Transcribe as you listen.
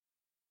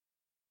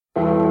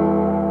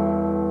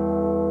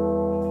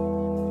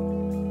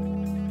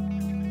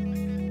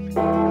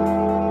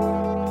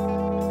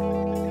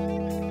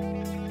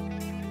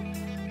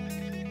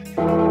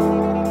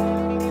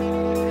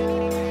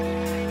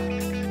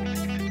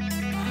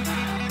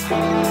This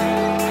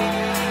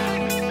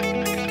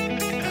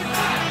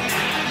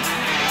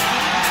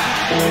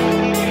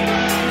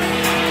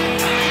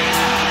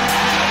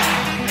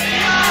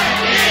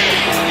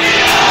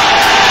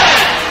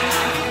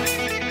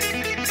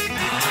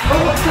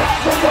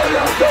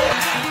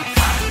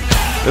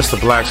is the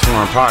Black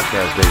Swan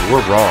Podcast, baby.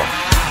 We're raw.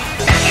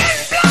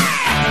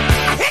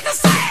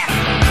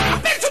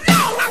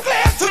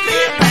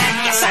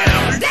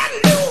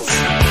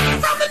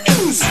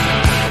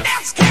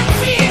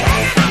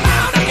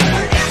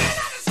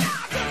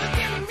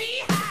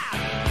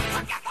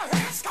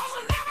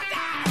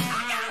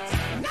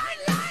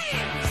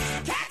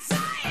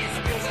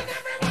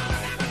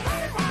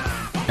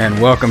 And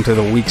welcome to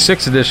the Week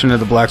 6 edition of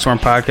the Black Swan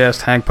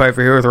Podcast. Hank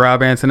Pfeiffer here with Rob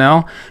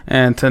Antonell.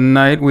 And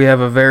tonight we have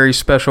a very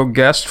special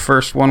guest.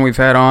 First one we've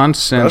had on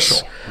since...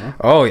 Special. Huh?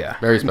 Oh, yeah.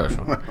 Very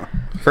special.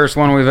 First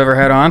one we've ever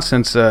had on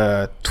since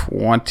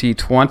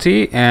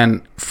 2020.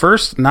 And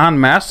first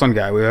non-Massillon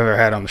guy we've ever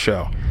had on the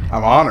show.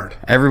 I'm honored.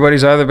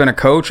 Everybody's either been a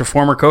coach, a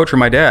former coach, or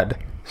my dad.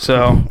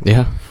 So...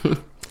 Yeah. All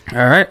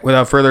right.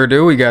 Without further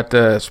ado, we got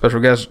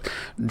special guest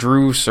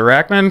Drew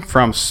Sarachman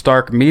from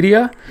Stark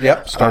Media.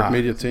 Yep, Stark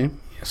Media team.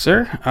 Yes,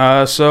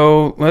 sir.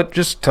 So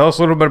just tell us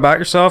a little bit about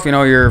yourself,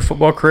 your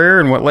football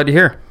career and what led you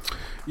here.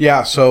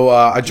 Yeah, so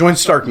I joined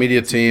Stark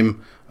Media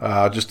team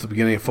just at the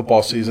beginning of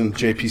football season.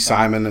 JP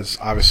Simon, as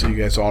obviously you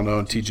guys all know,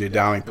 and TJ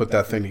Downing put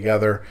that thing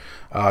together,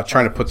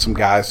 trying to put some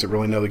guys that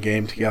really know the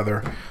game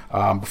together.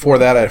 Before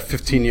that, I had a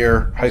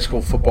 15-year high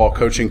school football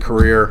coaching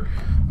career.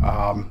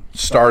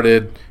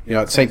 Started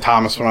at St.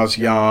 Thomas when I was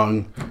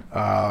young,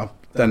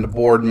 then to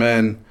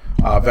Boardman.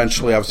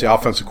 Eventually, I was the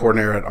offensive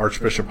coordinator at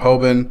Archbishop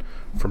Hoban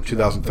from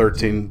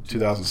 2013 to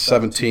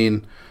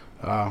 2017.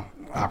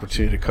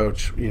 Opportunity to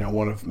coach,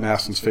 one of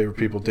Massillon's favorite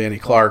people, Danny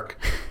Clark,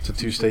 to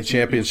 2 state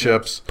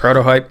championships.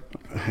 Prototype.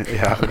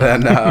 Yeah,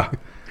 then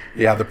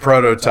the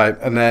prototype,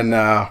 and then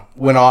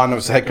went on. I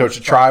was the head coach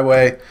at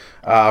Triway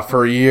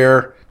for a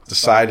year.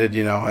 Decided,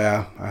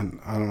 I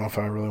don't know if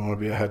I really want to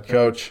be a head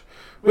coach.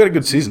 We had a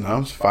good season though.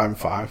 It was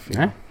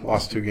 5-5.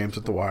 Lost 2 games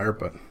at the wire,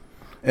 but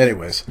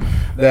anyways,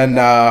 then.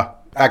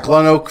 At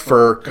Glen Oak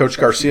for Coach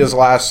Garcia's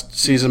last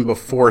season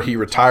before he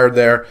retired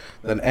there,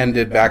 then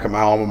ended back at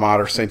my alma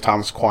mater, St.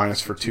 Thomas Aquinas,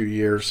 for 2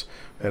 years.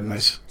 Had a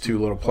nice 2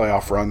 little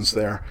playoff runs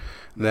there.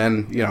 And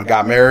then,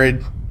 got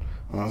married.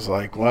 I was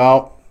like,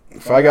 well,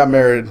 if I got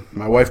married,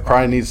 my wife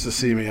probably needs to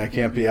see me. I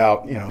can't be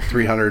out,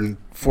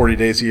 340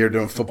 days a year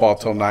doing football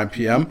till 9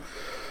 p.m.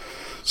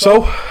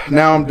 So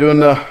now I'm doing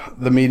the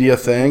media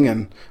thing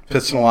and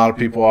pissing a lot of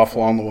people off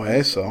along the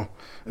way. So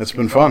it's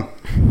been fun.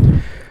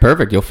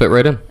 Perfect. You'll fit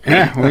right in.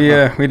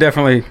 Yeah, we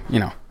definitely,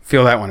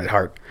 feel that one at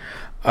heart.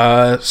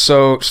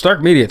 So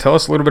Stark Media, tell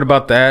us a little bit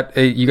about that.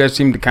 You guys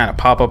seem to kind of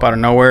pop up out of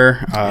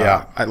nowhere.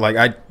 Yeah.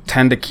 I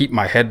tend to keep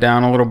my head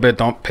down a little bit,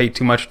 don't pay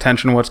too much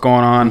attention to what's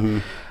going on.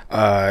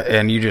 Mm-hmm.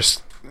 And you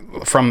just,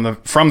 from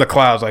the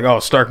clouds, like, oh,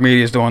 Stark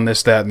Media is doing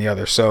this, that, and the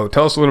other. So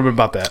tell us a little bit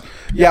about that.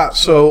 Yeah,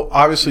 so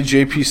obviously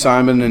JP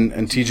Simon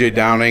and TJ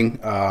Downing,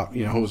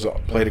 who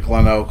played at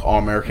Glen Oak,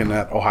 All-American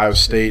at Ohio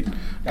State,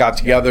 got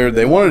together.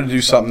 They wanted to do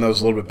something that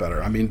was a little bit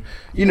better. I mean,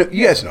 you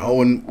guys know,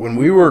 when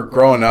we were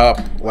growing up,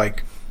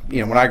 like,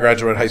 when I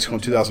graduated high school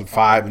in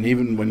 2005, and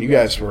even when you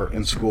guys were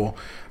in school,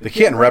 the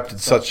Canton Rep did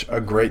such a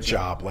great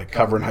job, like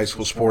covering high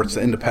school sports.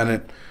 The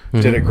Independent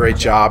did a great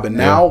job. And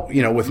now,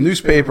 with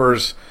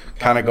newspapers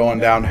kind of going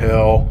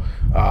downhill,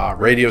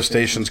 radio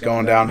stations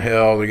going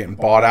downhill, they're getting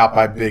bought out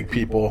by big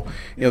people.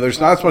 There's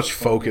not as much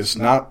focus,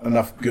 not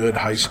enough good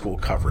high school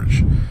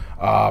coverage.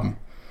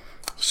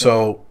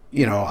 So,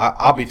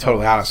 I'll be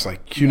totally honest,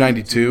 like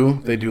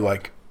Q92, they do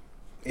like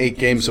 8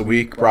 games a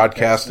week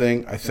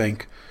broadcasting. I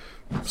think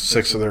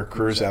 6 of their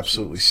crews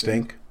absolutely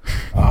stink.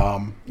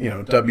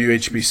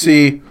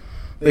 WHBC,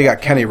 they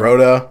got Kenny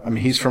Rhoda. I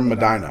mean, he's from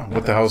Medina.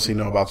 What the hell does he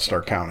know about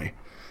Stark County?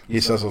 He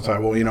says all the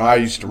time, well, I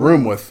used to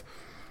room with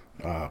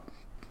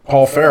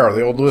Paul Farrow,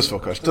 the old Louisville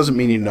coach. Doesn't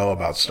mean you know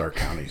about Stark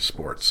County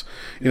sports.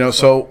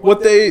 So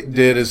what they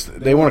did is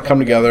they want to come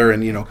together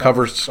and,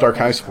 cover Stark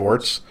County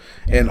sports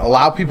and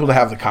allow people to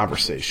have the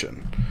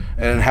conversation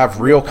and have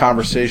real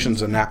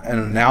conversations and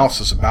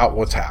analysis about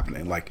what's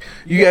happening. Like,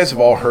 you guys have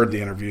all heard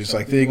the interviews.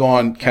 Like, they go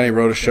on Kenny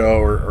Rhoda's show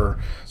or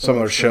some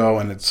other show,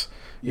 and it's,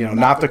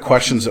 not the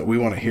questions that we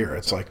want to hear.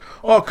 It's like,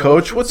 oh,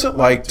 coach, what's it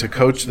like to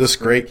coach this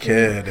great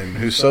kid and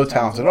who's so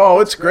talented?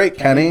 Oh, it's great,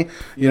 Kenny.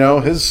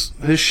 His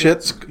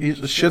shit's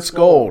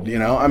gold.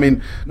 I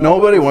mean,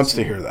 nobody wants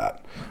to hear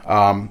that.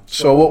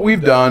 So what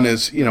we've done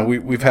is,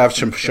 we've had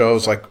some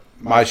shows like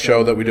my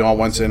show that we do on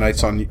Wednesday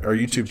nights on our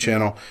YouTube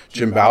channel,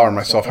 Jim Bauer and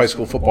myself, High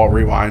School Football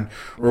Rewind,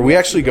 where we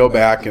actually go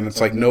back and it's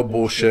like no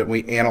bullshit.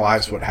 We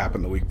analyze what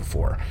happened the week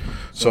before.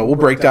 So we'll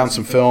break down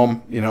some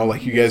film,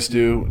 like you guys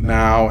do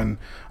now, and,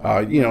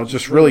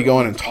 just really go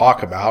in and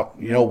talk about,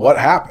 what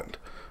happened.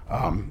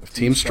 If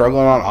teams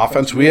struggling on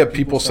offense, we have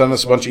people send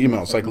us a bunch of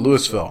emails, like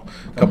Louisville.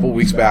 A couple of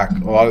weeks back,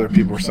 a lot of their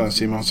people were sending us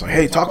emails like,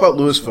 hey, talk about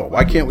Louisville.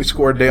 Why can't we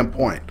score a damn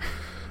point?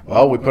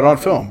 Well, we put on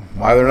film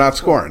why they're not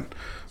scoring.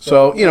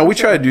 So, we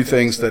try to do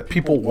things that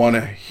people want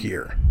to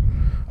hear.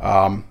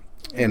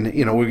 And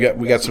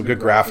we got some good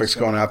graphics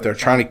going out there,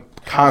 trying to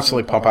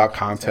constantly pump out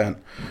content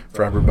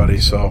for everybody.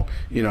 So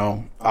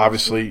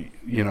obviously,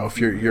 if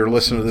you're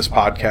listening to this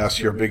podcast,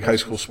 you're a big high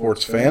school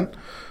sports fan.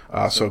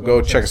 So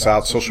go check us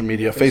out, social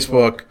media,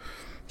 Facebook,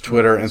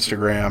 Twitter,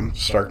 Instagram,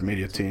 Stark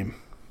Media Team.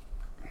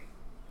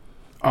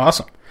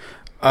 Awesome.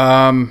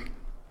 I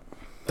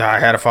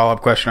had a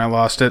follow-up question. I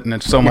lost it, and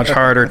it's so much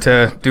harder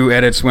to do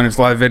edits when it's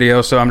live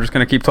video, so I'm just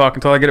going to keep talking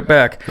until I get it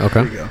back.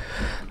 Okay. There you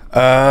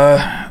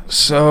go.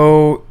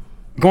 So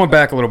going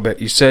back a little bit,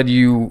 you said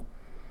you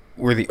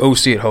were the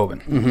OC at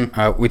Hoban.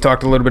 Mm-hmm. We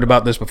talked a little bit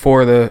about this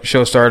before the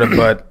show started,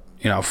 but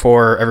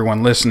for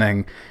everyone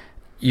listening,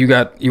 you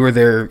were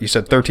there, you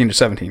said 13 to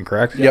 17,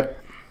 correct?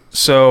 Yep.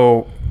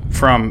 So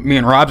from me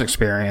and Rob's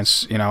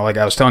experience, like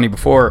I was telling you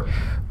before,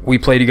 we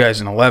played you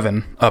guys in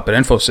 11 up at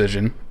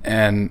InfoCision,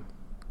 and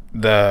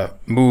the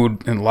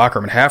mood in the locker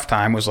room at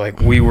halftime was like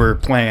we were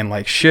playing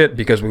like shit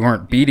because we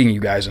weren't beating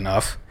you guys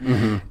enough.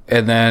 Mm-hmm.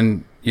 And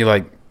then you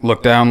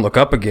look down, look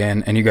up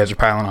again, and you guys are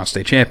piling on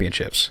state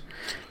championships.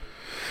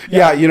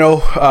 Yeah,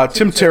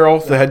 Tim Terrell,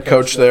 the head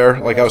coach there,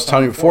 like I was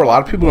telling you before, a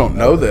lot of people don't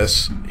know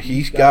this.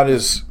 He got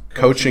his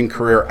coaching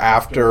career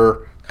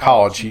after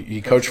college.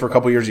 He coached for a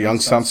couple years at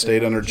Youngstown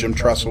State under Jim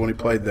Tressel when he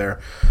played there.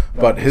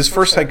 But his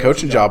first head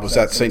coaching job was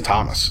at St.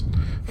 Thomas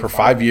for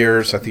 5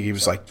 years. I think he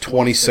was like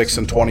 26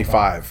 and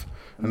 25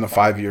 in the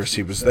 5 years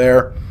he was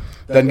there.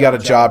 Then got a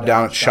job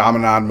down at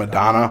Chaminade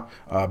Madonna,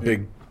 a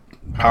big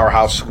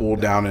powerhouse school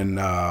down in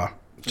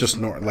just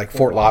north, like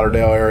Fort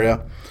Lauderdale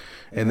area.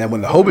 And then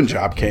when the Hoban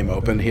job came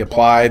open, he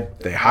applied.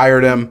 They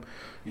hired him.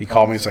 He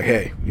called me and said,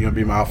 hey, you want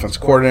to be my offensive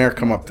coordinator?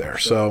 Come up there.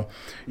 So,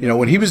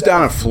 when he was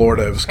down in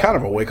Florida, it was kind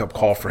of a wake-up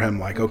call for him.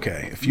 Like,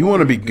 okay, if you want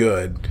to be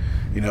good,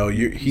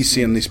 he's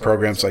seeing these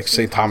programs like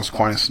St. Thomas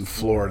Aquinas in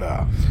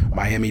Florida,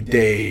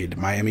 Miami-Dade,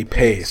 Miami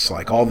Pace,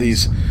 like all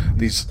these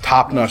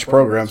top-notch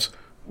programs.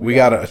 We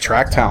got to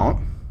attract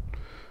talent,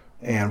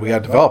 and we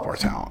got to develop our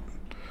talent.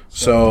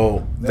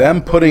 So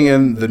them putting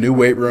in the new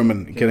weight room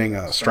and getting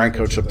a strength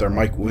coach up there,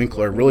 Mike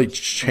Winkler, really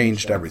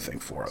changed everything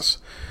for us.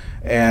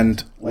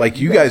 And like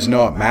you guys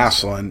know at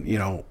Massillon,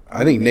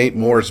 I think Nate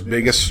Moore's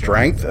biggest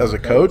strength as a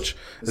coach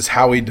is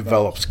how he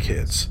develops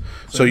kids.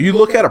 So you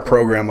look at a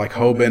program like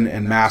Hoban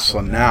and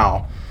Massillon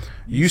now,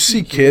 you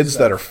see kids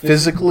that are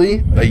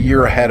physically a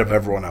year ahead of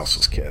everyone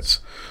else's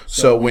kids.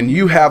 So when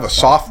you have a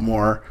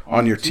sophomore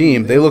on your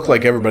team, they look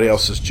like everybody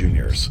else's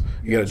juniors.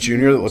 You got a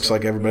junior that looks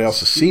like everybody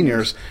else's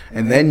seniors,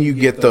 and then you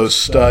get those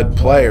stud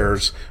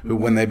players who,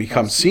 when they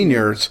become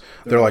seniors,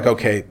 they're like,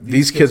 okay,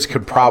 these kids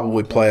could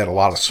probably play at a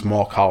lot of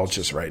small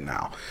colleges right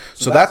now.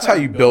 So that's how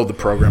you build the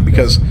program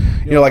because,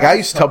 like I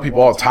used to tell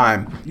people all the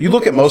time, you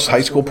look at most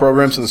high school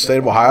programs in the state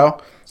of Ohio,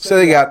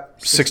 say they got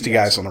 60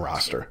 guys on the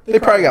roster. They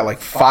probably got like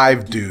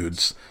 5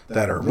 dudes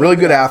that are really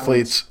good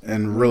athletes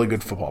and really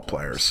good football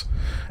players.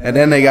 And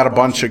then they got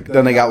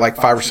like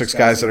 5 or 6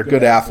 guys that are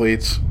good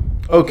athletes,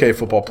 okay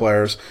football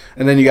players.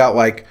 And then you got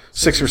like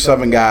 6 or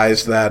 7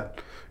 guys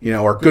that,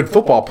 are good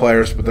football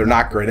players, but they're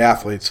not great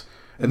athletes.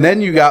 And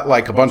then you got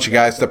like a bunch of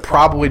guys that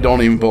probably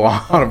don't even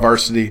belong on a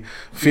varsity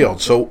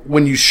field. So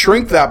when you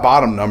shrink that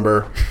bottom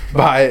number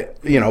by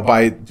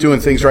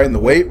doing things right in the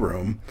weight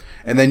room,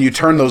 and then you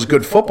turn those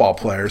good football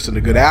players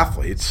into good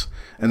athletes,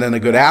 and then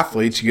the good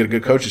athletes, you get a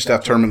good coaching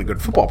staff, turn them into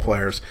good football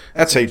players.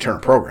 That's how you turn a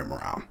program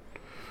around.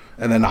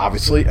 And then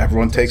obviously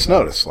everyone takes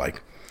notice.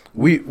 Like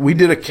we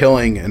did a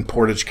killing in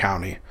Portage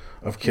County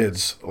of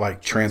kids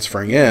like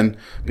transferring in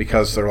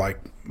because they're like,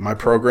 my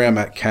program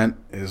at Kent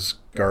is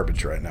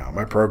garbage right now.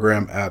 My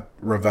program at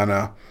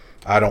Ravenna,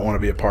 I don't want to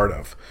be a part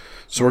of.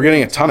 So we're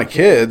getting a ton of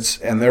kids,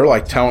 and they're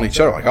like telling each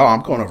other, like, oh,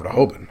 I'm going over to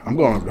Hoban. I'm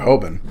going over to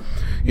Hoban.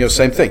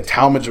 Same thing.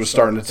 Talmadge was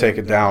starting to take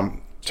a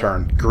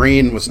downturn.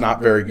 Green was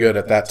not very good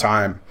at that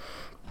time.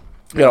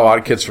 You got a lot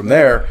of kids from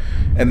there.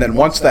 And then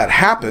once that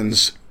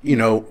happens,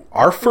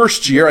 our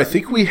first year, I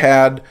think we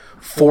had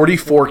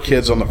 44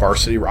 kids on the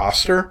varsity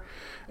roster.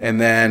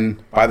 And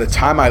then by the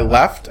time I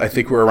left, I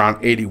think we were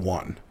around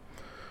 81.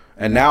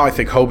 And now I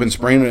think Hoban's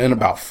bringing in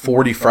about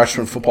 40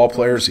 freshman football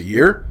players a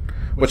year,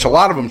 which a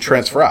lot of them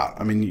transfer out.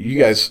 I mean, you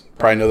guys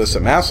probably know this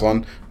at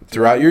Massillon.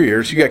 Throughout your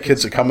years, you got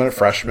kids that come in at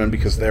freshmen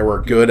because they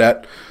were good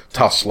at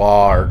Tufts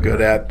Law or good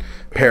at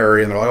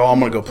Perry, and they're like, oh, I'm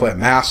going to go play at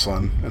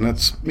Massillon. And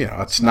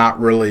it's not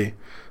really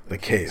the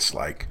case.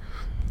 Like,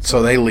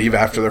 so they leave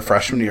after their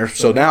freshman year.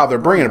 So now they're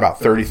bringing about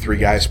 33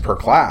 guys per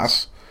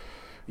class,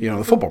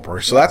 the football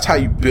program. So that's how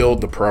you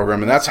build the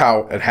program, and that's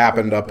how it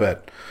happened up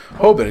at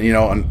Hoban.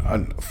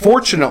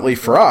 Unfortunately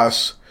for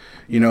us,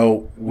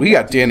 we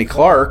got Danny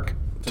Clark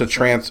to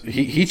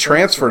he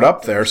transferred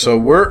up there. So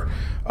we're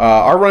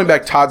our running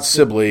back Todd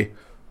Sibley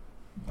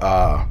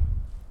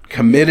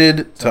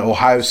committed to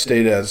Ohio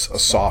State as a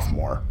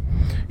sophomore.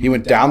 He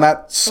went down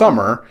that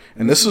summer,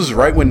 and this was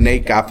right when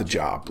Nate got the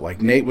job.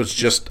 Like Nate was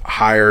just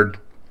hired,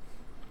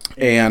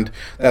 and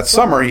that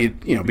summer he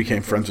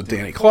became friends with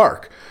Danny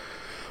Clark.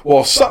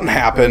 Well, something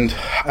happened.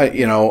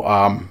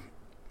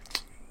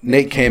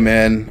 Nate came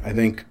in. I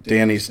think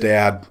Danny's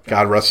dad,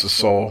 God rest his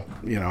soul,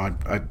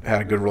 I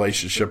had a good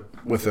relationship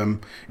with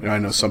him. I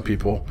know some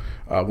people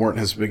weren't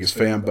his biggest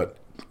fan, but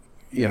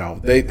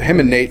him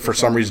and Nate for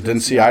some reason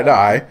didn't see eye to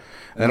eye.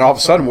 And then all of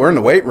a sudden we're in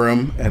the weight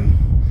room, and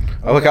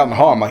I look out in the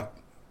hall. I'm like,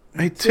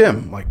 "Hey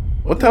Tim, like,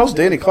 what the hell's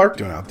Danny Clark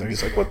doing out there?"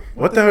 He's like,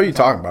 "What the hell are you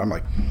talking about?" I'm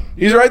like,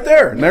 "He's right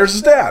there, and there's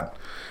his dad."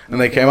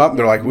 And they came up and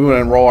they're like, "We want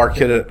to enroll our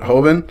kid at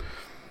Hoban,"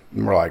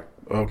 and we're like,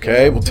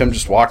 "Okay." Well, Tim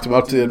just walked him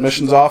up to the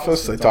admissions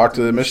office. They talked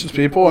to the admissions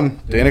people,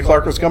 and Danny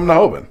Clark was coming to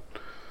Hoban.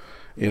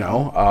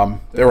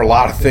 There were a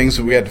lot of things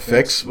that we had to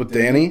fix with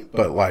Danny,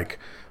 but like,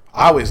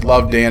 I always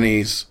loved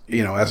Danny's,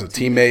 as a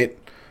teammate.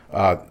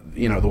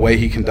 The way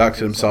he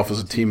conducted himself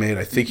as a teammate,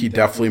 I think he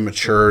definitely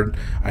matured.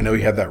 I know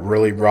he had that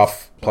really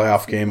rough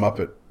playoff game up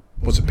at,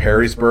 was it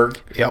Perrysburg?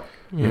 Yep.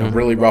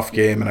 Really rough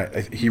game,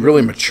 and he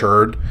really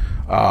matured.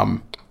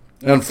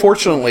 And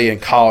unfortunately, in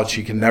college,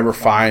 he can never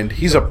find –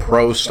 he's a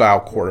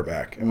pro-style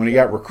quarterback. And when he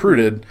got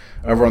recruited,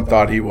 everyone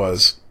thought he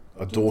was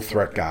a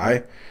dual-threat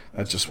guy.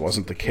 That just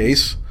wasn't the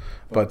case.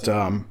 But,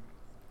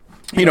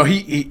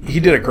 he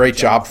did a great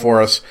job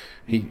for us.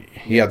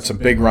 He had some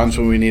big runs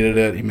when we needed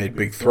it. He made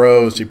big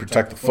throws. He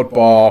protected the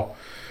football.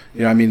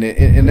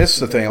 And this is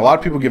the thing. A lot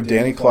of people give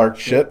Danny Clark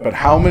shit, but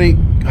how many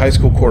high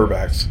school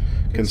quarterbacks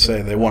can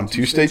say they won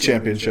 2 state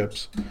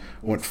championships,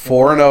 went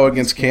 4-0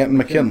 against Canton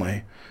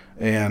McKinley,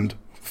 and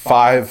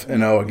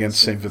 5-0 against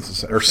St.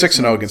 Vincent, or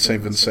 6-0 against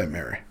St. Vincent St.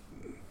 Mary?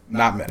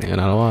 Not many. Yeah,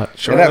 not a lot.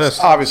 Sure, and that's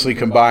obviously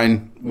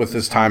combined with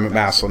his time at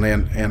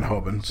Massillon and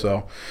Hoban.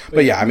 So,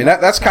 but yeah,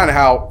 that's kind of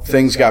how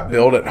things got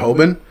built at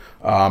Hoban.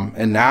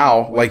 And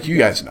now, like you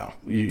guys know,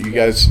 you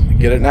guys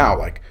get it now.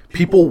 Like,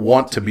 people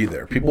want to be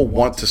there. People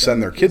want to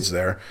send their kids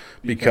there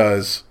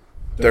because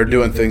they're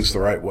doing things the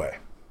right way.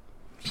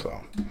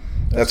 So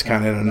that's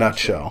kind of in a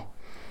nutshell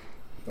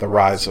the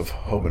rise of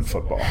Hoban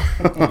football.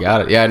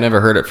 Got it. Yeah, I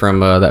never heard it from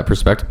that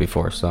perspective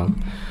before. So,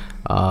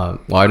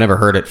 I've never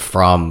heard it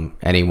from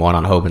anyone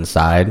on Hoban's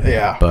side.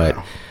 Yeah. But,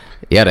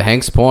 to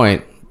Hank's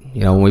point,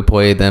 when we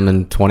played them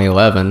in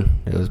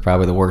 2011, it was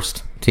probably the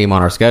worst team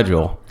on our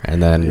schedule.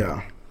 And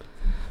then,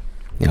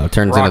 it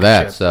turns into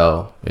that. Ship.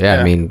 So,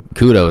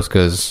 kudos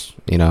because,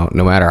 no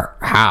matter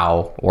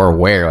how or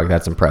where, like,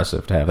 that's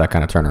impressive to have that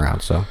kind of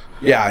turnaround. So,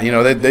 yeah,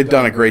 they've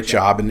done a great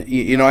job. And,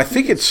 I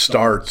think it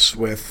starts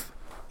with,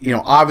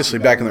 obviously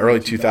back in the early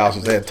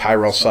 2000s, they had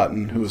Tyrell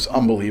Sutton, who was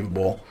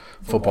unbelievable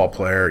football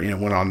player,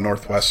 went on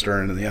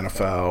Northwestern and the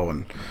NFL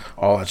and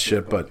all that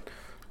shit. But,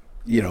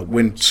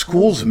 when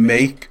schools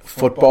make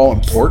football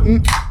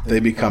important, they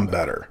become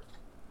better.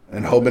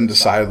 And Hoban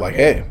decided, like,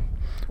 hey,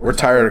 we're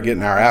tired of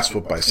getting our ass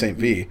whooped by St.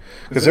 V.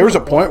 Because there was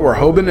a point where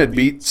Hoban had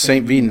beat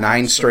St. V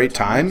 9 straight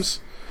times.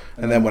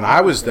 And then when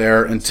I was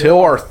there, until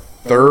our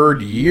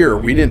 3rd year,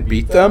 we didn't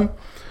beat them.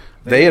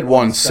 They had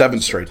won 7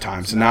 straight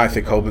times. And now I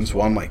think Hoban's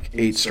won like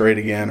 8 straight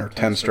again or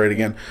 10 straight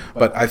again.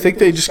 But I think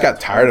they just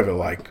got tired of it.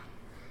 Like,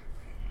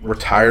 we're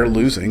tired of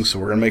losing, so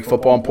we're going to make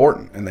football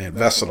important. And they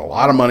invested a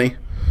lot of money.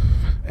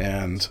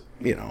 And,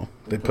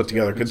 they put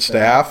together a good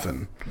staff.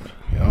 And,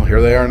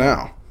 here they are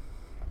now.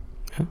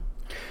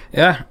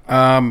 Yeah,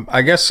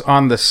 I guess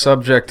on the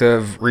subject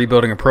of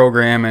rebuilding a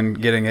program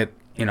and getting it,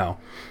 in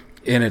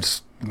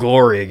its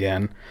glory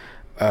again,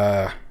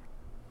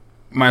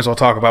 might as well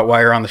talk about why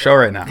you're on the show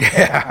right now.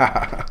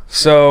 Yeah.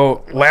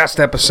 So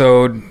last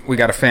episode, we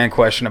got a fan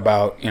question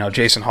about,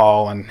 Jason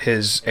Hall and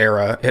his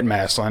era at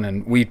Massillon,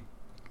 and me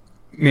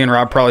and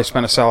Rob probably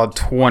spent a solid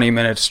 20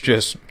 minutes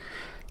just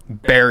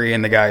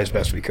burying the guy as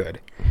best we could.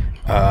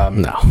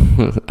 No,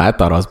 I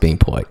thought I was being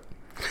polite.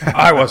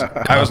 I wasn't.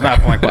 I was not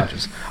pulling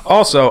punches.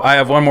 Also, I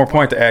have one more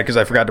point to add because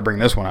I forgot to bring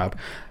this one up.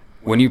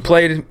 When you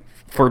played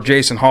for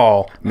Jason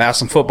Hall,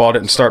 Massillon football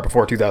didn't start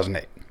before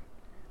 2008.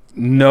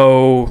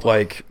 No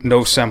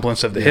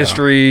semblance of the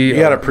history. You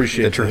gotta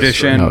appreciate the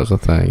tradition. That was the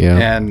thing, yeah.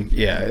 And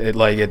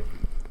it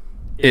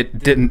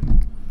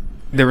didn't.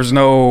 There was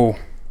no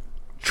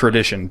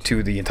tradition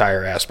to the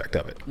entire aspect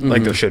of it,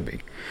 like there should be.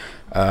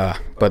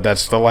 But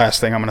that's the last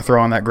thing I'm going to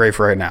throw on that grave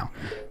right now.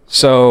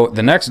 So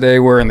the next day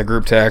we're in the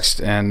group text,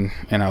 and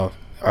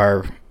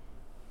our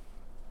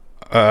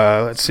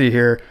let's see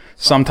here,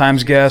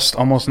 sometimes guest,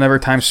 almost never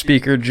time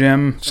speaker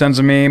Jim sends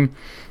a meme.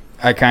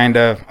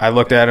 I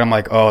looked at it, I'm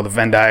like, oh, the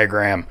Venn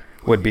diagram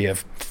would be a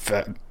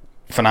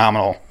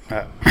phenomenal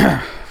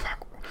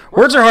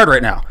words are hard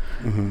right now.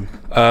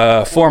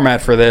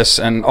 Format for this,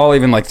 and I'll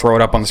even throw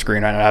it up on the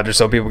screen right now just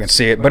so people can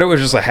see it. But it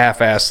was just a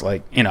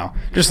half-assed,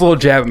 just a little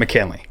jab at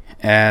McKinley,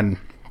 and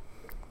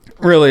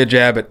really a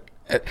jab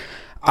at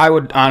I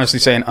would honestly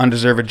say an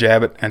undeserved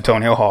jab at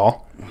Antonio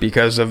Hall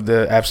because of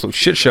the absolute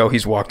shit show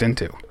he's walked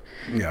into.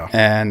 Yeah.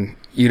 And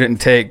you didn't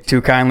take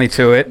too kindly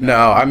to it.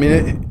 No,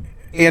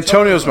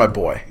 Antonio's my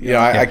boy.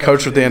 I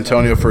coached with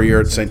Antonio for a year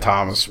at St.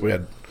 Thomas. We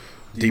had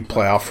a deep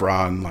playoff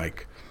run.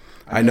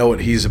 I know what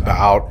he's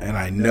about, and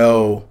I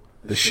know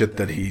the shit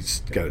that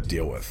he's got to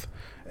deal with.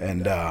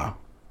 And, I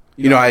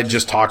had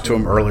just talked to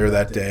him earlier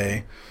that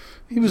day.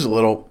 He was a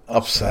little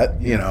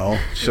upset,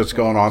 shit's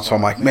going on. So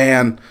I'm like,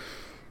 man,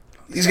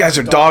 these guys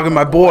are dogging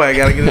my boy. I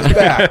got to get his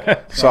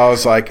back. So I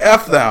was like,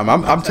 F them.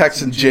 I'm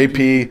texting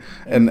JP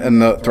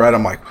and the thread.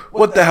 I'm like,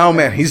 what the hell,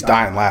 man? He's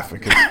dying laughing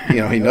because,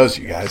 he knows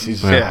you guys.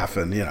 He's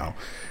laughing,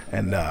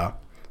 And,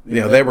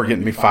 they were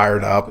getting me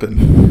fired up.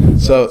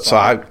 And so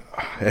I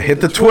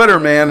hit the Twitter,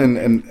 man,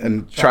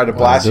 and tried to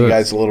blast you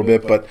guys a little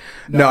bit. But,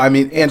 no, I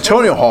mean,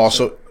 Antonio Hall.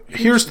 So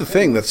here's the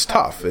thing that's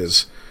tough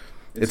is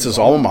it's his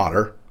alma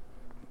mater.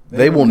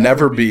 They will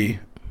never be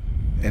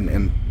 –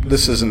 and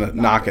this isn't a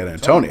knock at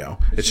Antonio.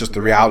 It's just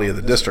the reality of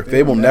the district.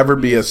 They will never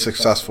be as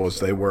successful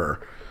as they were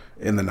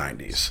in the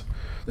 90s.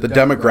 The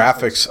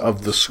demographics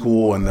of the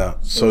school and the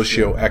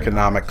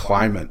socioeconomic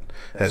climate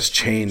has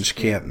changed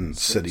Canton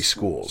City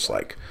schools.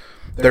 Like,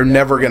 they're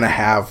never going to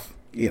have,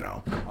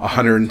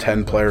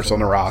 110 players on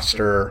the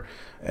roster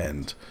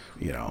and,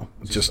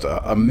 just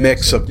a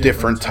mix of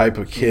different type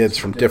of kids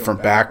from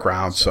different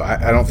backgrounds. So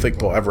I don't think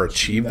they'll ever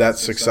achieve that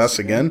success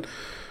again.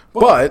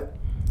 But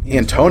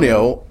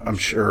Antonio, I'm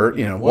sure,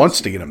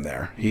 wants to get him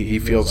there. He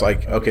feels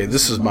like, okay,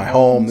 this is my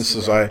home. This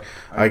is I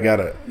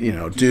gotta,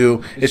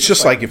 do. It's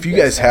just like if you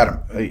guys had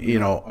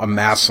a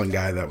Massillon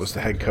guy that was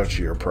the head coach of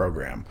your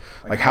program,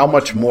 like how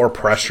much more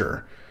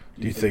pressure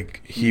do you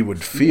think he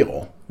would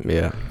feel?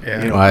 Yeah.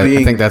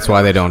 I think that's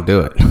why they don't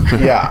do it.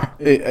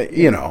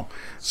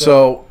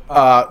 So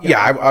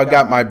I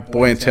got my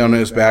boy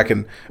Antonio's back,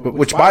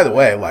 which by the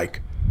way,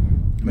 like,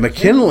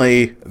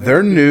 McKinley,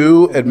 their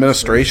new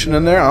administration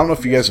in there, I don't know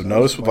if you guys have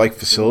noticed with like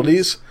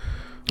facilities.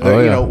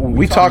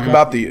 We talk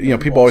about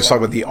people always talk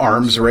about the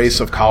arms race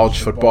of college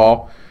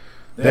football.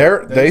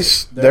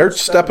 They're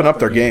stepping up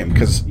their game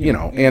because,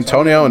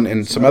 Antonio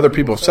and some other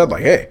people have said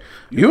like, hey,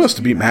 you want us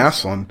to beat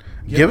Massillon,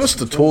 give us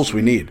the tools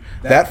we need.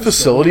 That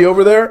facility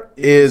over there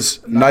is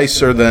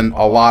nicer than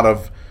a lot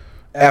of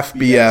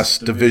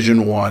FBS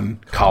Division I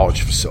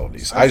college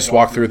facilities. I just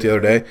walked through it the other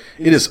day.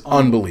 It is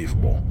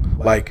unbelievable.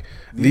 Like,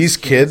 these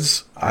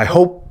kids, I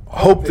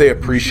hope they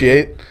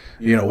appreciate,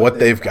 what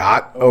they've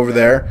got over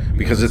there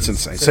because it's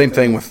insane. Same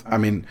thing with,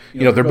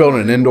 they're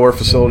building an indoor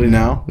facility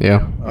now.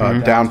 Yeah.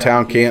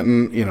 Downtown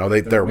Canton,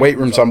 their weight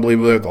rooms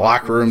unbelievable. The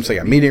locker rooms, they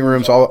got meeting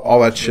rooms, all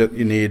that shit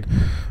you need.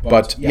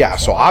 But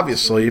so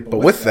obviously, but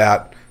with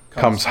that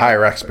comes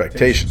higher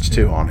expectations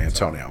too on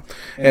Antonio.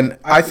 And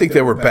I think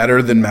they were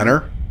better than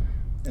Menor,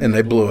 and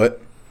they blew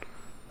it.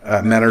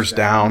 Menor's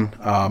down.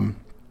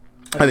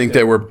 I think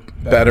they were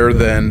better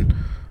than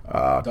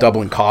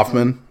Dublin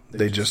Kaufman.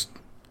 They just,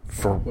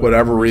 for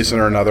whatever reason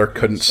or another,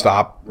 couldn't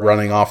stop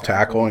running off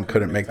tackle and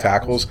couldn't make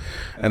tackles.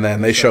 And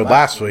then they showed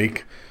last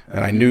week,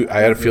 and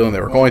I had a feeling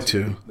they were going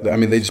to.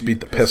 They just beat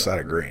the piss out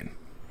of Green.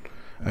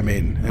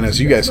 And as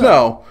you guys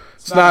know,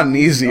 it's not an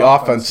easy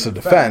offense to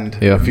defend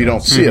if you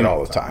don't see it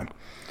all the time.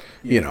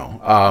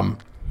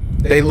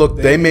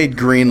 They made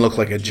Green look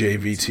like a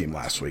JV team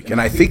last week, and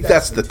I think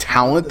that's the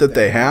talent that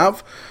they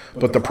have.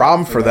 But the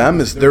problem for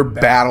them is they're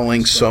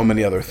battling so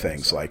many other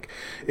things. Like,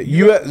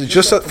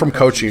 just from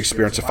coaching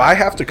experience, if I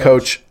have to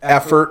coach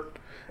effort,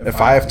 if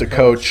I have to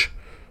coach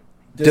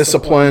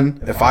discipline,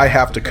 if I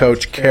have to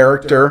coach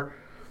character,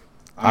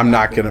 we're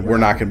not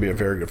gonna be a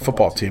very good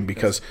football team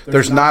because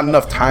there's not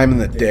enough time in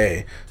the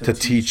day to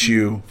teach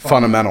you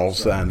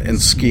fundamentals then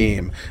and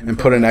scheme and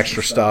put in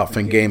extra stuff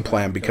and game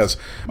plan because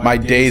my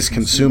day's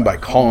consumed by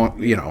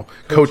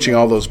coaching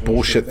all those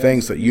bullshit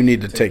things that you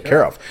need to take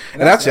care of.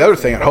 And that's the other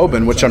thing at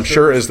Hoban, which I'm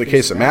sure is the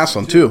case at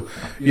Massillon too.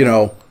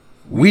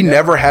 We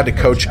never had to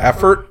coach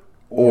effort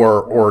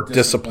or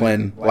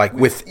discipline like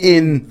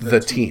within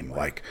the team.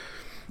 Like,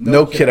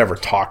 no kid ever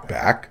talked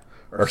back.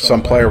 Or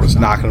some player was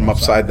knocking them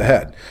upside the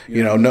head.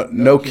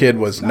 No kid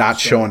was not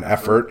showing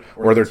effort,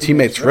 or their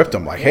teammates ripped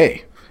them like,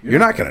 hey, you're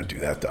not going to do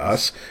that to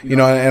us.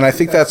 And I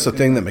think that's the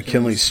thing that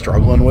McKinley's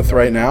struggling with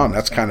right now, and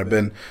that's kind of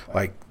been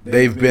like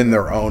they've been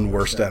their own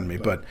worst enemy.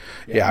 But,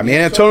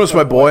 Antonio's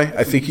my boy.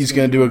 I think he's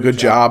going to do a good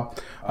job.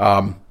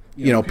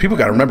 People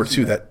got to remember,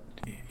 too, that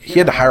he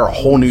had to hire a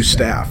whole new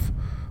staff.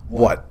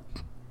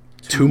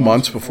 2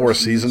 months before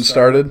season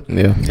started.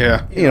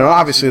 Yeah.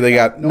 Obviously they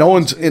got no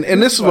one's,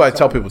 and this is what I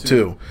tell people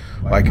too.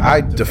 Like, I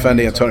defend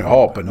Antonio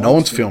Hall, but no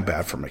one's feeling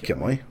bad for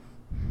McKinley.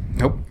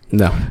 Nope.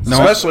 No.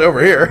 Especially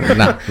over here.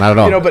 No, not at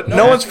all. But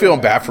no one's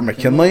feeling bad for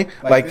McKinley.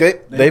 Like,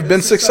 they've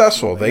been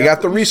successful. They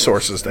got the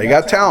resources. They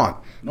got talent.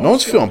 No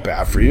one's feeling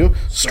bad for you.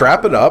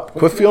 Strap it up.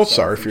 Quit feeling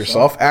sorry for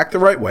yourself. Act the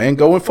right way and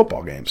go win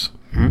football games.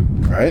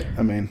 Mm-hmm. Right?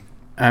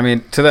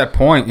 To that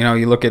point,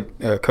 you look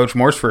at Coach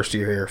Moore's first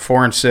year here,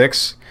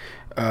 4-6.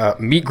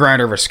 Meat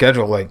grinder of a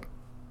schedule, like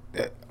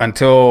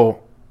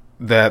until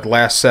that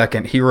last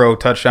second hero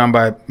touchdown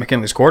by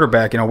McKinley's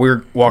quarterback. We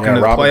were walking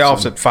into the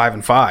playoffs at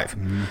 5-5.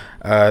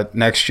 Mm-hmm.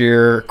 Next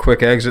year,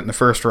 quick exit in the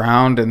first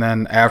round, and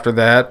then after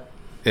that,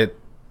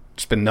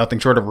 it's been nothing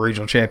short of a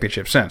regional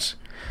championship since.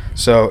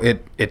 So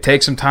it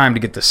takes some time to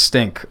get the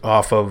stink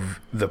off of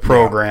the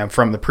program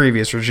from the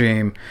previous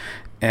regime,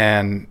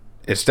 and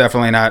it's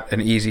definitely not an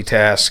easy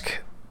task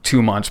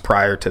 2 months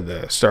prior to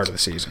the start of the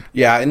season.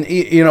 Yeah, and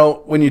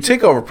when you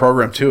take over a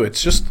program too,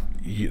 it's just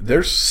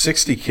there's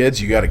 60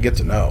 kids you got to get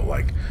to know.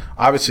 Like,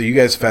 obviously, you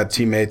guys have had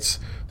teammates.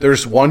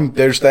 There's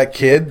that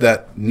kid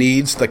that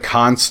needs the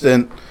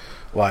constant,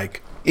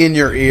 like, in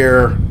your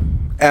ear,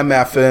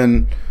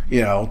 MFing,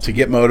 to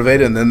get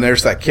motivated. And then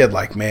there's that kid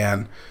like,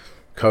 man,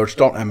 coach,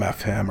 don't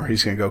MF him or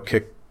he's going to go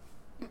kick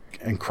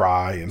and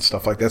cry and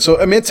stuff like that.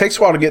 So, I mean, it takes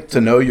a while to get to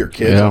know your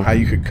kids and how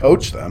you could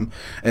coach them.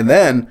 And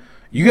then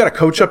you got to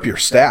coach up your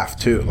staff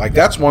too. Like,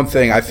 that's one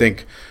thing I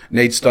think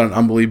Nate's done an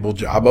unbelievable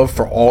job of.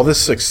 For all the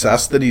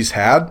success that he's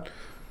had,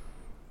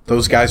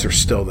 those guys are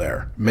still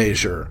there.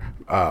 Major,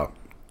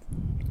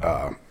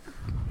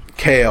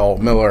 Kale,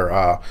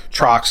 Miller,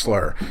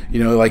 Troxler,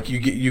 like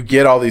you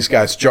get all these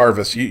guys,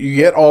 Jarvis, you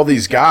get all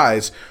these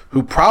guys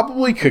who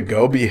probably could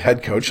go be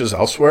head coaches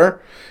elsewhere.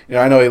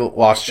 I know he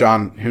lost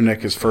John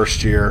Hunick his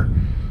first year,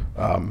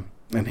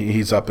 and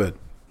he's up at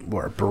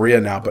Berea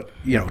now, but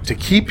to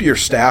keep your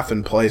staff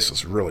in place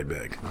is really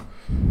big.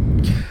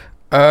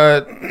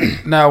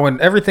 Now, when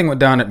everything went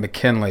down at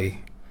McKinley,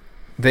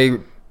 B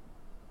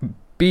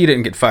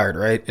didn't get fired,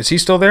 right? Is he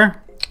still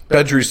there?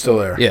 Bedry's still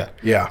there.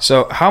 Yeah.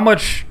 So how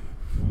much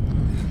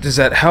does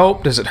that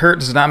help? Does it hurt?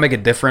 Does it not make a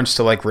difference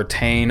to like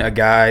retain a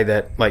guy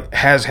that like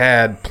has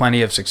had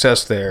plenty of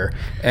success there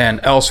and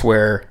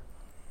elsewhere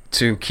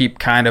to keep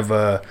kind of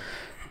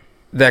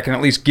that can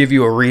at least give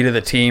you a read of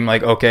the team?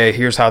 Like, okay,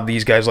 here's how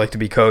these guys like to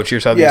be coached.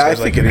 Here's how these guys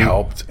like to be. Yeah, I think it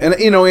helped. And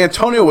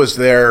Antonio was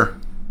there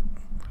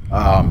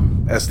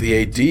as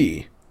the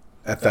AD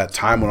at that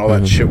time when all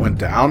that shit went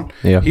down.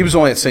 Yeah. He was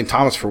only at St.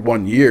 Thomas for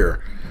 1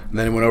 year, and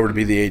then he went over to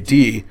be the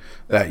AD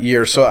that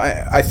year. So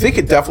I think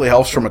it definitely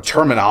helps from a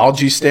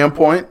terminology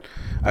standpoint.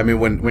 I mean,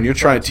 when you're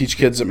trying to teach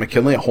kids at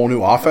McKinley a whole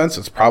new offense,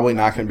 it's probably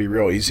not going to be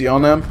real easy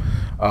on them.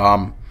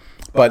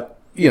 But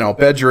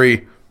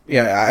Bedry,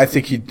 I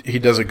think he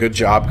does a good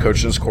job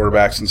coaching his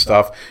quarterbacks and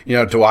stuff.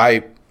 Do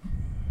I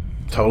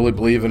totally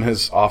believe in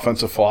his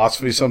offensive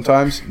philosophy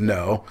sometimes?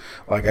 No.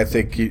 Like, I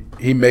think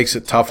he makes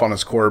it tough on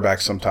his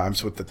quarterbacks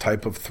sometimes with the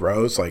type of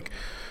throws, like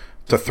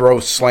to throw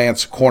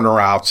slants, corner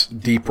routes,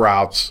 deep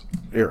routes,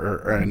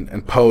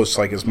 and posts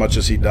like as much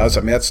as he does.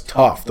 I mean, that's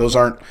tough. Those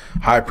aren't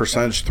high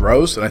percentage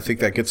throws, and I think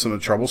that gets them in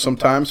trouble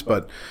sometimes.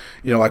 But,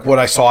 like what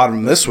I saw out of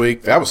them this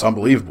week, that was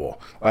unbelievable.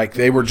 Like,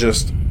 they were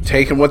just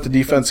taking what the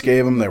defense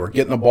gave them. They were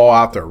getting the ball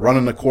out there,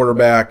 running the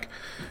quarterback.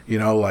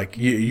 Like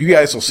you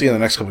guys will see in the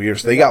next couple of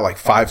years, they got like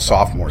 5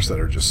 sophomores that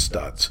are just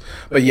studs.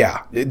 But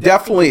yeah,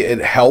 it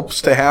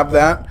helps to have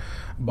that.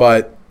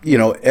 But,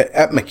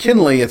 at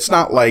McKinley, it's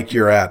not like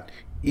you're at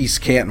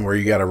East Canton where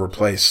you got to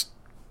replace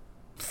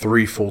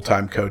 3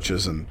 full-time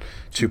coaches and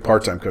 2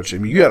 part-time coaches.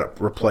 I mean, you got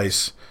to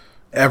replace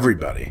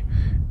everybody.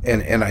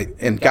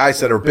 And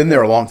guys that have been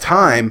there a long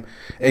time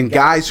and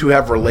guys who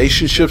have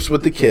relationships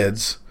with the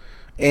kids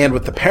and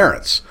with the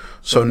parents.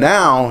 So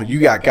now you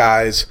got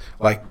guys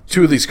like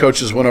 2 of these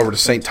coaches went over to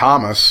St.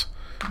 Thomas,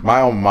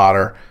 my alma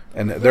mater,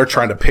 and they're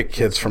trying to pick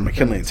kids from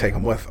McKinley and take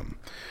them with them.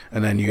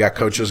 And then you got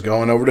coaches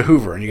going over to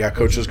Hoover, and you got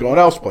coaches going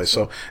elsewhere.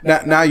 So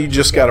now you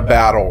just got to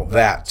battle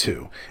that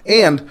too.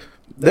 And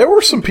there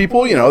were some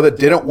people, that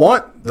didn't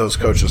want those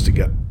coaches to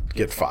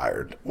get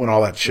fired when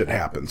all that shit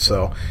happened.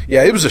 So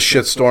yeah, it was a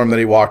shitstorm that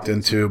he walked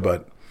into,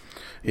 but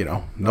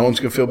no one's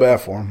gonna feel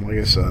bad for him, like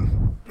I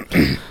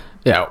said.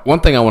 Yeah, one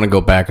thing I want to go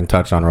back and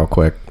touch on real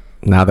quick,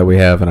 now that we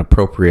have an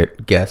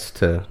appropriate guest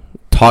to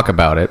talk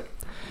about it,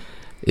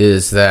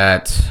 is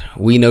that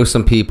we know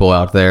some people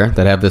out there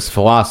that have this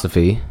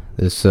philosophy,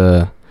 this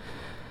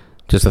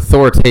just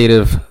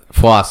authoritative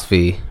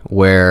philosophy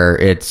where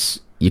it's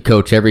you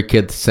coach every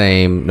kid the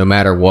same no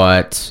matter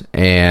what,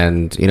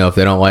 and if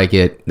they don't like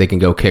it, they can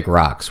go kick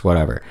rocks,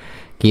 whatever.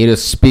 Can you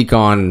just speak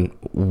on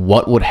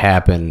what would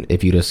happen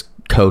if you just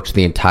coach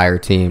the entire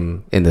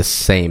team in the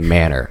same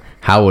manner?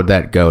 How would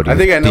that go? I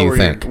think I know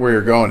where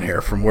you're going here,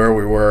 from where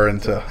we were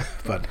into.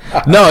 But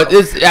no,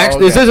 it's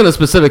actually this isn't a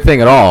specific thing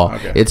at all.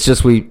 Okay. It's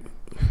just things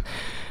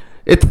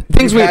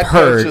we've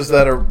heard. Coaches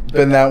that have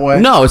been that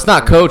way. No, it's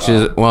not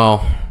coaches.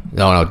 Well,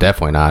 no,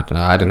 definitely not.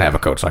 I didn't have a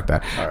coach like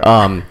that.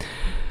 Right.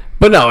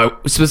 But no,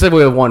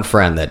 specifically with one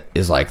friend that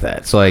is like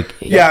that. So like,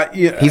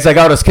 he's like,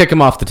 I'll just kick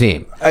him off the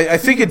team. I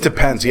think it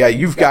depends. Yeah,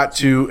 you've got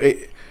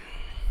to.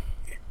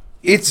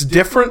 It's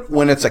different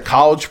when it's a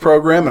college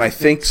program, and I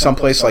think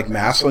someplace like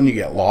Massillon, you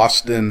get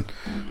lost in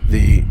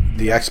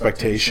the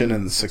expectation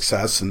and the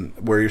success and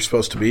where you're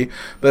supposed to be.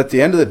 But at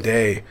the end of the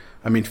day,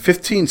 I mean,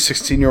 15,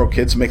 16-year-old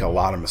kids make a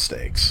lot of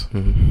mistakes.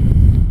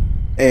 Mm-hmm.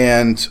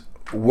 And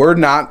we're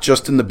not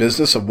just in the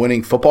business of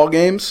winning football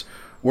games.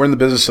 We're in the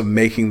business of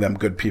making them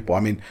good people. I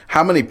mean,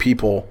 how many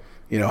people,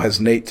 has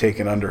Nate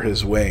taken under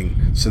his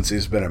wing since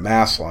he's been at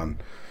Massillon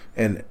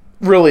and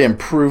really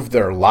improved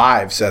their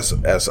lives as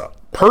a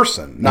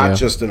person, not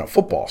just in a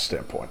football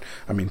standpoint?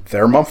 I mean,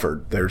 Thayer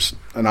Mumford, there's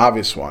an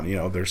obvious one.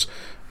 There's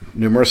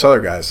numerous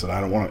other guys that I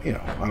don't want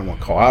to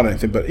call out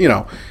anything, but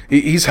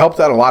he's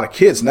helped out a lot of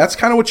kids, and that's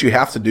kind of what you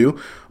have to do.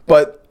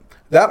 But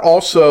that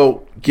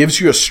also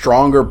gives you a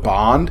stronger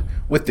bond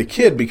with the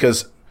kid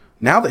because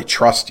now they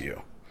trust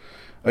you.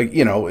 Like,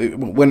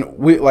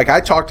 when I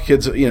talk to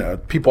kids,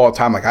 people all the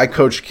time, like I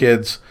coach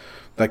kids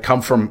that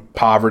come from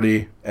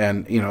poverty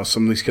and,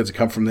 some of these kids that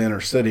come from the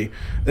inner city,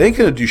 they ain't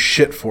going to do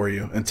shit for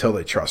you until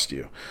they trust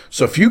you.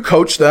 So if you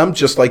coach them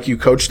just like you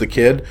coach the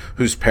kid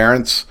whose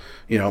parents,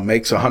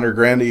 makes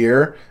 $100,000 a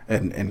year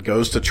and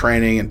goes to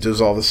training and does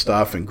all this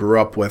stuff and grew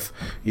up with,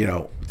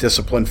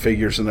 disciplined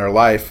figures in their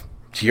life,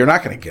 you're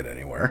not going to get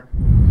anywhere.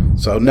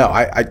 So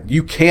no,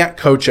 you can't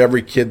coach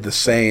every kid the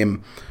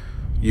same.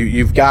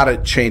 You've got to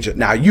change it.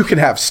 Now you can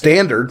have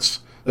standards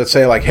that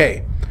say like,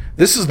 hey,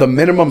 this is the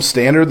minimum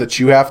standard that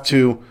you have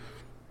to,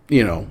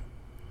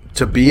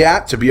 to be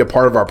a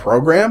part of our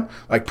program,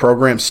 like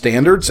program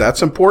standards.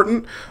 That's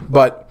important.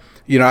 But,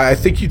 I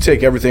think you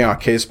take everything on a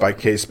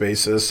case-by-case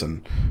basis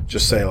and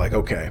just say like,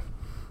 okay.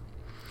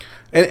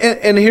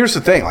 And here's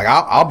the thing, like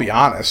I'll be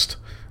honest.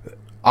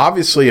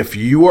 Obviously, if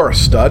you are a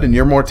stud and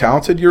you're more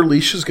talented, your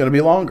leash is going to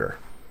be longer.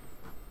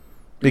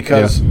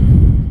 Because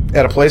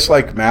at a place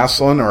like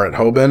Massillon or at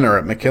Hoban or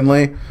at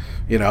McKinley,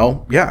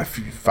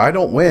 if I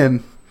don't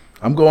win,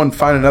 I'm going to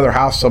find another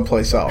house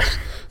someplace else.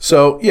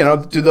 So,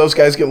 do those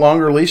guys get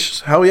longer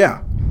leashes? Hell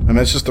yeah. I mean,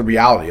 it's just the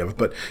reality of it.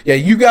 But, yeah,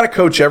 you got to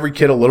coach every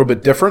kid a little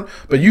bit different,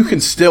 but you can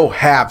still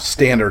have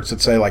standards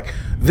that say, like,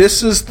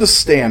 this is the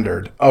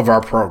standard of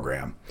our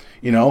program.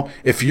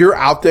 If you're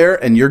out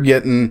there and you're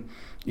getting,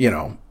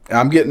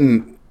 I'm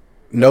getting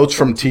notes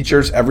from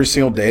teachers every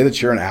single day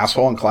that you're an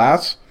asshole in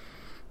class,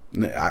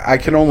 I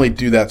can only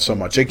do that so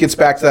much. It gets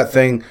back to that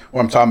thing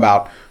where I'm talking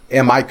about,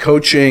 am I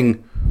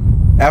coaching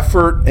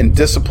effort and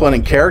discipline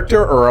and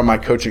character, or am I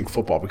coaching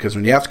football? Because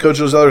when you have to coach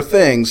those other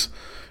things,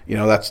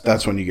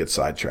 that's when you get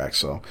sidetracked.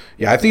 So,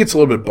 yeah, I think it's a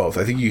little bit of both.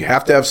 I think you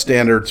have to have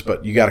standards,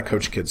 but you got to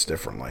coach kids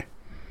differently.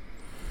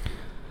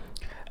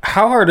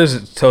 How hard is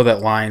it to toe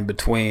that line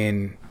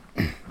between,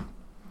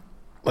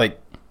 like,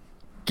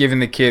 giving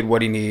the kid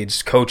what he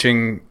needs,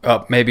 coaching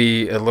up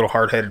maybe a little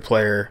hard-headed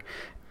player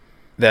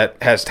that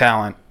has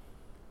talent,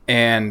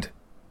 and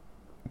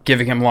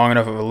giving him long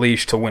enough of a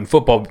leash to win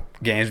football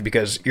games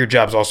because your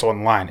job's also on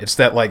the line? It's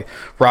that, like,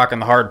 rock in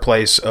the hard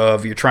place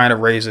of you're trying to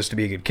raise this to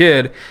be a good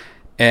kid,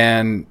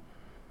 and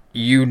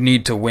you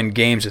need to win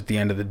games at the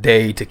end of the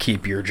day to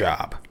keep your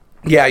job.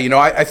 Yeah,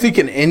 I think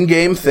an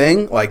in-game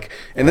thing, like,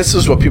 and this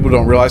is what people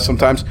don't realize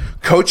sometimes,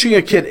 coaching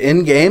a kid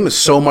in-game is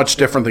so much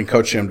different than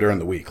coaching him during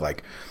the week.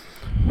 Like,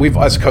 we've,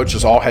 as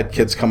coaches, all had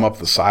kids come up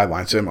the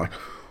sidelines and like,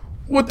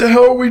 what the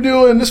hell are we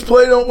doing? This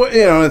play don't,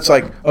 and it's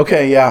like,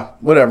 okay, yeah,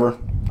 whatever.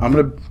 I'm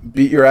going to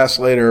beat your ass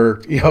later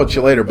or yell at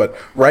you later, but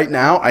right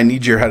now I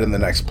need your head in the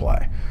next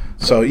play.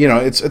 So,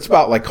 it's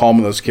about like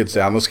calming those kids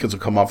down. Those kids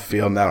will come off the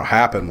field and that'll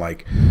happen.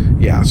 Like,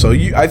 yeah. So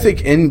I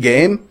think in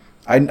game,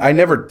 I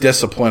never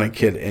discipline a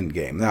kid in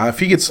game. Now, if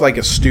he gets like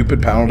a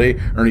stupid penalty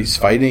or he's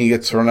fighting, he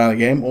gets thrown out of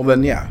the game, well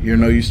then, yeah, you're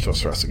no use to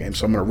us the rest of the game.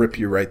 So I'm going to rip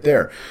you right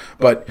there.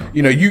 But,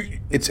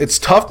 it's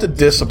tough to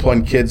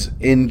discipline kids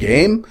in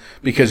game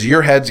because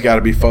your head's got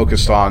to be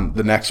focused on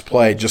the next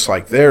play, just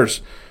like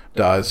theirs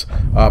does.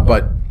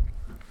 But,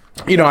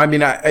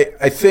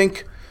 I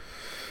think,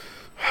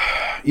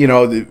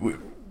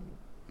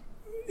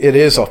 it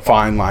is a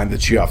fine line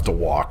that you have to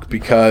walk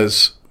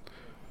because,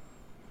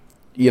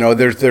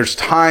 there's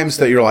times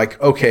that you're like,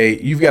 okay,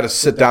 you've got to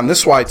sit down.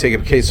 This is why I take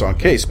a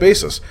case-on-case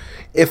basis.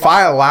 If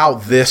I allow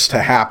this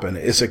to happen,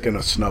 is it going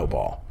to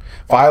snowball?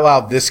 If I allow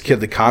this kid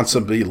to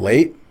constantly be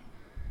late,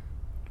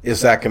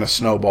 is that going to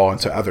snowball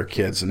into other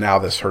kids? And now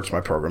this hurts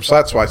my program. So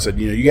that's why I said,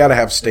 you got to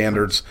have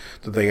standards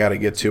that they got to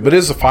get to. But it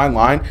is a fine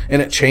line,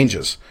 and it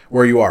changes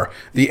where you are.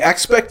 The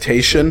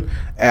expectation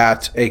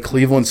at a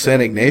Cleveland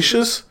St.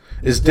 Ignatius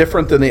is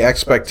different than the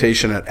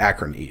expectation at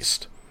Akron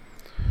East.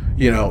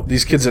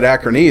 These kids at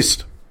Akron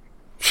East,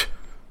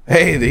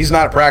 hey, he's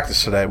not at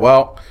practice today.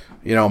 Well,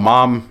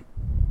 mom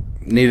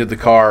needed the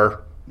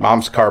car.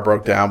 Mom's car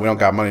broke down. We don't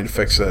got money to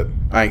fix it.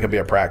 I ain't going to be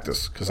at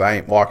practice because I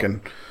ain't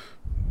walking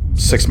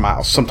 6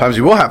 miles. Sometimes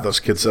you will have those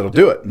kids that'll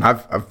do it. And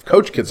I've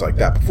coached kids like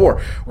that before.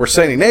 Where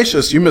St.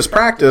 Ignatius, you miss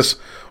practice,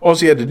 all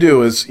you had to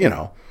do is,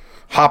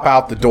 hop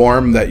out the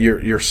dorm that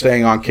you're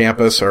staying on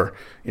campus or,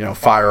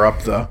 fire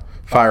up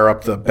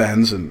the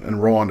Benz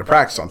and roll into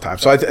practice on time.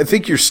 So I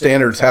think your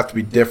standards have to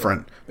be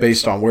different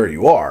based on where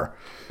you are.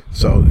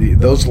 So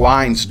those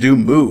lines do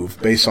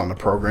move based on the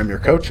program you're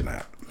coaching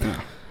at.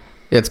 Yeah.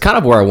 It's kind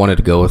of where I wanted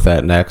to go with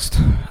that next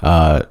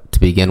to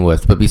begin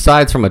with. But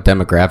besides from a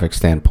demographic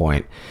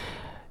standpoint,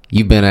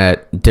 you've been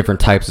at different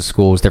types of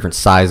schools, different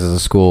sizes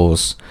of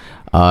schools.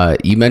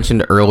 You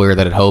mentioned earlier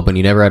that at Hoban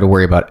you never had to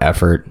worry about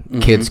effort. Mm-hmm.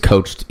 Kids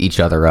coached each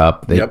other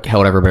up. They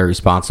held everybody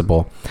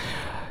responsible.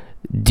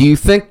 Do you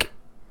think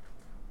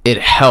it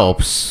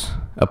helps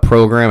a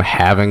program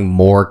having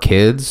more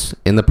kids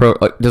in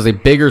the does a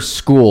bigger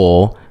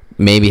school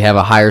maybe have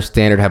a higher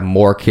standard, have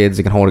more kids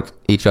that can hold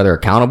each other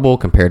accountable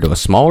compared to a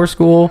smaller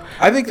school?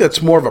 I think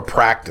that's more of a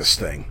practice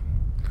thing.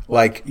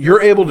 Like,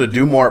 you're able to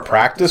do more at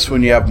practice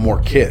when you have more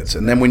kids.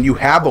 And then when you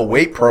have a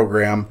weight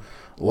program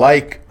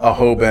like a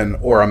Hoban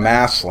or a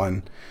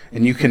Massillon,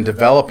 and you can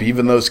develop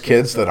even those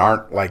kids that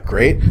aren't, like,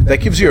 great,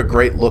 that gives you a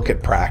great look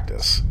at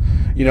practice.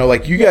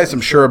 Like, you guys,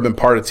 I'm sure, have been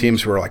part of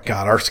teams who are like,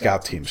 God, our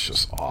scout team's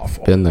just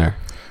awful. Been there.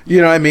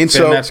 You know what I mean?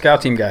 Been that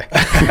scout team guy.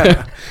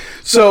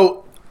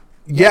 So,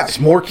 yes,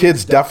 more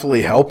kids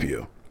definitely help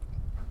you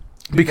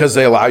because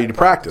they allow you to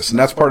practice. And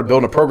that's part of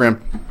building a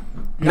program.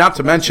 Not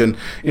to mention,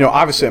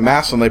 obviously at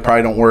Massillon, they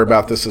probably don't worry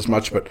about this as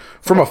much. But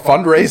from a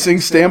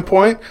fundraising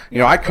standpoint,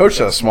 I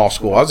coached at a small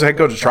school. I was the head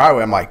coach of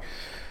Triway. I'm like,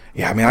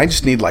 I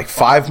just need like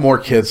 5 more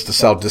kids to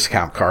sell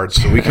discount cards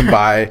so we can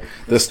buy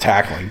this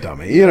tackling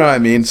dummy. You know what I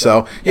mean?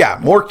 So, yeah,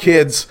 more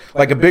kids,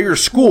 like a bigger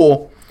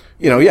school,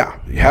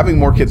 having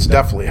more kids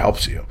definitely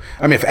helps you.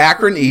 I mean, if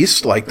Akron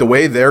East, like the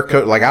way they're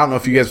I don't know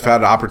if you guys have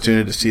had an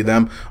opportunity to see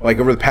them, like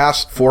over the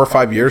past 4 or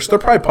 5 years, they're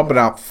probably pumping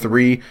out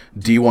 3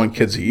 D1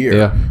 kids a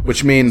year,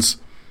 which means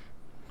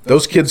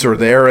those kids are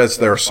there as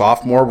their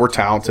sophomore, we're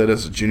talented.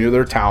 As a junior,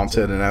 they're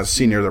talented. And as a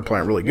senior, they're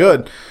playing really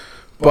good.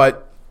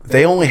 But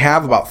they only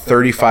have about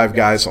 35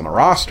 guys on the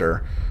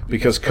roster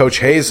because Coach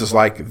Hayes is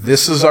like,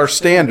 this is our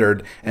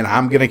standard, and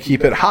I'm going to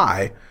keep it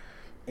high.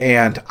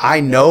 And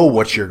I know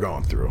what you're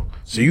going through.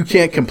 So you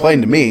can't complain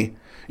to me.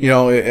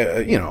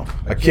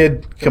 A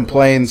kid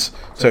complains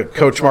to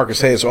Coach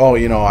Marcus Hayes,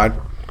 I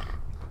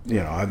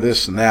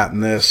this and that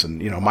and this,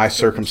 and, my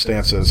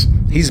circumstances.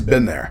 He's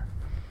been there.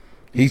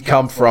 He's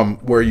come from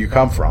where you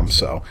come from.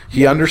 So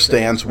he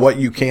understands what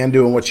you can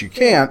do and what you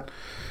can't.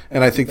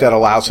 And I think that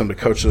allows him to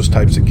coach those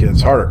types of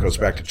kids harder. It goes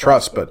back to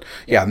trust. But,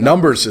 yeah,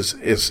 numbers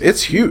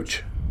it's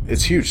huge.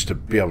 It's huge to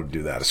be able to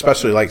do that,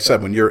 especially, like I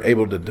said, when you're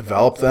able to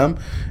develop them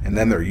and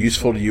then they're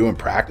useful to you in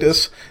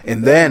practice.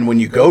 And then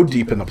when you go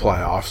deep in the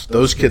playoffs,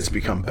 those kids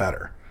become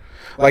better.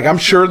 Like, I'm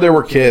sure there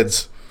were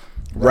kids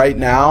right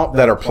now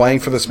that are playing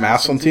for this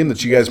Massillon team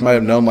that you guys might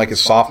have known like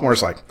as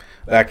sophomores, like,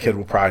 that kid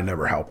will probably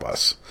never help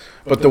us.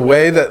 But the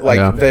way that,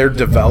 they're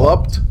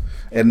developed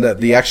and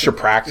the extra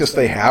practice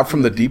they have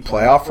from the deep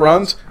playoff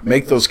runs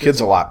make those kids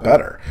a lot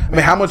better. I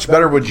mean, how much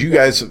better would you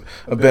guys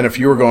have been if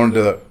you were going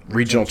to the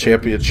regional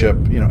championship,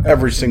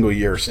 every single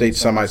year, state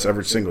semis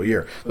every single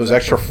year? Those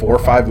extra 4 or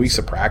 5 weeks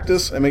of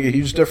practice, they make a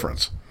huge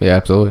difference. Yeah,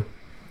 absolutely.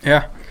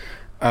 Yeah.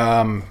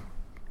 I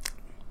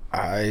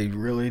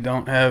really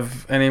don't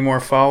have any more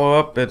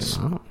follow-up. It's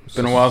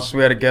been a while since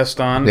we had a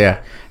guest on.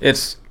 Yeah.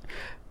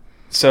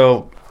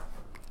 So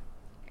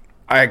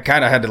I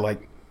kind of had to,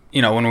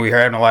 when we were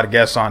having a lot of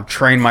guests on,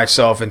 train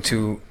myself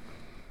into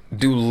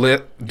do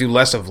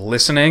less of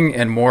listening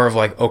and more of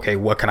okay,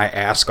 what can I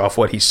ask off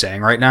what he's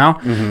saying right now?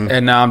 Mm-hmm.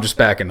 And now I'm just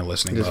back into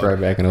listening. Just right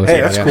back into listening.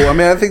 Hey, that's cool. I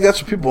mean, I think that's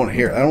what people want to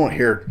hear. They want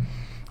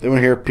to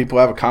hear people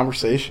have a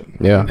conversation.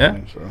 Yeah.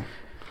 Yeah.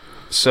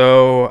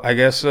 So I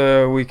guess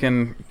we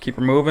can keep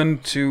moving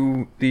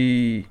to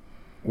the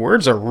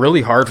words are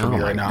really hard for me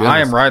right now. Goodness. I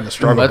am riding the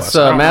struggle bus.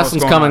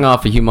 Massillon's coming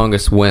off a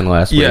humongous win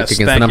last week against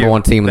the number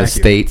 1 team in the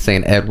state,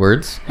 St.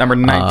 Edwards. Number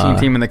 19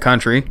 team in the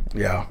country.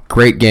 Yeah.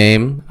 Great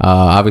game.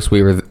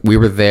 Obviously, we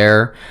were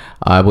there.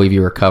 I believe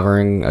you were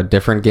covering a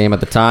different game at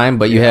the time,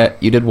 but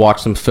you did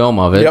watch some film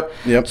of it.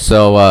 Yep.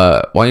 So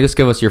why don't you just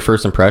give us your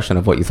first impression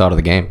of what you thought of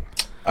the game?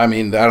 I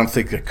mean, I don't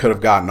think it could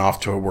have gotten off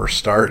to a worse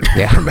start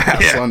for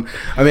Massillon. Yeah.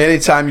 I mean,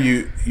 anytime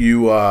you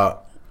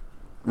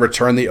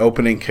return the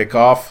opening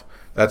kickoff,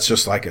 that's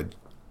just like a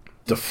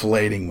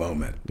deflating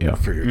moment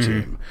for your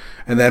team.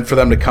 And then for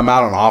them to come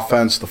out on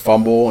offense, the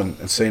fumble,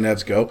 and St.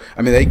 Ed's go.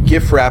 I mean, they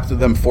gift wrapped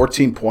them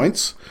 14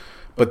 points.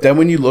 But then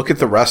when you look at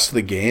the rest of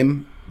the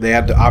game, they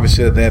had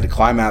to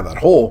climb out of that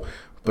hole.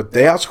 But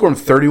they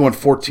outscored them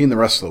 31-14 the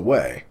rest of the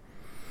way.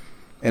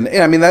 And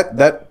I mean,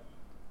 that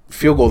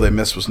field goal they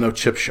missed was no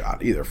chip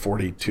shot either,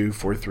 42,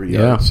 43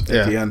 yards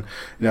at the end.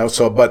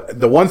 But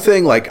the one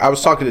thing, I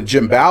was talking to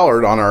Jim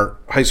Ballard on our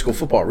High School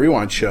Football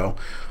Rewind show,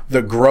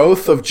 the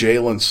growth of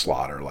Jalen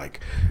Slaughter.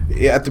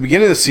 At the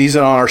beginning of the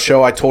season on our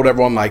show, I told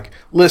everyone,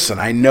 listen,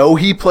 I know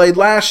he played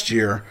last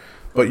year,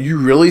 but you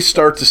really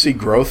start to see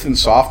growth in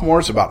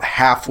sophomores about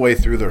halfway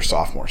through their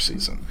sophomore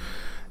season.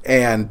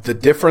 And the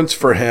difference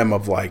for him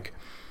of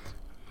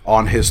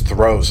on his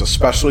throws,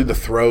 especially the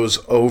throws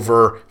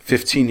over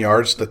 15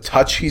 yards, the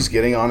touch he's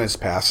getting on his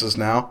passes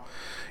now,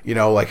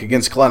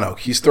 against Glen Oak,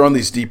 he's throwing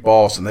these deep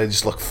balls and they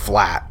just look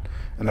flat.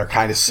 And they're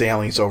kind of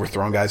sailing. He's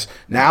overthrowing guys.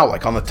 Now,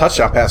 on the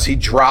touchdown pass, he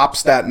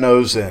drops that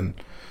nose in,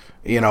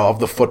 of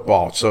the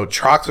football. So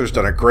Troxler's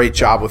done a great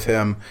job with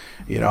him,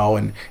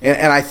 and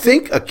I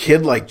think a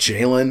kid like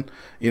Jalen,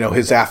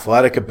 his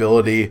athletic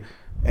ardility,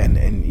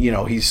 and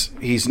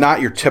he's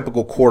not your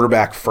typical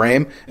quarterback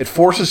frame. It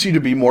forces you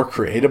to be more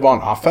creative on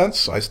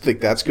offense. So I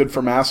think that's good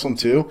for Massillon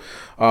too.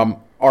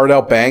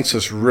 Ardell Banks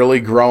is really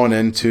growing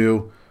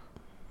into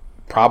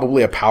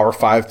probably a Power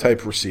 5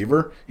 type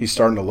receiver. He's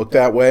starting to look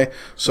that way.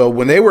 So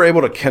when they were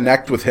able to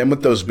connect with him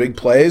with those big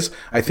plays,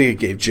 I think it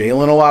gave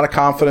Jalen a lot of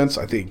confidence.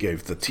 I think it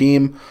gave the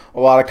team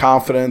a lot of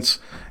confidence.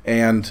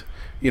 And,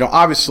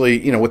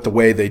 obviously, with the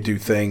way they do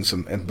things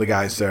and the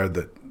guys there,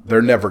 that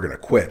they're never going to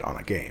quit on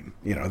a game.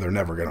 They're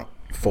never going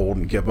to fold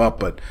and give up.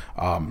 But,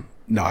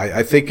 no,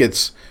 I think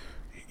it's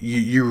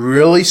you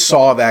really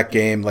saw that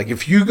game.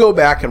 If you go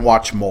back and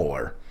watch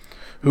Moeller,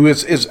 who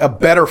is a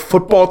better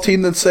football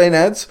team than St.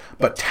 Ed's,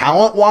 but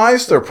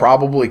talent-wise, they're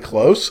probably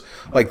close.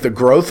 The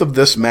growth of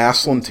this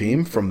Massillon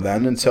team from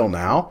then until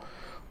now,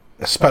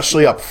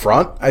 especially up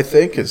front, I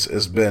think,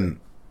 has been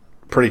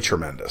pretty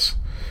tremendous.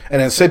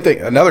 And then same thing,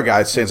 another guy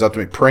that stands out to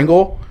me,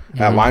 Pringle,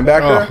 at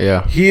linebacker. Oh,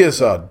 yeah. He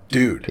is a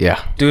dude.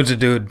 Yeah. Dude's a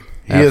dude.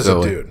 He is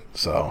a dude.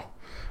 So,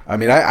 I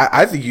mean,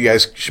 I think you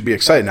guys should be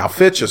excited. Now,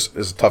 Fitch is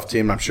a tough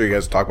team. I'm sure you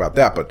guys will talk about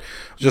that. But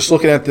just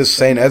looking at this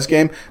St. Ed's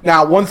game.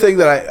 Now, one thing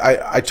that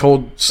I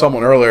told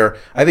someone earlier,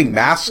 I think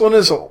Massillon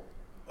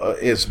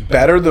is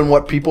better than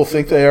what people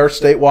think they are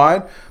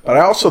statewide. But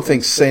I also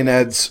think St.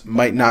 Ed's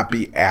might not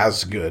be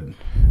as good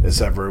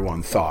as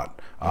everyone thought.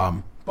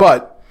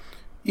 But,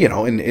 you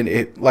know,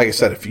 and like I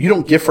said, if you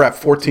don't gift wrap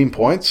 14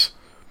 points,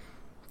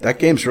 that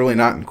game's really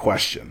not in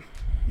question.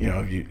 You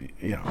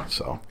know,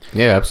 so.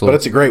 Yeah, absolutely. But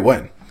it's a great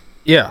win.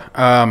 Yeah,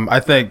 I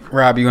think,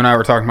 Rob, you and I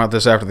were talking about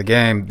this after the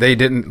game. They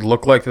didn't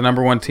look like the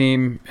number one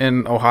team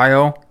in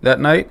Ohio that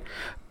night,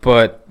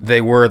 but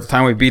they were at the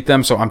time we beat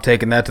them, so I'm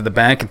taking that to the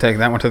bank and taking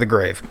that one to the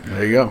grave.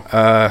 There you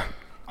go.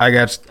 I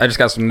just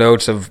got some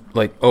notes of,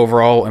 like,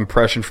 overall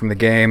impression from the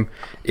game.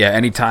 Yeah,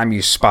 anytime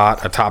you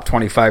spot a top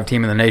 25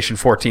 team in the nation,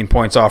 14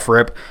 points off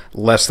rip,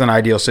 less than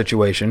ideal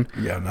situation.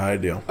 Yeah, not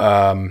ideal.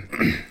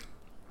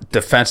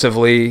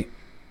 Defensively,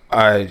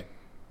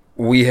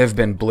 we have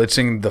been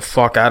blitzing the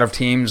fuck out of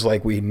teams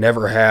like we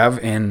never have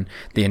in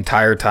the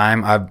entire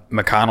time.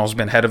 McConnell's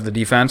been head of the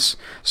defense,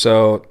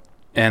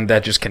 and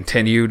that just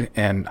continued.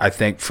 And I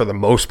think for the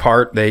most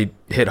part, they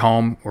hit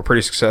home. We're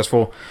pretty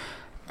successful.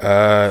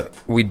 That's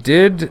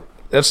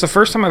the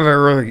first time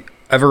I've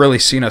ever really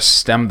seen us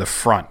stem the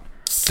front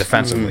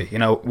defensively. You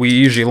know, we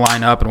usually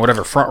line up, and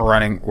whatever front we're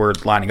running, we're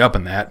lining up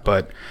in that.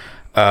 But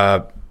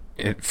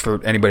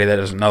for anybody that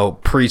doesn't know,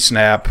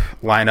 pre-snap,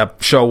 line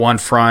up, show one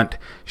front,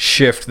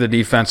 shift the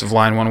defensive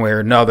line one way or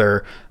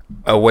another,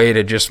 a way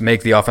to just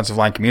make the offensive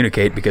line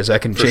communicate, because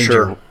that can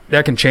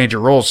change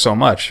your roles so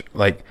much.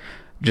 Like,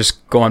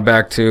 just going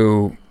back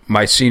to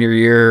my senior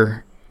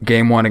year,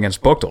 game one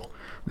against Buchtel,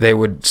 they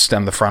would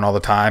stem the front all the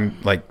time,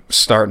 like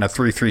starting a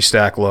 3-3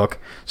 stack look,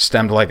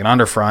 stemmed like an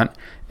underfront.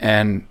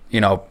 And,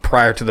 you know,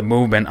 prior to the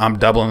movement, I'm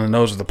doubling the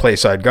nose of the play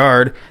side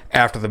guard.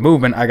 After the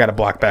movement, I got to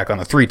block back on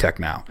the 3-tech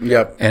now.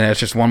 Yep. And it's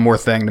just one more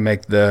thing to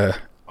make the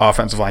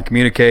offensive line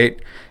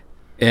communicate.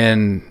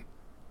 And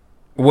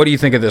what do you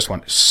think of this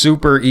one?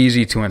 Super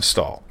easy to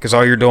install, because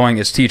all you're doing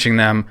is teaching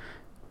them,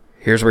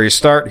 here's where you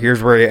start,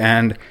 here's where you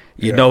end.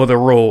 You know the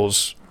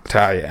rules to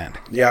how you end.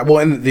 Yeah, well,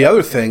 and the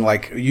other thing,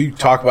 like you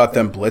talk about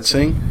them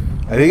blitzing,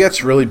 I think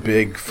that's really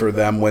big for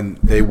them when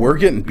they were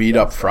getting beat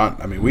up front.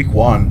 I mean, week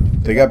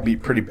one, they got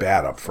beat pretty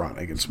bad up front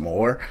against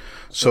Moeller.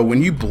 So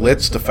when you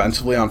blitz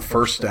defensively on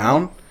first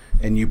down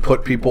and you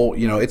put people,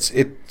 you know, it's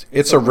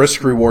a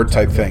risk-reward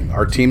type thing.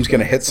 Our team's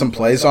going to hit some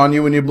plays on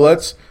you when you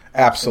blitz?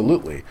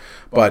 Absolutely.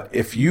 But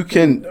if you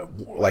can,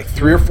 like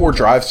 3 or 4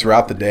 drives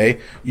throughout the day,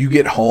 you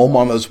get home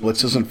on those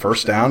blitzes and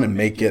first down and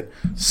make it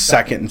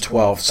 2nd and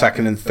 12,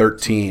 2nd and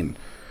 13.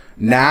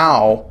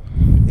 Now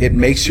it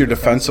makes your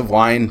defensive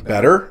line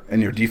better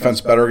and your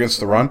defense better against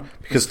the run,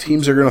 because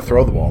teams are going to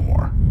throw the ball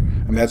more.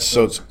 I mean, that's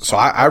so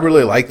I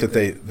really like that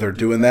they're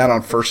doing that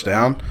on first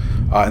down.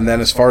 And then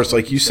as far as,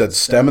 like you said,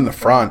 stem in the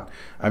front,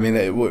 I mean,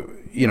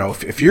 you know,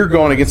 if you're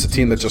going against a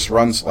team that just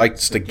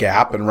likes to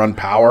gap and run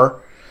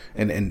power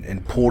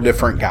and pull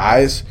different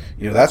guys,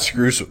 you know, that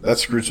screws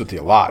with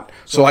you a lot.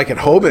 So like at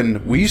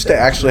Hoban, we used to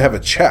actually have a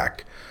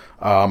check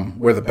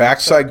where the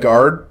backside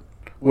guard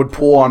would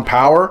pull on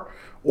power,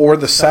 or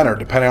the center,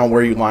 depending on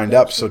where you lined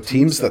up. So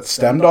teams that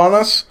stemmed on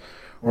us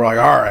were like,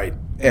 all right.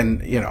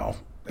 And, you know,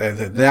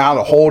 now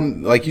the whole,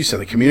 like you said,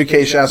 the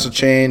communication has to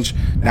change.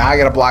 Now I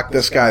got to block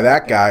this guy,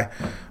 that guy.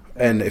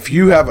 And if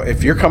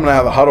you're coming out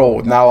of the huddle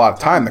with not a lot of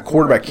time, the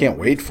quarterback can't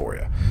wait for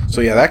you.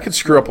 So, yeah, that could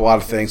screw up a lot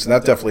of things, and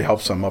that definitely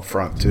helps them up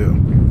front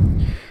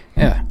too.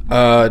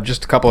 Yeah.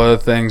 Just a couple other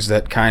things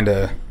that kind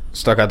of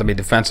stuck out to me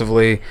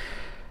defensively.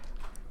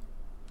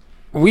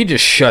 We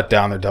just shut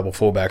down their double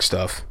fullback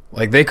stuff.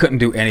 Like, they couldn't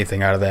do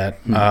anything out of that.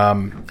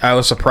 I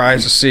was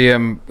surprised to see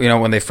them, you know,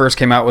 when they first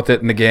came out with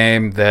it in the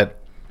game, that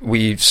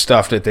we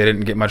stuffed it. They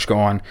didn't get much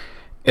going,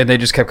 and they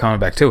just kept coming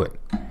back to it.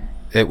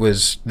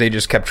 They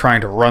just kept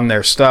trying to run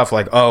their stuff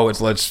like,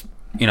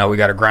 we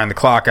got to grind the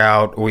clock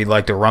out. We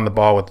like to run the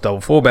ball with the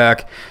double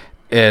fullback,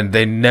 and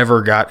they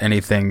never got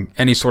any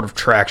sort of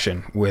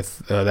traction with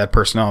that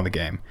personnel in the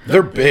game.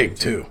 They're big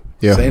too.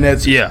 Yeah. St.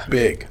 Ed's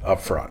big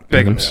up front.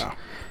 Big Mm-hmm. ones. Yeah.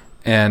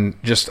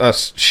 And just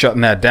us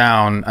shutting that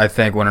down, I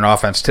think when an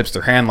offense tips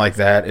their hand like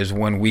that is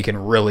when we can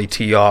really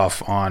tee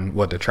off on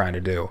what they're trying to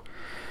do.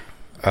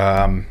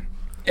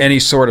 Any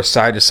sort of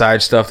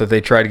side-to-side stuff that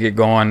they try to get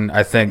going,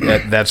 I think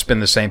that's been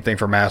the same thing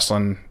for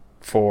Massillon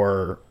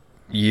for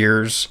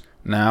years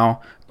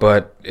now.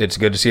 But it's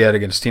good to see that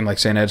against a team like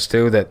St. Ed's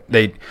too, that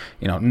they,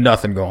 you know,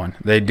 nothing going.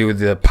 They do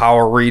the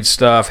power read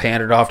stuff,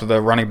 hand it off to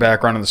the running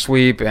back running the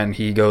sweep, and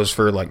he goes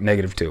for like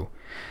 -2.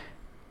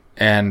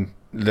 And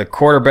the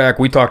quarterback,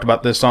 we talked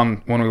about this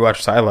when we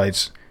watched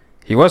highlights.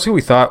 He was who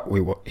we thought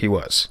he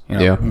was. You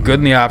know, good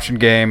in the option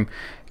game,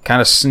 kind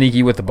of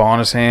sneaky with the ball in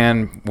his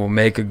hand, will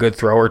make a good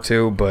throw or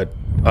two, but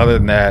other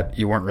than that,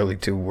 you weren't really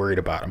too worried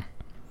about him.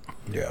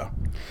 Yeah.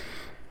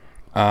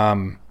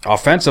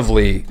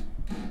 Offensively,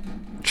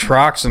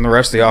 Trox and the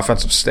rest of the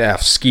offensive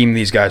staff scheme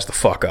these guys the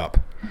fuck up.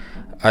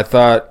 I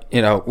thought,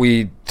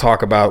 we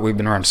talk about, we've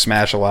been running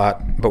smash a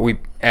lot, but we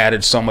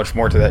added so much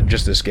more to that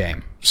just this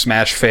game.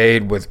 Smash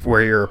fade with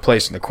where you're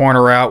replacing the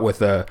corner route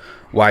with a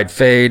wide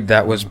fade.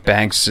 That was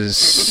Banks'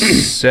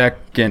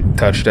 second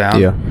touchdown.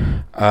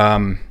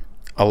 Yeah.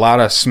 A lot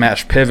of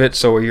smash pivot,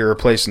 so you're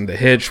replacing the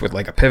hitch with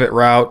like a pivot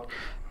route.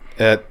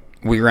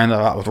 We ran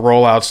a lot with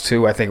rollouts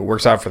too. I think it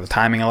works out for the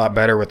timing a lot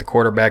better with the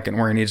quarterback and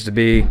where he needs to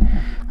be.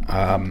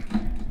 A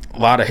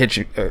lot of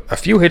hitch, a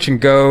few hitch and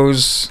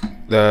goes.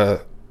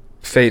 The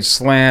fade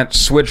slant,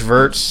 switch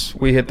verts.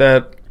 We hit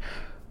that.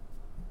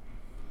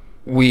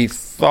 We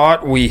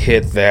thought we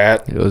hit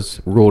that. It was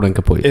ruled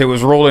incomplete. It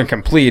was ruled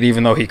incomplete,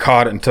 even though he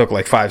caught it and took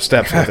like 5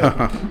 steps with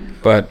it.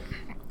 But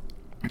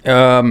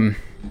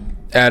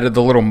added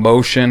the little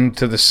motion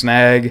to the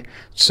snag,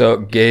 so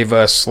it gave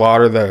us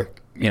Slaughter the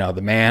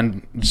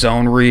man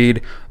zone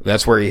read.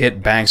 That's where he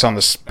hit Banks on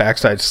the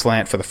backside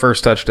slant for the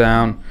first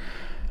touchdown.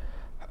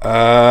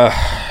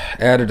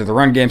 Added to the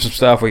run game some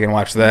stuff. We can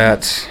watch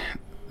that.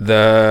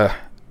 The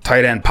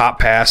tight end pop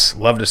pass.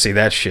 Love to see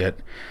that shit.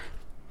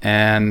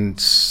 But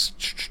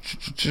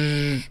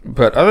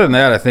other than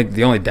that, I think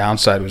the only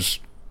downside was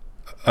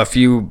a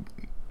few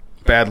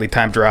badly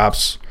timed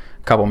drops,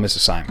 a couple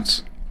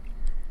misassignments.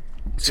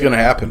 It's going to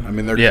happen. I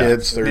mean, they're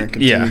kids. They're going to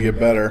continue to get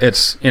better.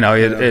 It's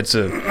it's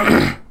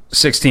a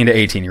 16 to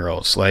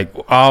 18-year-olds. Like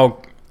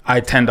I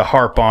tend to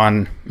harp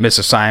on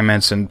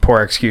misassignments and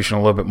poor execution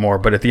a little bit more,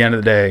 but at the end of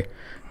the day,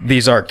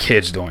 these are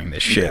kids doing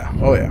this shit. Yeah.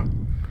 Oh yeah.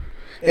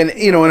 And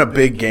in a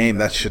big game,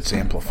 that shit's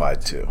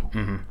amplified too.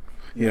 Mm-hmm.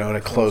 In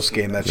a close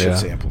game, that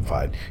shit's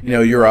amplified.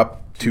 You're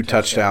up 2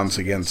 touchdowns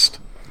against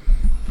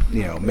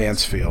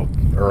Mansfield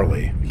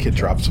early. The kid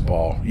drops the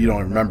ball. You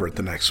don't remember it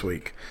the next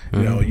week.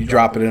 Mm-hmm. You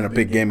drop it in a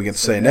big game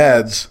against St.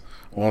 Ed's.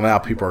 Well, now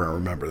people are going to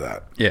remember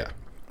that. Yeah.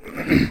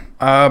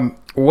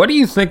 What do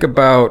you think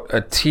about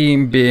a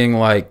team being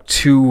like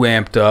too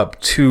amped up,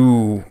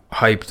 too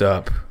hyped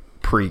up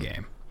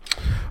pregame?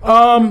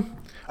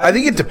 I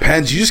think it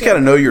depends. You just got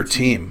to know your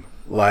team.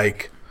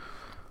 Like,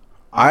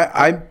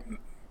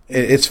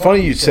 it's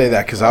funny you say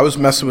that because I was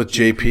messing with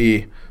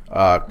JP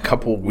a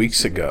couple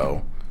weeks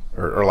ago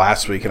or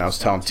last week, and I was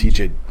telling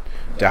TJ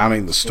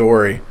Downing the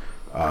story.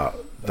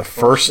 The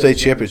first state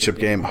championship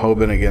game,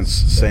 Hoban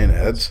against St.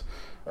 Ed's,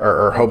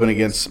 or Hoban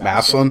against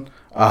Massillon,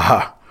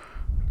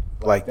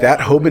 like that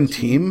Hoban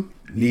team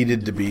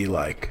needed to be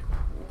like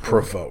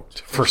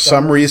provoked. For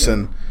some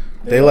reason,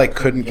 they like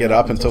couldn't get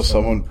up until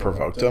someone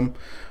provoked them.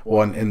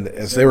 Well, and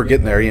as they were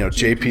getting there,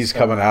 JP's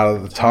coming out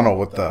of the tunnel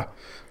with the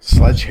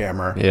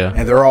sledgehammer,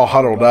 and they're all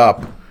huddled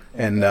up,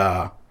 and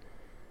I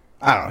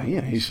don't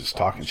know, he's just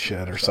talking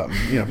shit or something,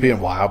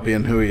 being wild,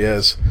 being who he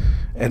is,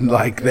 and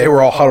like they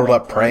were all huddled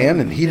up praying,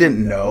 and he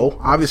didn't know.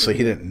 Obviously,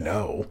 he didn't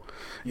know,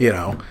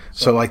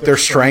 So like their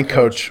strength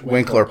coach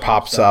Winkler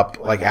pops up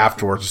like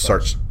afterwards and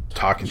starts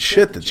talking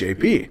shit to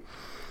JP.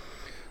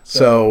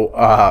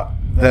 So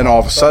then all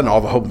of a sudden, all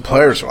the Hoban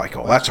players are like,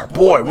 "Oh, that's our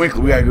boy,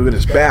 Winkler. We gotta go get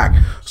his back."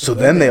 So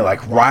then they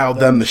like riled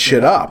them the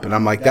shit up, and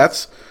I'm like,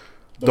 that's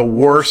the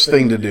worst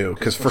thing to do,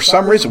 because for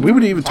some reason we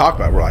would even talk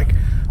about it. We're like,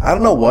 I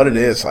don't know what it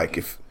is. Like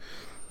if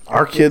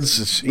our kids,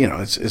 is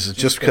it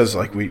just because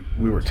like we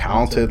were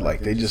talented? Like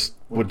they just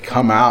would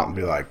come out and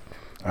be like,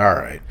 all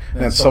right,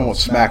 and then someone would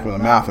smack them in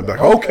the mouth and be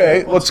like,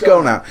 okay, let's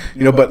go now.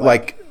 But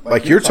like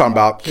you're talking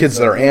about kids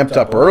that are amped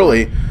up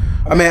early.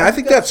 I mean, I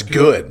think that's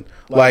good.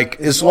 Like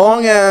as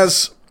long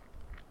as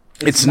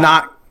it's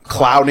not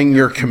clouding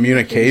your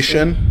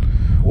communication,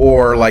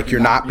 or like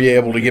you're not be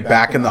able to get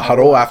back in the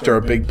huddle after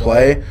a big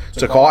play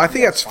to call, I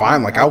think that's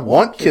fine. Like I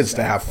want kids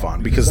to have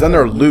fun because then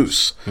they're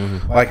loose.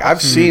 Mm-hmm. Like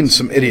I've seen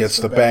some idiots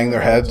that bang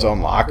their heads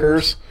on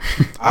lockers.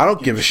 I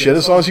don't give a shit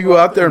as long as you go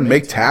out there and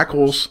make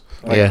tackles.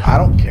 Like I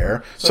don't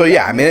care. So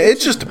yeah, I mean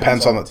it just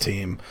depends on the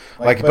team.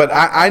 Like, but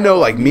I know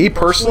like me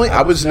personally,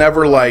 I was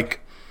never like,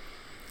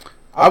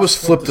 I was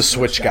flip the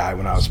switch guy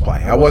when I was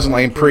playing. I wasn't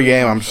like in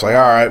pregame, I'm just like,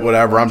 all right,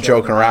 whatever, I'm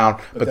joking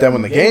around. But then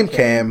when the game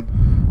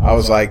came, I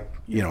was like,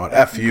 at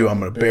F you, I'm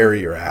going to bury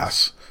your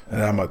ass,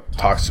 and I'm going to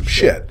talk some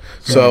shit.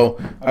 So,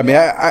 I mean,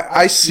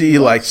 I see,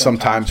 like,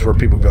 sometimes where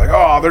people be like,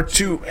 oh, they're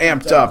too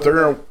amped up. They're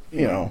going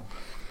to,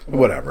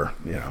 whatever.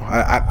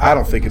 I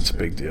don't think it's a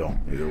big deal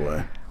either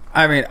way.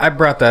 I mean, I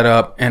brought that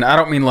up, and I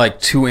don't mean, like,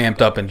 too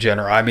amped up in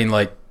general. I mean,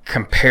 like,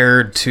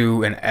 compared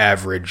to an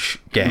average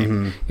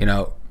game,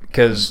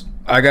 because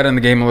I got in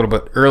the game a little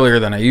bit earlier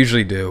than I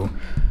usually do.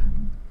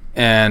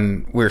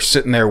 And we're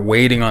sitting there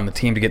waiting on the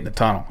team to get in the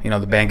tunnel.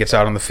 The band gets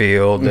out on the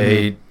field,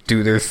 they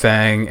do their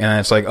thing, and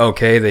it's like,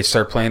 okay, they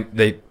start playing.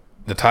 The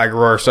Tiger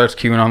Roar starts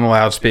cueing on the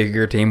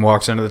loudspeaker. Team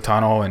walks into the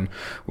tunnel, and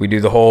we do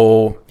the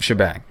whole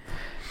shebang.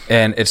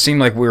 And it seemed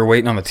like we were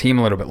waiting on the team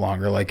a little bit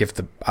longer. Like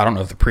I don't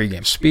know if the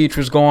pregame speech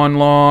was going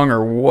long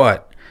or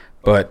what,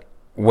 but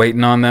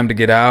waiting on them to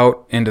get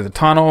out into the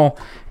tunnel,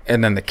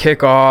 and then the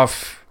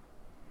kickoff,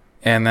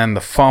 and then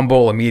the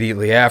fumble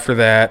immediately after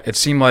that. It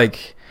seemed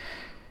like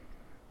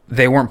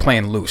they weren't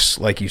playing loose,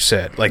 like you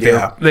said. Like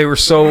Yeah. they were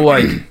so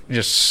like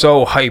just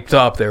so hyped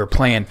up. They were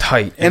playing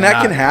tight, And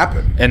that can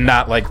happen. and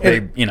not like they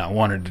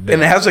wanted to do.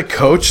 And as a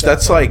coach,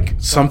 that's like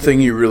something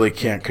you really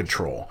can't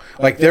control.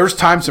 Like there's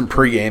times in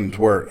pre-games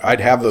where I'd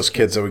have those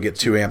kids that would get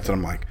too amped, and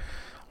I'm like,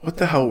 what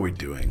the hell are we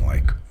doing?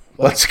 Like,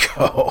 let's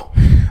go.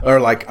 Or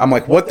like, I'm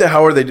like, what the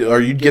hell are they doing? Or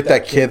you'd get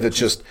that kid that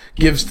just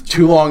gives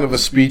too long of a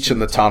speech in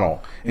the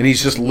tunnel and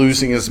he's just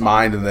losing his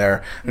mind in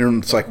there.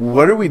 And it's like,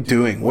 what are we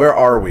doing? Where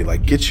are we?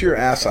 Like, get your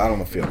ass out on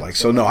the field. Like,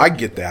 so no, I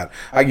get that.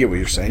 I get what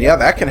you're saying. Yeah,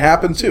 that can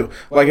happen too.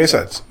 Like I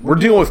said, we're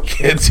dealing with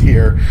kids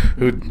here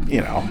who,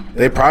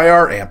 they probably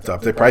are amped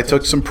up. They probably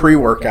took some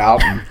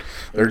pre-workout and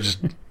they're just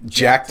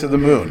jacked to the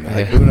moon.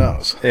 Like, who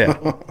knows? Yeah.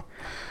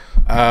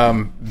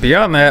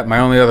 Beyond that, my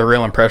only other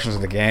real impressions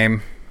of the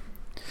game.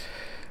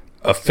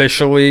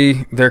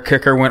 Officially, their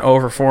kicker went 0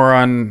 for 4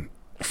 on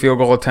field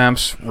goal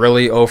attempts.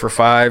 Really 0 for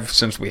 5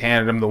 since we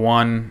handed him the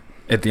one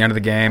at the end of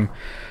the game.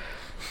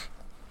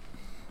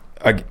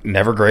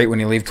 Never great when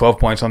you leave 12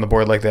 points on the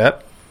board like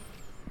that.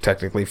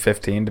 Technically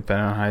 15,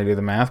 depending on how you do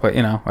the math, but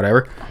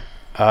whatever.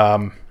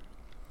 And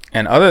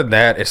other than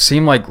that, it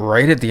seemed like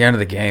right at the end of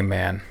the game,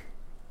 man,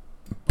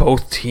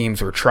 both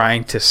teams were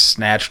trying to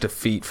snatch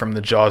defeat from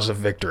the jaws of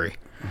victory.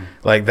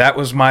 Like, that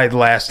was my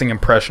lasting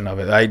impression of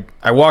it.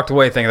 I walked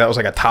away thinking that was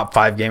like a top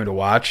 5 game to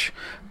watch,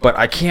 but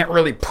I can't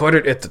really put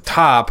it at the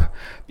top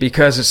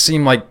because it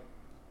seemed like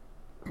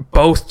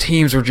both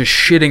teams were just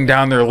shitting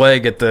down their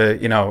leg at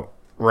the,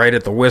 right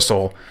at the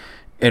whistle,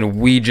 and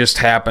we just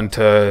happened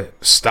to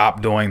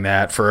stop doing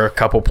that for a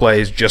couple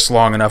plays just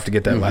long enough to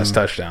get that last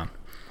touchdown.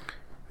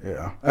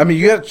 Yeah, I mean,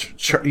 you got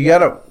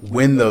to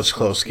win those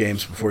close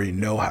games before you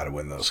know how to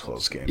win those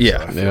close games. Yeah,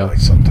 so I feel like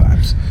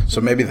sometimes.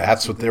 So maybe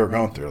that's what they were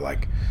going through.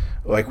 Like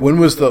when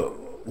was the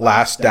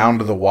last down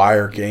to the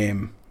wire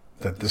game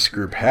that this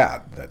group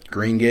had? That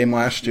Green game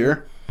last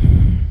year.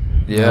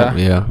 Yeah,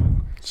 yeah.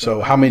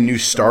 So how many new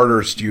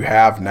starters do you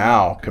have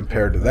now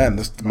compared to then?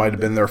 This might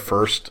have been their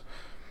first,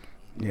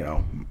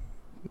 moment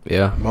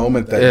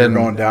that you're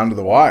going down to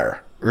the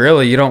wire.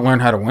 Really, you don't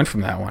learn how to win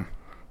from that one.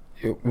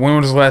 When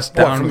was the last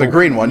down from the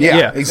green one?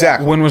 Yeah,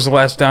 exactly. When was the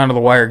last down to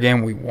the wire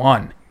game we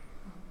won?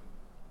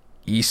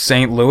 East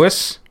St.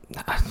 Louis?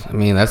 I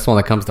mean, that's the one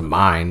that comes to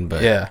mind.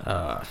 But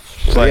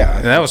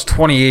that was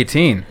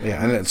 2018.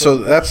 Yeah, and so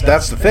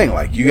that's the thing.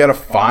 Like, you got to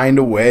find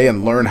a way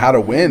and learn how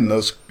to win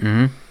those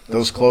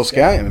close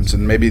games,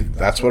 and maybe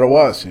that's what it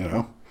was.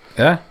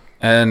 Yeah.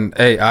 And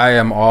hey, I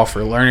am all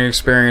for learning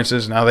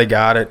experiences. Now they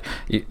got it.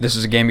 This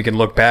is a game you can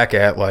look back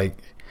at like,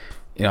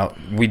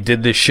 we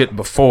did this shit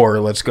before.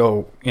 Let's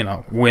go,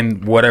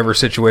 win whatever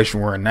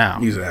situation we're in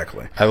now.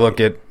 Exactly. I looked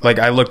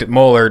at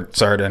Moeller.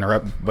 Sorry to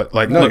interrupt, but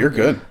you're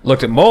good.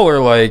 Looked at Moeller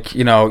like,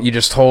 you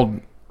just told,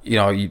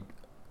 you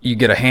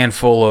get a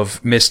handful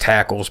of missed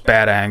tackles,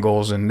 bad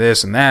angles, and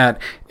this and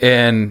that,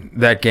 and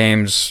that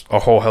game's a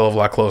whole hell of a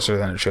lot closer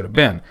than it should have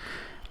been.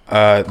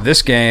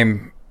 This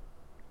game,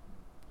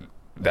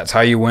 that's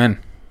how you win.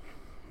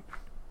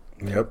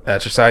 Yep.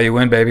 That's just how you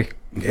win, baby.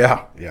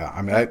 Yeah.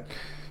 I mean,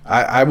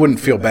 I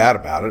wouldn't feel bad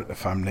about it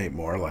if I'm Nate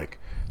Moore. Like,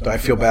 do I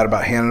feel bad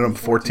about handing them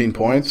 14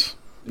 points?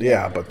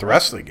 Yeah, but the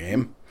rest of the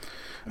game,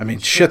 I mean,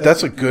 shit,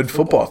 that's a good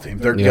football team.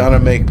 They're going to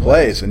make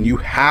plays, and you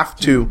have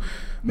to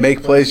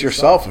make plays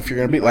yourself if you're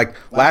going to be like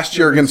last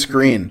year against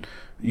Green.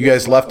 You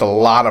guys left a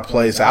lot of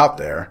plays out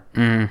there.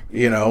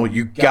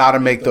 You got to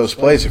make those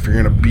plays if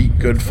you're going to beat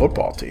good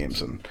football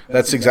teams, and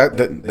that's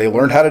exactly they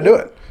learned how to do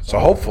it. So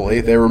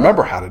hopefully they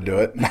remember how to do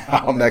it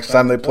now next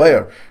time they play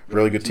a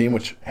really good team,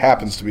 which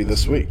happens to be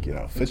this week.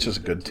 Fitch is a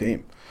good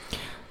team.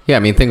 Yeah, I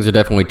mean, things are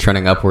definitely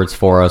trending upwards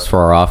for us, for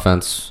our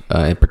offense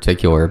in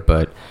particular.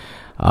 But,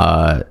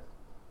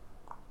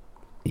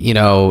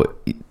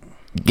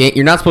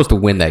 you're not supposed to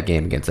win that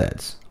game against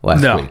Eds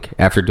last week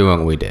after doing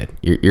what we did.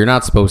 You're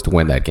not supposed to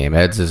win that game.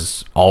 Eds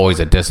is always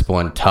a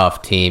disciplined,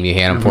 tough team. You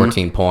hand them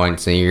 14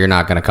 points, and you're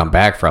not going to come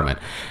back from it.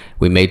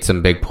 We made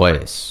some big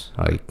plays,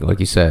 like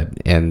you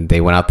said, and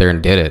they went out there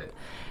and did it.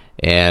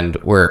 And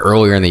where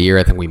earlier in the year,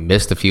 I think we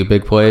missed a few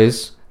big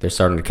plays. They're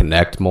starting to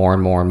connect more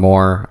and more and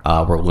more.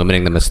 We're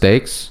limiting the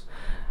mistakes.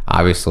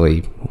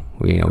 Obviously,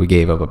 we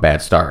gave up a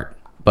bad start.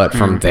 But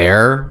from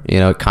there,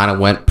 it kind of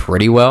went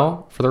pretty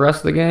well for the rest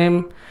of the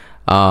game.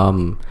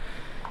 Until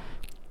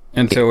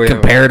we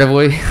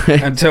comparatively,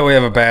 until we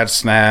have a bad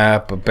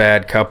snap, a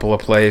bad couple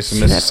of plays, some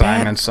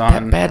misassignments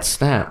on. That bad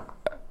snap.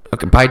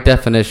 Okay, by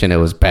definition, it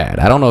was bad.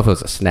 I don't know if it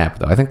was a snap,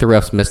 though. I think the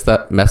refs messed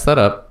that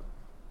up.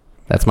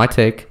 That's my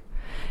take.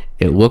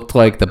 It looked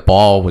like the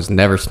ball was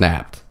never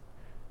snapped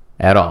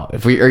at all.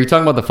 Are you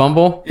talking about the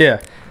fumble?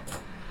 Yeah.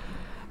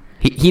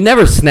 He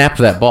never snapped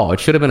that ball. It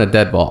should have been a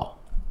dead ball.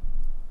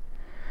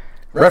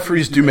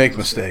 Referees do make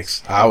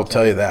mistakes. I will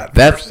tell you that.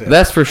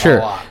 That's for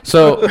sure.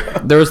 So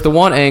there was the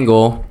one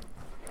angle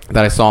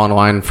that I saw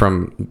online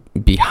from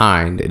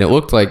behind, and it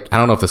looked like, I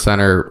don't know if the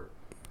center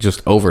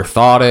just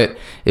overthought it.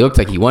 It looked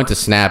like he went to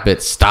snap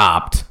it,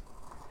 stopped,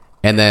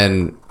 and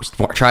then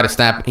tried to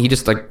snap.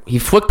 He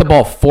flicked the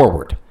ball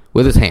forward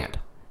with his hand,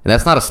 and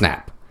that's not a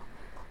snap.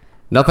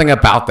 Nothing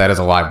about that is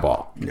a live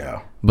ball.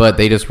 Yeah. but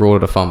they just ruled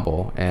it a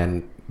fumble.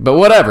 But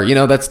whatever,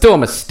 that's still a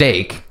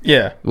mistake.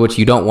 Yeah. Which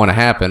you don't want to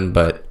happen,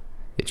 but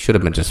it should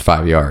have been just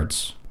 5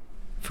 yards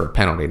for a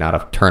penalty, not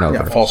a turnover.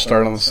 Yeah, false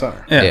start on the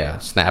center. Yeah,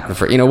 snapping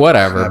for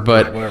whatever.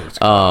 But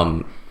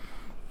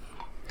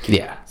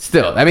yeah,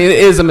 still, I mean, it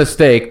is a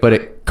mistake, but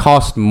it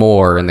cost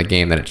more in the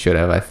game than it should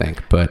have, I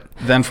think. But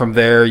then from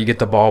there, you get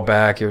the ball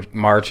back, you're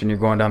marching, you're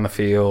going down the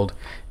field,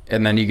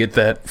 and then you get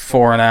that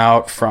 4 and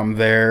out from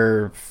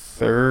their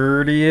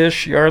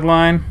 30-ish yard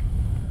line.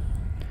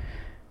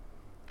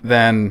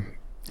 Then,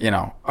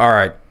 all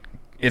right,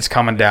 it's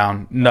coming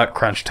down, nut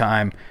crunch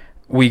time.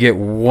 We get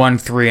 1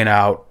 3 and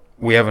out.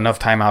 We have enough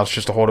timeouts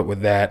just to hold it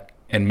with that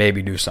and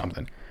maybe do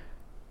something.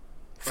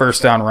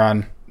 First down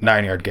run,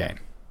 9-yard gain.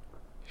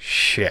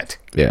 Shit.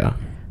 Yeah.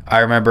 I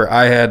remember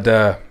I had,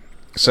 that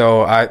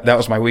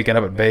was my weekend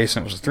up at base,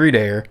 and it was a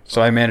 3-dayer,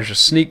 so I managed to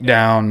sneak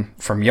down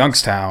from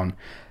Youngstown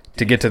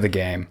to get to the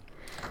game.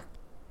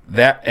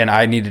 And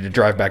I needed to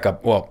drive back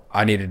up. Well,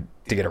 I needed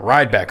to get a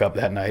ride back up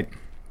that night.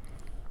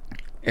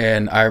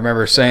 And I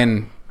remember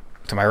saying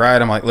to my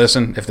ride, I'm like,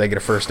 listen, if they get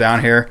a first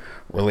down here,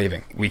 we're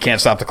leaving. We can't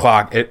stop the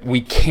clock.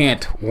 We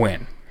can't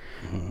win.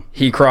 Mm-hmm.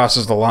 He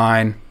crosses the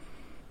line.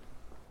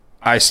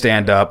 I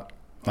stand up,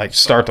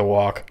 start to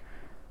walk.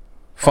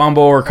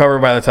 Fumble recovered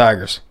by the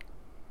Tigers.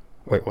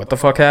 Wait, what the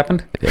fuck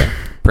happened? Yeah.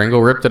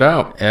 Pringle ripped it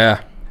out.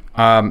 Yeah.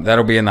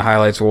 That'll be in the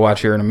highlights we'll watch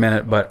here in a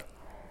minute.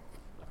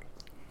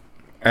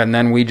 And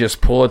then we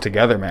just pull it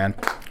together, man.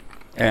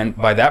 And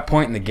by that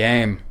point in the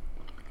game,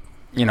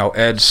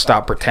 Ed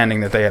stopped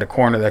pretending that they had a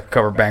corner that could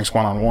cover Banks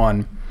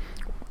one-on-one.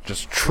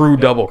 Just true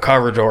double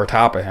coverage over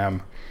top of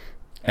him.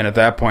 And at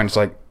that point, it's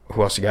like,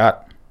 who else you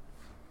got?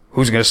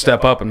 Who's going to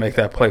step up and make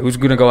that play? Who's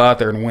going to go out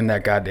there and win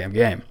that goddamn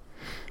game?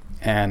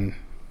 And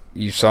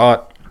you saw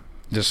it.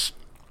 Just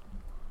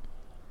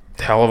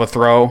hell of a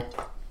throw,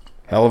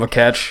 hell of a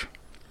catch.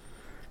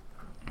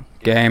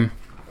 Game,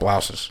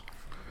 blouses.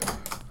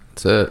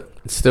 That's it.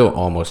 Still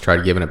almost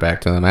tried giving it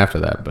back to them after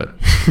that, but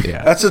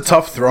yeah. That's a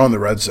tough throw in the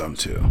red zone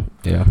too.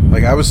 Yeah.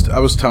 I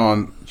was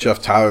telling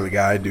Jeff Tyler, the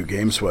guy I do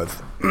games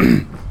with,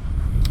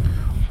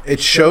 it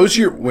shows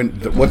you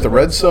what the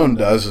red zone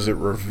does is it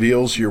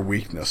reveals your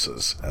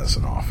weaknesses as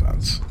an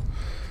offense.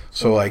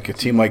 So a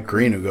team like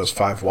Green who goes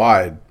 5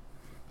 wide,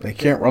 they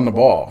can't run the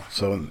ball.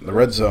 So in the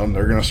red zone,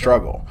 they're going to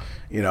struggle.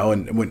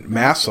 And when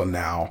Massillon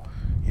now,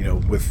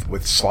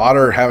 with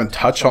Slaughter having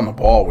touch on the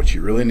ball, which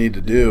you really need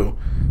to do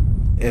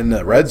in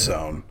the red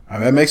zone,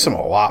 it makes them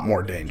a lot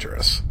more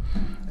dangerous.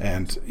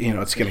 And,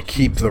 it's going to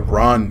keep the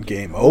run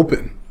game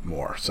open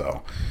more.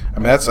 So,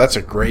 that's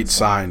a great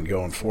sign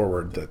going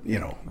forward that,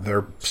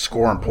 they're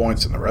scoring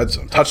points in the red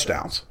zone,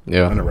 touchdowns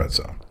in the red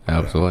zone.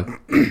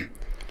 Absolutely.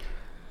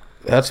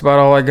 That's about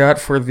all I got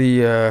for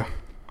the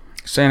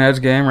St. Ed's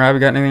game. Rob, you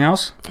got anything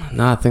else?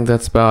 No, I think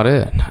that's about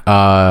it.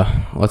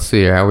 Let's see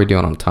here. How are we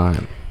doing on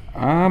time?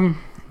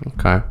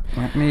 Okay.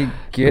 Let me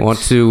get...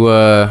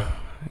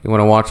 You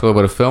want to watch a little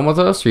bit of film with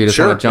us, or you just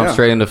want to jump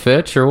straight into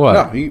Fitch, or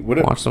what? No,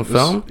 watch some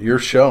film? Your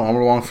show. I'm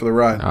along for the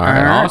ride. All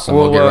right, awesome.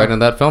 We'll get right into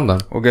that film then.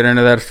 We'll get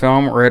into that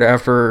film right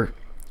after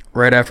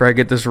I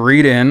get this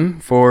read-in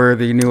for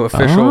the new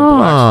official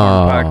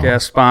Black Storm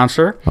podcast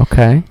sponsor.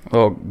 Okay. A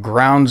little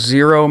Ground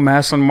Zero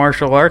Massillon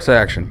martial arts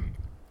action.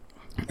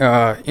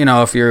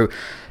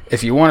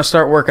 If you want to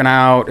start working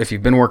out, if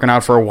you've been working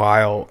out for a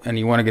while and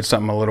you want to get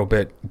something a little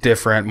bit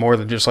different, more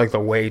than just the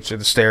weights or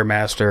the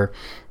Stairmaster,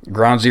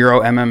 Ground Zero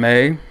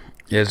MMA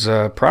is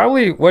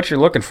probably what you're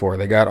looking for.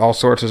 They got all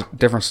sorts of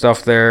different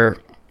stuff there.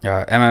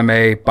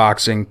 MMA,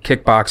 boxing,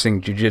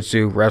 kickboxing,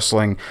 jiu-jitsu,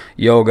 wrestling,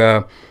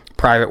 yoga,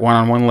 private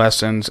one-on-one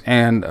lessons,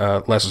 and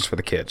lessons for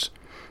the kids.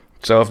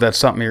 So if that's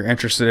something you're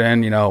interested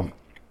in,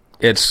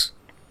 it's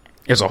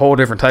a whole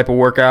different type of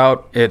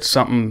workout. It's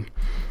something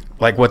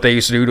like what they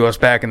used to do to us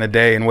back in the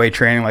day in weight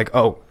training,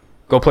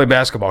 go play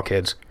basketball,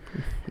 kids.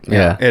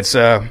 Yeah. It's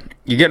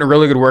you're getting a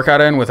really good workout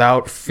in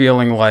without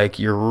feeling like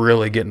you're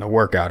really getting a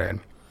workout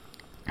in.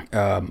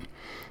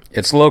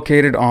 It's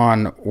located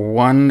on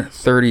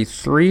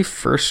 133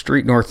 First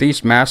Street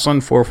Northeast, Massillon,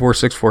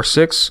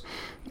 44646,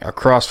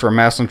 across from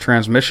Massillon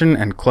Transmission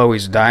and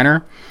Chloe's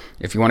Diner.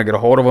 If you want to get a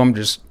hold of them,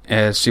 just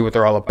see what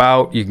they're all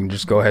about, you can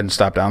just go ahead and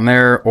stop down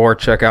there or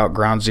check out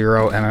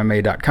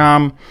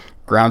groundzeromma.com.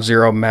 Ground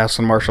Zero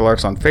Massillon Martial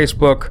Arts on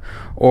Facebook,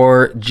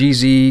 or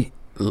GZ,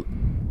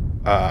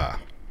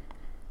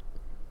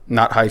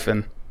 not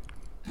hyphen,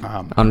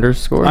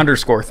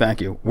 underscore.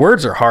 Thank you.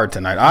 Words are hard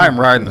tonight. I'm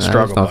riding the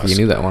struggle bus. You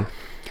knew that one.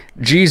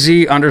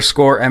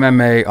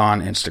 GZ_MMA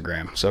on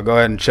Instagram. So go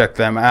ahead and check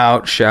them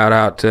out. Shout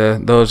out to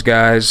those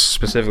guys,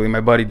 specifically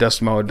my buddy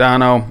Dustin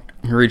Moedano,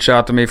 who reached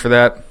out to me for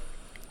that.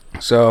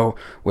 So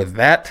with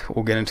that,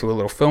 we'll get into a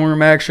little film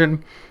room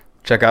action.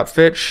 Check out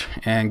Fitch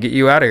and get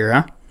you out of here,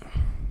 huh?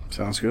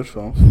 Sounds good,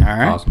 fellas. All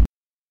right. Awesome.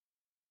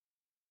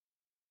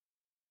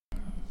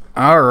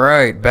 All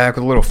right, back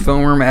with a little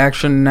film room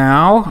action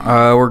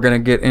now. We're going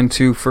to get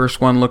into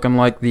first one looking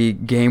like the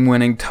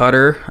game-winning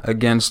tutter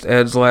against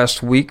Ed's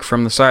last week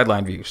from the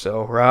sideline view.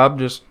 So, Rob,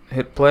 just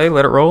hit play,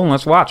 let it roll, and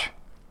let's watch.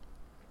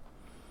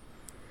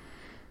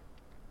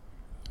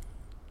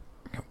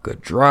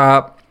 Good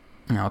drop.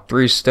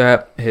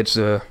 3-step, hits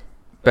the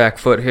back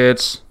foot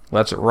hits,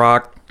 lets it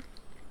rock.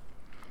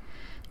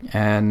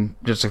 And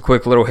just a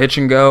quick little hitch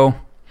and go.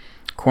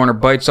 Corner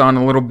bites on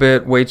a little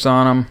bit, waits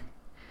on him.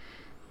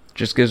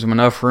 Just gives him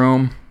enough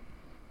room.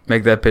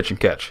 Make that pitch and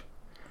catch.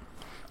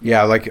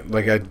 Yeah, like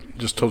I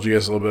just told you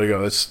guys a little bit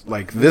ago, it's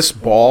like this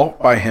ball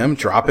by him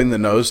dropping the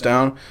nose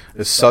down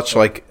is such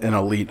like an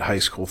elite high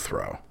school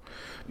throw,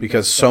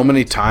 because so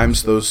many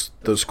times those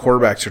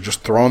quarterbacks are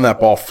just throwing that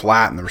ball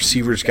flat, and the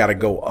receiver's got to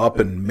go up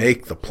and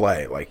make the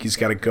play. Like he's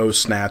got to go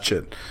snatch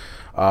it.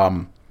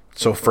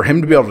 So for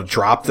him to be able to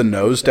drop the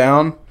nose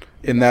down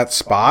in that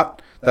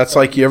spot, that's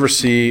like you ever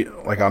see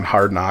like on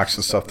Hard Knocks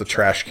and stuff, the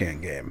trash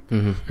can game.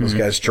 Mm-hmm. Those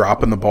guys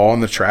dropping the ball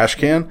in the trash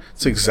can.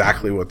 It's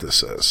exactly what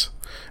this is.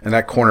 And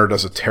that corner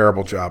does a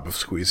terrible job of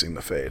squeezing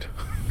the fade.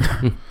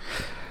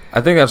 I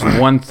think that's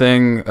one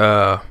thing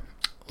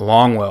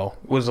Longwell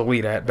was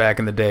elite at back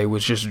in the day,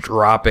 was just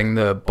dropping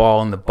the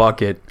ball in the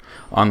bucket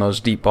on those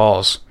deep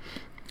balls.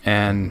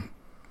 And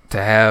to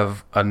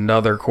have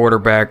another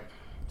quarterback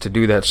to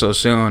do that so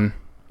soon,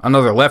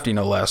 another lefty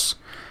no less.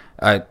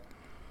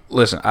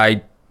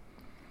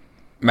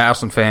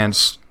 Massillon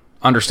fans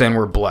understand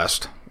we're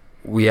blessed.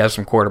 We have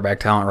some quarterback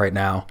talent right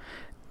now,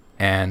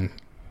 and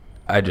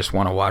I just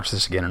want to watch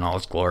this again in all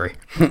its glory.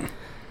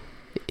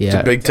 It's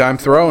a big-time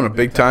throw and a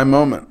big-time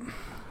moment.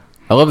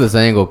 I love this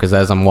angle because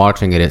as I'm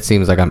watching it, it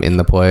seems like I'm in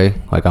the play,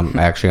 like I'm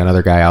actually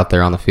another guy out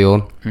there on the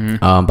field.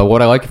 Mm-hmm. But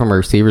what I like from a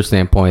receiver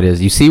standpoint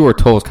is you see where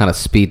Tolles kind of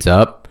speeds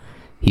up.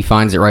 He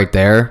finds it right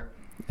there,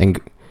 and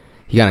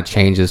he kind of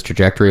changes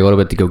trajectory a little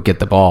bit to go get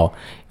the ball.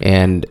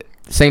 And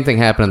same thing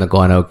happened in the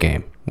Glen Oak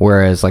game,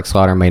 whereas like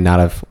Slaughter may not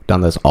have done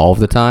this all of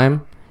the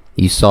time.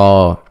 You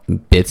saw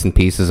bits and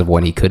pieces of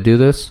when he could do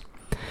this.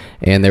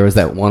 And there was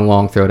that one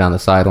long throw down the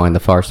sideline, the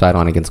far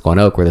sideline against Glen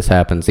Oak, where this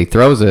happens. He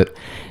throws it,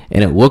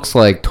 and it looks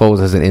like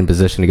Tolles isn't in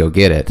position to go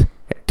get it.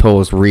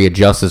 Tolles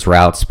readjusts his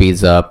route,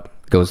 speeds up,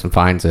 goes and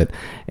finds it.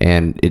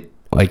 And it,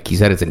 like he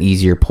said, it's an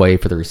easier play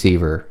for the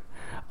receiver.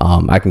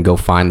 I can go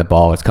find the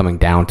ball. It's coming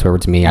down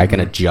towards me. I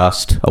can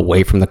adjust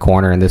away from the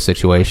corner in this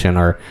situation,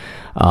 or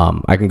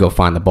I can go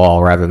find the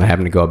ball rather than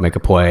having to go up and make a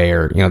play,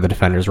 or the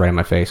defender's right in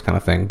my face kind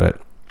of thing.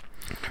 But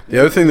the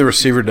other thing the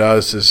receiver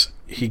does is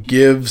he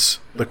gives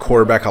the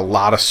quarterback a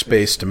lot of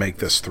space to make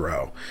this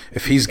throw.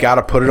 If he's got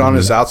to put it on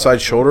his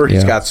outside shoulder,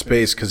 he's got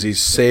space because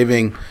he's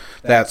saving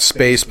that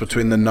space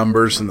between the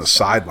numbers and the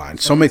sideline.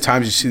 So many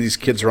times you see these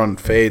kids run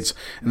fades,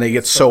 and they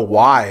get so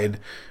wide,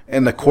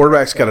 and the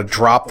quarterback's got to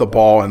drop the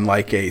ball in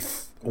like a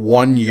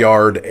 1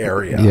 yard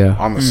area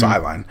on the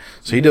sideline.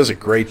 So he does a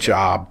great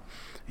job.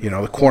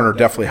 The corner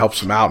definitely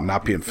helps him out and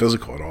not being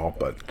physical at all,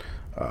 but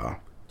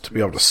to be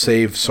able to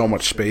save so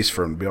much space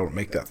for him to be able to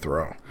make that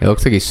throw. It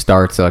looks like he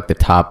starts at like the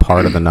top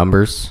part of the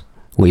numbers,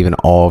 leaving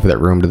all of that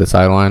room to the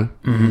sideline.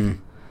 Mm-hmm.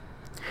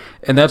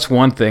 And that's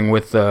one thing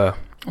with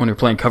when you're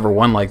playing cover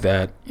one like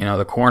that,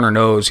 the corner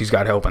knows he's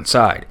got help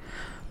inside.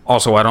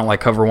 Also, I don't like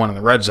cover one in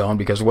the red zone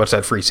because what's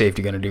that free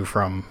safety going to do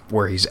from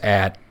where he's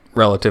at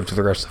relative to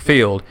the rest of the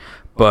field?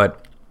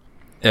 But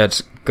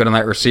it's good on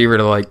that receiver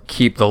to like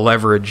keep the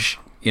leverage.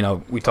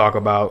 We've talked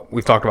about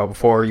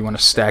before. You want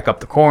to stack up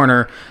the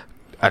corner,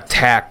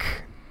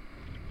 attack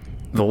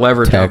the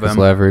leverage of him.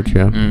 Leverage,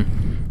 yeah.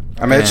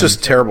 I mean, it's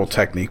just terrible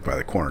technique by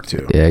the corner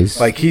too. Yeah,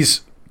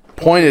 he's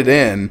pointed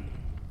in.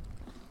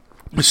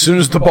 As soon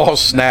as the ball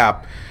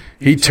snapped,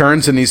 he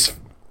turns and he's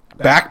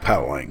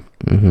backpedaling.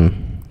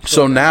 Mm-hmm.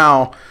 So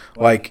now,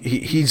 like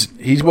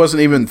he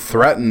wasn't even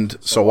threatened.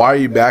 So why are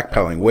you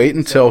backpedaling? Wait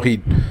until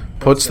he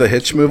puts the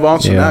hitch move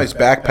on. So now he's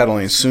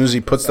backpedaling. As soon as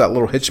he puts that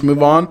little hitch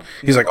move on,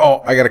 he's like,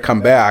 "Oh, I got to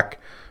come back,"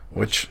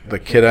 which the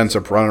kid ends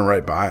up running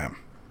right by him.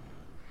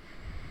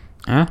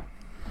 Yeah,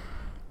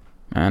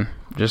 man,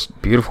 just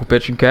beautiful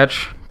pitch and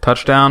catch,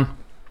 touchdown,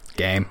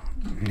 game.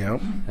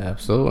 Yep,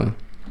 absolutely.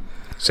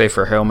 Save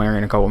for a Hail Mary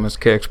and a couple missed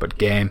kicks, but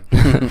game.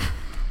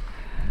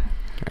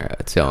 All right,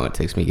 let's see how long it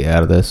takes me to get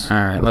out of this. All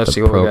right, let's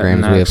see what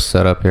programs we have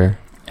set up here.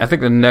 I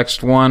think the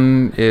next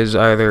one is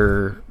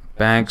either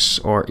Banks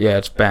or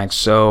it's Banks.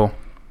 So,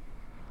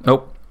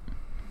 nope.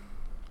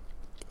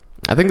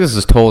 I think this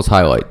is Tolles'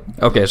 highlight.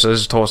 Okay, so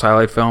this is Tolles'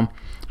 highlight film.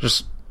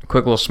 Just a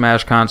quick little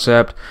smash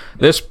concept.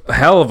 This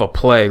hell of a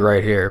play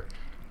right here.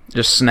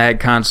 Just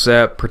snag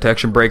concept.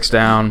 Protection breaks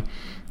down.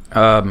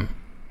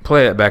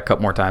 Play it back a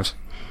couple more times.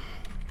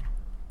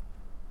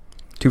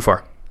 Too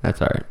far.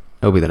 That's all right.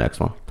 It'll be the next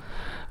one.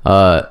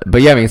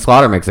 But yeah, I mean,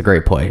 Slaughter makes a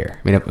great play here.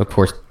 I mean, of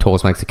course,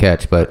 Tolles makes a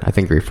catch, but I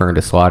think you're referring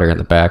to Slaughter in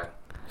the back.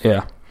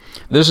 Yeah.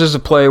 This is a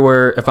play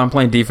where if I'm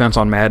playing defense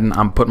on Madden,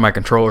 I'm putting my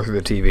controller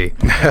through the TV.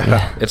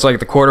 It's like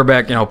the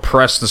quarterback,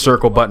 press the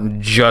circle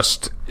button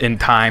just in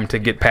time to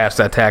get past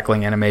that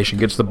tackling animation,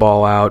 gets the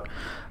ball out.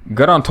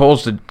 Good on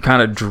Tolles to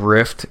kind of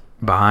drift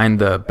behind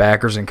the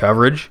backers in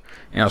coverage.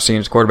 Seeing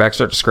his quarterback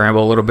start to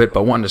scramble a little bit,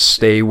 but wanting to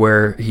stay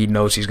where he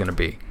knows he's going to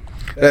be.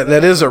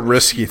 That is a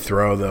risky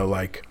throw, though.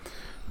 Like,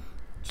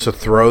 to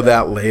throw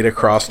that late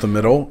across the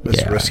middle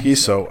is risky.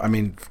 So, I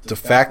mean, the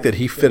fact that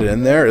he fit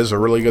in there is a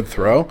really good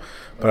throw.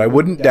 But I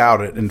wouldn't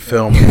doubt it in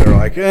film. They're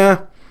like,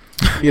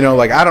 You know,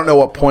 like, I don't know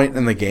what point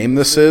in the game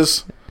this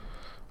is.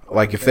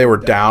 Like, if they were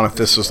down, if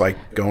this was,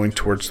 like, going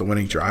towards the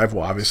winning drive,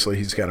 well, obviously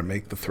he's got to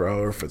make the throw.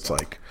 Or if it's,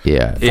 like,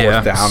 fourth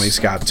down, he's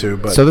got to.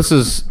 But so this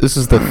is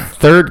the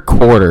third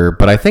quarter,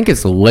 but I think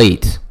it's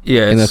late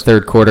in the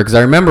third quarter because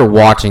I remember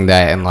watching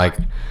that and, like,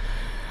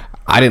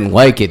 I didn't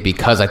like it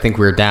because I think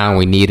we were down,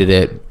 we needed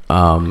it.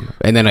 And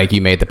then, like,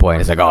 you made the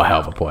point. It's like, oh, hell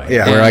of a play.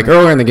 Yeah. And like,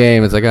 earlier in the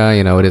game, it's like, oh,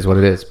 you know, it is what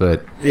it is.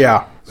 But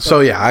yeah.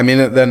 So, yeah, I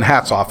mean, then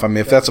hats off. I mean,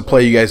 if that's a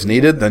play you guys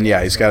needed, then,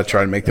 yeah, he's got to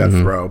try to make that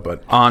throw.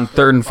 But on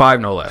 3rd and 5,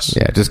 no less.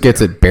 yeah, just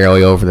gets it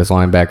barely over this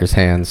linebacker's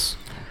hands,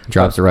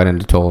 drops it right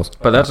into Tolles.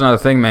 But that's another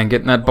thing, man,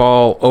 getting that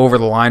ball over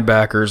the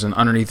linebackers and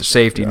underneath the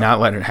safety, not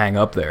letting it hang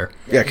up there.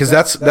 yeah, because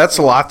that's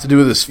a lot to do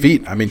with his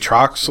feet. I mean,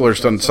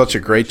 Troxler's done such a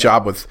great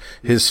job with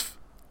his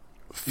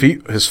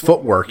feet, his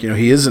footwork. You know,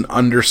 he is an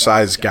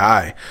undersized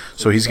guy,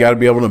 so he's got to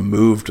be able to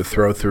move to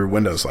throw through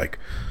windows. Like,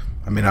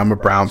 I mean, I'm a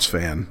Browns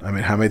fan. I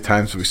mean, how many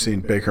times have we seen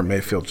Baker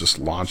Mayfield just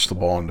launch the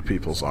ball into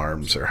people's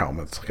arms or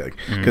helmets?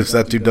 Because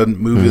that dude doesn't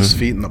move his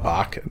feet in the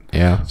pocket.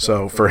 Yeah.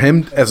 So for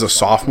him as a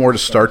sophomore to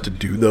start to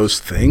do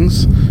those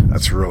things,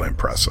 that's really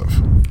impressive.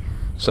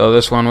 So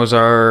this one was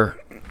our,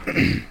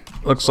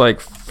 looks like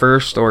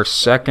 1st or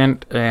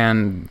 2nd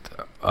and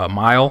a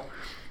mile.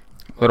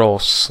 Little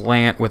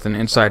slant with an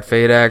inside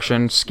fade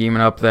action,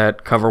 scheming up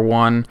that cover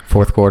 1.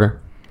 Fourth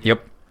quarter.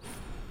 Yep.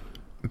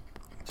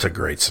 It's a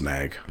great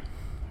snag.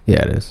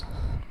 Yeah, it is.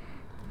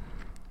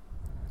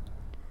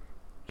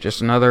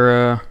 Just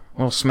another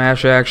little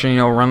smash action, you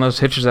know, run those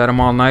hitches at him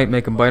all night,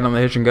 make him bite on the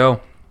hitch and go.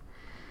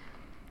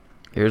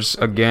 Here's,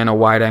 again, a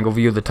wide-angle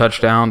view of the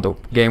touchdown, the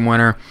game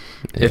winner.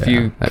 If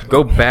you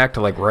go back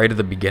to, like, right at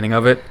the beginning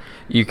of it,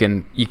 you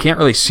can't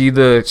really see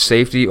the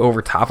safety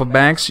over top of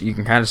Banks. You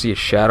can kind of see a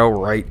shadow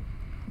right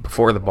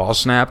before the ball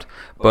snapped.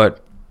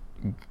 But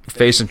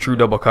facing true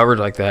double coverage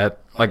like that,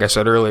 like I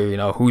said earlier, you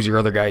know, who's your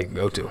other guy you can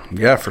go to?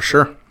 Yeah, for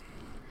sure.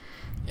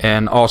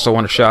 And also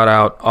want to shout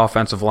out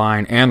offensive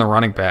line and the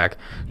running back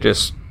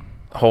just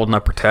holding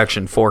up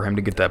protection for him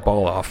to get that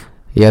ball off.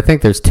 Yeah, I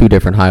think there's 2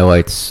 different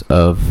highlights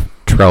of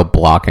Trell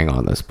blocking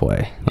on this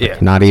play.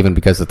 Like, not even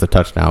because it's a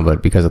touchdown,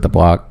 but because of the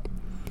block.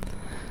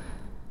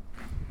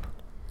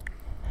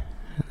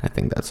 I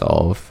think that's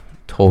all of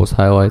Tolles'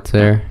 highlights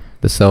there.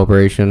 The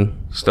celebration.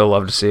 Still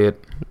love to see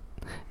it.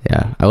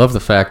 Yeah, I love the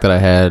fact that I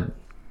had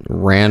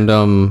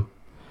random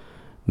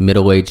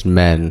middle-aged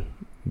men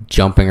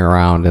jumping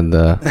around in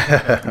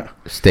the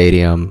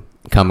stadium,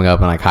 coming up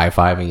and like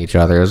high-fiving each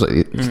other.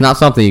 It's not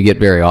something you get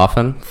very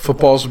often.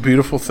 Football's a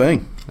beautiful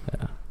thing.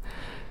 Yeah.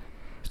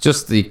 It's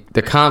just the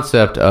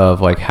concept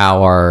of like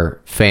how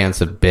our fans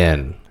have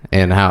been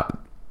and how,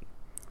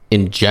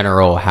 in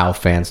general, how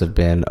fans have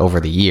been over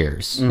the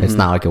years. It's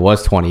not like it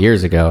was 20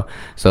 years ago.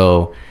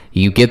 So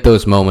you get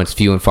those moments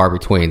few and far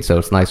between. So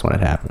it's nice when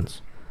it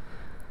happens.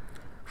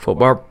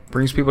 Football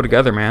brings people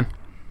together, man.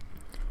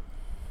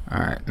 All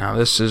right, now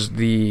this is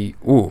the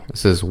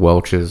This is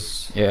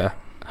Welch's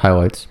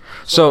highlights.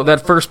 So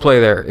that first play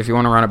there, if you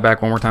want to run it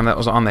back one more time, that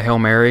was on the Hail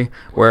Mary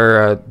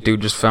where a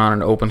dude just found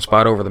an open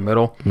spot over the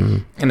middle,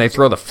 and they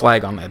throw the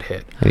flag on that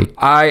hit. And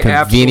he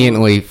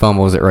conveniently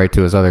fumbles it right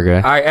to his other guy.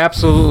 I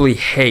absolutely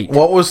hate.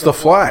 What was the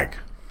flag?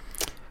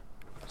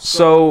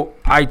 So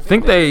I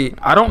think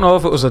I don't know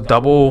if it was a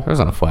double. There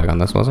wasn't a flag on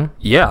this, was there?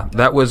 Yeah,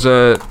 that was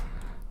a.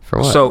 For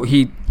what? So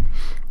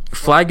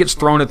flag gets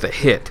thrown at the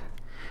hit.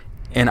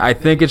 And I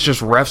think it's just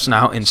refs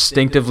now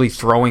instinctively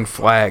throwing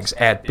flags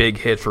at big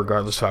hits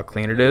regardless of how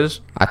clean it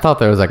is. I thought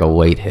there was like a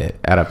late hit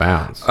out of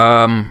bounds.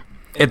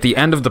 At the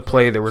end of the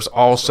play, there was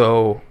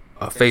also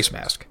a face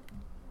mask.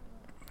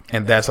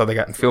 And that's how they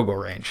got in field goal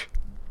range.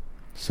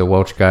 So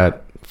Welch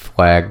got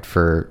flagged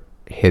for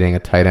hitting a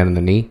tight end in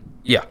the knee?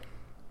 Yeah.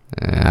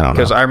 I don't know.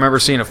 Because I remember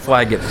seeing a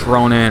flag get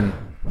thrown in.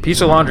 A piece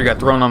of laundry got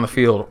thrown on the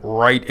field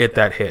right at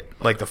that hit.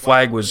 Like the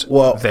flag was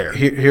there.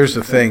 Here's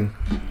the thing.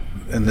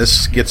 And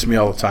this gets me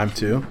all the time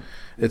too.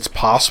 It's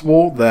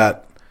possible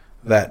that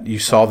you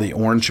saw the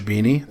orange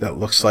beanie that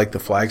looks like the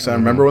flag sign.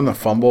 Remember when the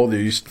fumble,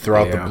 they used to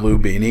throw out the blue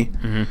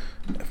beanie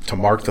to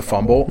mark the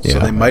fumble? So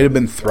they might have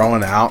been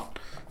throwing out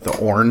the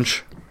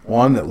orange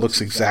one that looks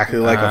exactly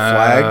like a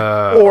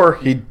flag. Or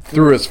he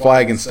threw his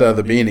flag instead of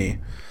the beanie.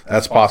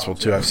 That's possible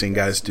too. I've seen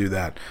guys do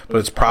that. But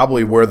it's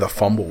probably where the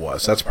fumble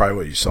was. That's probably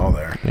what you saw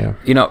there. Yeah.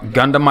 You know,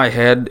 gun to my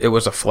head, it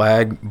was a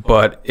flag,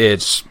 but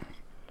it's,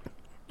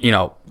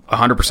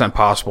 100%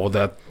 possible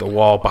that the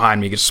wall behind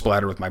me gets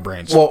splattered with my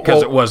brains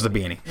because it was the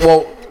beanie.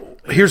 Well,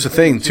 here's the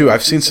thing, too.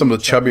 I've seen some of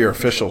the chubbier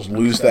officials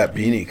lose that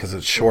beanie because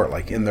it's short,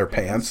 like in their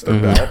pants, their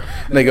belt.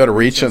 And they go to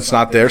reach and it's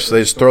not there, so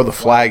they just throw the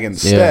flag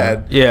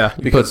instead. Yeah.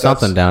 You put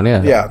something down,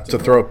 Yeah,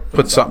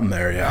 put something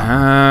there,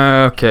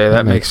 Okay,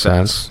 that makes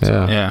sense.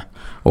 Yeah.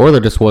 Or there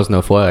just was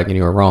no flag and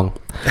you were wrong.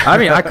 I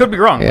mean, I could be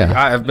wrong. Yeah.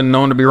 I've been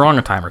known to be wrong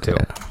a time or two.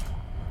 Yeah.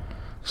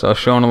 So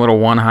showing a little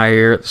one high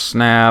here at the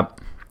snap.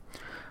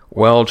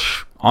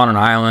 Welch on an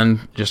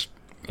island, just,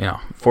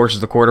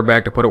 forces the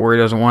quarterback to put it where he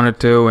doesn't want it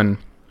to and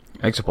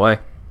makes a play.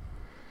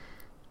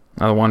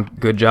 Another one,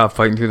 good job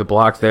fighting through the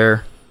block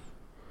there.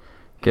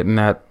 Getting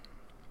that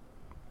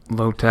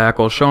Low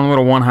tackle. Showing a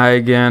little one high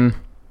again.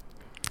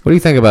 What do you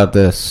think about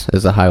this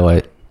as a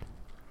highlight?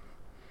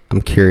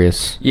 I'm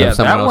curious. Yeah,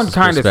 that one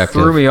kind of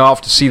threw me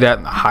off to see that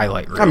in the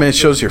highlight reel. I mean, it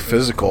shows you're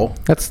physical.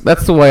 That's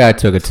the way I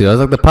took it too. I was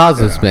like, the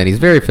positive spin. He's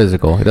very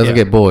physical. He doesn't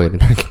get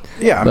bullied.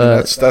 Yeah, I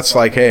mean that's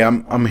like, hey,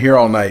 I'm here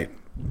all night,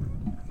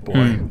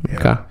 boy.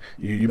 Okay.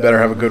 You better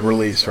have a good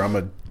release, or I'm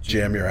gonna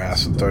jam your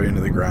ass and throw you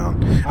into the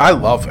ground. I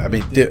love it. I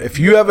mean, if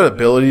you have an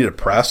ability to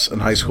press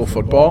in high school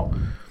football,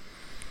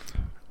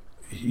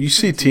 you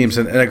see teams,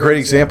 and a great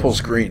example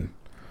is Green.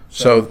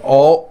 So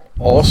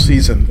all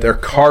season they're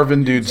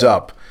carving dudes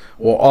up.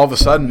 Well, all of a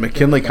sudden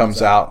McKinley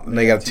comes out, and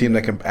they got a team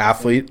that can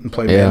athlete and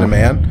play man to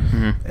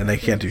man, and they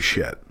can't do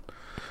shit.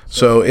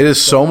 So it is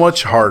so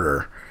much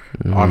harder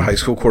on high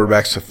school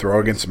quarterbacks to throw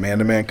against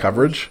man-to-man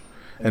coverage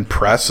and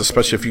press,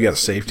 especially if you got a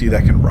safety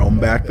that can roam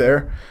back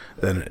there,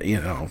 than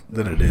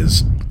it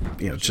is,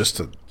 just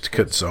to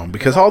cut zone.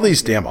 Because all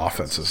these damn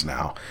offenses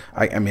now,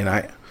 when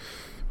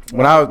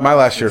my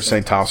last year at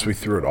St. Thomas, we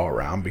threw it all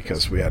around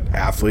because we had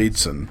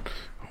athletes and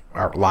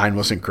our line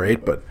wasn't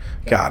great. But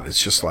God,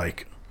 it's just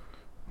like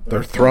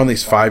they're throwing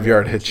these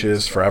 5-yard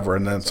hitches forever,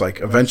 and then it's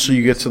like eventually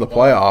you get to the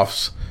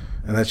playoffs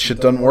and that shit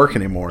doesn't work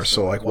anymore.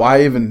 So like,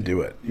 why even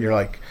do it? You're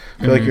like,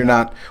 I feel like you're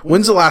not.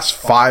 When's the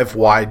last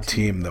 5-wide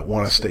team that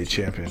won a state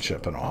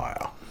championship in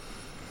Ohio?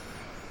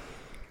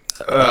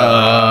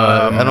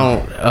 I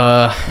don't.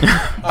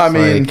 I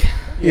mean,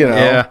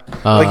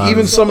 like, like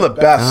even some of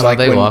the best, like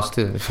they when, lost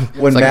to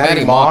when like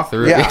Matty Mock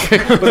threw. Yeah,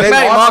 but they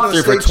Matty lost Mock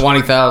threw for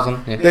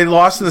 20,000. Yeah. They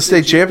lost in the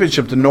state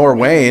championship to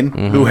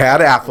Norwayne, who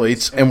had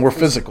athletes and were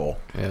physical.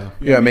 Yeah,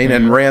 you know what I mean,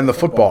 and ran the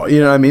football.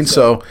 You know what I mean.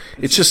 So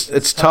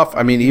it's tough.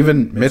 I mean,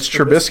 even Mitch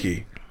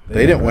Trubisky,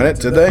 they didn't win it,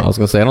 did they? I was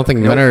gonna say I don't think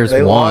Winners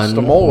they won. Lost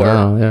to Moeller.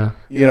 No,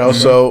 yeah.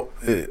 So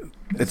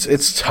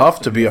it's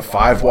tough to be a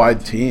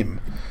 5-wide team.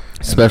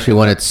 Especially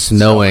when it's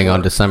snowing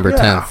on December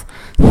 10th.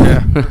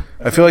 Yeah.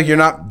 I feel like you're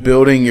not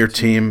building your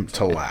team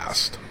to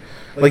last.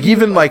 Like,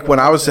 even like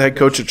when I was the head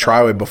coach at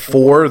Triway,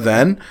 before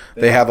then,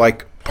 they had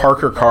like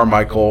Parker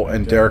Carmichael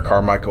and Derek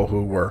Carmichael,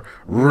 who were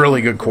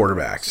really good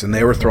quarterbacks, and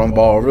they were throwing the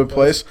ball over the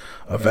place.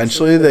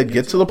 Eventually, they'd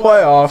get to the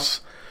playoffs.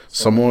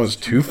 Someone was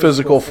too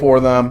physical for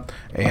them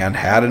and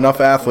had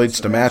enough athletes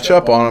to match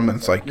up on them, and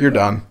it's like, you're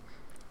done.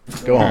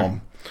 Go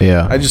home.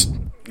 Yeah. I just,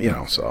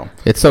 so.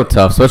 It's so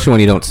tough, especially when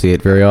you don't see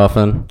it very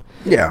often.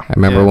 Yeah. I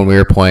remember when we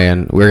were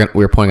playing, we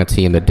were playing a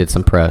team that did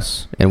some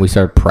press, and we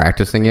started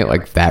practicing it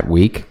like that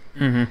week.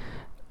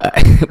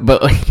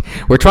 But like,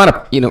 we're trying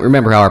to,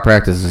 remember how our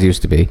practices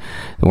used to be. They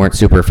weren't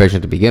super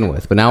efficient to begin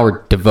with, but now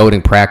we're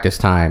devoting practice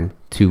time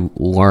to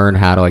learn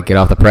how to like get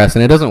off the press,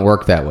 and it doesn't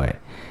work that way.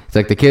 It's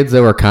like the kids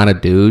that were kind of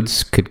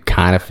dudes could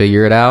kind of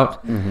figure it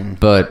out,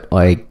 but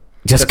like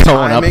just the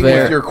going up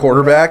there with your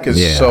quarterback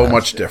is so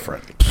much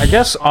different. I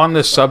guess on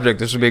this subject,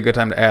 this would be a good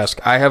time to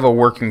ask. I have a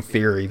working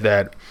theory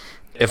that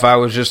if I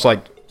was just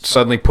like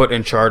suddenly put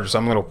in charge of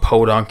some little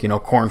podunk,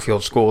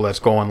 cornfield school that's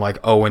going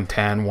like 0-10,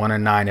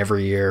 1-9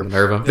 every year,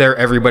 they're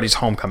everybody's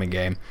homecoming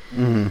game.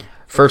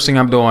 First thing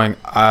I'm doing,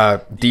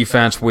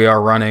 defense, we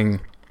are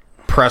running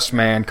press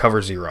man,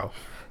 cover 0.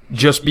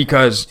 Just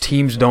because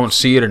teams don't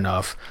see it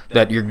enough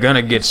that you're going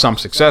to get some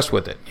success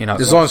with it.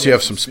 As long as you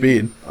have some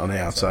speed on the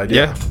outside.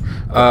 Yeah.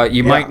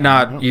 You might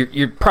not,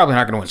 you're probably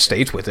not going to win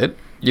states with it.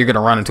 You're going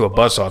to run into a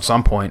buzzsaw at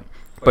some point,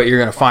 but you're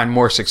going to find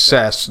more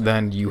success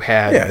than you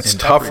had. Yeah, it's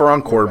tougher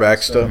on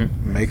quarterbacks to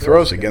make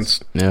throws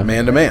against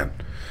man-to-man.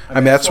 I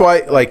mean, that's why,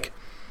 like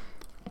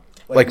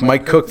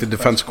Mike Cook, the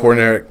defensive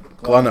coordinator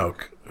at Glen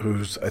Oak,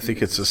 who's, I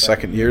think it's his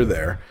second year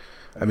there,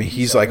 I mean,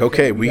 he's like,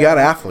 okay, we got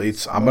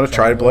athletes. I'm going to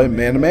try to play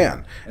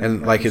man-to-man.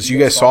 And, like, as you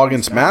guys saw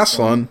against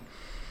Massillon,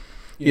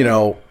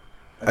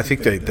 I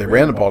think they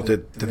ran the ball.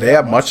 Did they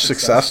have much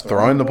success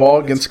throwing the ball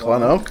against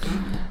Glen Oak?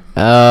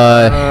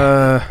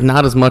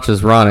 Not as much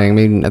as running. I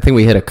mean, I think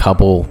we hit a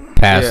couple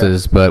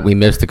passes, but we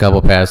missed a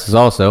couple passes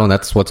also, and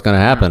that's what's going to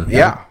happen.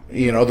 Yeah.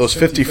 Those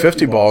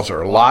 50-50 balls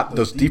are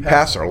those deep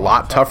passes are a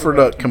lot tougher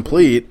to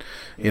complete,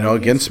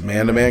 against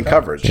man-to-man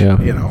coverage.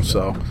 Yeah.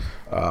 So...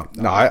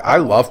 no, I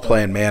love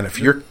playing man. If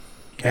you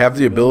have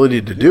the ability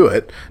to do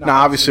it.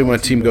 Now, obviously, when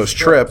a team goes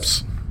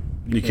trips,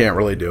 you can't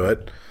really do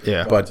it.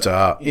 Yeah. But,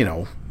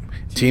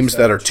 teams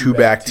that are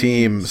two-back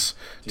teams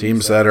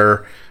that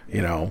are,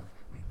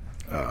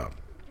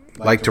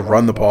 like to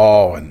run the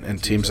ball,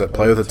 and teams that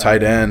play with a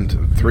tight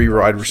end, 3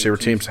 wide receiver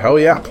teams, hell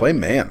yeah, play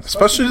man.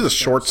 Especially the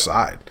short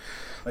side,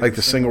 like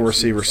the single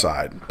receiver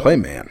side. Play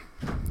man.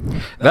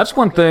 That's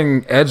one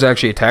thing Ed's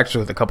actually attacked us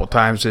with a couple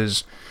times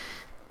is –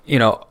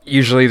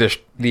 usually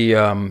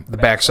the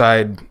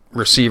backside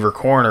receiver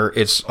corner,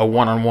 it's a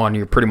one-on-one.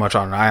 You're pretty much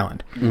on an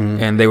island.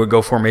 And they would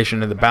go formation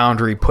to the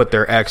boundary, put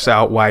their X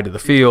out wide to the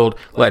field,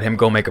 let him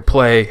go make a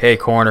play. Hey,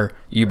 corner,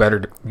 you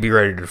better be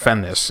ready to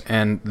defend this.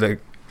 And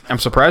I'm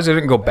surprised they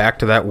didn't go back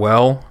to that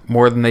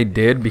more than they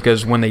did,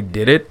 because when they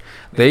did it,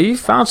 they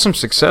found some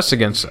success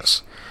against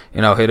us.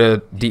 Hit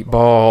a deep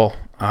ball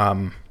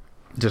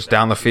just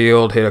down the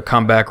field, hit a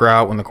comeback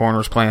route when the corner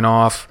was playing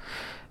off,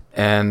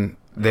 and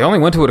they only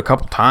went to it a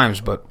couple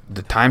times, but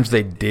the times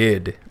they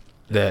did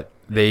that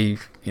they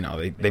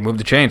moved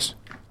the chains.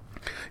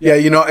 Yeah,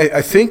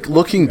 I think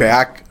looking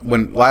back,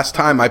 when last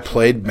time I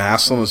played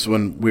Massillon was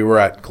when we were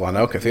at Glen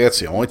Oak. I think that's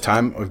the only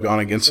time we've gone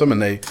against them,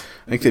 and I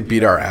think they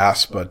beat our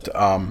ass. But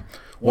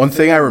one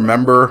thing I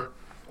remember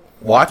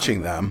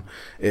watching them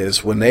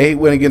is when they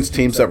went against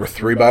teams that were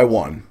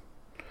 3-by-1,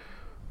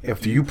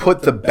 if you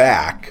put the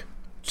back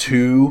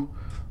to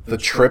the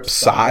trip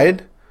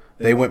side,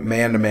 they went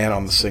man-to-man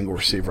on the single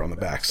receiver on the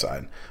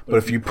backside. But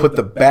if you put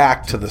the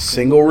back to the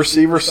single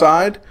receiver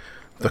side,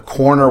 the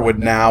corner would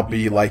now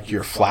be like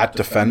your flat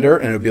defender,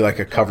 and it would be like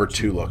a cover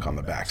 2 look on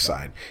the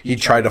backside. He'd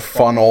try to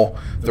funnel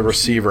the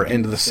receiver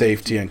into the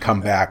safety and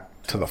come back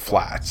to the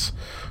flats.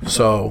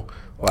 So,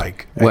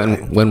 like...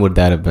 When would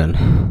that have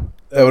been?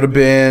 That would have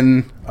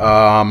been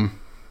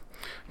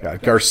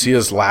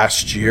Garcia's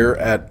last year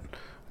at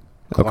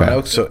Glen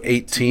Oak, so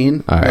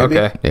 18, All right. maybe.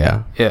 Okay.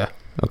 Yeah.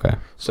 Okay.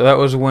 So that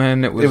was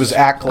when it was... It was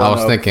at Glen Oak.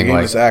 I was thinking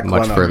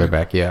much further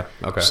back. Yeah.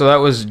 Okay. So that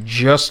was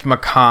just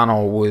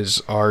McConnell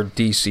was our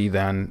DC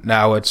then.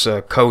 Now it's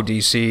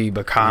co-DC,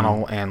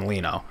 McConnell, and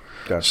Leno.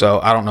 Gotcha. So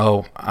I don't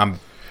know.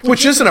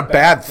 Which isn't a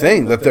bad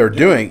thing that they're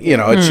doing.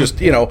 It's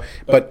just,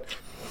 but...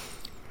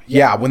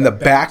 Yeah, when the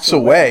back's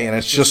away and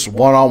it's just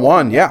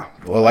one-on-one, yeah.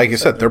 Well, like I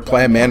said, they're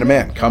playing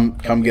man-to-man.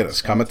 Come get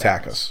us. Come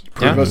attack us.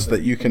 Prove us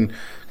that you can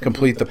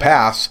complete the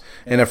pass.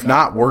 And if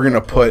not, we're going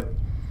to put,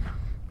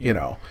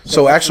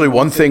 So actually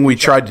one thing we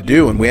tried to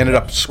do, and we ended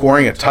up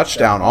scoring a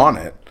touchdown on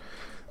it,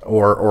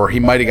 or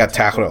he might have got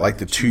tackled at like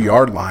the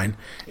 2-yard line,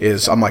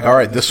 is I'm like, all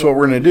right, this is what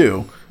we're going to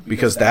do,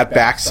 because that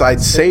backside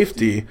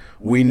safety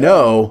we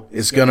know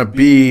is going to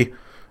be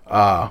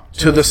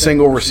to the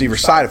single receiver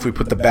side if we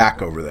put the back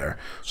over there.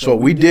 So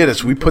what we did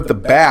is we put the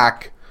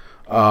back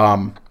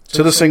to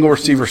the single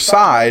receiver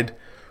side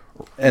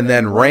and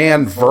then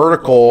ran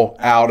vertical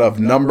out of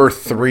number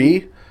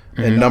 3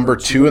 and number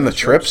 2 in the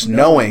trips,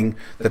 knowing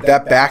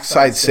that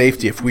backside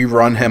safety, if we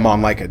run him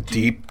on like a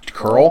deep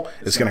curl,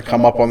 is going to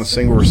come up on the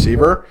single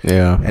receiver.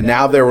 Yeah. And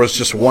now there was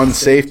just one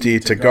safety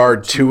to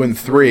guard 2 and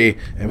 3,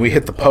 and we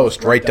hit the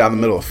post right down the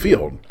middle of the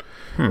field.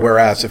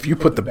 Whereas if you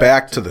put the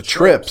back to the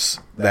trips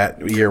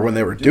that year when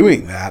they were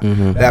doing that,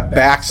 that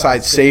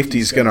backside safety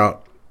is going to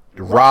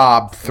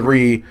rob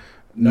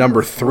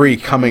number 3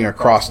 coming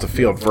across the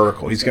field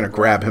vertical. He's going to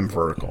grab him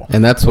vertical.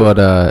 And that's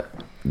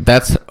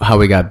how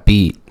we got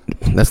beat.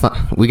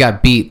 We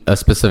got beat a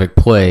specific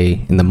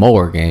play in the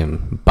Moeller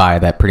game by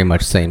that pretty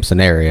much same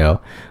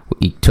scenario.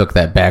 He took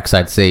that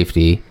backside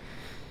safety.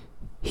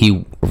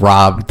 He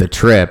robbed the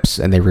trips,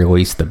 and they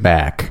released the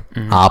back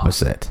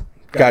opposite.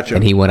 Gotcha.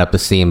 And he went up to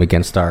see him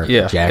against our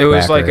Jack it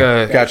was backer. like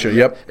a... Gotcha,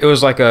 yep. It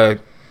was like a...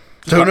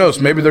 So who knows?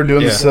 Maybe they're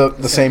doing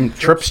the same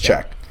trips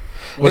check.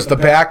 Was the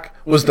back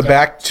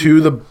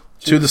to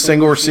the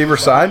single receiver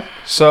side?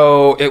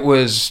 So it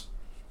was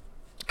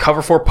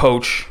cover 4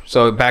 poach.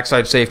 So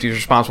backside safety is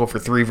responsible for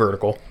 3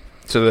 vertical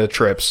to the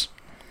trips.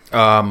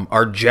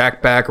 Our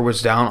Jack backer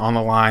was down on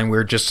the line. We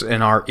were just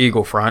in our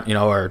eagle front,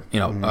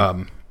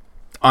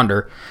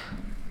 under.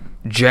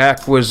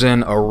 Jack was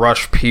in a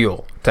rush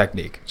peel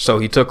technique. So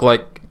he took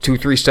like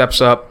 2-3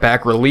 steps up,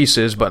 back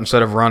releases, but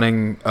instead of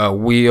running a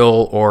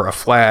wheel or a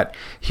flat,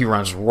 he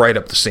runs right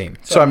up the seam.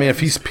 So, I mean,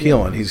 if he's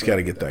peeling, he's got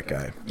to get that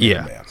guy.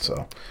 Yeah. Man,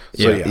 so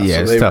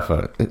it's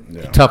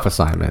tough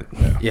assignment.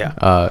 Yeah.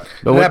 But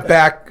that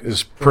back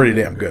is pretty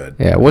damn good.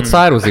 Yeah. What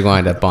side was he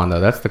lined up on,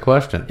 though? That's the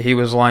question. He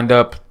was lined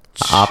up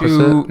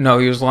opposite? No,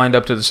 he was lined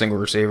up to the single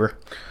receiver.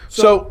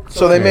 So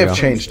they may have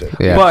changed it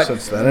Yeah.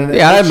 since then. And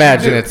I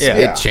imagine it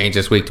yeah.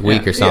 changes week to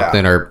week or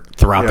something, or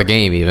throughout the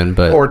game even.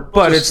 But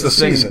it's the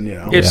season,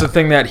 It's the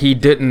thing that he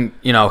didn't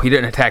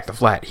attack the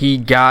flat. He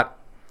got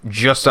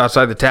just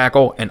outside the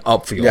tackle and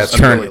upfield. Yeah,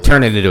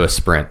 turn it into a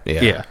sprint.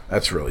 Yeah.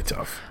 That's really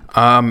tough.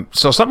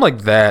 So something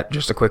like that,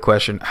 just a quick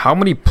question. How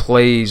many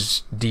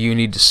plays do you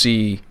need to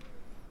see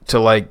to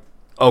like,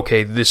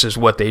 okay, this is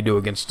what they do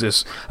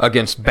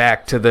against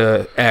back to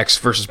the X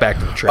versus back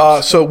to the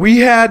trips? So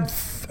we had...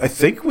 I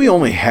think we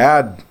only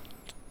had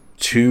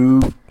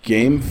 2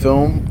 game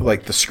film,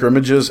 like the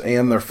scrimmages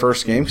and their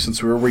first game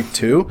since we were week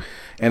 2.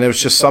 And it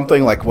was just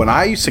something like when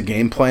I used to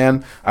game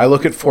plan, I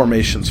look at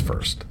formations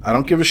first. I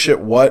don't give a shit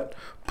what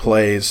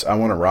plays I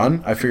want to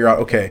run. I figure out,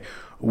 okay,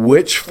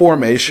 which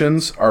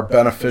formations are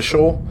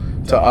beneficial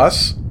to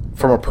us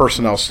from a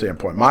personnel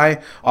standpoint.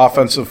 My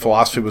offensive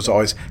philosophy was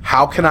always,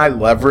 how can I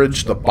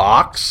leverage the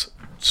box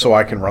so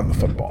I can run the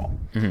football?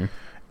 Mm-hmm.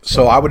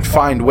 So I would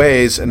find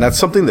ways, and that's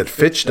something that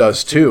Fitch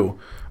does too.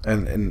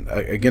 And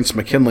against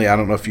McKinley, I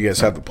don't know if you guys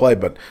have the play,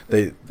 but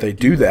they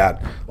do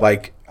that.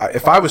 Like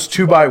if I was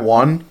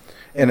 2-by-1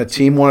 and a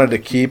team wanted to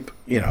keep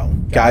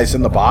guys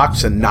in the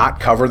box and not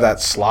cover that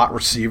slot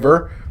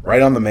receiver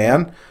right on the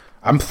man,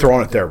 I'm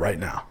throwing it there right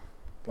now.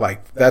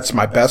 Like that's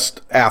my best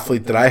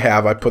athlete that I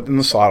have. I put in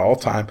the slot all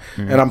the time,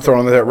 and I'm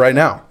throwing it there right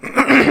now.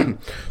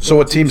 So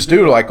what teams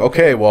do, like,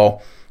 okay,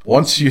 well,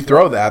 once you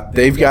throw that,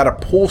 they've got to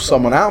pull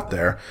someone out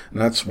there,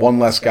 and that's one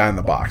less guy in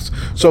the box.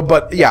 So,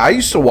 but yeah, I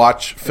used to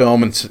watch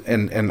film,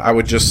 and I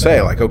would just say,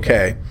 like,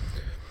 okay,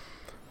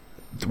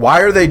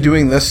 why are they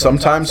doing this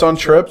sometimes on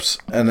trips,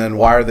 and then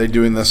why are they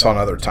doing this on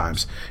other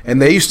times?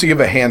 And they used to give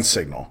a hand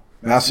signal.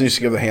 Massillon used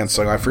to give a hand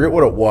signal. I forget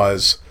what it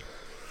was.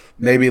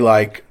 Maybe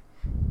like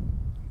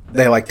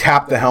they like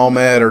tapped the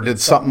helmet or did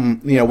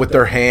something, with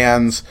their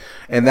hands.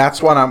 And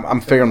that's when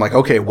I'm figuring like,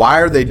 okay, why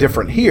are they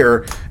different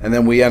here? And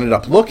then we ended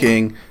up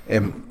looking,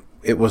 and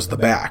it was the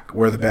back,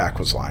 where the back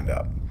was lined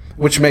up,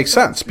 which makes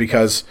sense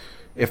because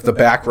if the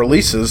back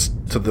releases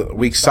to the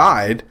weak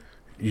side,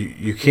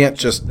 you can't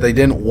just – they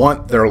didn't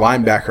want their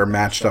linebacker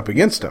matched up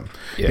against him.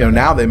 Yeah.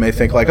 Now they may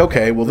think like,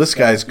 okay, well, this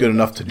guy's good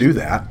enough to do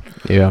that.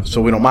 Yeah.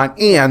 So we don't mind.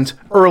 And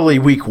early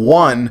week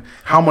 1,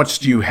 how much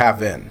do you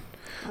have in?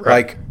 Right.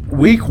 Like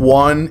week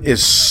 1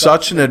 is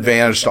such an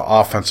advantage to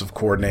offensive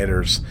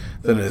coordinators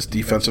than it is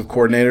defensive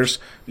coordinators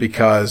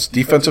because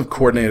defensive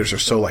coordinators are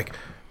so like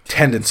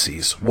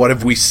tendencies. What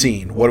have we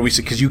seen? What do we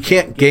see? Because you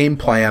can't game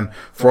plan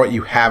for what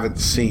you haven't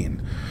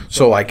seen.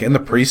 So, like, in the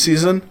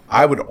preseason,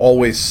 I would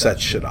always set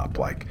shit up.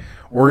 Like,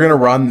 we're going to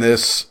run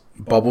this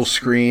bubble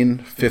screen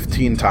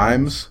 15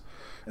 times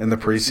in the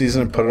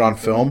preseason and put it on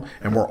film,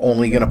 and we're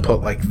only going to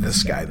put, like,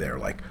 this guy there.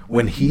 Like,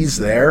 when he's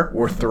there,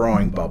 we're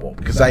throwing bubble.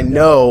 Because I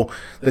know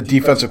the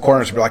defensive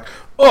corners will be like,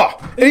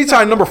 oh,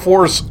 anytime number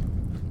 4's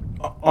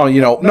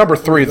number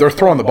 3, they're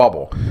throwing the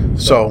bubble.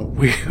 So,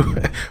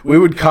 we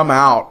would come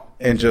out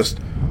and just,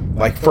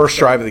 like, first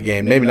drive of the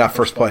game, maybe not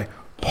first play,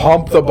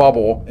 pump the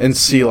bubble and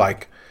see,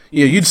 like,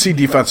 you'd see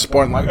defense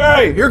pointing like,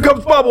 hey, here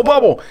comes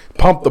bubble.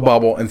 Pump the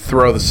bubble and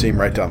throw the seam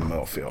right down the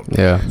middle field.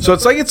 Yeah. So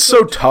it's like it's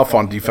so tough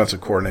on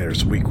defensive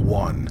coordinators week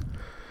 1,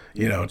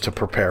 to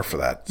prepare for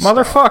that.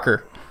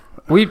 Motherfucker.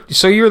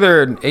 So you were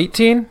there in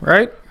 18,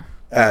 right?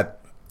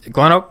 At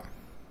Glen Oak?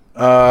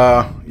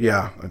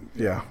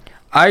 yeah.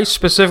 I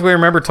specifically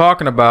remember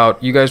talking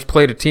about you guys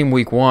played a team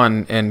week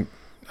 1, and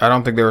I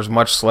don't think there was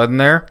much sledding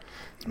there,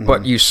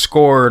 but you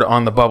scored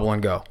on the bubble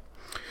and go.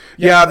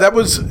 Yeah, that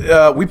was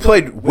we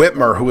played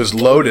Whitmer, who was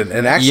loaded,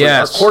 and actually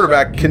our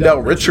quarterback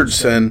Kendall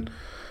Richardson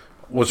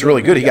was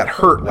really good. He got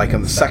hurt like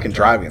in the second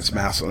drive against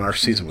Massillon, and our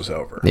season was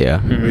over.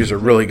 Yeah, he was a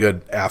really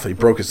good athlete.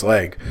 Broke his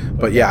leg,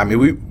 but yeah, I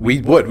mean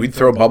we'd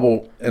throw a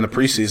bubble in the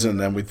preseason, and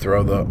then we'd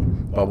throw the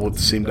bubble with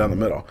the seam down the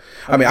middle.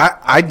 I mean,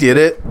 I did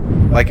it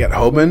like at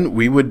Hoban.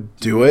 We would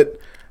do it.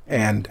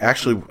 And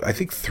actually, I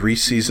think 3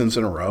 seasons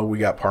in a row, we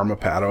got Parma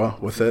Padua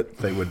with it.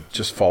 They would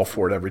just fall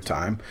for it every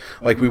time.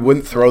 Like, we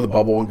wouldn't throw the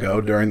bubble and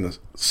go during the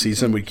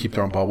season. We'd keep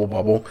throwing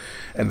bubble.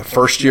 And the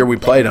first year we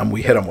played them,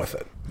 we hit them with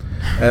it.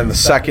 And the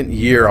second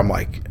year, I'm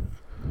like,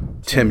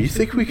 Tim, you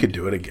think we could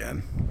do it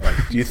again?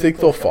 Like, do you think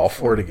they'll fall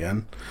for it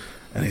again?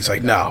 And he's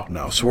like,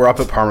 no. So we're up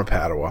at Parma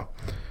Padua,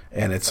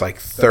 and it's like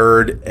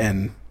 3rd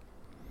and,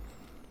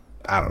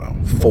 I don't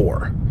know,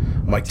 4.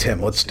 I'm like,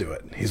 Tim, let's do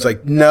it. He's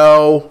like,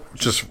 no,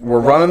 we're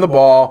running the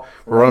ball.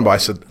 I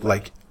said,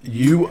 like,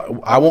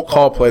 I won't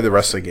call a play the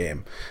rest of the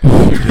game.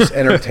 You just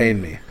entertain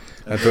me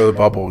and throw the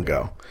bubble and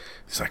go.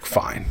 He's like,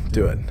 fine,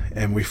 do it.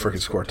 And we freaking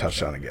score a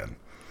touchdown again.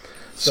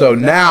 So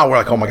now we're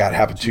like, oh my God, it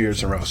happened 2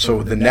 years in a row.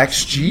 So the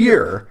next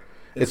year,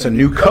 it's a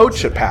new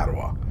coach at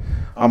Padua.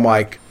 I'm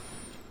like,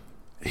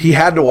 he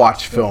had to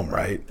watch film,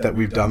 right? That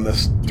we've done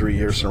this 3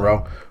 years in a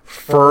row.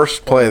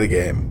 First play of the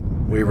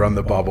game, we run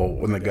the bubble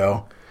when they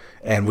go.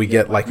 And we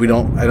get, like, I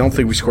don't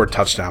think we scored a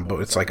touchdown, but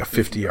it's like a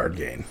 50-yard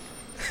gain.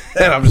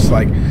 And I'm just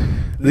like,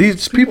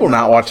 these people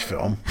not watch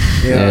film.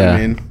 You know what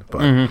I mean?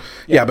 But,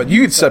 yeah, but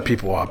you could set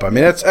people up. I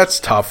mean, that's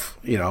tough.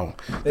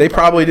 They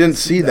probably didn't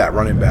see that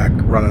running back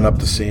running up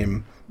the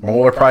seam.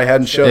 Moeller probably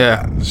hadn't showed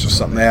that. It's just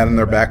something they had in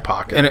their back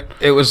pocket. And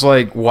it was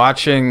like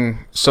watching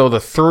 – so the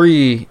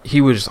 3,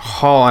 he was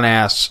hauling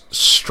ass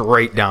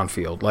straight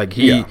downfield. Like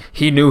he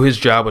knew his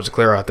job was to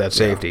clear out that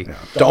safety. Yeah.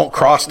 Don't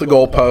cross the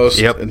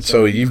goalpost. Yep. And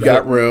so you've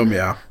got room,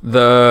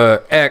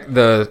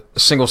 The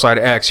single-side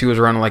X, he was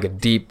running like a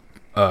deep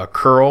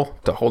curl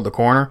to hold the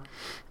corner.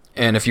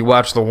 And if you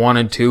watch the 1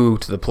 and 2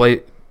 to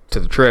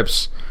the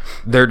trips,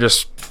 they're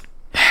just –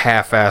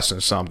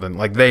 half-assing something.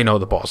 Like, they know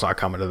the ball's not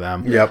coming to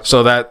them. Yep.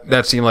 So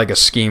that seemed like a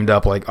schemed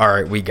up, like, all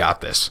right, we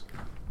got this.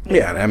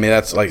 Yeah, I mean,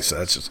 that's like I said,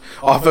 that's just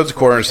offensive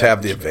corners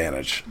have the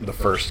advantage the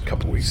first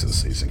couple weeks of the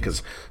season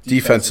because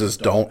defenses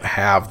don't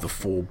have the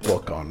full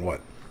book on what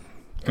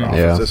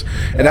offense is.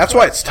 And that's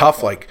why it's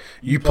tough. Like,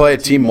 you play a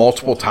team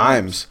multiple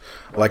times.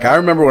 Like, I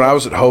remember when I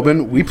was at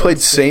Hoban, we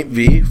played St.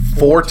 V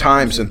 4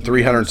 times in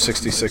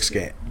 366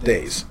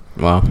 days.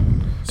 Wow.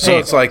 So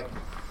it's like,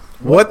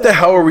 what the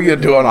hell are we going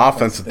to do on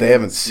offense that they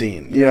haven't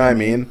seen? You know what I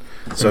mean?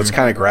 So it's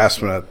kind of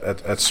grasping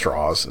at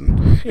straws.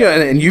 And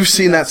and you've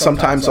seen that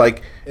sometimes,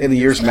 like in the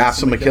years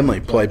Massillon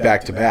McKinley play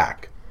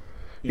back-to-back.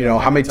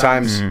 How many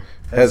times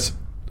has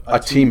a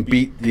team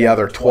beat the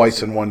other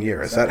twice in 1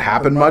 year? Has that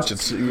happened much?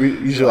 It's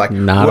usually like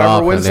not whoever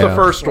often, wins the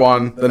first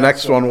one, the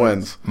next one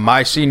wins.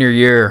 My senior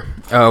year,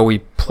 we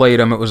played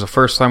them. It was the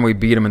first time we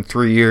beat them in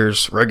 3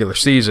 years, regular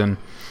season.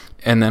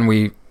 And then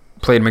we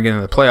played them again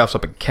in the playoffs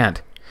up in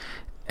Kent.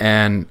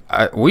 And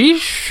we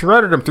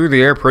shredded them through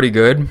the air pretty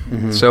good.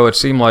 So it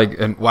seemed like,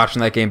 and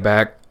watching that game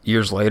back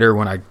years later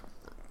when I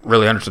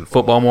really understood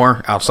football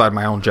more outside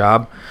my own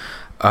job,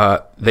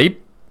 they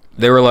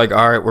they were like,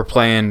 all right, we're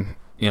playing,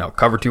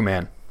 cover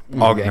 2-man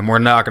all game. We're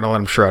not going to let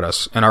them shred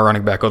us. And our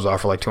running back goes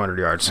off for like 200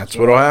 yards. That's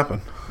what'll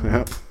happen.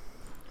 Yeah.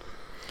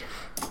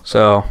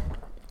 So,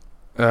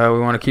 we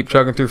want to keep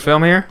chugging through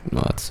film here?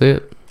 Well, that's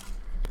it.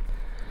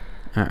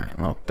 All right,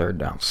 well, third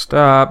down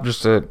stop,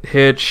 just a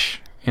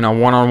hitch,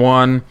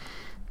 one-on-one.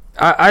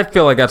 I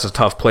feel like that's a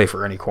tough play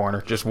for any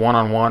corner, just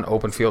one-on-one,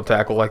 open field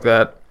tackle like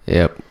that.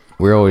 Yep.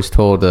 We're always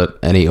told that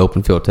any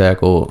open field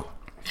tackle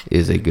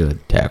is a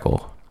good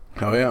tackle.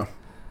 Oh, yeah.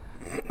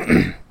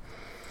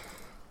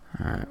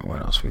 All right,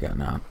 what else we got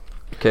now?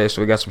 Okay,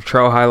 so we got some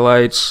trail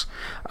highlights.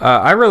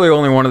 I really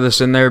only wanted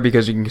this in there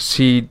because you can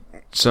see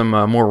some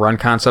more run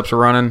concepts are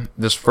running.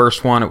 This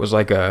first one, it was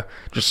like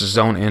just a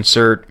zone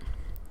insert.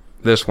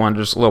 This one,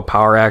 just a little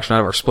power action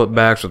out of our split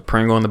backs with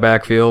Pringle in the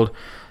backfield.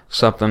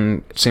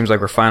 Something it seems like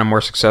we're finding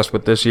more success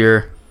with this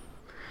year.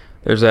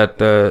 There's that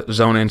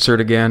zone insert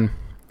again.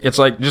 It's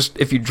like just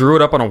if you drew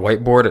it up on a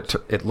whiteboard,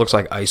 it looks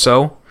like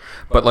ISO.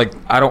 But like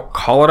I don't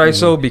call it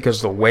ISO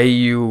because the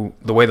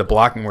way the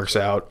blocking works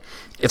out,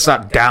 it's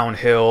not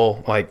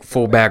downhill like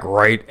fullback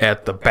right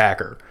at the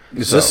backer.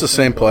 Is this the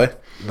same play?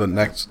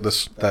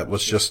 That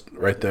was just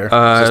right there.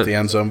 Is this the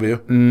end zone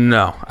view?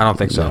 No, I don't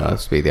think so. No,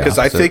 that's be the Because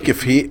I opposite. think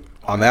if he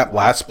on that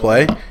last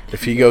play,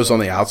 if he goes on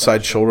the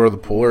outside shoulder of the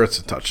puller, it's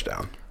a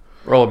touchdown.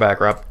 Roll it back,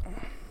 Rob.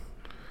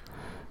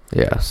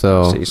 Yeah,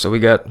 so See, so we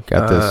got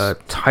this.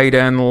 tight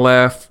end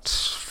left,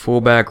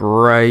 fullback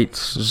right,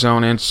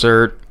 zone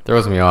insert.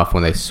 throws me off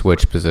when they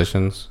switch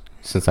positions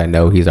since I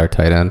know he's our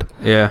tight end.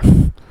 Yeah.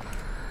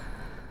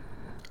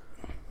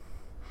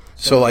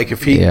 So like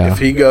if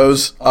he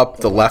goes up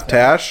the left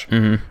hash,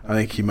 I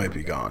think he might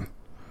be gone.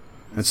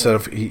 Instead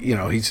of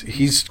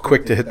he's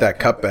quick to hit that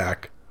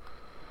cutback.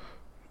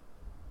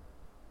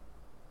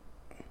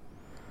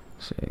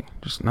 See,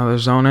 just another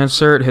zone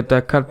insert. Hit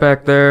that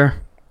cutback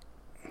there.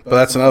 But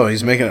that's another one.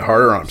 He's making it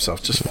harder on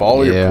himself. Just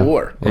follow your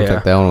puller. Looks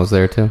like that one was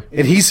there too.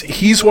 And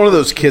he's one of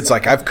those kids,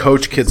 like I've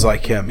coached kids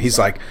like him. He's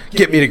like,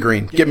 get me to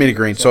green, get me to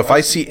green. So if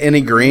I see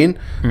any green,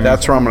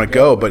 that's where I'm going to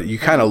go. But you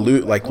kind of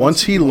like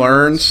once he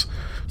learns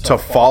to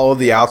follow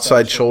the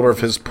outside shoulder of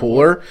his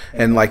puller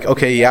and like,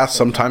 okay, yeah,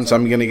 sometimes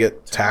I'm going to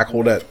get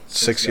tackled at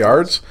 6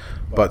 yards,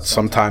 but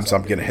sometimes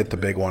I'm going to hit the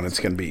big one.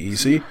 It's going to be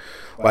easy.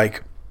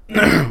 Like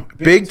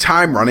big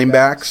time running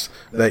backs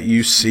that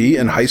you see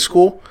in high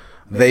school,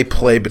 they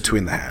play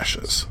between the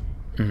hashes.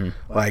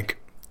 Like,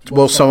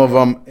 well, some of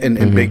them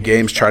in big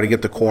games try to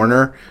get the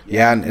corner.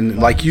 Yeah, and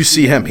like you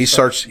see him, he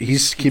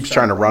keeps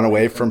trying to run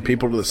away from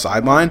people to the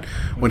sideline.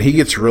 When he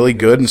gets really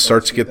good and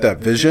starts to get that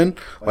vision,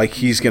 like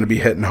he's going to be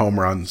hitting home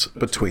runs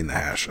between the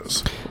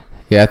hashes.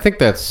 Yeah, I think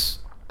it's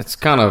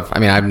kind of. I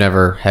mean, I've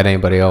never had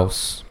anybody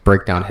else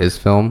break down his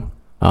film.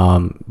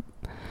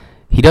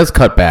 He does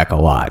cut back a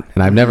lot,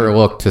 and I've never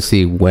looked to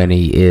see when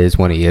he is,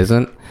 when he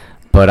isn't.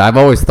 But I've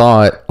always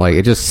thought, like,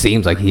 it just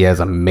seems like he has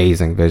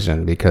amazing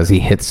vision because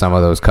he hits some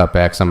of those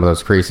cutbacks, some of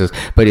those creases.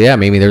 But, yeah,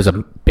 maybe there's a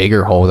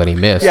bigger hole that he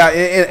missed. Yeah,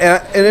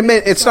 and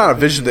it's not a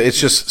vision.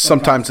 It's just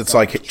sometimes it's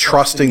like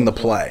trusting the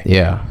play.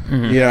 Yeah.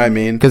 You know what I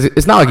mean? Because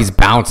it's not like he's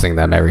bouncing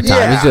them every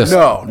time. Yeah, He's just,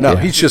 no. yeah.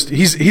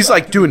 He's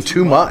like doing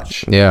too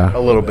much. Yeah. A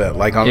little bit,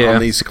 like on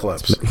these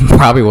clips.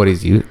 Probably what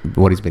he's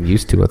been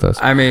used to with us.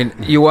 I mean,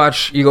 you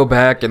go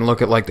back and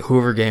look at like the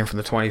Hoover game from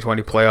the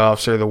 2020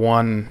 playoffs or the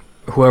one,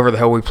 whoever the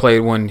hell we played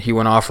when he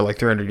went off for like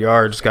 300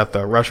 yards, got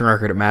the rushing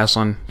record at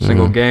Massillon,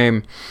 single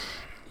game.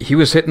 He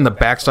was hitting the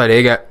backside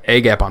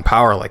A gap on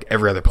power like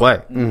every other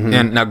play.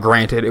 And now,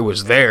 granted, it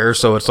was there,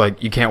 so it's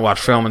like you can't watch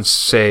film and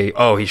say,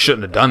 oh, he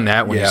shouldn't have done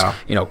that when he's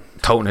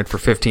toting it for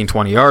 15,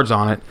 20 yards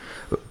on it.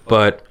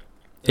 But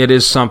it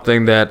is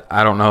something that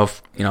I don't know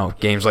if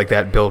games like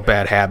that build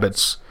bad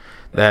habits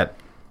that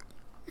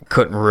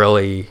couldn't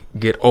really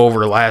get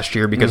over last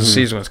year because the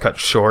season was cut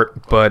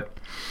short. But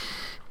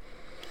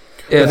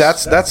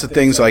that's the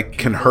things like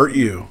can hurt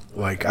you.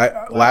 Like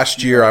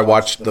last year I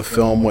watched the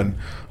film when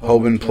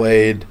Hoban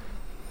played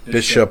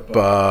Bishop,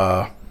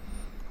 the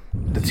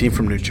team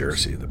from New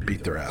Jersey that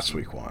beat their ass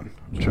week 1.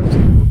 I'm trying to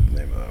think of the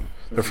name of them.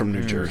 They're from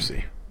New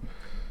Jersey.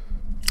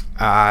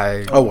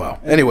 Oh well.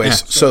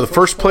 Anyways, so the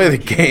first play of the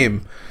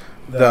game,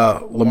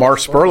 the Lamar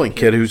Sperling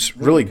kid, who's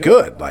really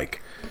good,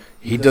 like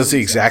he does the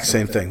exact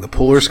same thing. The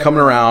puller's coming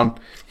around,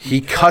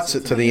 he cuts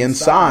it to the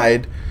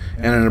inside,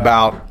 and in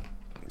about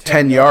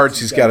 10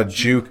 yards, he's got to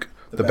juke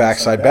the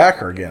backside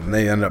backer again, and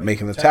they end up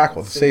making the tackle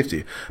with the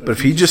safety. But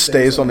if he just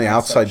stays on the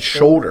outside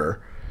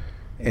shoulder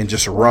and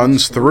just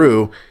runs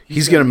through,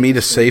 he's going to meet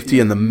a safety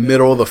in the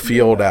middle of the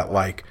field at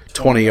like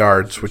 20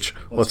 yards, which,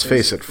 let's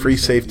face it, free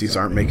safeties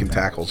aren't making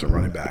tackles and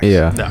running backs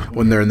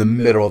when they're in the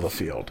middle of the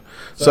field.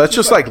 So that's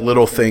just like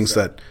little things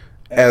that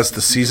as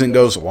the season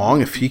goes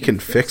along, if he can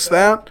fix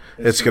that,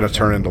 it's going to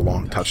turn into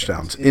long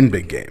touchdowns in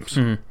big games.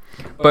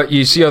 But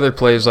you see other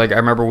plays, like I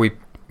remember we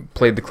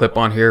played the clip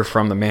on here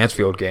from the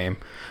Mansfield game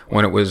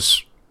when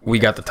we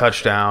got the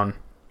touchdown,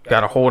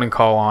 got a holding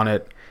call on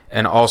it,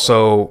 and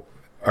also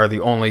are the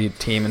only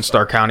team in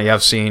Stark County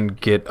I've seen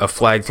get a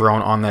flag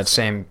thrown on that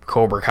same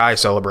Coburg High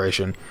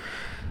celebration.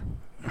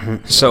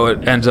 So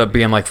it ends up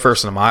being like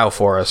first in a mile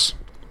for us.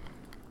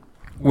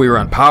 we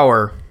run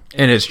power,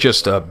 and it's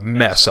just a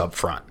mess up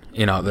front.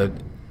 You know,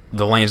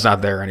 the lane's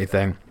not there or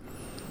anything.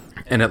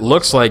 And it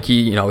looks like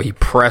he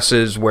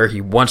presses where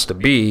he wants to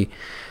be,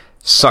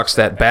 sucks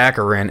that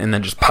backer in, and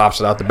then just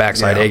pops it out the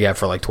backside A-gap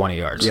for like 20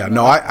 yards. Yeah,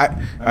 no,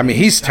 I mean,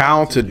 he's a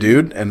talented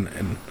dude,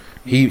 and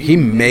he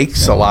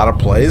makes a lot of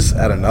plays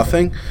out of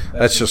nothing.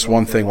 That's just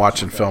one thing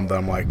watching film that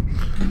I'm like,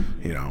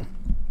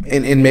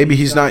 and maybe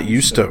he's not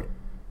used to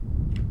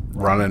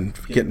running,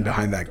 getting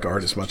behind that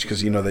guard as much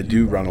because, they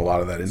do run a lot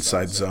of that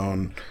inside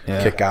zone,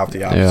 kick out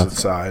the opposite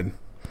side.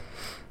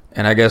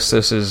 And I guess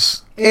this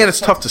is... And it's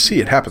tough to see.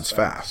 It happens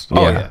fast.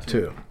 Oh, yeah.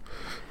 Too.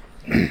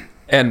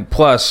 And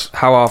plus,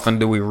 how often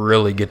do we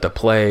really get to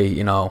play,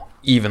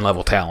 even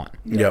level talent?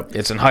 Yep.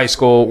 It's in high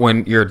school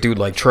when you're a dude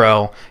like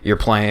Trell, you're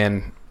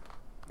playing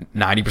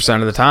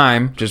 90% of the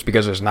time just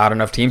because there's not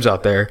enough teams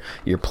out there.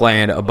 You're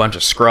playing a bunch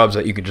of scrubs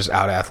that you could just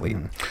out-athlete.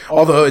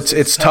 Although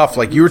it's tough.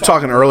 Like you were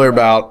talking earlier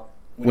about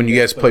when you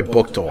guys play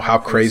Bookdale, how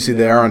crazy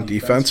they are on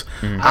defense.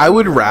 I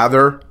would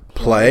rather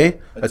play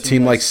a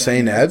team like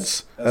St.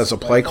 Ed's as a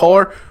play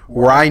caller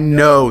where I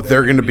know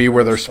they're going to be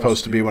where they're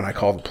supposed to be when I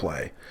call the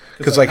play.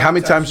 Because, like, how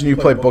many times when you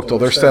play Bookdale,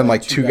 they're standing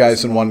like two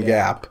guys in one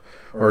gap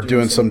or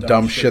doing some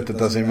dumb shit that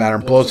doesn't even matter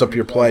and blows up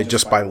your play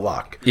just by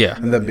luck. Yeah.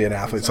 And then be an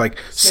athlete. It's like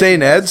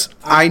St. Ed's,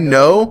 I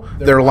know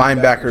their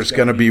linebacker is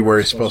going to be where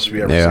he's supposed to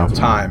be every single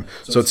time.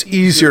 So it's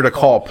easier to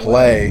call a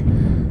play,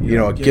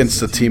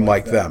 against a team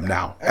like them.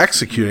 Now,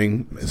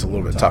 executing is a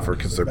little bit tougher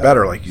because they're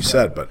better, like you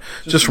said. But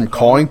just from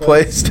calling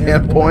play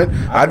standpoint,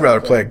 I'd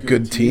rather play a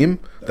good team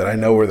that I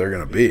know where they're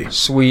going to be.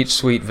 Sweet,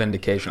 sweet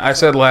vindication. I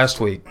said last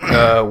week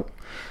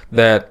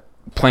that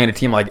playing a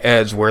team like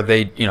Ed's where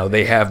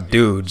they have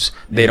dudes,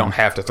 they don't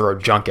have to throw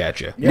junk at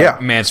you. Yeah.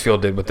 Like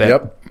Mansfield did with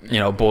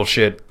that,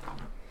 bullshit,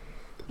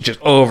 just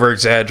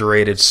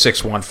over-exaggerated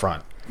 6'1"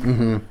 front.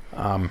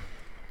 Mm-hmm.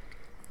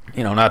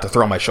 Not to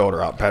throw my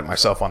shoulder out, pat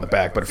myself on the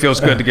back, but it feels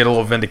good to get a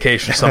little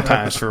vindication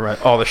sometimes for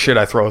all the shit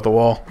I throw at the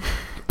wall.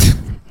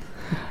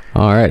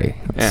 Alrighty.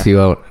 Let's see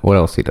what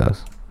else he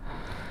does.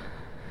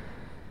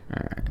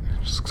 All right.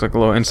 Just looks like a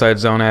little inside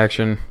zone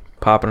action,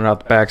 popping it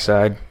out the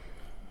backside.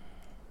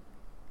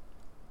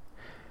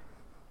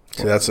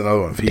 See, that's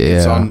another one. If he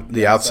gets on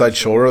the outside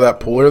shoulder of that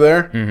puller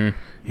there,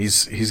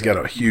 he's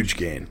got a huge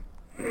gain.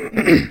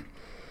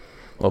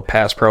 Little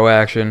pass pro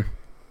action.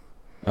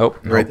 Oh,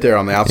 right there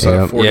on the outside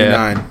of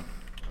 49. Yeah.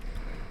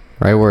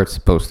 Right where it's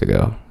supposed to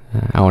go.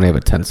 I only have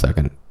a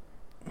 10-second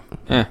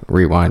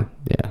rewind.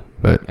 Yeah,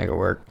 but make it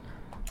work.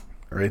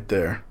 Right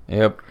there.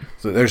 Yep.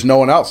 So there's no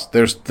one else.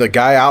 There's the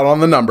guy out on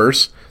the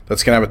numbers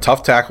that's going to have a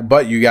tough tackle,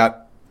 but you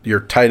got your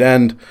tight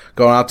end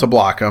going out to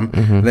block him.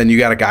 And then you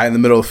got a guy in the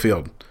middle of the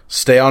field.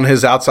 Stay on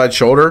his outside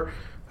shoulder.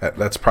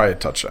 That's probably a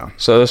touchdown.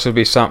 So this would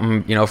be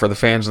something, for the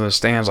fans in the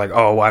stands, like,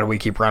 oh, why do we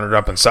keep running it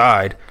up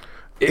inside?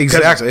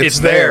 Exactly. It's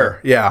there.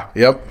 Yeah.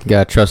 Yep. You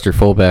got to trust your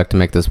fullback to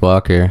make this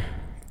block here.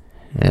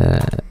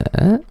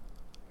 And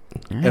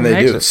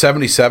they do.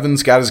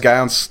 77's got his guy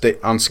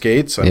on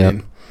skates. I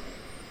mean,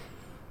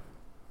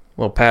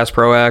 little pass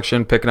pro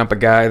action, picking up a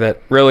guy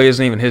that really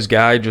isn't even his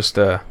guy. Just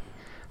they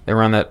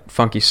run that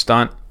funky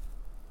stunt.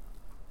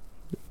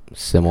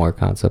 Similar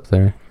concept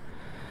there.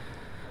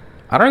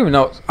 I don't even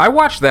know. I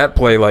watched that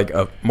play like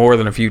more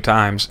than a few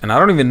times, and I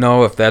don't even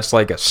know if that's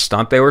like a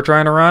stunt they were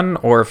trying to run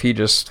or if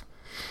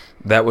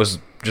that was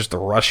just the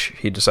rush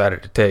he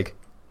decided to take.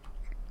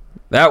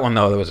 That one,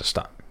 though, that was a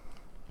stunt.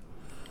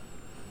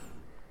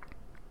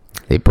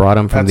 They brought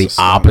him from the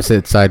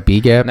opposite side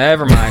B gap.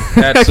 Never mind.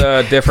 That's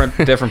a different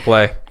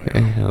play.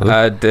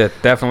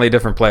 Definitely a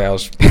different play I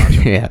was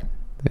watching. Yeah,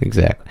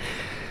 exactly.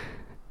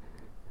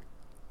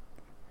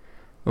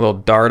 A little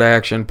dart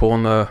action,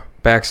 pulling the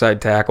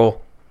backside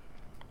tackle.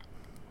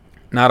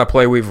 Not a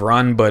play we've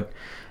run, but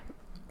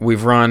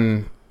we've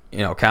run,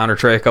 counter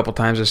tray a couple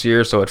times this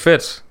year, so it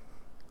fits.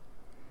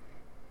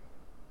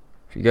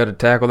 If you got a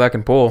tackle that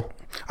can pull.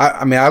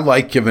 I mean, I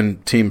like giving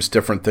teams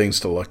different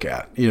things to look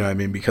at. You know what I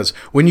mean? Because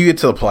when you get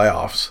to the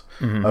playoffs,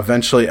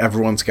 eventually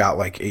everyone's got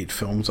like 8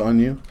 films on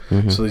you.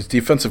 So these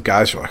defensive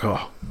guys are like,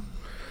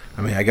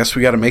 I guess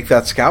we got to make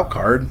that scout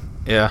card.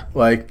 Yeah.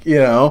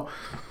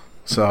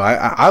 So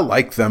I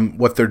like them,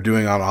 what they're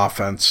doing on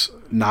offense,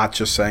 not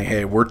just saying,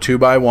 hey, we're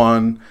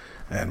 2-by-1,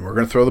 and we're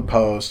going to throw the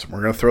post, and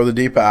we're going to throw the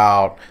deep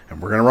out,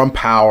 and we're going to run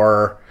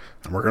power,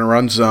 and we're going to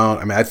run zone.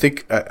 I mean, I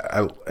think, like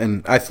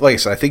I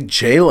said, I think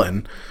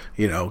Jalen,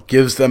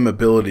 gives them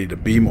ability to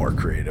be more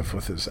creative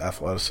with his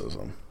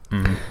athleticism.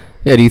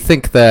 Yeah, do you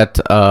think that,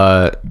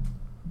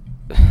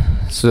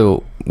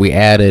 so we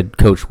added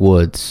Coach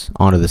Woods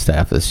onto the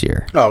staff this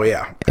year. Oh,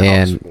 yeah.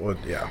 And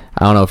yeah.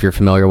 I don't know if you're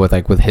familiar with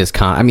his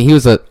he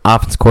was an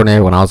offense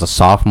coordinator when I was a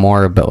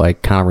sophomore,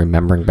 but kind of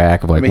remembering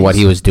back of what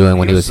he was doing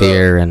when he was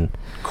here. And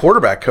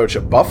quarterback coach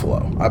at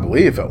Buffalo, I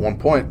believe, at one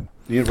point,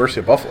 the University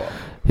of Buffalo.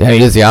 Yeah,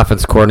 he is the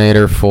offense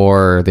coordinator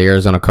for the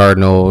Arizona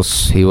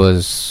Cardinals. He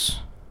was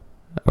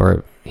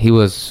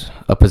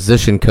a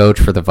position coach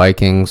for the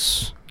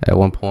Vikings at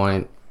one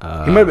point. He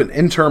might have been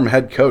interim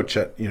head coach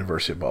at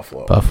University of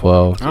Buffalo.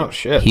 Buffalo. Oh,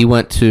 shit. He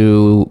went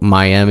to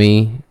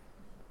Miami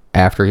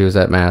after he was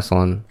at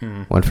Massillon.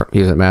 He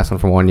was at Massillon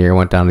for 1 year,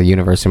 went down to the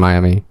University of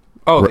Miami.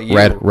 Oh,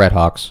 Red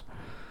Hawks.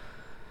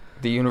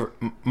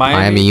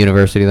 Miami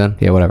University then?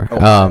 Yeah, whatever.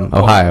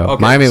 Ohio.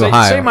 Okay. Miami,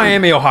 Ohio. Say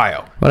Miami,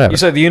 Ohio. Whatever. You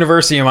said the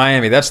University of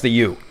Miami. That's the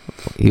U.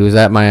 He was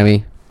at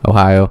Miami,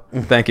 Ohio.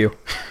 Thank you.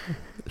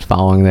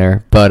 Following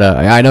there. But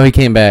I know he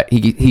came back.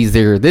 He's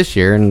there this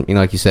year, and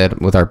like you said,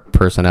 with our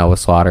personnel with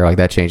Slaughter, like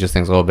that changes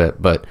things a little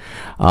bit. But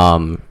I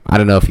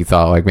don't know if you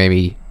thought like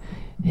maybe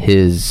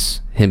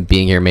him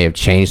being here may have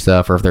changed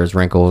stuff, or if there's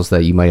wrinkles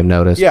that you might have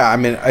noticed. Yeah, I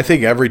mean, I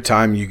think every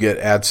time you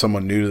add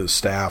someone new to the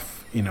staff,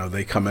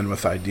 they come in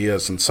with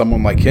ideas, and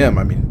someone like him,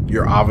 I mean,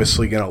 you're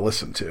obviously going to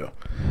listen to.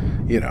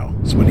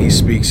 So when he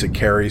speaks, it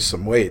carries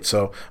some weight.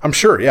 So I'm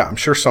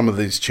sure some of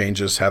these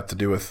changes have to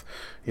do with,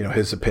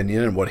 his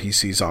opinion and what he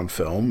sees on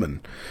film.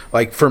 And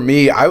like for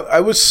me, I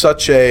was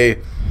such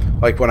when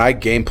I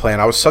game plan,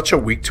 I was such a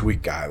week to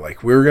week guy.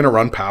 Like we were going to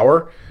run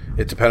power.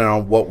 It depended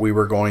on what we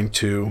were going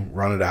to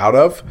run it out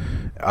of.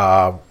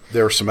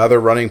 There were some other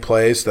running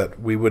plays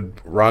that we would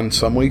run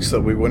some weeks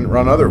that we wouldn't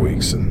run other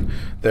weeks. And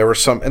there were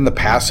some in the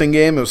passing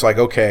game. It was like,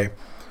 okay,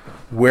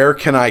 where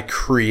can I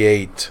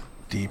create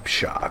deep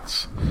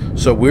shots?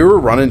 So we were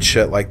running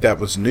shit like that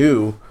was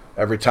new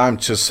every time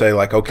to say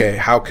like, okay,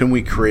 how can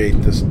we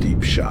create this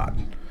deep shot?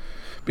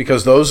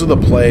 Because those are the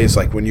plays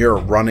like when you're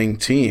a running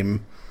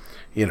team,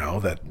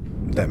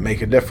 that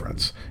make a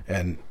difference.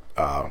 And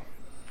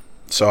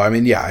so, I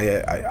mean,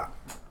 yeah,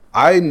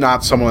 I'm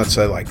not someone that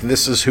said like,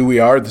 this is who we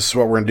are. This is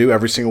what we're going to do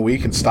every single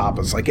week and stop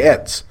us like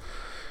Eds.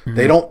 Mm-hmm.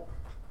 They don't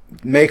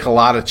make a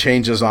lot of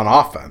changes on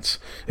offense.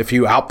 If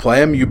you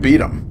outplay them, you beat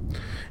them.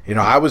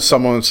 I was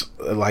someone's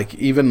like,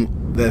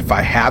 even if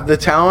I had the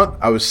talent,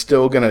 I was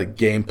still going to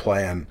game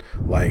plan.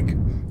 Like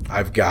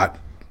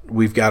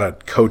we've got to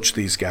coach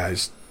these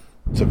guys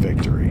to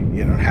victory,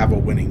 have a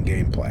winning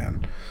game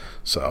plan.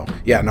 So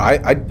yeah, no,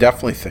 I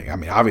definitely think, I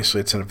mean,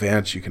 obviously it's an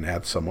advantage you can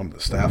add someone to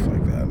the staff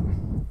like that.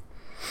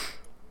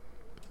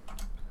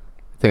 I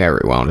think I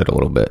rewound it a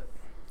little bit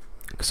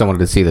because I wanted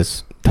to see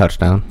this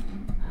touchdown.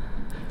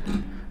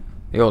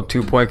 The old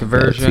 2-point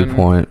conversion. Yeah,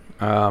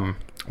 2-point.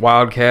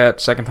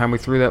 Wildcat, second time we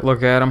threw that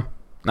look at him.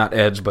 Not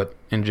Eds, but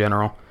in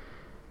general.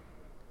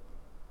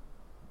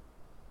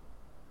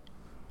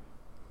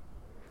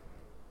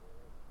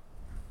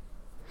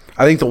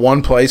 I think the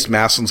one place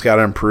Massillon's got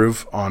to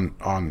improve on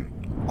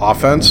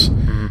offense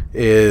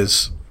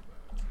is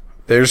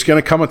there's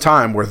going to come a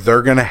time where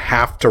they're going to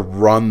have to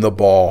run the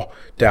ball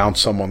down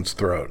someone's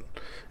throat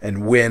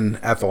and win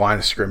at the line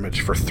of scrimmage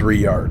for 3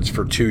 yards,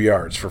 for 2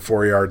 yards, for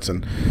 4 yards.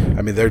 And,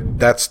 I mean,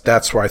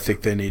 that's where I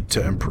think they need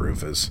to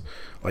improve is,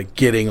 like,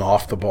 getting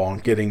off the ball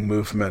and getting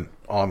movement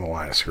on the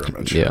line of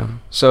scrimmage. Yeah.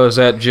 So is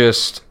that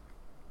just,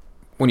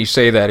 when you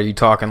say that, are you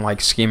talking,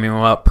 like, scheming them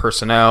up,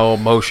 personnel,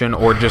 motion,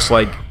 or just,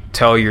 like,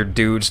 tell your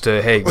dudes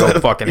to, hey, go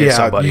fucking hit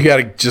somebody? You got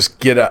to just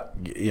get up.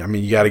 I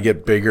mean, you got to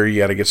get bigger. You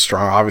got to get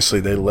strong. Obviously,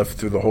 they lift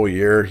through the whole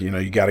year.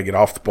 You got to get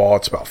off the ball.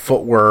 It's about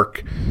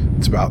footwork.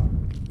 It's about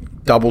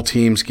double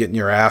teams, getting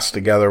your ass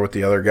together with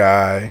the other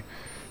guy.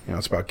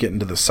 It's about getting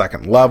to the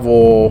second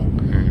level.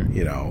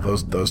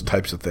 Those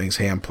types of things.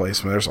 Hand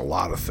placement. There's a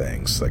lot of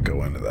things that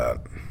go into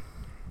that.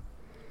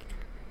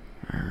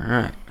 All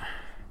right.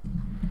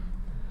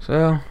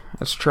 So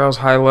that's Charles'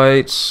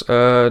 highlights.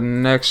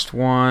 Next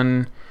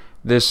one.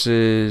 This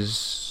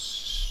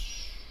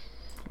is.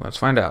 Let's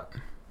find out.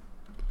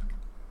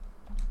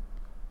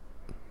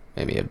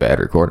 Maybe a bad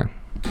recording.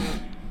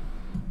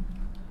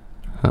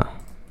 Huh.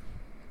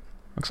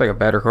 Looks like a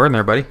bad recording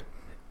there, buddy.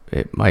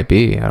 It might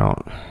be. I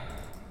don't.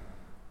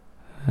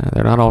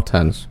 They're not all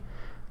 10s.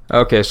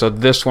 Okay, so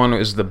this one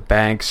is the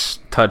Banks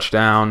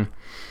touchdown.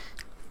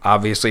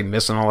 Obviously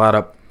missing a lot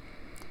up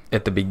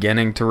at the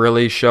beginning to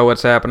really show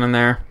what's happening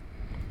there.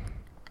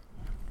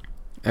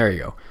 There you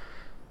go.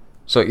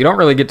 So you don't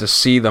really get to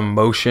see the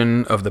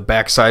motion of the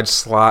backside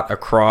slot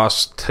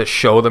across to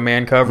show the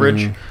man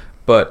coverage,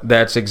 but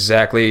that's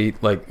exactly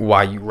like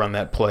why you run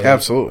that play.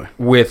 Absolutely.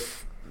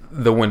 With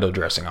the window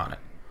dressing on it.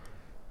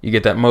 You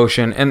get that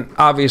motion, and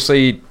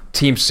obviously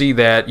teams see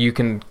that. You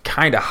can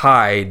kind of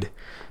hide,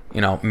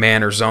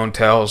 man or zone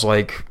tells.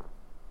 Like,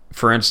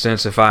 for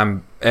instance, if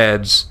I'm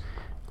Eds,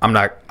 I'm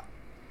not,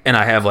 and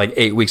I have like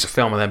 8 weeks of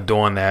film of them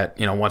doing that,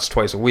 once,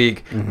 twice a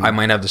week, I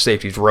might have the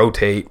safeties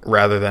rotate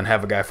rather than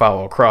have a guy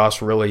follow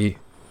across, really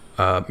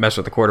mess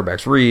with the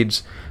quarterback's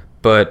reads.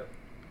 But,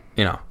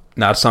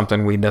 not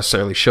something we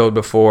necessarily showed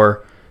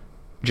before.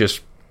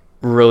 Just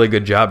really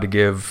good job to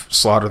give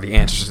Slaughter the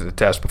answers to the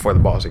test before the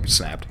ball's even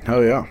snapped.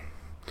 Oh, yeah.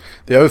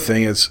 The other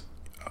thing is,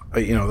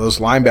 those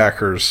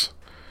linebackers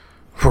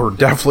were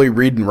definitely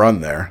read and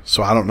run there.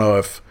 So I don't know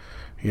if,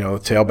 the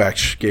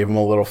tailback gave him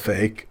a little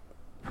fake,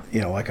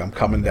 like I'm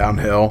coming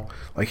downhill,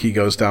 like he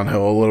goes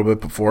downhill a little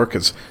bit before,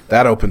 because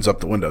that opens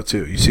up the window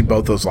too. You see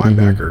both those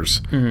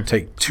linebackers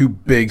take 2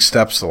 big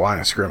steps to the line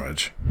of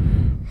scrimmage.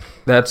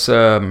 That's,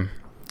 and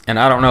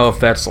I don't know if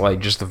that's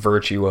like just the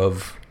virtue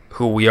of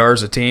who we are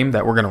as a team,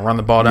 that we're going to run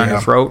the ball down your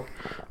throat,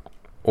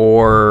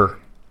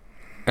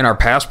 and in our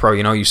pass pro,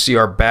 you see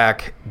our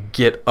back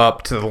get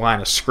up to the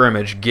line of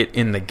scrimmage, get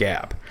in the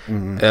gap.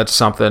 That's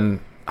something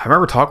I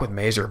remember talking with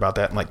Mazer about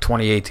that in like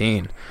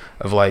 2018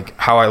 of like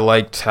how I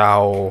liked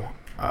how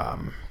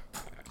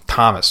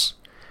Thomas,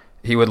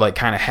 he would like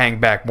kind of hang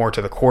back more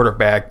to the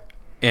quarterback,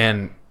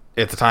 and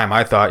at the time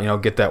I thought,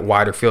 get that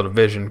wider field of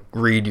vision,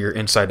 read your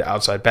inside to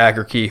outside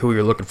backer key, who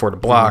you're looking for to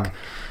block.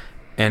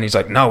 And he's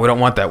like, no, we don't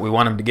want that. We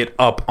want him to get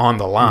up on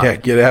the line. Yeah,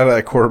 get out of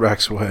that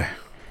quarterback's way.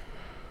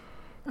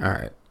 All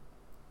right.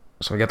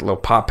 So we got the little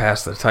pop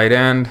pass to the tight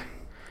end.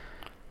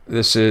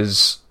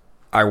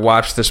 I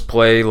watched this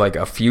play like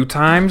a few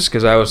times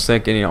because I was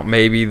thinking,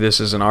 maybe this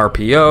is an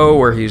RPO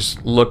where he's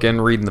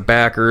reading the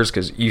backers,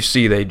 because you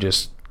see they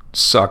just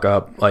suck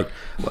up like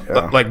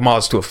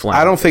moths to a flame.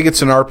 I don't think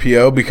it's an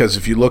RPO because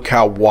if you look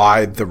how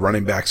wide the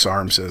running back's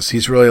arms is,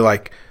 he's really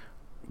like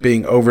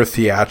being over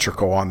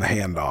theatrical on the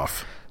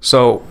handoff.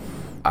 So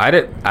I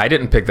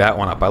didn't pick that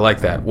one up. I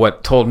like that.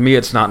 What told me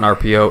it's not an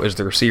RPO is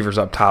the receiver's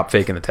up top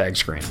faking the tag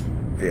screen.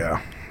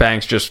 Yeah.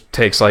 Banks just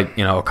takes a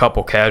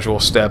couple casual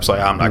steps, like,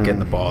 I'm not getting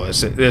the ball.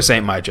 This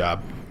ain't my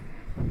job.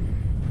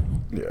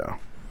 Yeah.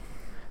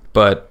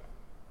 But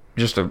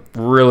just a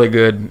really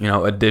good,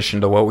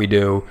 addition to what we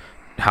do,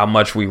 how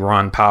much we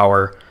run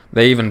power.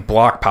 They even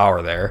block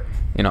power there.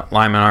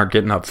 Linemen aren't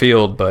getting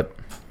upfield, but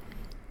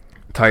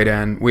tight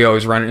end, we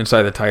always run it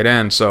inside the tight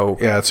end. So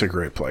yeah, it's a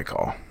great play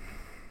call.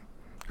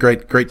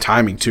 Great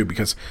timing too,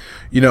 because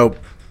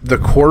the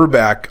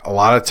quarterback a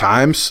lot of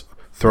times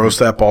throws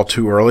that ball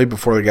too early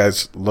before the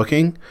guy's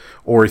looking,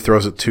 or he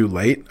throws it too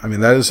late. I mean,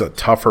 that is a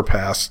tougher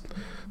pass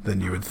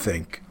than you would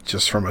think,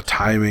 just from a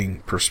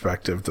timing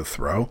perspective to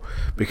throw,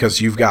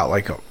 because you've got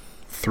like a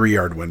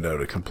 3-yard window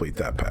to complete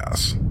that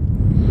pass.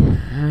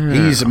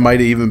 He might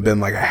have even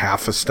been like a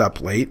half a step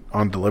late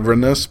on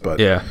delivering this, but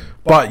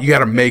you got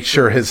to make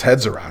sure his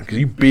head's around, because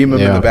you beam him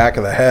in the back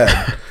of the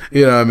head.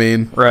 You know what I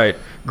mean? Right.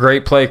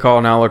 Great play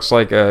call. Now looks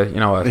like a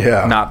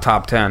not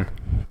top 10.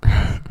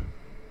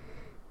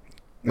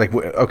 Like,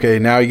 okay,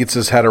 now he gets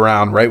his head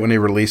around right when he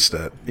released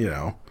it.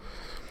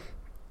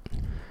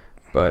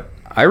 But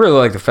I really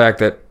like the fact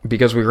that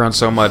because we run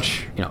so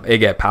much,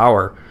 A-gap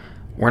power,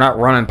 we're not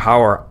running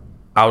power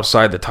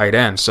outside the tight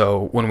end.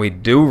 So when we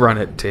do run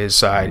it to his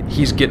side,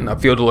 he's getting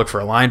upfield to look for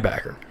a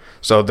linebacker.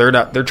 So they're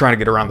trying to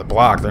get around the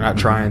block. They're not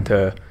trying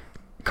to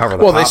cover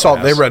the pass.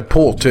 They read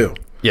pull too.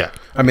 Yeah.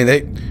 I mean,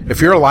 if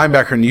you're a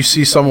linebacker and you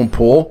see someone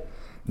pull,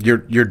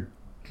 you're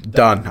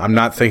done. I'm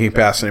not thinking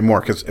pass anymore,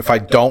 because if I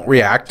don't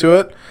react to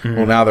it,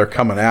 well, now they're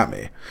coming at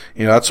me.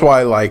 That's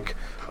why the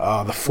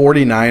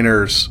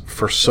 49ers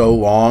for so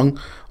long,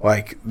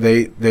 like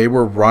they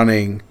were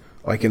running,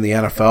 like in the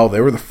NFL, they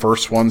were the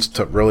first ones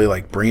to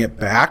really bring it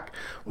back,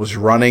 was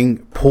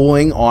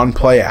pulling on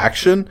play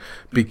action,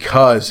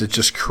 because it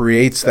just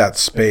creates that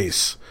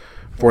space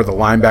where the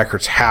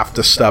linebackers have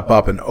to step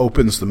up and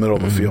opens the middle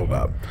of the field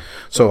up.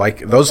 So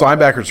those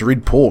linebackers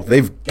read pull,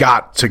 they've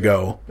got to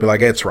go be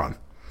like, hey, it's run.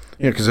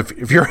 Because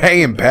if you're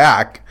hanging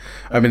back,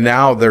 I mean,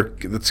 now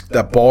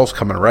that ball's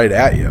coming right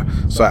at you.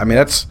 So I mean,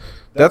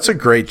 that's a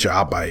great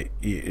job by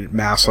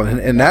Massillon,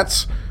 and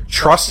that's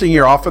trusting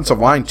your offensive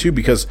line too,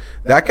 because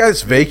that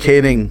guy's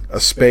vacating a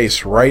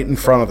space right in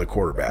front of the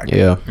quarterback.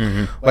 Yeah.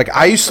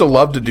 I used to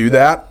love to do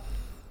that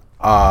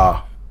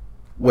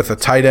with a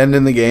tight end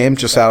in the game,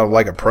 just out of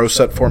a pro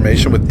set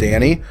formation with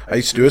Danny. I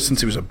used to do it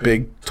since he was a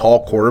big,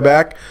 tall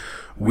quarterback.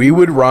 We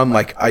would run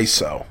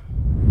ISO.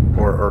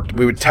 Or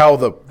we would tell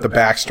the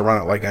backs to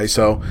run it like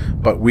ISO,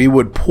 but we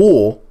would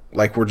pull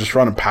like we're just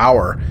running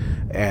power.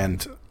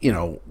 And,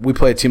 we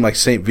play a team like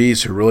St.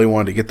 V's who really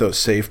wanted to get those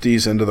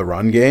safeties into the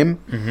run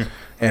game.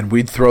 And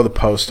we'd throw the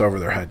post over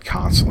their head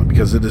constantly,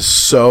 because it is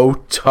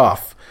so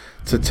tough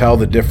to tell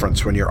the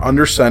difference when you're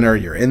under center,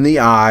 you're in the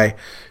eye,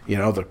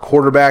 the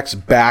quarterback's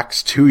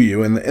back's to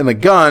you. And in the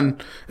gun,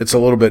 it's a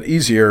little bit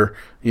easier,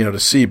 to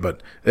see,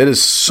 but it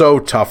is so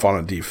tough on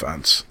a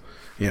defense,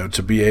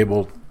 to be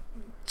able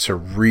to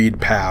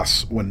read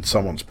pass when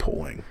someone's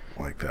pulling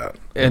like that.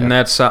 And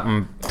that's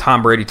something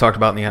Tom Brady talked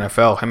about in the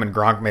NFL. Him and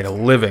Gronk made a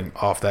living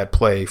off that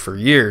play for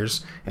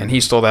years, and he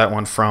stole that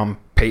one from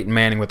Peyton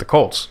Manning with the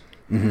Colts.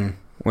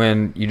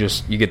 When you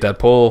get that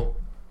pull,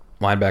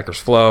 linebackers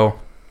flow,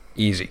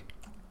 easy.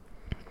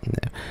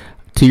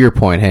 To your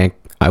point, Hank,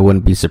 I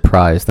wouldn't be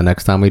surprised the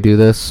next time we do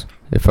this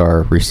if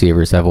our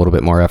receivers have a little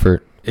bit more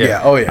effort.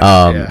 Yeah. Oh,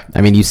 yeah.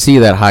 I mean, you see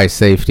that high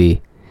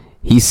safety.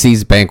 He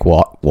sees Bank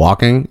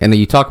walking, and then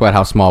you talk about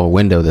how small of a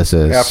window this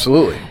is.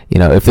 Absolutely.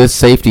 If this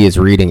safety is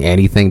reading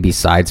anything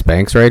besides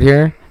Banks right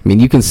here, I mean,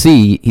 you can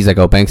see he's like,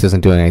 oh, Banks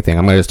isn't doing anything.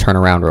 I'm going to just turn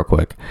around real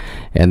quick.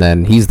 And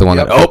then he's the one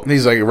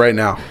he's like, right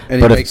now.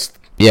 And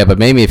but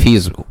maybe if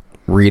he's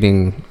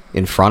reading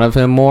in front of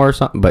him more or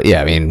something. But,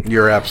 yeah, I mean.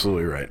 You're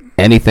absolutely right.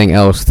 Anything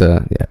else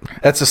to. Yeah.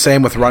 That's the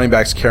same with running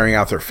backs carrying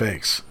out their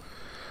fakes.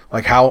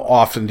 How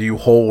often do you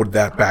hold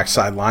that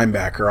backside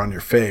linebacker on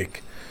your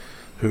fake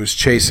who's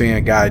chasing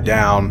a guy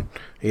down,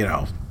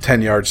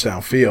 10 yards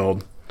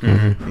downfield?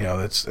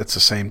 It's the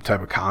same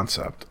type of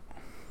concept.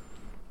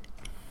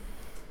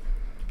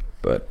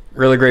 But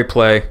really great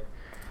play.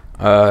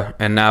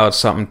 and now it's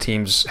something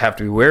teams have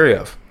to be wary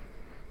of.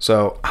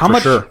 So how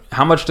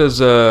much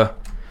does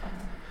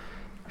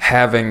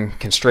having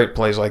constraint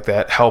plays like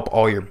that help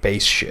all your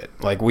base shit?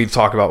 Like we've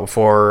talked about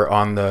before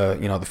on the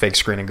the fake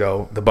screen and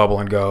go, the bubble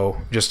and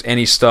go, just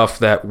any stuff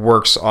that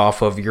works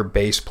off of your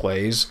base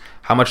plays.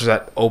 How much does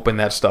that open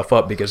that stuff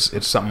up, because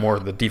it's something more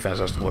the defense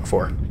has to look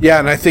for? Yeah,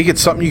 and I think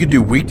it's something you can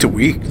do week to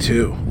week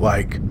too.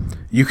 Like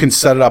you can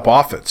set it up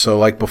off it. So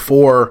like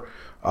before,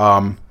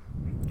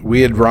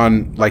 we had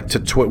run like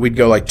we'd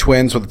go like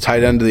twins with the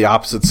tight end to the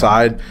opposite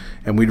side,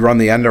 and we'd run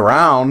the end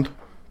around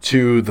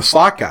to the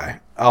slot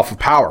guy. Alpha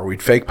power.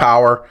 We'd fake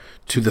power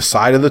to the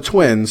side of the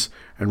twins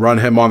and run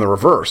him on the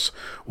reverse.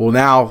 Well,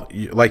 now,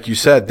 like you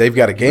said, they've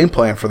got a game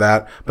plan for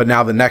that, but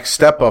now the next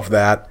step of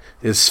that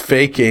is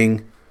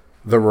faking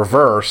the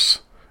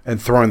reverse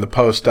and throwing the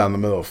post down the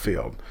middle of the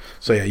field.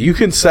 So, yeah, you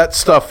can set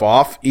stuff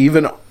off,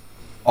 even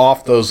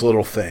off those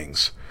little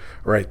things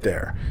right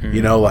there.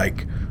 Mm-hmm.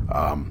 Like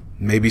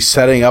maybe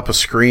setting up a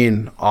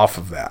screen off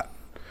of that.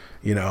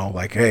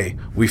 Like, hey,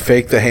 we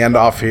fake the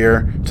handoff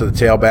here to the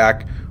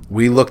tailback.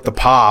 We look the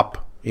pop.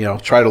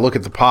 Try to look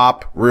at the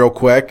pop real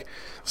quick.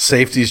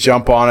 Safeties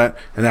jump on it,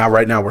 and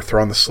right now we're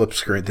throwing the slip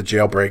screen, the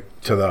jailbreak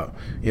to the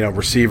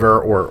receiver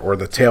or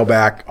the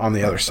tailback on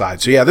the other side.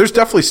 So yeah, there's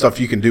definitely stuff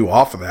you can do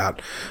off of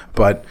that.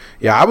 But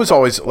yeah, I was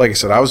always, like I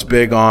said, I was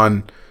big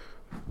on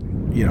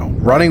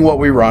running what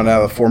we run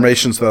out of the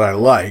formations that I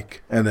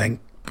like, and then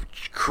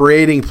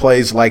creating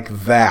plays like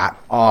that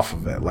off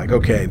of it. Like,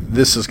 okay,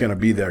 this is going to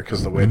be there because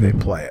of the way they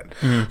play it.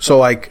 Mm-hmm. So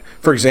like,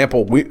 for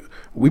example,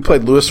 we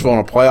played Louisville in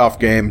a playoff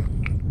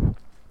game,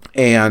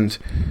 and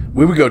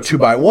we would go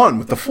 2-by-1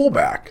 with the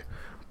fullback.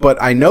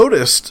 But I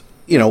noticed,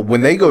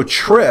 when we go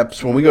trips,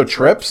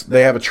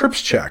 they have a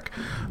trips check.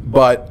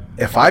 But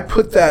if I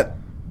put that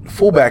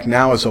fullback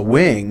now as a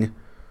wing,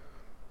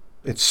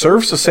 it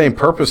serves the same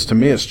purpose to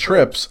me as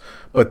trips,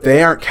 but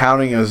they aren't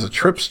counting as a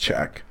trips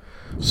check.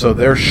 So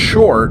they're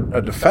short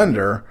a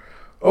defender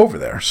over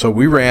there. So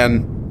we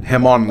ran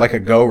him on like a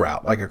go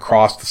route, like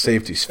across the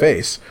safety's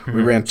face. Mm-hmm.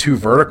 We ran 2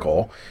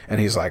 vertical,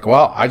 and he's like,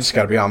 well, I just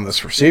got to be on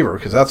this receiver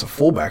because that's a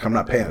fullback. I'm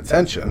not paying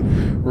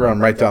attention. We run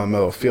right down the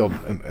middle of the field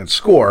and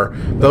score.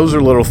 Those are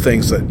little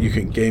things that you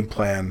can game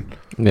plan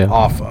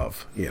off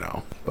of,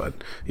 But,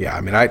 yeah,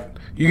 I mean,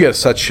 you got to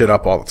set shit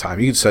up all the time.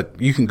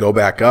 You can go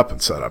back up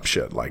and set up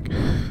shit. Like,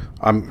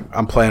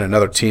 I'm playing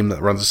another team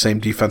that runs the same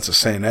defense as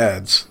St.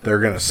 Ed's. They're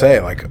going to say,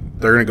 like,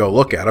 they're going to go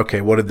look at,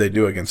 okay, what did they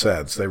do against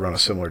Ed's? They run a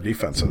similar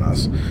defense than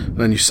us. And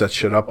then you set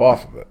shit up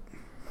off of it.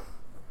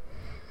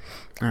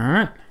 All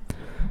right.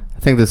 I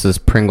think this is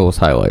Pringle's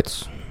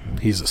highlights.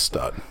 He's a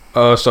stud.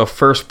 So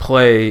first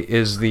play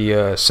is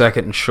the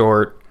second and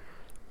short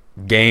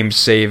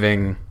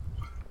game-saving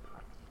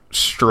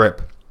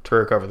strip to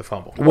recover the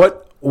fumble.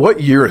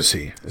 What year is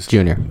he?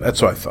 Junior.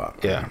 That's what I thought.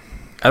 Yeah.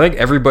 I think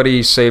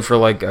everybody save for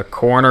like a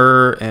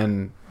corner,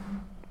 and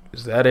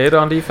is that it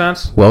on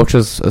defense? Welch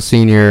is a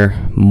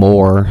senior.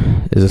 Moore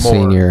is a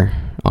senior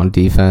on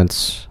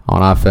defense.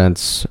 On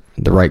offense,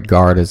 the right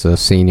guard is a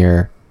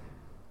senior,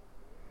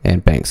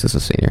 and Banks is a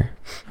senior.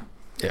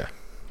 Yeah.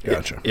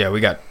 Gotcha. Yeah, we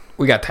got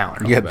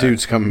talent. You got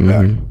dudes coming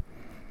back.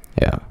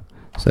 Yeah.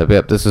 So,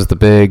 yep, this is the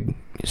big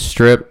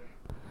strip.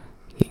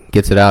 He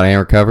gets it out and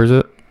recovers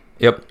it.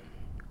 Yep.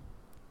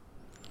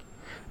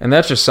 And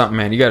that's just something,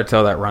 man, you got to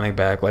tell that running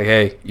back, like,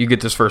 hey, you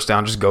get this first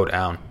down, just go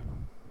down.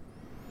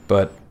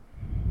 But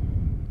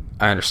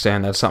I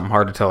understand that's something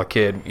hard to tell a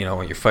kid,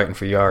 when you're fighting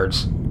for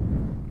yards.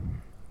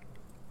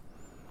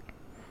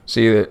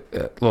 See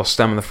that little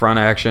stem in the front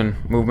action,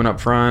 movement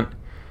up front.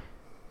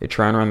 They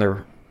try and run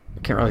their, I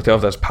can't really tell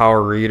if that's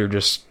power read or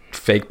just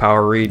fake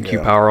power read,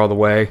 Q power all the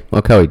way.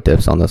 Look how he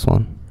dips on this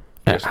one.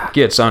 Just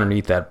gets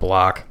underneath that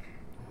block.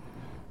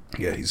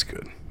 Yeah, he's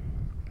good.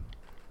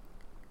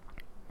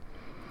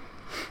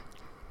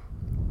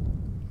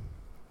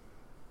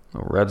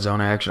 Red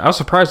zone action. I was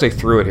surprised they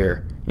threw it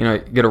here. You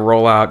get a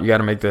rollout. You got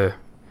to make the.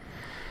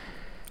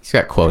 He's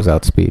got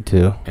closeout speed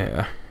too.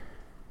 Yeah.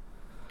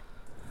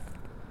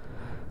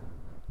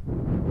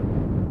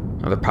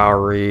 Another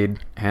power read,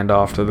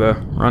 handoff to the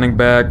running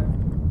back,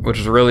 which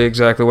is really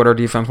exactly what our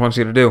defense wants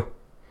you to do.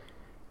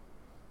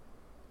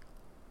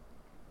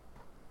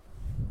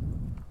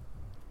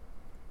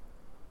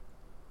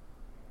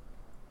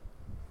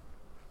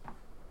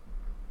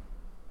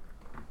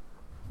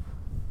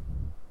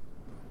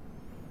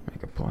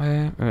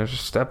 Play,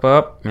 just step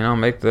up,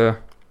 make the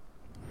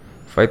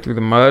fight through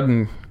the mud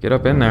and get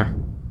up in there.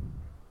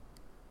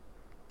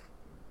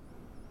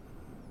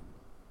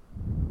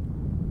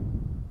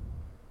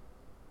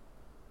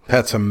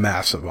 That's a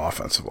massive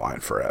offensive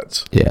line for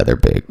Eds. Yeah, they're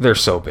big. They're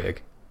so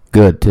big.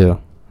 Good, too.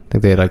 I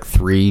think they had like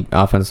 3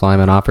 offensive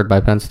linemen offered by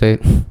Penn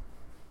State.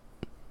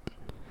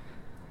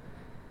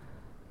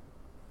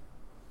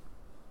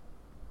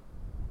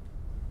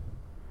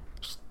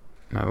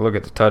 Now look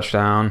at the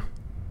touchdown.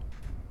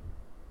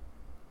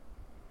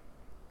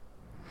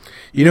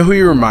 You know who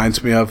he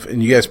reminds me of,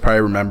 and you guys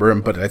probably remember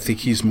him, but I think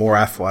he's more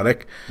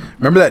athletic.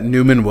 Remember that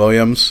Newman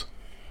Williams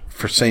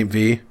for St.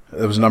 V?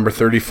 It was number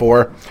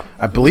 34.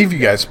 I believe you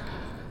guys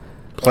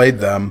played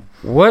them.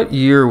 What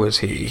year was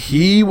he?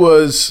 He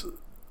was.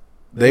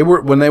 They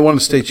were when they won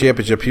the state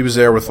championship. He was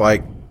there with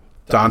like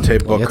Dante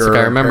Booker.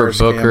 I remember Paris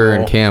Booker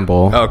and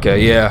Campbell.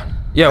 Okay, yeah.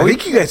 I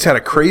think you guys had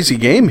a crazy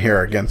game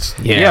here against.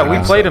 Yeah,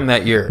 we played him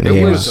that year.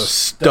 It was a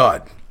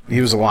stud. He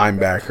was a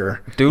linebacker.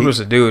 Dude was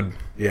a dude.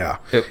 Yeah.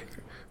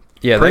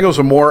 Pringle's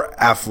a more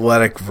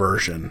athletic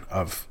version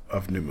of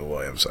Newman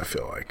Williams, I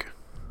feel like.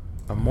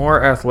 A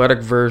more athletic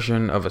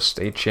version of a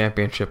state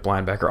championship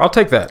linebacker. I'll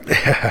take that.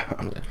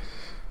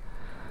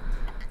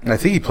 And I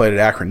think he played at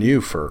Akron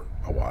U for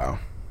a while.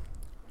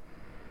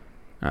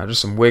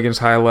 Just some Wiggins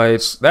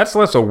highlights. That's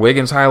less a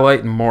Wiggins highlight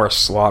and more a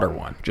Slaughter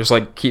one. Just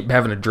like keep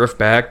having to drift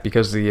back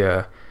because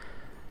the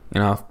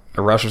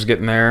rush was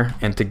getting there,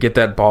 and to get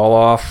that ball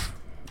off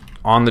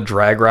on the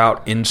drag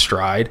route in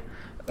stride.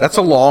 That's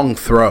a long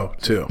throw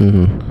too.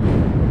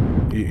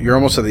 Mm-hmm. You're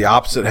almost at the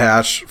opposite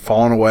hash,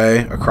 falling away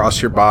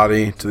across your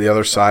body to the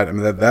other side. I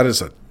mean that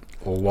is a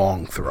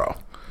long throw.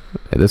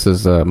 This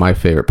is my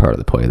favorite part of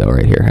the play, though,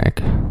 right here,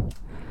 Hank.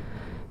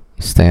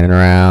 Standing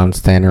around.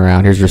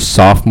 Here's your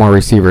sophomore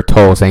receiver,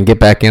 Toll, saying,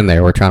 get back in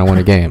there. We're trying to win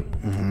a game.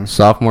 Mm-hmm.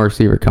 Sophomore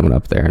receiver coming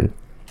up there and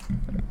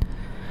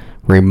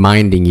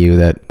reminding you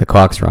that the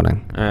clock's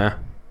running. Yeah.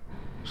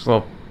 Just a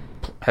little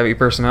heavy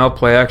personnel,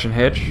 play action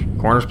hitch.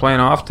 Corner's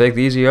playing off, take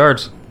the easy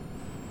yards.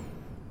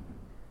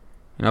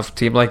 If a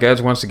team like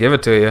Ed's wants to give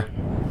it to you.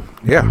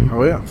 Yeah.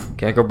 Oh, yeah.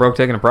 Can't go broke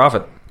taking a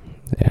profit.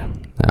 Yeah.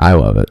 I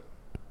love it.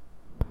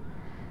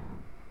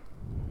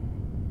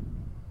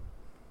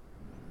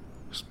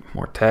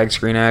 More tag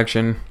screen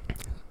action.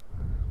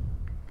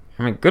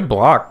 I mean, good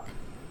block.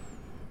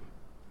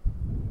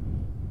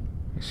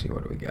 Let's see,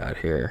 what do we got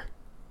here?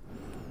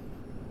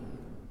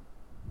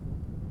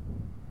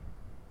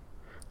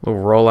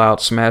 Little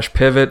rollout, smash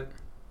pivot.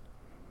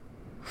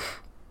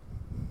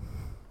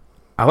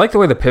 I like the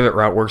way the pivot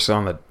route works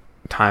on the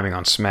timing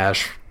on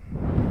smash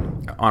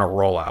on a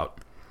rollout.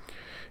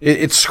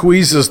 It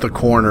squeezes the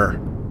corner.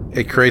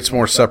 It creates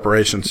more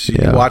separation. So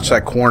you watch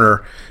that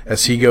corner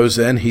as he goes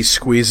in. He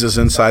squeezes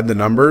inside the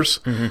numbers.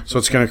 Mm-hmm. So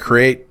it's going to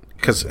create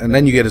and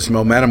then you get his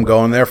momentum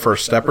going there for a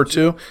step or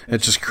two.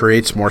 It just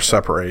creates more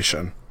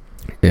separation.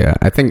 Yeah,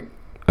 I think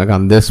like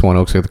on this one, it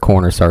looks like the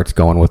corner starts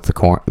going with the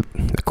corner.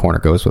 The corner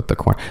goes with the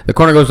corner. The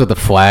corner goes with the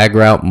flag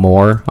route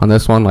more on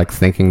this one, like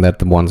thinking that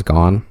the one's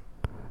gone.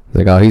 It's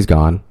like, oh, he's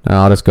gone.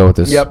 I'll just go with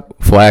this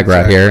flag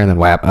right here and then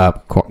whap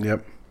up.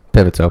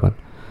 Pivot's open.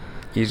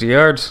 Easy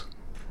yards.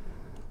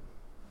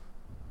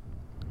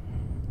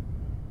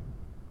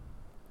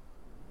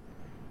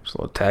 Just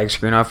a little tag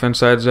screen off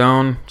inside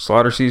zone.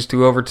 Slaughter sees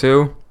 2 over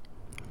 2.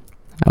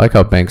 I like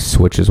how Banks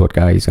switches what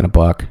guy he's going to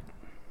block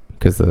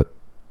because the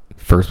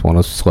first one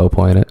was slow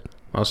playing it.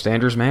 Most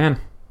dangerous man.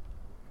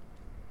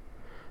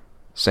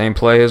 Same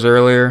play as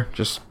earlier,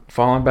 just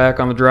falling back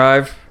on the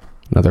drive.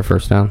 Another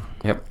first down.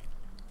 Yep.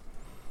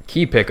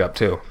 Key pickup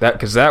too.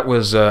 Because that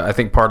was I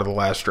think part of the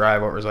last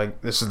drive where it was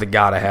like this is the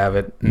gotta have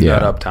it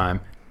nut up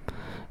time.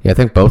 Yeah, I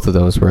think both of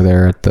those were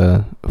there at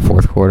the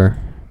fourth quarter.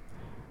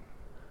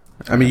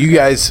 I mean, you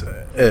guys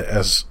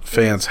as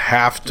fans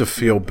have to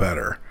feel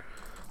better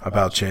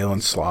about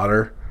Jalen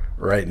Slaughter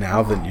right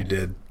now than you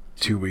did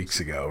 2 weeks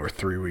ago or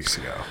 3 weeks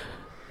ago.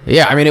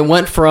 Yeah, I mean, it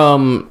went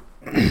from,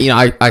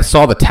 I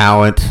saw the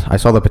talent, I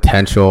saw the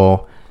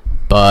potential,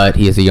 but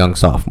he is a young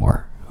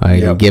sophomore.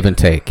 Give and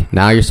take.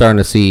 Now you're starting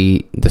to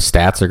see the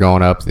stats are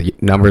going up, the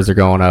numbers are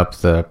going up,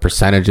 the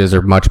percentages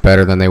are much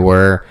better than they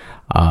were.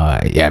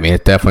 I mean,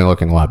 it's definitely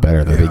looking a lot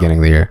better than the beginning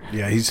of the year.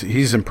 Yeah,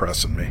 he's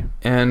impressing me.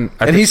 And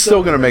he's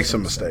still going to make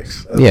some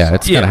mistakes.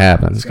 It's going to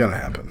happen. It's going to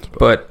happen.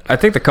 But I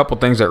think the couple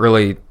things that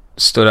really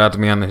stood out to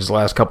me on his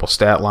last couple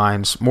stat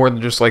lines, more than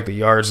just like the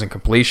yards and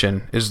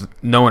completion, is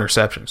no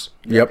interceptions.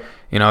 Yep.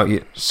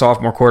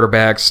 Sophomore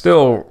quarterback,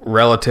 still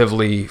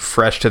relatively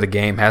fresh to the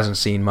game, hasn't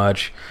seen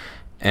much,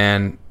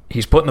 and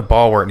he's putting the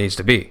ball where it needs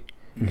to be.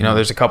 Mm-hmm.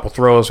 There's a couple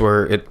throws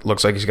where it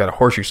looks like he's got a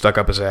horseshoe stuck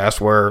up his ass,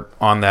 where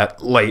on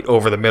that late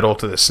over the middle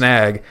to the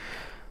snag,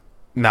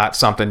 not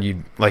something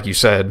you, like you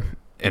said,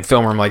 in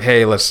film room, like,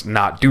 hey, let's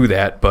not do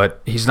that,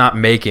 but he's not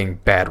making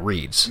bad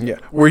reads. Yeah.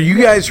 Were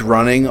you guys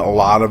running a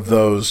lot of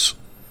those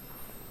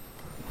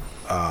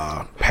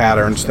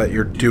patterns that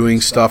you're doing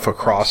stuff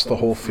across the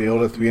whole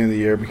field at the beginning of the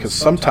year? Because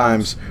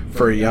sometimes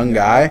for a young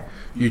guy,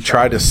 you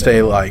try to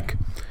stay like,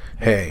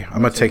 hey, I'm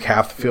going to take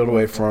half the field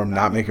away from him,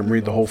 not make him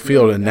read the whole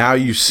field. And now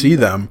you see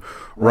them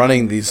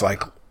running these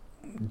like,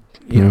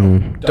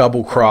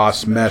 double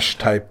cross mesh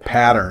type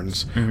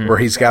patterns where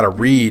he's got to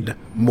read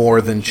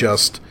more than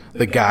just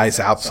the guys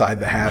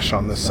outside the hash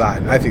on the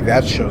side. And I think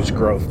that shows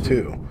growth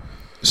too.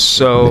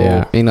 So,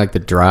 I mean, like the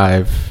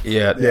drive.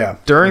 Yeah.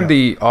 During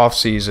the off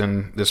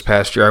season this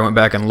past year, I went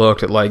back and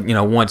looked at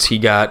once he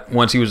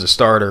was a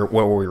starter,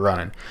 what were we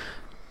running?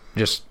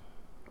 Just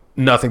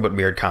nothing but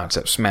weird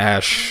concepts: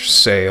 smash,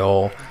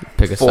 sail,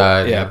 pick a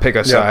side. Pick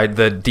a side.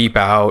 The deep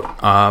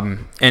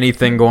out,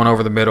 anything going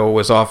over the middle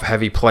was off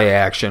heavy play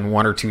action,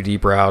 1 or 2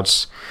 deep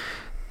routes.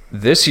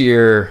 This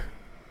year,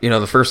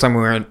 the first time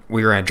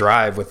we were in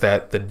drive with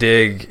the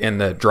dig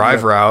and the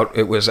drive route,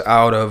 it was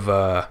out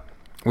of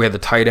we had the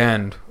tight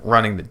end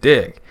running the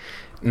dig.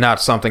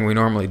 Not something we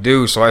normally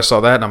do. So I saw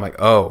that, and I'm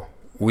like, oh,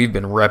 we've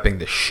been repping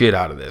the shit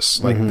out of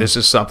this. Like, this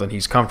is something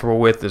he's comfortable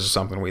with. This is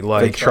something we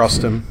like. They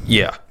trust him.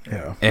 Yeah.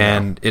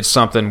 And it's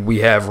something we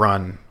have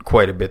run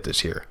quite a bit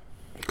this year.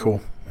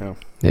 Cool. Yeah.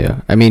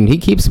 Yeah. I mean, he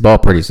keeps the ball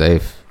pretty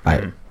safe.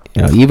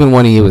 Even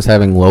when he was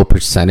having low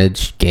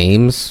percentage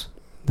games,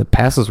 the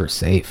passes were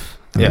safe.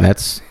 I mean,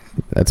 that's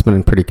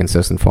been pretty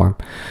consistent for him.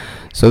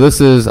 So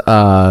this is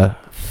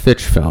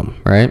Fitch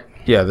film, right?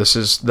 Yeah, this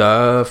is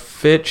the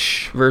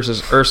Fitch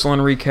versus Ursuline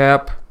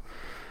recap.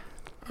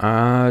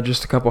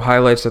 Just a couple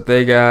highlights that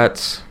they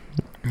got.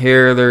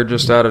 Here, they're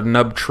just out of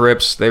nub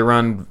trips. They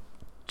run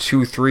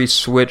 2-3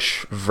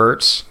 switch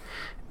verts,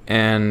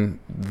 and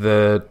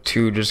the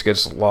 2 just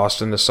gets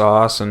lost in the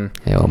sauce, and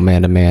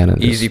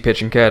man-to-man. Easy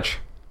pitch and catch.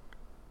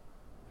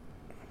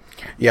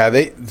 Yeah,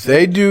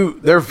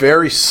 they're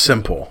very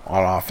simple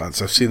on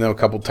offense. I've seen them a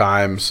couple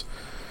times.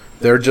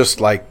 They're just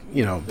like,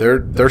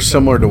 they're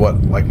similar to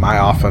what like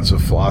my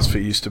offensive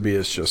philosophy used to be.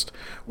 Is just,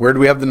 where do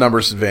we have the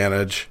numbers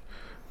advantage,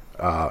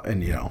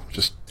 and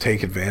just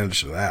take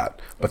advantage of that.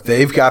 But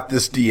they've got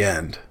this D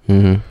end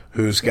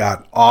who's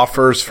got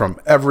offers from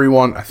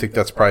everyone. I think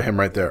that's probably him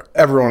right there.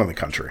 Everyone in the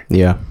country.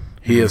 Yeah,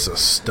 he is a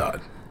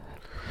stud.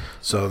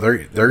 So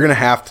they're gonna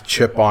have to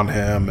chip on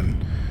him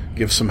and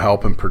give some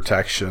help and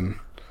protection,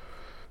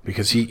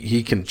 because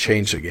he can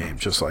change the game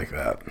just like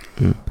that.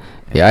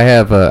 Yeah, I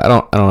have. I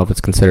don't know if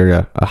it's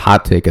considered a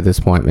hot take at this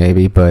point,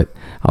 maybe, but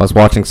I was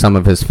watching some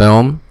of his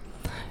film,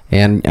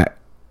 and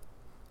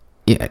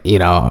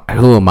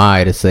who am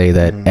I to say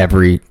that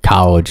every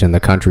college in the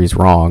country is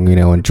wrong?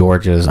 And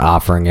Georgia's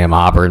offering him,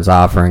 Auburn's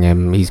offering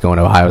him, he's going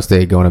to Ohio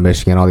State, going to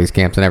Michigan, all these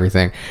camps and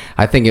everything.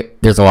 I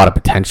think there's a lot of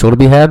potential to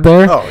be had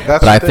there,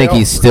 but I think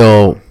he's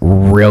still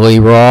really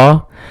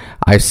raw.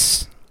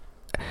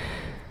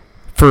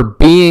 For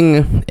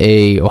being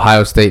a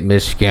Ohio State,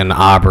 Michigan,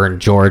 Auburn,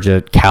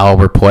 Georgia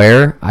caliber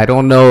player, I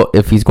don't know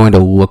if he's going to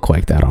look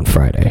like that on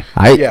Friday.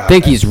 I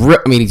think he's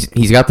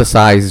got the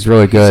size. He's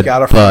really good. He's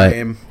got a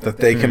frame that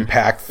they can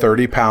pack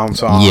 30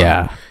 pounds on.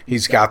 Yeah.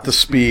 He's got the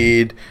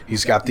speed.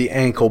 He's got the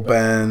ankle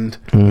bend.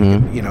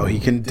 He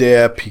can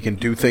dip. He can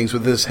do things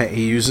with his hand.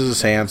 He uses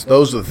his hands.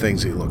 Those are the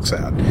things he looks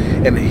at.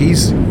 And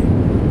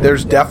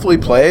there's definitely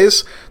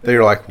plays that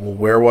you're like, well,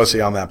 where was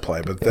he on that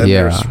play? But then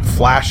there's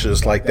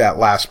flashes like that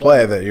last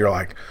play that you're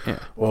like,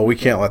 well, we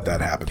can't let that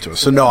happen to us.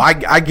 So no,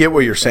 I get what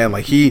you're saying.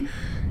 Like he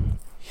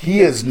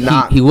is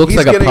not. He looks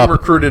like a puppy.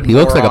 Recruited. He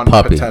looks like a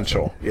puppy.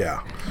 Potential.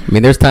 Yeah. I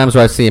mean, there's times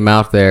where I see him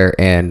out there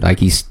and like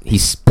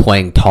he's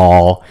playing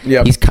tall.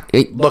 Yeah. He's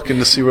looking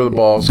to see where the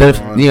ball's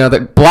going.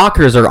 The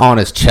blockers are on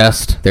his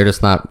chest. They're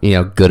just not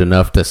good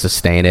enough to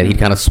sustain it. He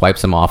kind of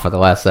swipes them off at the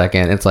last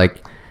second. It's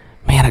like,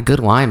 man, a good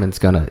lineman's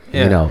gonna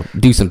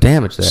do some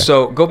damage there.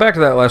 So go back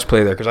to that last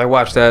play there, because I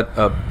watched that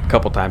a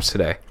couple times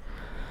today.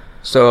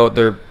 So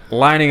they're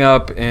lining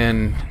up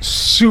in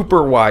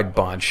super wide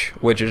bunch,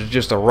 which is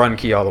just a run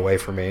key all the way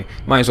for me.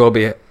 Might as well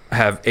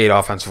have 8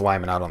 offensive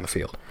linemen out on the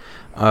field.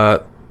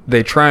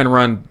 They try and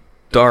run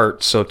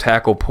dart, so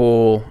tackle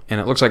pull,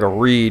 and it looks like a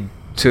read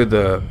to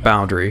the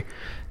boundary,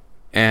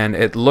 and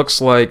it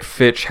looks like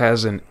Fitch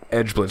has an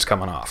edge blitz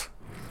coming off.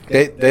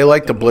 They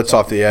like to blitz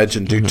off the edge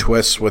and do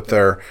twists with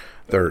their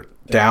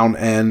down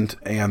end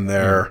and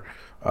their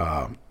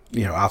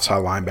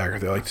outside linebacker.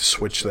 They like to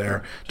switch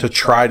there to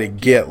try to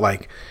get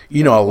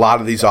a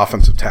lot of these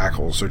offensive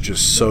tackles are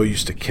just so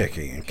used to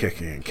kicking and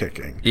kicking and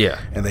kicking.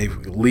 Yeah. And they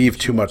leave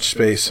too much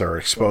space or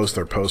expose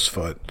their post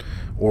foot.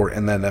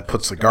 And then that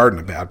puts the guard in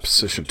a bad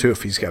position too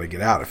if he's got to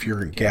get out. If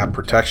you're in gap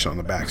protection on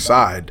the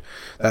backside,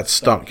 that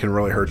stunt can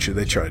really hurt you.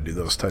 They try to do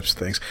those types of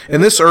things.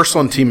 And this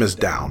Ursuline team is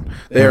down.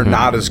 They are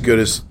not as good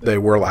as they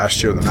were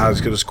last year. They're not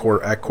as good as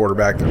at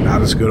quarterback. They're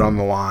not as good on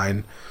the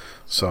line.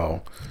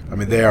 So,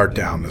 they are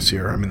down this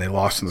year. They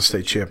lost in the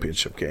state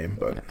championship game.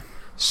 But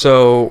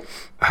so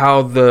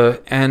how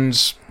the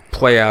ends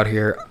play out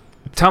here,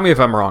 tell me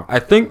if I'm wrong. I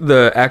think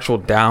the actual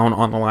down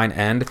on the line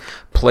end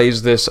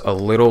plays this a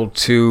little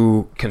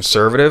too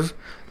conservative,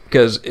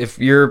 because if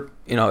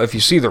you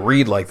see the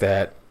read like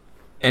that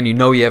and you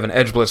have an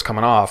edge blitz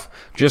coming off,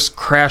 just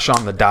crash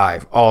on the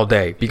dive all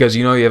day, because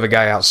you have a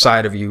guy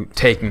outside of you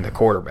taking the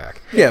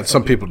quarterback. Yeah,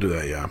 some people do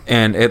that, yeah.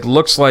 And it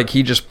looks like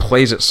he just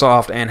plays it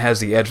soft and has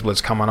the edge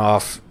blitz coming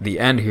off the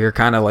end here,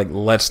 kind of like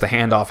lets the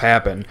handoff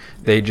happen.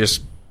 They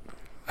just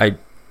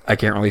I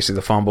can't really see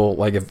the fumble,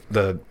 like if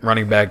the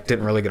running back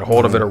didn't really get a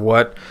hold of it or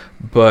what,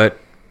 but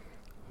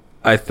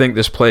I think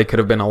this play could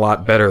have been a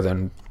lot better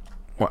than,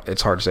 well,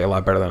 it's hard to say a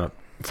lot better than a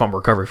fumble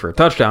recovery for a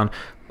touchdown,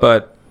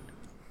 but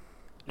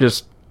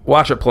just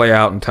watch it play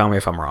out and tell me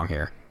if I'm wrong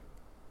here.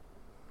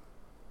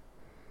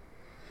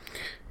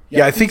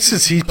 Yeah, I think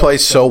since he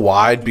plays so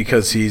wide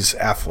because he's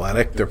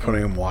athletic, they're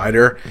putting him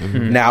wider.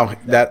 Now,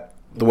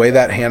 the way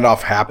that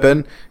handoff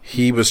happened,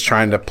 he was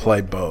trying to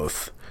play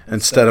both,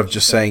 instead of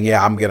just saying,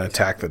 I'm going to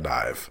attack the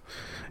dive,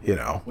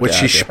 which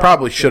he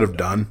probably should have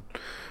done.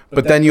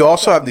 But then you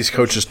also have these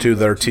coaches, too,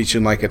 that are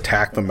teaching,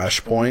 attack the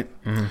mesh point.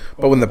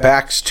 But when the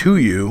back's to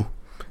you,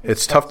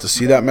 it's tough to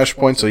see that mesh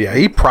point. So, yeah,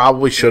 he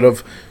probably should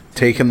have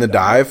taken the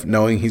dive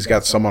knowing he's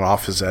got someone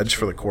off his edge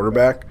for the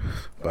quarterback.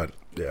 But,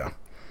 yeah.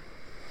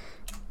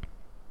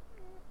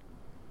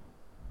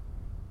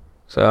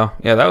 So,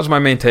 yeah, that was my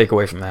main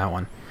takeaway from that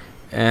one.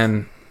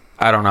 And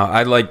I don't know.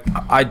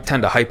 I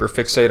tend to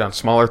hyperfixate on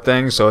smaller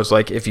things. So it's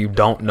like if you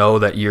don't know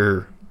that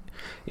your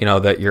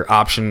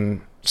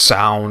option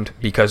sound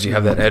because you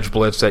have that edge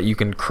blitz that you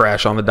can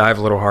crash on the dive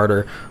a little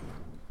harder,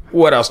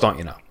 what else don't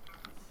you know?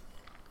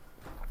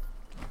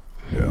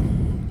 Yeah.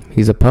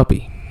 He's a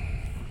puppy.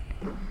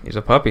 He's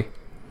a puppy.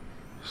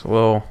 Just a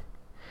little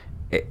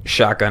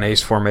shotgun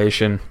ace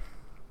formation,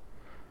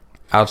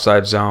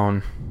 outside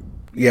zone.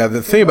 Yeah,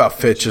 the thing about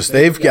Fitch is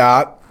they've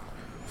got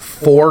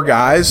 4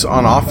 guys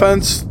on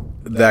offense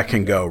that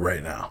can go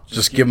right now.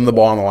 Just give them the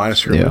ball on the line of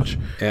scrimmage,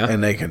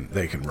 and they can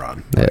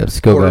run. Yeah,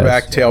 let's go,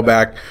 quarterback, guys.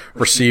 Tailback,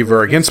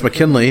 receiver. Against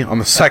McKinley on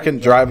the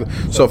second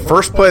drive. So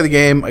first play of the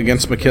game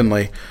against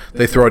McKinley,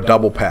 they throw a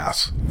double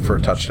pass for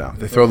a touchdown.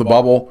 They throw the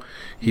bubble,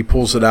 he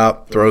pulls it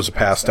out, throws a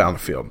pass down the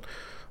field.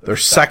 Their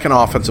second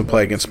offensive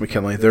play against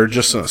McKinley, they're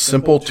just in a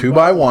simple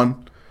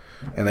 2-by-1,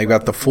 and they've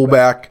got the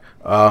fullback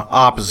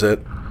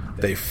opposite.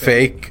 They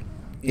fake,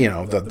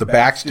 the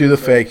backs do the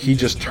fake. He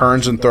just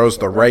turns and throws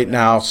the right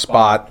now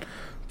spot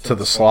to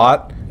the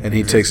slot, and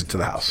he takes it to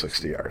the house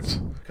 60 yards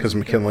because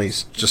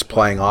McKinley's just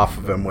playing off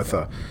of him with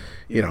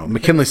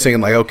McKinley's thinking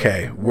like,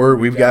 okay,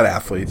 we've got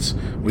athletes.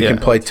 We can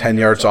play 10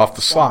 yards off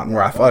the slot, and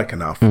we're athletic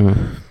enough.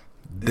 Mm-hmm.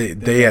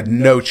 They had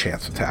no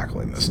chance of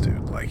tackling this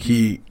dude. Like,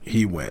 he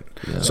went.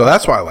 Yeah. So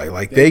that's why I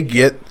like they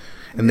get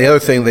 – and the other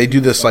thing, they do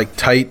this, like,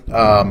 tight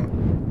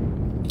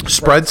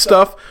spread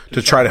stuff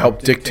to try to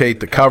help dictate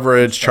the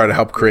coverage, try to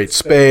help create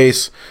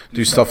space,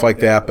 do stuff like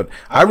that. But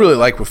I really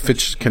like what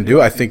Fitch can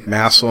do. I think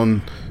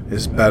Massillon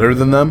is better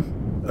than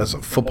them as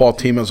a football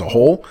team as a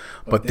whole.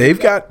 But they've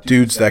got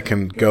dudes that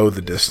can go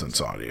the distance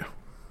on you.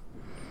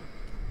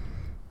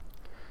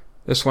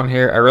 This one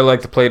here, I really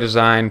like the play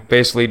design.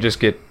 Basically just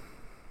get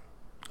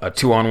a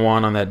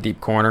 2-on-1 on that deep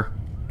corner.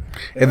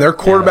 And their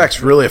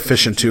quarterback's really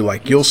efficient, too.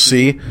 Like, you'll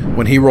see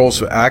when he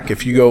rolls back,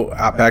 if you go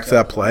back to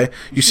that play,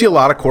 you see a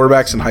lot of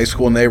quarterbacks in high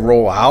school, and they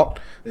roll out,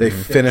 they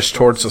finish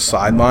towards the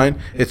sideline.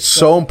 It's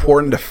so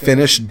important to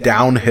finish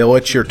downhill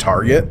at your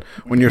target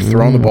when you're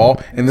throwing the ball,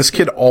 and this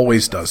kid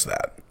always does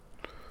that.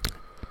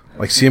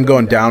 Like, see him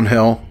going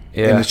downhill,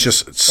 and it's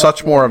just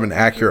such more of an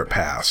accurate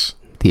pass.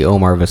 The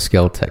Omar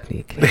Vizquel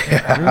technique.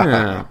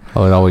 Yeah. I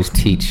would always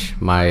teach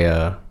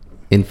my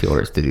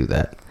infielders to do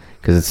that.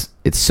 Because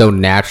it's so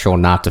natural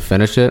not to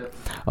finish it.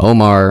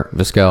 Omar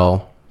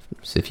Vizquel,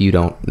 if you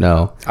don't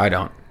know. I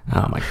don't.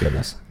 Oh, my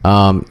goodness.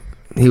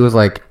 He was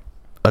like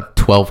a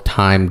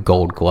 12-time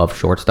Gold Glove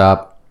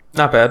shortstop.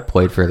 Not bad.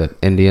 Played for the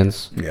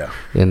Indians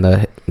in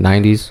the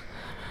 90s.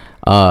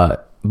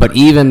 But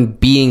even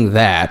being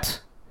that,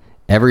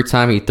 every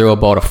time he'd throw a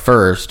ball to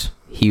first,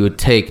 he would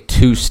take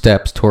 2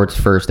 steps towards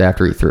first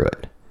after he threw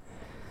it.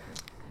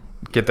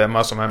 Get that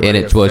muscle memory. And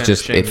it was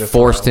just, it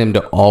forced him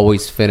to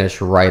always finish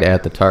right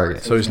at the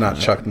target. So he's not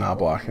Chuck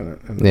Knobloch in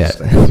it.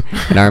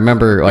 And I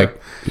remember like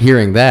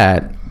hearing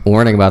that,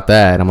 learning about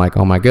that, and I'm like,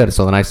 oh my goodness.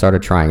 So then I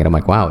started trying it. I'm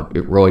like, wow,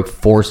 it really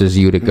forces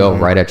you to go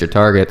right at your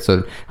target.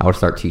 So I would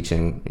start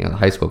teaching the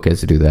high school kids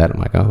to do that. I'm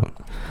like,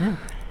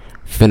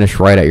 finish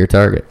right at your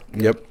target.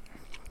 Yep.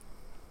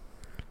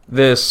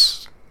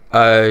 This,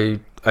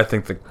 I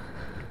think the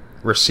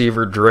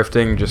receiver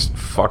drifting just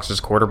fucks his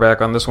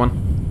quarterback on this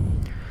one.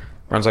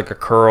 Runs like a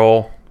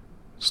curl,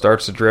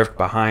 starts to drift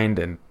behind,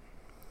 and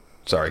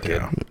sorry,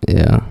 kid.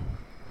 Yeah.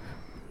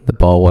 The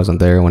ball wasn't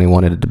there when he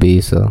wanted it to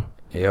be, so.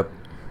 Yep.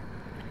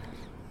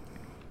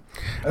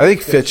 I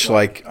think Fitch,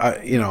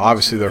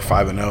 obviously they're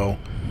 5-0.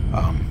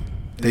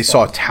 They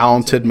saw a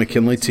talented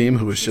McKinley team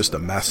who was just a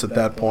mess at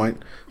that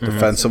point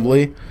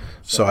defensively.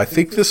 So I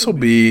think this will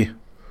be,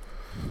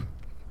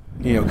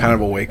 kind of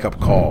a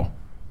wake-up call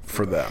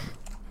for them.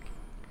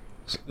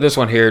 This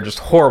one here, just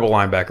horrible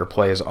linebacker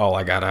play is all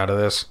I got out of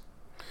this.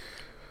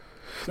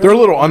 They're a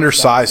little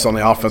undersized on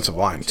the offensive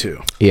line,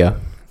 too. Yeah.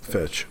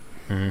 Fitch.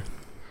 Mm-hmm.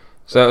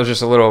 So that was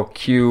just a little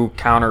Q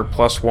counter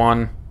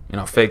 +1,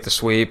 fake the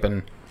sweep,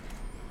 and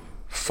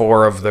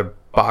 4 of the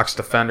box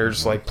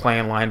defenders, like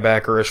playing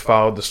linebacker-ish,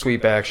 followed the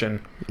sweep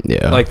action.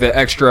 Yeah. Like the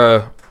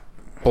extra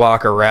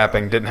blocker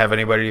wrapping didn't have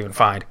anybody to even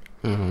find.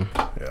 Mm-hmm.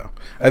 Yeah.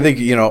 I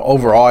think,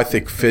 overall, I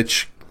think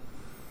Fitch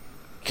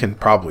can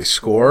probably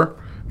score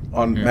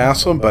on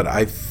Massillon, but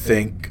I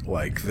think,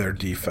 their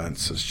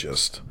defense is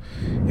just...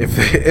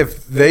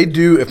 If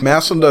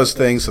Massillon does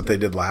things that they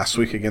did last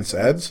week against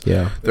Eds,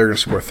 they're going to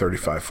score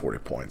 35, 40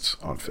 points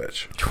on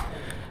Fitch.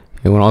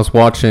 And when I was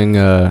watching,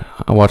 I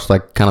watched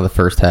kind of the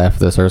first half of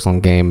this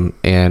Ursuline game,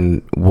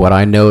 and what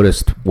I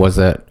noticed was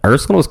that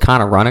Ursuline was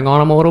kind of running on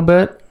them a little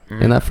bit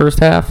in that first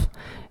half.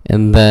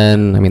 And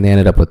then, they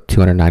ended up with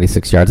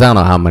 296 yards. I don't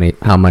know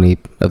how many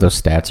of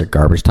those stats are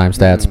garbage time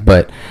stats,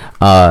 but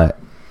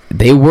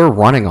they were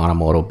running on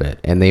them a little bit.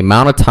 And the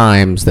amount of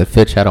times that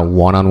Fitch had a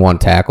one-on-one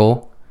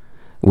tackle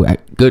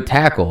Good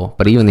tackle,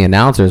 but even the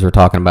announcers were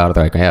talking about it.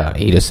 They're like, yeah,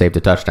 he just saved a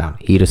touchdown.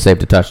 He just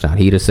saved a touchdown.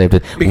 He just saved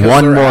it.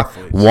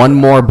 One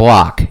more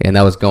block, and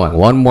that was going.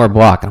 One more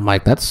block. I'm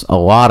like, that's a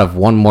lot of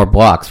one more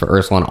blocks for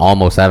Ursuline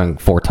almost having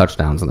 4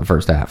 touchdowns in the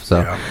first half.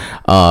 So,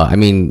 I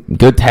mean,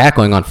 good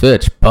tackling on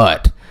Fitch,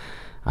 but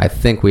I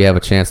think we have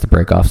a chance to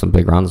break off some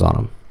big runs on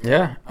him.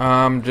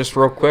 Yeah. Just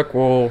real quick,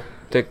 we'll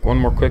take one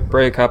more quick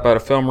break, hop out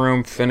of film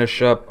room,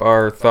 finish up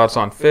our thoughts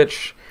on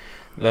Fitch,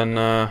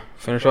 then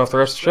finish off the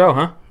rest of the show,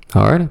 huh?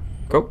 Alrighty.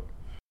 Go.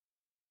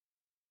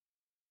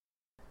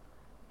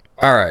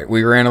 All right,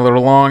 we ran a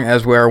little long,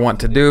 as we are wont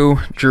to do.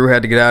 Drew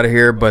had to get out of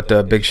here, but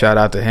big shout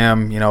out to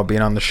him,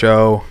 being on the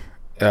show.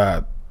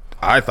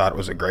 I thought it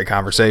was a great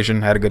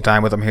conversation. Had a good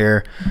time with him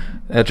here.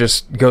 That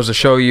just goes to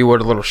show you what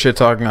a little shit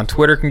talking on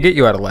Twitter can get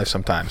you out of life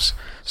sometimes.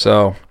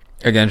 So,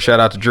 again, shout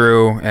out to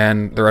Drew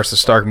and the rest of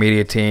the Stark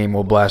Media team.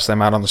 We'll blast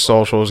them out on the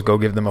socials. Go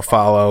give them a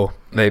follow.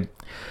 They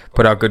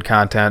put out good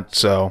content.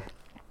 So,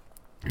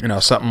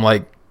 something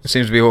like it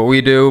seems to be what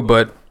we do,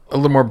 but a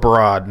little more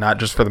broad, not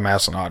just for the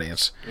Massillon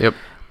audience. Yep.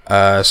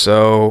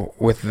 So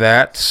with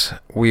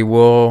that, we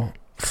will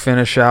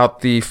finish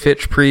out the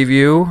Fitch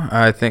preview.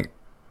 I think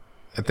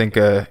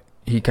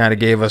he kind of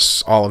gave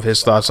us all of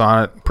his thoughts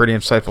on it. Pretty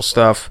insightful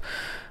stuff.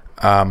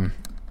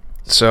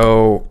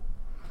 So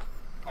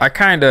I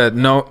kind of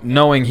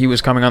knowing he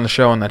was coming on the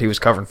show and that he was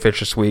covering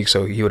Fitch this week,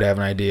 so he would have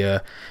an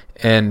idea.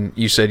 And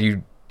you said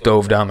you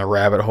dove down the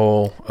rabbit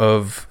hole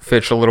of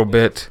Fitch a little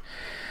bit.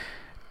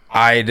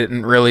 I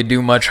didn't really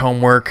do much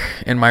homework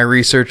in my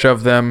research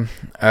of them.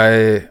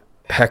 I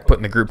put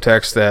in the group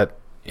text that,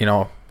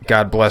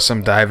 God bless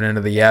them diving into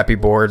the Yappy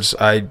boards.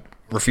 I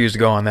refuse to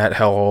go on that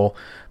hellhole.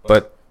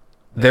 But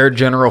their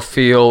general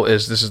feel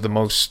is this is the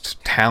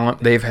most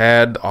talent they've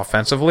had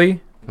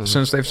offensively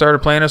since they've started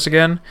playing us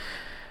again.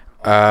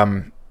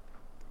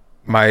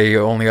 My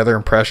only other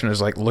impression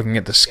is looking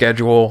at the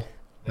schedule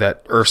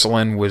that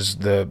Ursuline was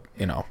the,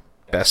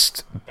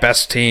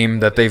 best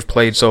team that they've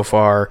played so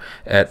far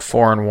at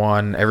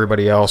 4-1.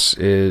 Everybody else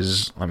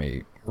is. Let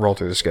me roll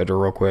through the schedule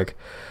real quick.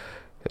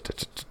 I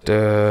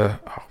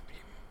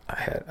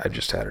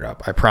just had it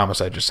up. I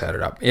promise I just had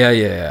it up.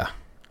 Yeah.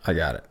 I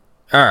got it.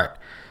 All right.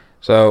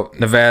 So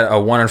Nevada, a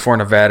 1-4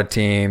 Nevada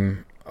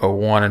team, a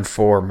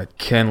 1-4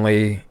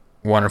 McKinley,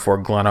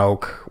 1-4 Glen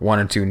Oak,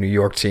 1-2 New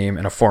York team,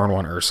 and a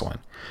 4-1 Ursuline.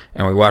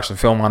 And we watched the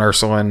film on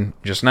Ursuline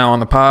just now on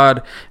the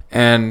pod,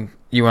 and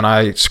you and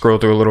I scrolled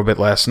through a little bit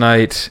last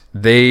night.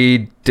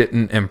 They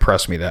didn't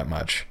impress me that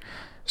much.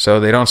 So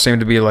they don't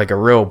seem to be like a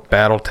real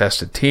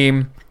battle-tested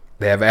team.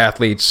 They have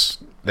athletes.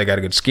 They got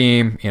a good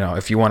scheme.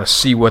 If you want to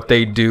see what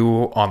they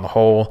do on the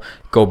whole,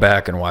 go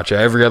back and watch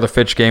every other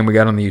Fitch game we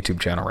got on the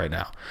YouTube channel right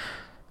now.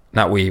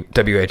 Not we,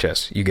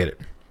 WHS. You get it.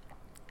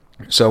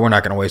 So we're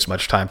not going to waste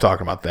much time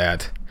talking about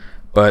that.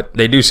 But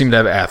they do seem to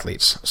have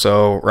athletes.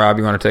 So, Rob,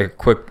 you want to take a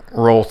quick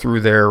roll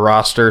through their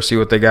roster, see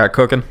what they got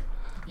cooking?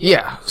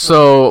 Yeah.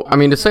 So,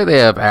 to say they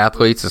have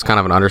athletes is kind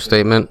of an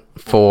understatement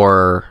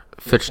for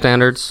Fitch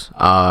standards.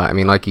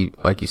 Like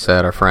you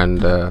said, our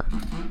friend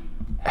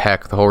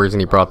Heck, the whole reason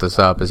he brought this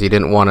up is he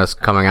didn't want us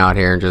coming out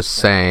here and just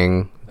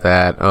saying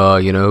that,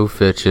 who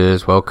Fitch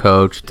is, well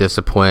coached,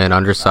 disciplined,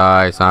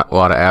 undersized, not a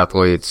lot of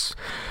athletes.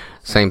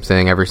 Same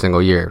thing every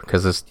single year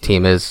because this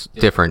team is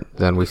different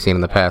than we've seen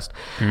in the past.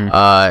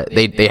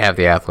 They have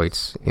the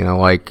athletes.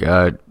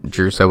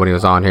 Drew said when he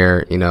was on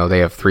here, they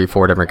have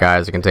 3-4 different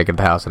guys that can take it to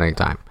the house at any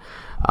time.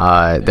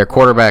 Their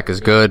quarterback is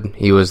good.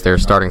 He was their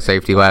starting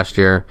safety last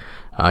year.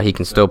 He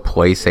can still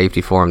play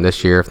safety for him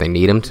this year if they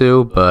need him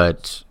to,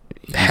 but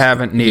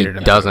haven't needed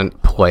him.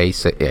 Doesn't play.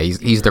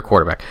 He's their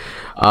quarterback.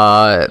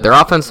 Their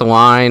offensive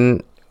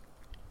line,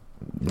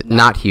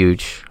 not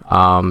huge.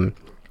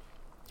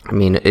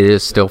 It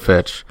is still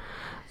Fitch.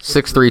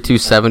 6'3",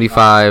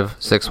 275,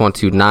 6'1",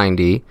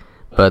 290,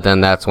 but then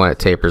that's when it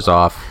tapers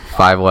off.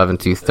 5'11",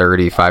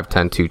 230,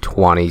 5'10",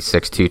 220,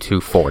 6'2",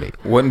 240.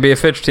 Wouldn't be a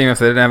Fitch team if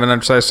they didn't have an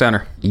undersized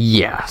center.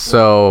 Yeah,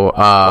 so...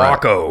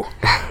 Rocco.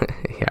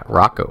 Yeah,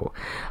 Rocco.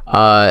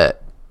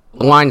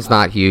 Line's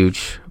not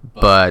huge,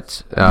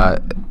 but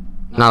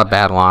not a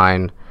bad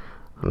line.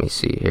 Let me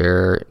see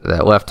here.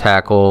 That left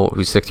tackle,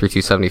 who's 6'3",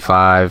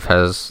 275,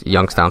 has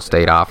Youngstown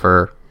State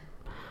offer.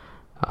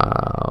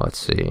 Let's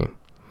see.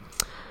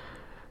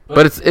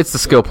 But it's the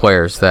skill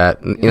players that,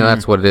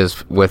 that's what it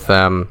is with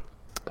them.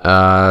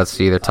 Let's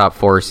see, their top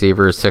 4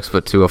 receivers,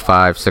 6'2",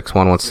 205, 6'1",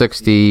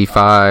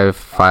 165,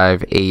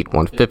 5'8",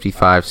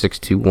 155,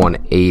 6'2",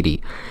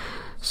 180.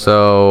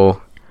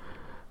 So,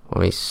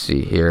 let me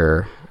see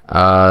here.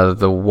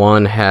 The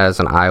one has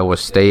an Iowa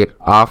State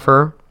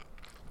offer.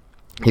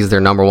 He's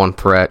their number 1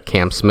 threat,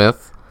 Cam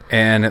Smith.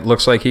 And it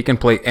looks like he can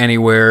play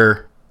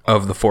anywhere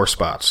of the 4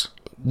 spots.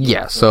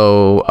 Yeah,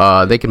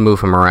 so they can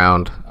move him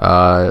around.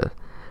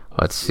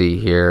 Let's see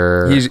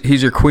here.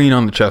 He's your queen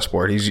on the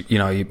chessboard. He's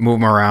you move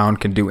him around,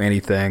 can do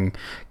anything,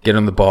 get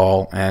him the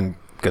ball, and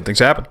good things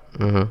happen.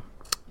 Mm-hmm.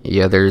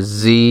 Yeah, there's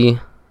Z,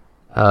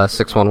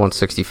 6'1",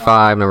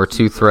 165, number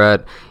 2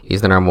 threat.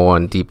 He's the number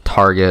 1 deep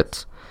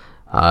target.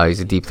 He's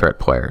a deep threat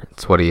player.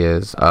 That's what he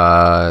is.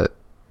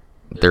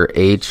 their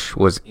H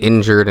was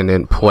injured and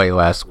didn't play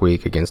last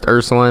week against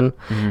Ursuline,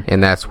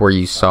 and that's where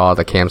you saw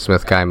the Cam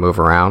Smith guy move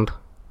around.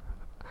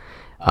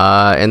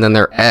 And then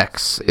their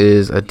X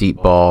is a deep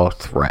ball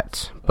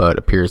threat, but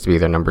appears to be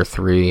their number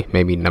 3,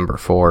 maybe number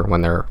 4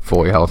 when they're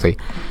fully healthy.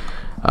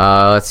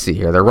 Let's see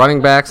here. Their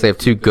running backs, they have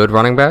 2 good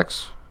running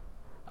backs.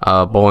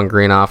 Bowling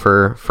Green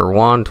offer for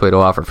one, Toledo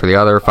offer for the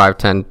other,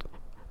 5'10",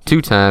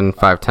 210,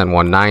 5'10",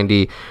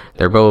 190.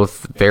 They're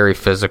both very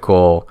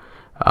physical.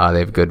 They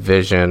have good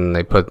vision.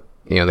 They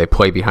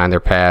play behind their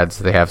pads.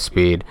 They have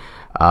speed.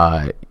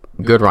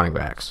 Good running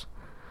backs.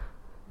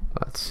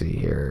 Let's see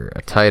here.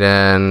 A tight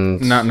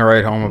end. Nothing to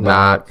write home about.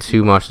 Not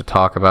too much to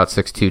talk about.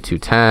 6'2",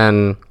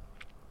 210.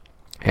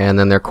 And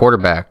then their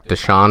quarterback,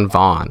 Deshaun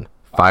Vaughn,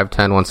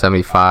 5'10",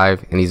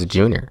 175, and he's a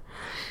junior.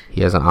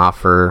 He has an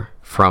offer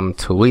from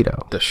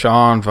Toledo.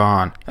 Deshaun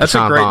Vaughn. That's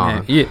Deshaun a great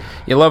Vaughn. name.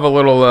 You love a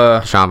little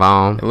Deshaun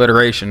Vaughn.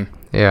 alliteration.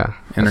 Yeah.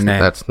 In her name.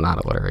 That's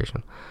not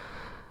alliteration.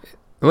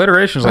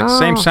 Alliteration is like the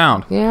same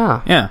sound.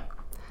 Yeah. Yeah.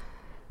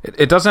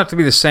 It doesn't have to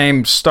be the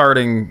same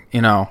starting,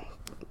 same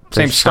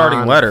Deshaun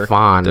starting letter.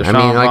 Vaughn. I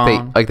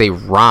mean, like they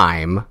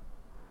rhyme.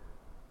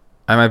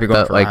 I might be going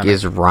But for like, rhyming.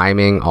 is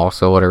rhyming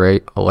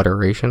also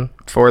alliteration?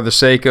 For the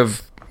sake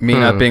of me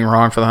not being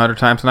wrong for the 100th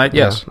time tonight?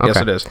 Yes. Yeah, Yes,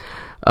 okay.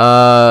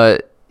 it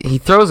is. He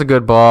throws a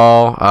good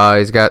ball.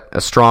 He's got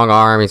a strong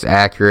arm. He's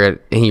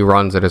accurate. And he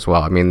runs it as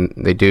well. I mean,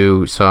 they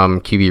do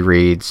some QB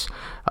reads.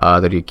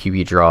 They do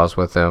QB draws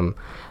with him.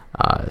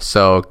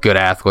 So good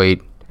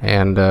athlete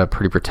and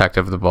pretty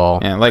protective of the ball.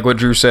 And like what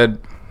Drew said,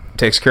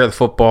 takes care of the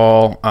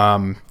football,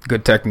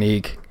 good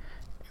technique,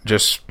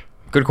 just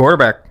good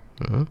quarterback.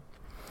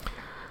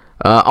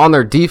 On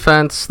their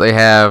defense, they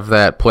have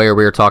that player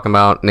we were talking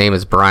about. Name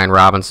is Brian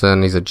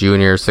Robinson. He's a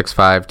junior,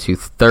 6'5",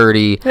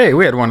 230. Hey,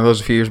 we had one of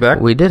those a few years back.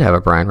 We did have a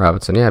Brian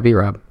Robinson. Yeah,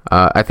 B-Rob.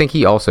 I think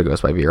he also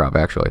goes by B-Rob,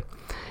 actually.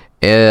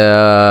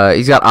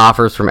 He's got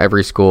offers from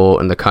every school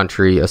in the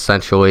country,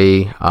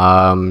 essentially.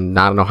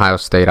 Not an Ohio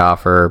State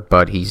offer,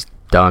 but he's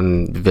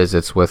done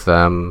visits with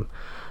them.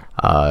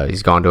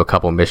 He's gone to a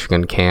couple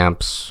Michigan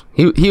camps.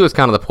 He was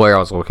kind of the player I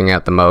was looking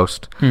at the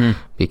most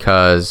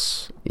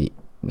because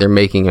they're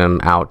making him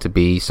out to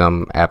be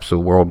some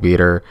absolute world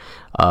beater.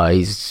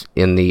 He's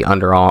in the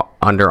Under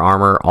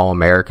Armour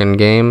All-American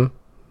game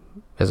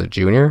as a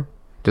junior.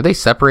 Do they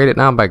separate it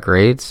now by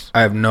grades?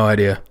 I have no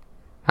idea.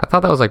 I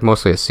thought that was like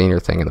mostly a senior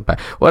thing in the back.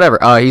 Whatever.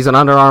 He's an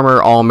Under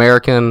Armour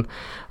All-American.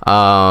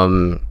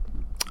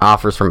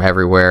 Offers from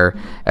everywhere.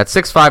 At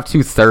 6'5",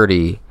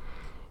 230,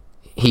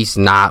 he's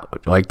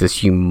not like this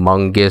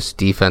humongous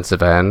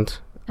defensive end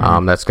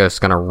that's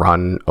just going to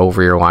run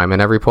over your lineman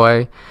every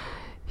play.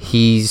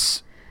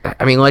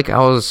 Like I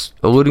was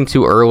alluding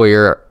to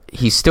earlier,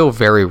 he's still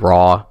very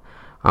raw.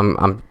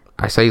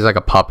 I say he's like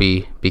a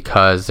puppy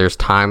because there's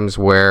times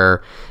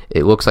where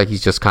it looks like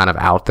he's just kind of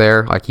out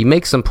there. Like he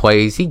makes some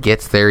plays, he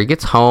gets there, he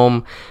gets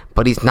home,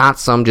 but he's not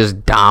some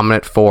just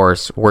dominant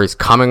force where he's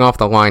coming off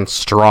the line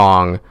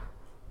strong,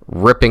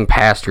 ripping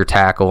past your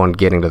tackle and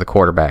getting to the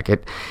quarterback.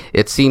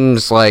 It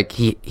seems like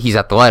he's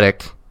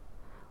athletic,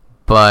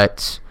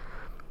 but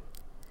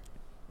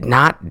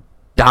not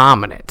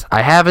dominant.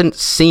 I haven't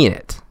seen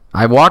it.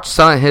 I watched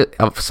some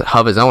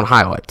of his own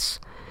highlights,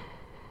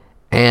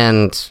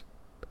 and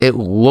it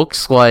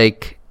looks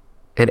like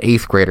an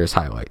 8th grader's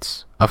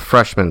highlights, a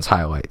freshman's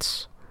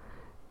highlights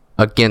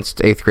against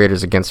 8th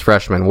graders against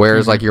freshmen,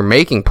 whereas like you're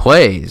making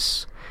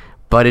plays,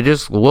 but it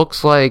just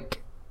looks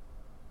like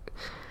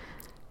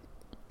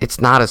it's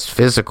not as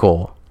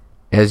physical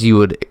as you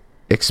would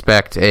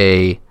expect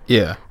I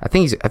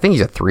think he's a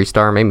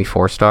 3-star, maybe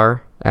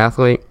 4-star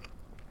athlete.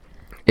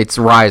 It's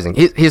rising.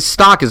 His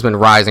stock has been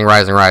rising,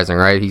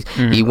 right?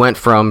 He went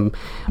from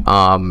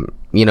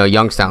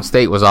Youngstown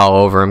State was all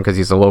over him because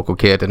he's a local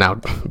kid, and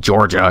now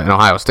Georgia and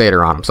Ohio State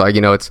are on him. So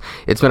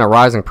it's been a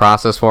rising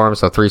process for him.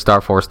 So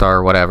 3-star,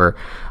 4-star, whatever.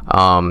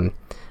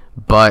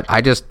 But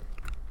I just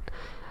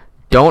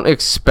don't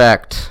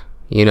expect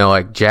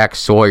like Jack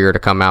Sawyer to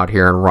come out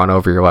here and run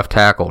over your left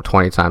tackle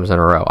 20 times in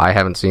a row. I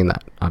haven't seen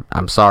that.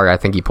 I'm sorry. I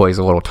think he plays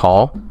a little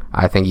tall.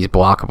 I think he's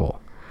blockable.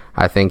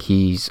 I think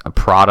he's a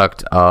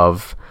product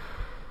of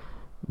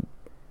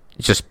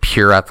just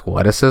pure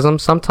athleticism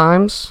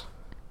sometimes.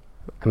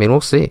 I mean,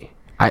 we'll see.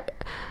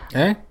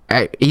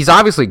 He's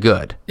obviously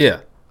good.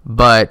 Yeah.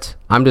 But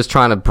I'm just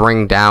trying to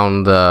bring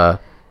down the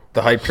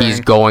hype train.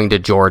 He's going to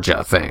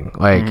Georgia thing.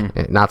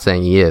 Like, not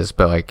saying he is,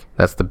 but like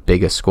that's the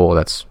biggest school,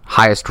 that's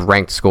highest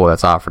ranked school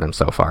that's offered him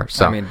so far.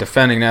 So I mean,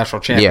 defending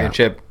national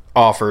championship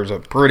offers a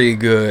pretty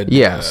good.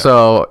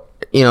 So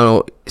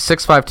 6'5",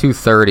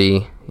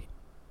 230.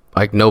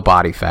 Like no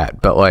body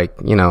fat, but like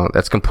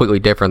that's completely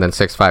different than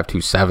 6'5",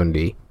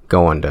 270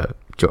 going to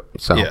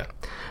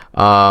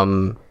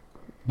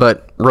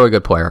but really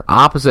good player.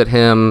 Opposite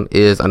him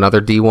is another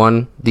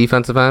D1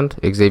 defensive end,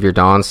 Xavier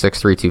Dawn,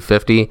 6'3",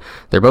 250.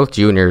 They're both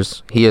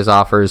juniors. He has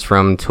offers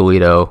from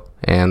Toledo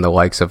and the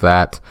likes of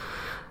that.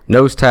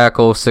 Nose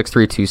tackle, 6'3",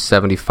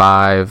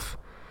 275.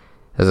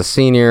 As a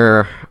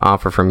senior,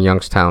 offer from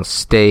Youngstown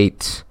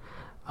State.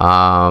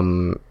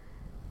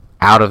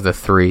 out of the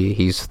three,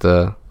 he's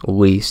the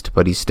least,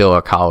 but he's still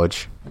a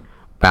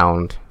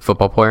college-bound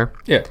football player.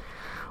 Yeah.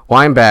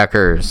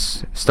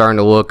 Linebackers starting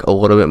to look a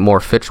little bit more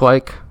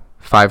Fitch-like.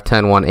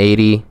 5'10",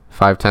 180,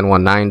 5'10",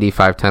 190,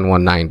 5'10",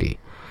 190.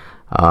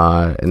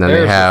 And then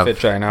There's they have the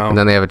Fitch I know. And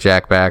then they have a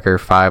jackbacker,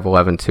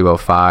 5'11",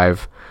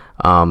 205.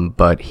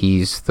 But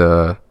he's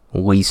the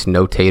least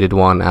notated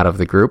one out of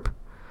the group.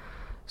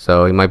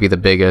 So he might be the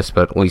biggest,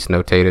 but least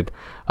notated.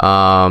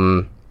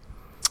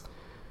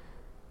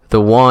 The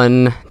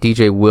one,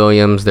 DJ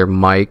Williams, their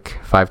Mike,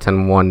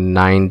 5'10",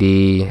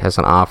 190, has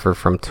an offer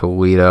from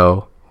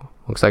Toledo.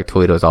 Looks like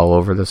Toledo's all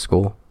over this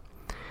school.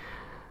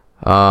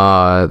 They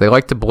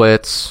like to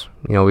blitz.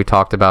 We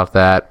talked about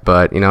that,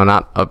 but,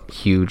 not a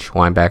huge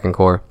linebacking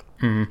core.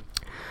 Mm-hmm.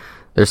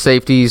 Their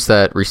safeties,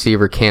 that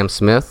receiver Cam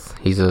Smith.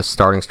 He's a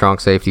starting strong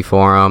safety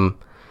for them.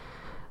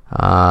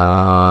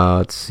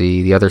 Let's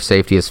see. The other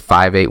safety is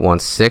 5'8",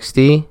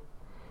 160.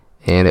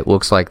 And it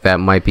looks like that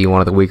might be one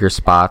of the weaker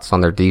spots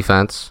on their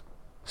defense.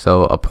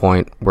 So a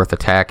point worth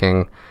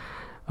attacking.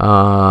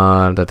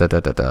 Deshaun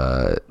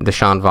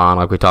Vaughn,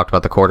 like we talked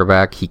about, the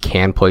quarterback, he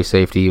can play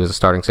safety. He was a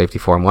starting safety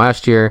for him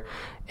last year.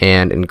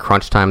 And in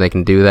crunch time, they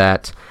can do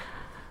that.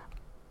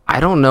 I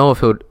don't know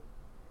if it would...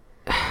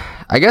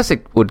 I guess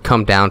it would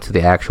come down to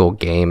the actual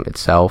game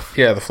itself.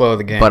 Yeah, the flow of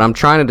the game. But I'm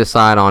trying to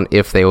decide on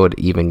if they would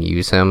even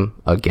use him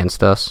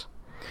against us.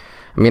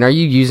 I mean, are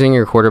you using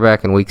your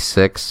quarterback in week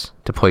 6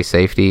 to play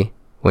safety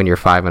when you're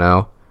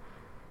 5-0?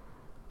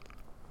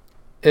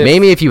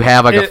 Maybe if you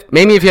have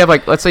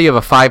let's say you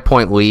have a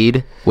 5-point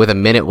lead with a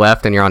minute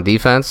left and you're on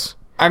defense.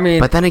 I mean,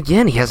 but then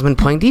again, he hasn't been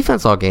playing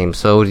defense all game.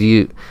 So do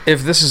you?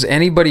 If this is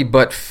anybody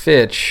but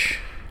Fitch,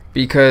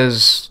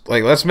 because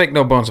let's make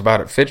no bones about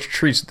it, Fitch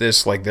treats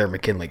this like their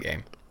McKinley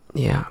game.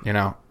 Yeah,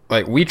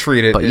 we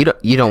treat it. But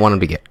you don't want him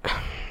to get.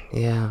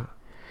 Yeah,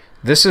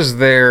 this is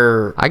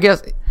their. I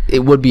guess it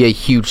would be a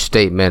huge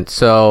statement.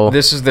 So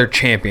this is their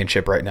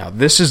championship right now.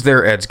 This is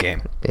their Ed's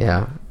game.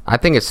 Yeah. I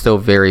think it's still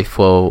very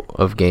flow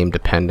of game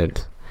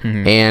dependent,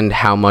 and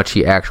how much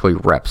he actually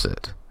reps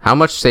it. How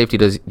much safety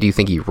do you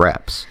think he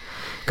reps?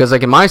 Because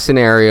in my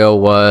scenario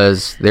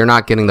was they're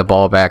not getting the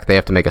ball back, they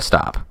have to make a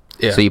stop.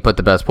 Yeah. So you put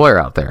the best player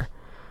out there.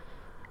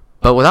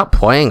 But without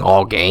playing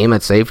all game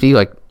at safety,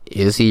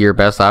 is he your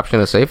best option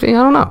at safety?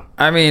 I don't know.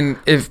 I mean,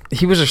 if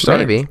he was a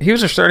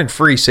starting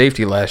free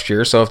safety last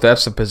year, so if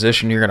that's the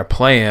position you're going to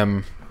play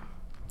him,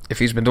 if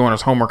he's been doing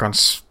his homework on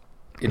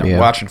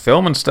watching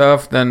film and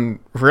stuff, then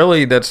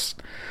really that's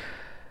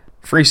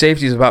free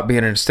safety is about being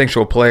an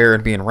instinctual player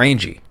and being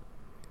rangy.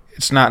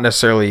 It's not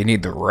necessarily you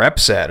need the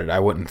reps at it, I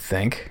wouldn't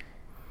think.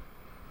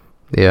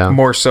 Yeah.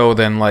 More so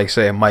than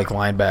say a Mike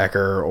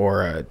linebacker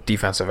or a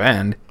defensive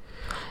end.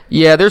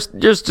 Yeah, there's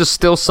just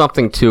still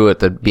something to it,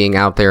 that being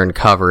out there in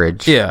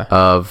coverage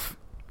of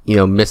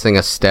missing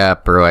a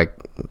step or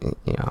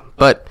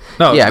but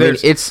no, yeah, I mean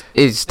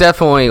it's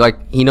definitely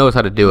he knows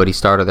how to do it. He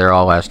started there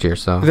all last year,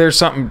 so there's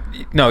something.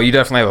 No, you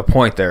definitely have a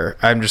point there.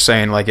 I'm just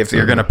saying, if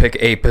you're going to pick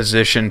a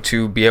position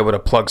to be able to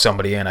plug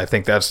somebody in, I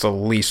think that's the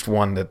least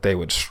one that they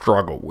would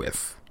struggle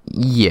with.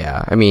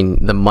 Yeah, I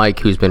mean the Mike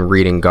who's been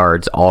reading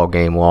guards all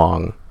game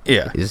long,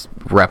 is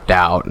repped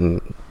out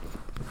and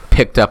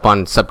picked up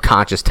on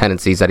subconscious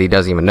tendencies that he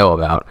doesn't even know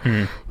about.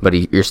 But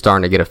you're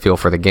starting to get a feel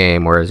for the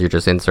game, whereas you're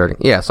just inserting.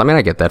 Yes, I mean,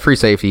 I get that. Free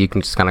safety, you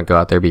can just kind of go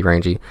out there, be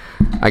rangy.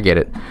 I get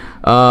it.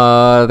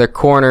 Their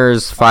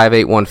corners,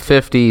 5'8",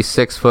 150,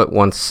 6 foot,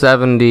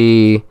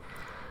 170.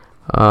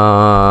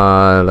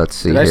 Let's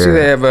see. Did I see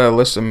they have a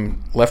list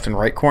of left and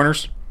right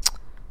corners?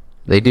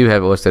 They do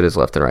have it listed as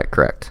left and right,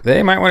 correct.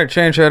 They might want to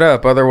change that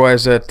up.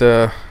 Otherwise, that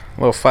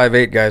little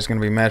 5'8" guy is going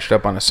to be matched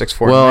up on a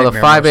 6'4". Well, the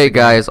 5'8"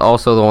 guy is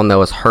also the one that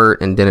was hurt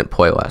and didn't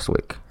play last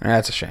week.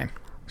 That's a shame.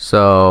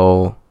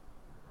 So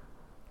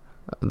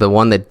the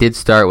one that did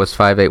start was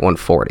 5'8",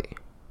 140.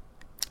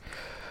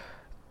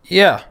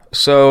 Yeah,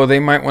 so they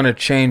might want to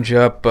change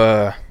up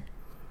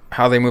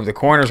how they move the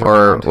corners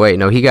around. Or, wait,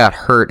 no, he got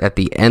hurt at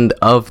the end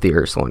of the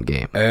Ursuline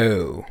game.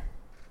 Oh.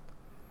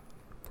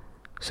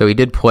 So he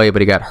did play,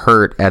 but he got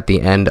hurt at the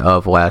end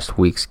of last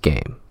week's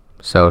game.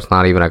 So it's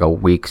not even a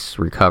week's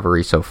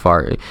recovery so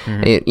far.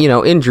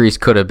 Injuries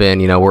could have been,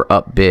 we're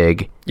up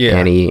big. Yeah.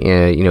 And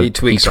he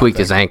tweaked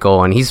his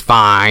ankle, and he's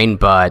fine,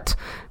 but,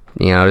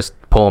 just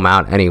pull him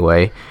out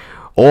anyway.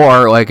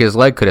 Or, his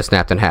leg could have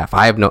snapped in half.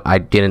 I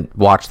didn't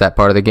watch that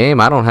part of the game.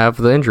 I don't have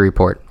the injury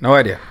report. No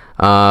idea.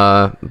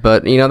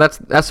 But,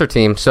 that's their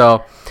team.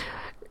 So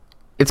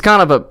it's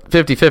kind of a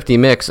 50-50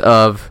 mix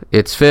of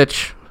it's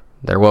Fitch,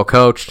 they're well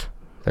coached,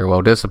 they're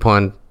well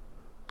disciplined,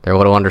 they're a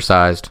little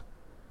undersized.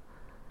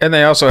 And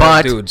they also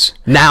have dudes.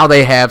 Now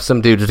they have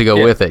some dudes to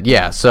go with it.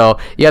 Yeah. So,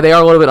 they are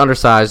a little bit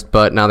undersized,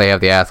 but now they have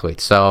the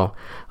athletes. So,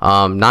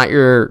 not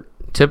your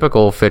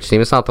typical Fitch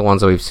team. It's not the ones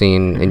that we've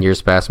seen in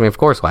years past. I mean, of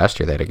course, last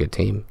year they had a good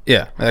team.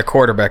 Yeah. That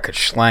quarterback could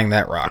slang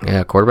that rock.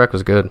 Yeah, quarterback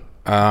was good.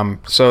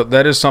 So,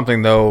 that is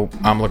something, though,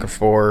 I'm looking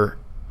for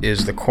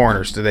is the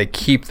corners. Do they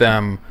keep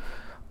them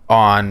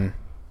on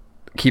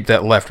keep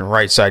that left and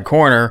right side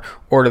corner,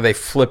 or do they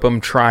flip him,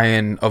 try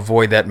and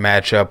avoid that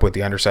matchup with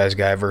the undersized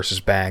guy versus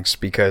Banks?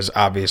 Because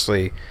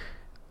obviously,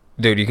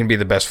 dude, you can be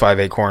the best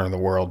 5'8" corner in the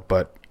world,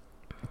 but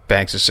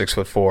Banks is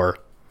 6'4".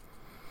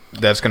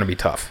 That's going to be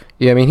tough.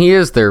 Yeah, I mean, he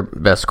is their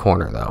best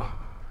corner, though.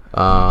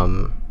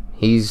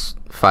 He's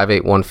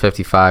 5'8",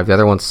 155. The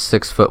other one's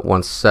 6 foot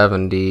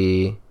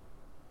 170.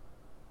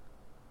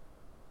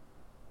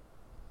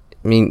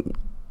 I mean,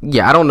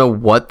 yeah, I don't know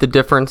what the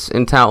difference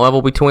in talent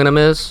level between them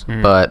is,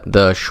 but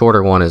the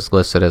shorter one is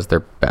listed as their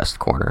best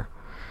corner.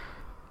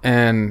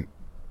 And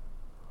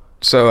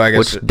so I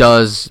guess which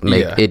does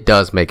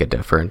make a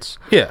difference.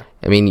 Yeah.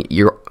 I mean,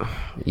 you're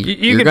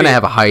going to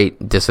have a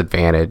height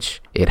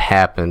disadvantage. It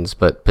happens,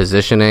 but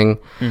positioning,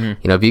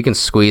 if you can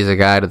squeeze a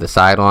guy to the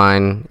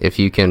sideline, if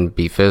you can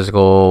be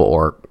physical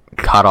or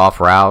cut off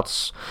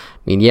routes,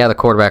 I mean, yeah, the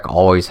quarterback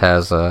always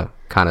has a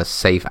kind of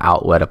safe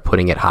outlet of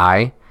putting it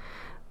high.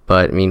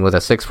 But, I mean, with a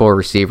 6'4"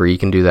 receiver, you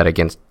can do that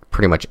against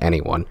pretty much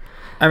anyone.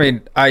 I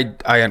mean, I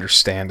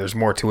understand there's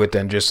more to it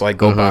than just, like,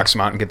 go box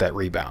him out and get that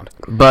rebound.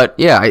 But,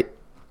 yeah,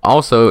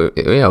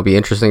 it'll be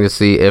interesting to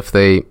see if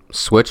they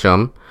switch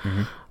them,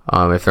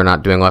 if they're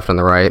not doing left and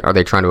the right. Are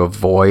they trying to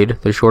avoid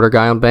the shorter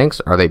guy on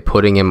Banks? Are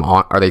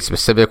they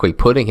specifically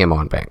putting him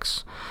on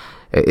Banks?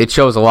 It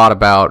shows a lot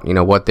about,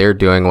 what they're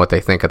doing, what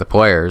they think of the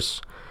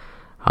players.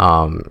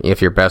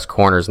 If your best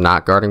corner is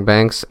not guarding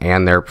Banks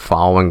and they're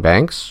following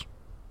Banks,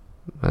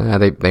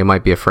 they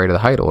might be afraid of the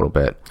height a little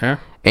bit. Yeah.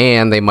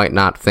 And they might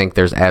not think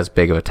there's as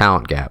big of a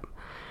talent gap.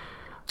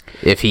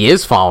 If he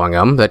is following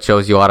him, that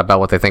shows you a lot about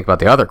what they think about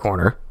the other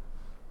corner.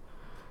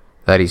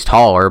 That he's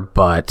taller,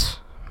 but...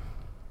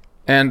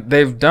 And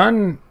they've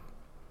done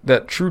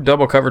that true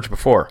double coverage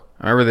before.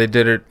 I remember they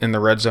did it in the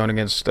red zone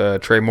against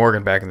Trey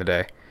Morgan back in the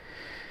day.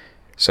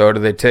 So do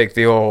they take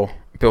the old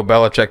Bill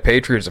Belichick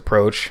Patriots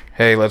approach?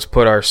 Hey, let's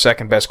put our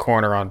second best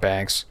corner on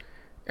Banks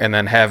and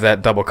then have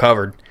that double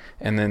covered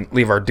and then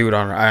leave our dude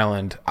on our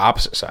island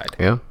opposite side.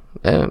 Yeah.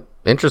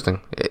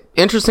 Interesting.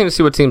 Interesting to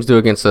see what teams do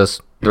against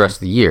us the rest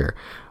of the year.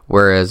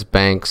 Whereas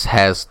Banks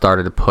has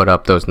started to put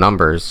up those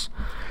numbers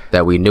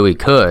that we knew he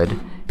could.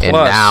 And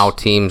now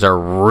teams are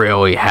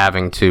really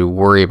having to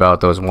worry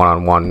about those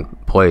one-on-one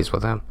plays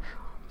with him.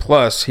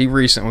 Plus, he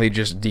recently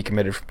just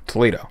decommitted from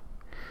Toledo.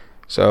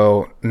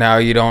 So now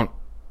you don't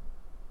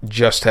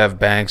just have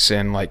Banks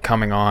in, like,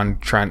 coming on,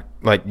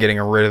 getting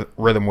a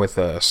rhythm with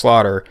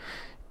Slaughter.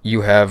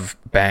 You have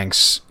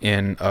Banks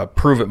in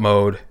prove-it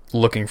mode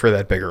looking for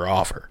that bigger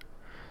offer.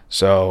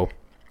 So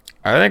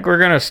I think we're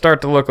going to start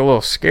to look a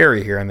little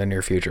scary here in the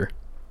near future.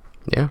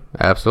 Yeah,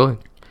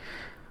 absolutely.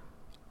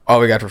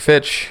 All we got for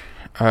Fitch.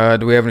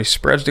 Do we have any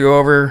spreads to go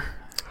over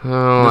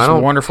this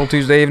wonderful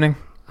Tuesday evening?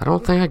 I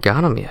don't think I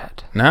got them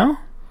yet. No?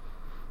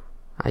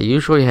 I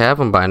usually have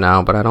them by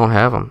now, but I don't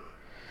have them.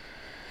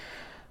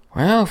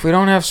 Well, if we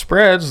don't have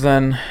spreads,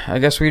 then I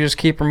guess we just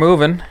keep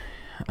removing.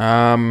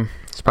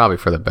 It's probably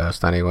for the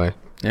best anyway.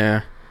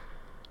 Yeah.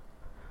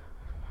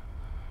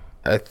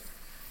 I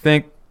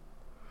think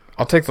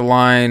I'll take the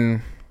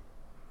line.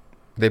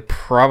 They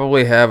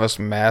probably have us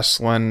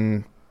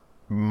Massillon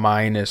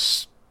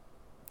minus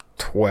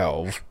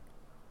 12.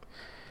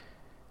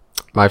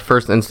 My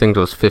first instinct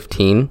was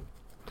 15,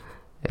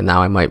 and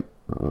now I might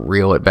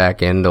reel it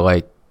back into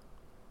like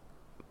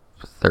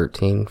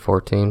 13,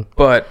 14.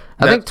 But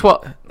I think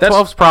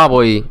 12's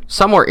probably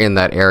somewhere in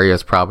that area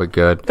is probably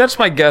good. That's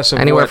my guess of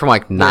anywhere from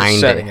like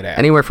 9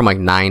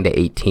 to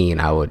 18,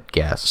 I would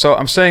guess. So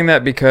I'm saying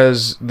that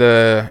because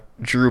the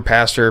Drew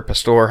Pastor,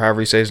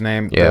 however you say his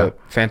name, the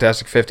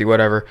Fantastic 50,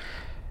 whatever,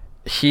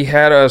 he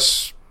had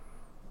us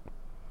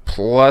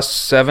plus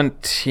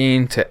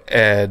 17 to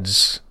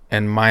Eds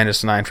and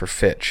minus 9 for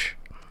Fitch.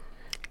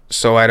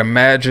 So I'd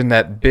imagine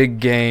that big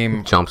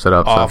game jumps it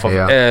up off of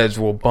Eds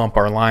will bump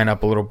our line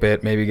up a little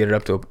bit, maybe get it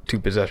up to a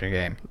 2-possession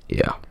game.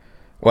 Yeah.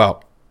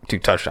 Well,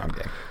 2-touchdown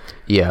game.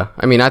 Yeah.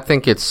 I mean, I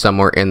think it's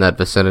somewhere in that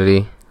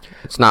vicinity.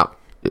 It's not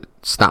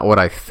what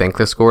I think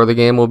the score of the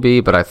game will be,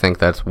 but I think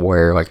that's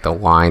where like the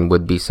line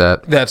would be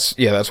set. That's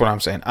what I'm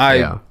saying.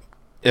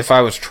 If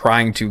I was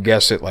trying to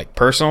guess it like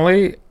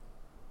personally,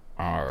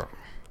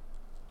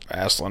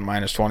 Massillon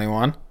minus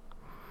 21.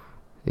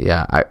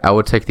 Yeah, I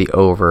would take the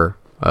over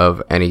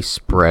of any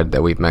spread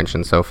that we've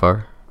mentioned so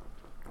far.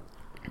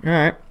 All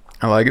right.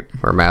 I like it.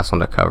 Or Massillon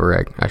to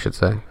cover, I should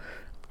say.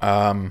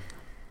 But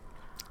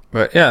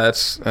yeah,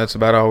 that's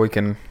about all we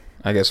can,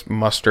 I guess,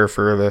 muster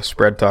for the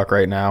spread talk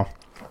right now.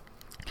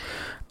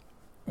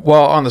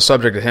 Well, on the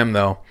subject of him,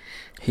 though,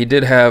 he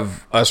did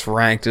have us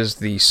ranked as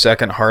the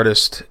second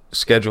hardest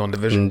schedule in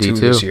Division II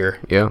this year.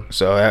 Yeah.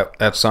 So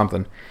that's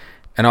something.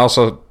 And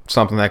also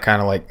something that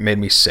kind of like made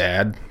me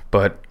sad,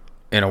 but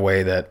in a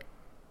way that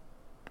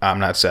I'm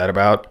not sad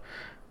about.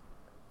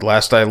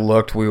 Last I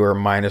looked, we were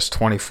minus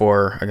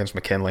 24 against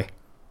McKinley.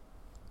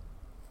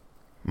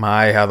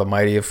 My, how the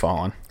mighty have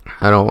fallen.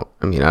 I don't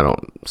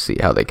see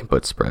how they can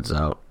put spreads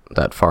out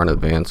that far in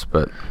advance,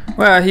 but...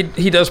 Well,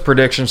 he does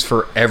predictions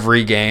for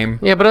every game.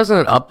 Yeah, but doesn't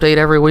it update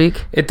every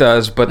week? It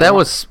does, but... That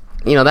was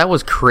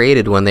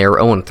created when they were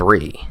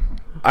 0-3.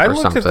 I or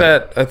looked something.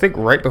 at that, I think,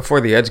 right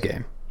before the Eds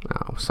game.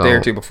 Oh, so, Day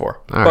or two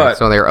before. All But right,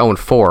 so they were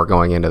 0-4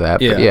 going into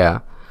that. Yeah. But yeah.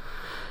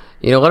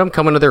 Let them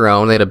come into their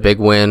own. They had a big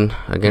win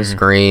against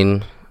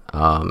Green.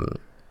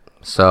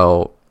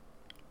 So,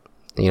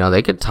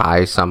 they could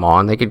tie some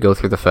on. They could go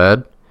through the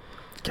Fed.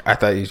 I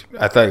thought you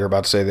were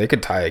about to say they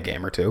could tie a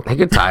game or two. They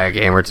could tie a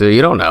game or two.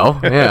 You don't know.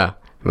 Yeah.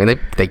 I mean,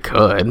 they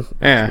could.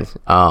 Yeah.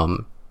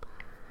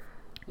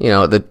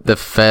 The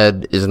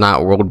Fed is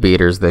not world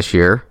beaters this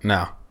year.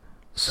 No.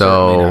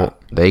 Certainly So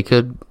not. they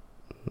could,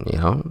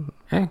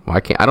 Hey. why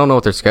can't, I don't know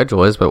what their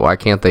schedule is, but why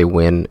can't they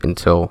win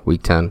until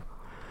week 10?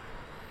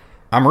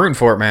 I'm rooting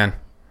for it, man.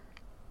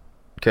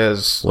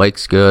 Because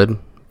Lake's good,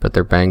 but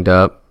they're banged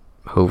up.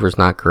 Hoover's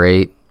not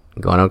great.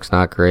 Gunnok's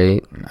not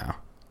great. no.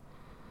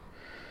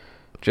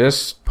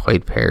 Just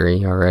Played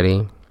Perry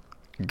already.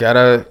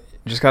 gotta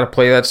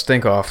play that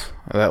stink off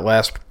of that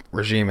last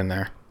regime in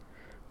there.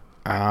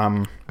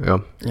 Yeah.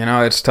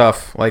 It's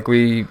tough. Like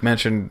we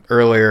mentioned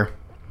earlier,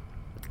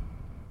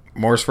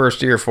 Moore's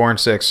first year,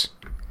 4-6,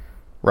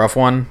 rough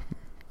one,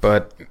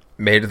 but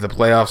made it to the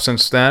playoffs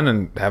since then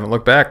and haven't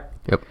looked back.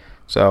 Yep.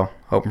 So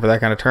hoping for that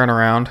kind of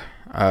turnaround.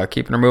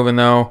 Keeping her moving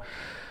though.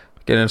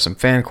 Get into some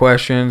fan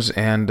questions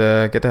and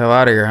get the hell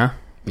out of here, huh?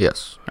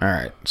 Yes. All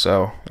right.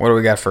 So what do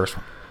we got first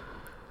one?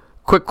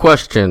 Quick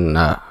question.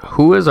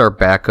 Who is our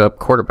backup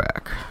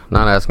quarterback?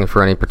 Not asking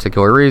for any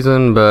particular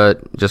reason,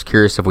 but just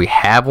curious if we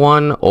have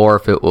one or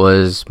if it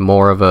was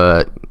more of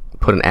a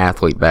put an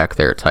athlete back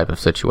there type of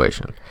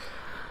situation.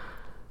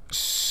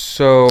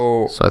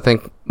 So So I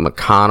think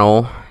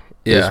McConnell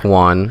is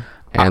one,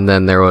 and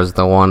then there was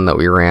the one that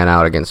we ran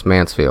out against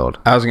Mansfield.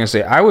 I was going to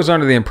say, I was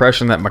under the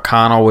impression that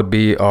McConnell would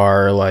be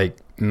our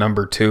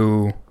number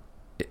 2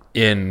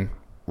 in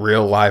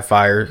real live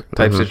fire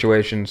type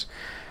situations.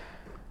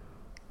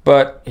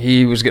 But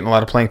he was getting a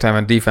lot of playing time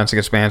on defense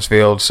against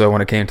Mansfield, so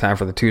when it came time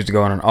for the 2s to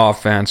go on an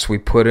offense, we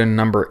put in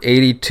number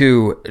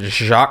 82,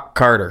 Jacques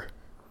Carter.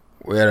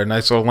 We had a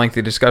nice little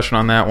lengthy discussion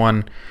on that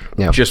one,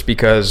 just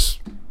because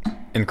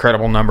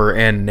incredible number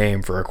and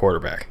name for a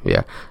quarterback.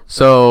 Yeah.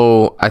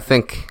 So I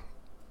think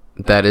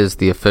that is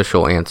the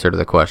official answer to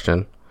the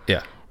question.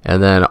 Yeah.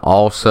 And then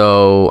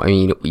also, I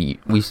mean,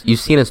 you've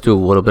seen us do a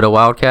little bit of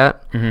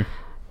Wildcat.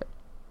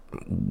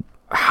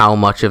 How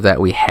much of that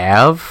we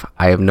have,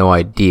 I have no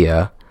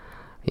idea.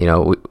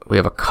 We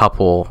have a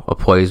couple of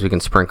plays we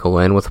can sprinkle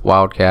in with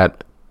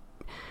Wildcat.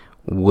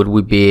 Would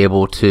we be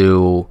able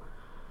to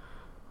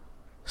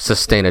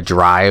sustain a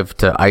drive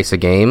to ice a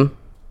game?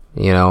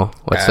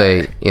 Let's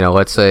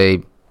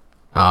say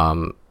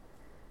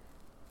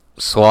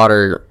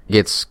Slaughter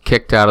gets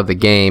kicked out of the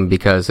game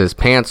because his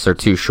pants are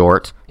too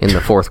short in the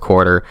fourth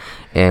quarter,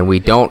 and we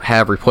don't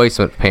have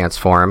replacement pants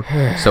for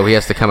him, so he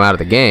has to come out of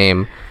the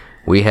game.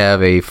 We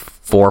have a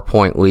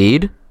 4-point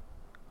lead.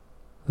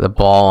 The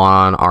ball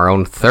on our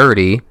own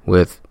 30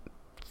 with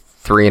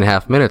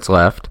 3.5 minutes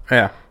left.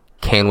 Yeah.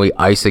 Can we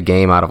ice a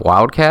game out of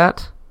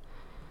Wildcat?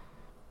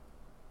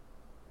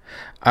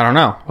 I don't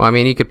know. Well, I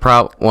mean, you could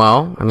probably.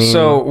 Well, I mean,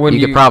 So when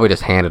you could probably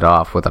just hand it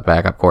off with a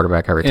backup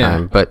quarterback every Yeah.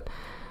 time. But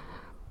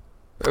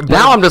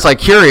now I'm just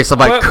curious.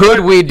 Could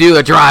we do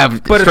a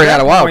drive But straight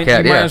at out of that point,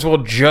 Wildcat? you might Yeah. as well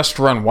just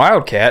run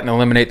Wildcat and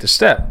eliminate the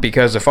step,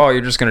 because if all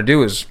you're just going to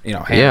do is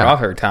hand it Yeah.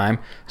 off every time,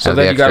 so Have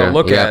then the you got to extra-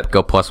 look you at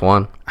go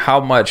 +1. how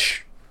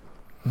much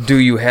do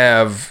you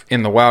have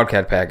in the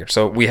Wildcat package.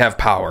 So we have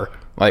power,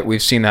 like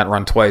we've seen that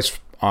run twice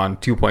on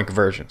 2-point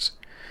conversions.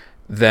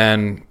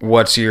 Then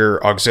what's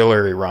your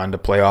auxiliary run to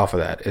play off of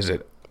that? Is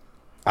it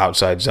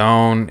outside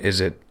zone?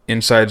 Is it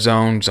inside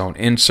zone? Zone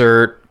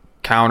insert?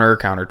 Counter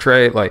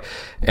trade?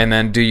 And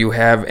then do you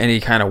have any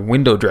kind of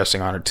window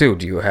dressing on it too?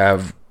 Do you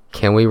have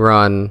Can we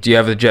run? Do you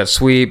have the jet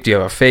sweep? Do you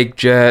have a fake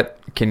jet?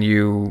 Do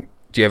you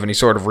have any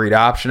sort of read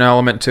option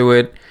element to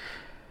it?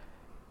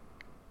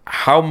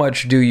 How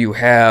much do you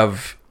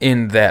have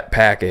in that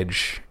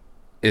package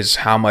is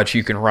how much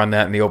you can run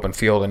that in the open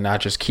field and not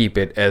just keep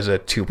it as a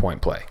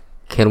 2-point play.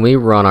 Can we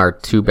run our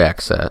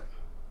 2-back set,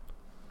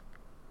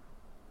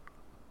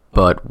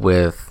 but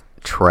with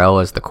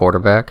Trell as the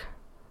quarterback,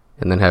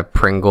 and then have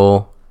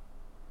Pringle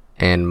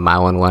and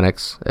Mylon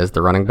Lennox as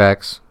the running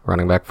backs,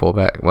 running back,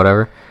 fullback,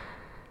 whatever?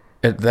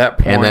 At that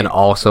point, And then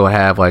also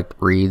have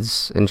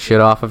reads and shit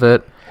off of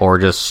it, or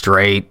just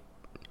straight.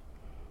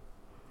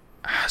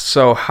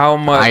 So how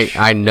much?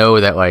 I know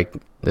that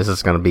this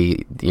is going to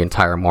be the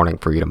entire morning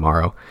for you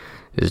tomorrow,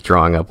 is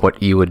drawing up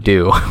what you would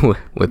do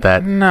with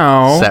that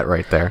set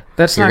right there.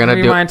 That's not going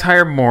to be my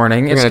entire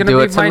morning. It's going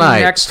to be my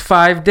next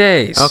 5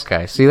 days.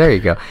 Okay, see, there you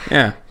go.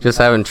 Yeah. Just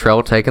having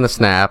Trell taking the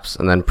snaps,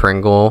 and then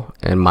Pringle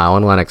and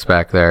Mylon Lennox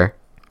back there.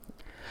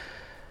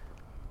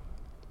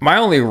 My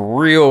only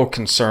real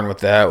concern with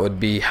that would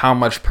be how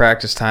much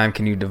practice time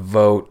can you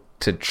devote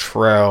to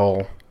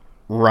Trell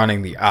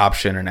running the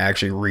option and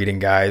actually reading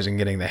guys and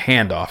getting the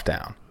handoff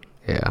down.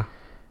 Yeah.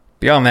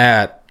 Beyond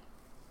that,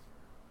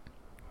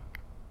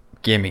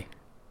 gimme.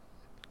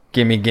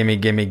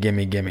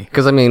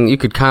 Because, I mean, you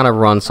could kind of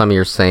run some of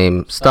your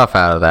same stuff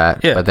out of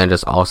that, but then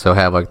just also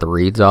have, the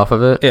reads off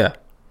of it. Yeah.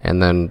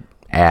 And then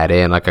add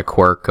in, a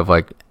quirk of,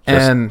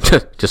 And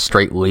just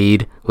straight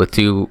lead with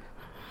two.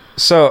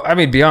 So, I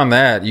mean, beyond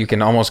that, you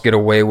can almost get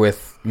away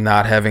with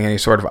not having any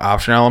sort of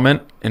option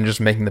element and just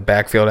making the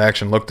backfield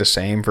action look the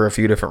same for a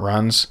few different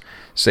runs.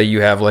 Say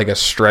you have like a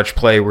stretch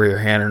play where you're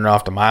handing it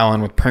off to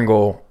Massillon with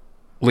Pringle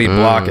lead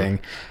blocking,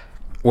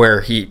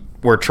 where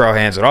Trout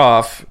hands it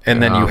off,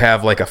 and then you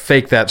have like a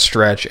fake that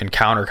stretch and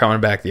counter coming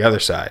back the other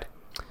side.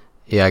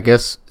 Yeah, I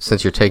guess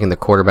since you're taking the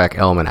quarterback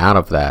element out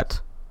of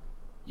that,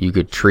 you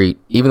could treat,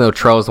 even though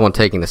Trout's the one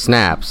taking the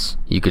snaps,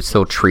 you could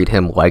still treat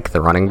him like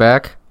the running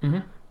back,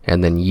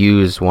 and then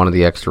use one of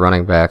the extra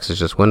running backs as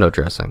just window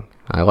dressing.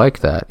 I like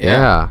that.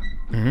 Yeah.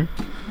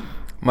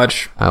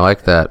 I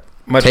like that.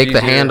 Take the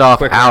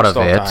handoff out of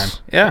it.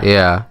 Time.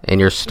 Yeah. And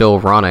you're still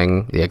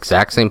running the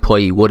exact same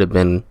play you would have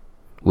been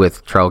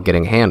with Trout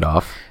getting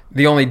handoff.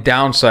 The only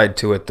downside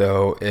to it,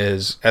 though,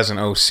 is as an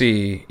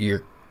OC,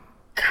 you're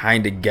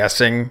kind of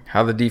guessing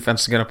how the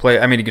defense is going to play.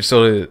 I mean, you can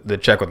still do the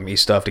check with me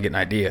stuff to get an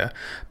idea,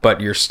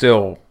 but you're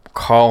still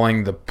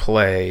calling the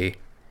play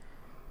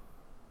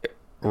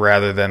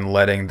rather than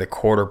letting the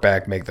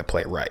quarterback make the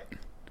play right.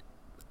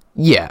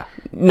 Yeah.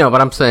 No,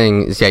 but I'm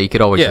saying is, you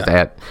could always just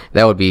add.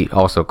 That would be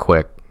also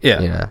quick.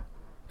 Yeah.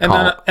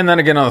 And then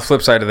again, on the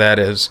flip side of that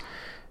is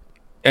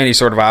any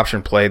sort of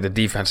option play, the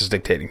defense is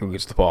dictating who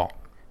gets the ball.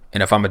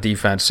 And if I'm a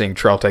defense seeing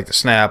Trell take the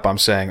snap, I'm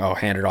saying, oh,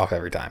 hand it off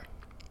every time.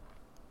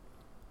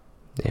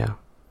 Yeah.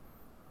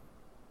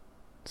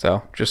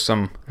 So just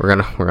some. We're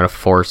gonna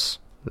force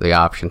the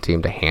option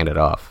team to hand it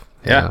off.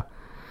 Yeah. Know?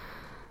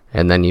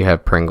 And then you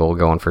have Pringle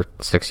going for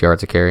 6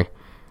 yards a carry.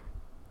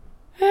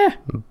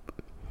 8.5.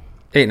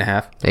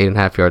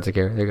 8.5 yards a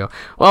carry. There you go.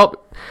 Well,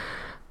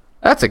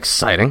 that's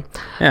exciting.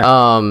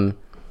 Yeah.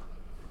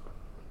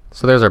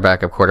 So there's our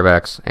backup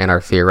quarterbacks and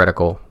our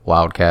theoretical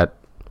Wildcat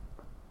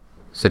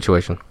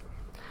situation.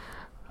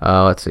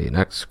 Let's see.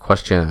 Next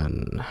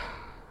question.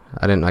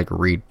 I didn't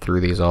read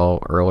through these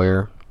all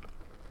earlier.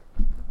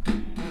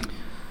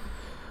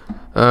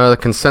 The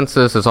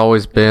consensus has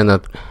always been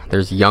that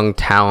there's young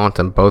talent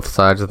on both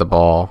sides of the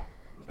ball,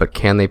 but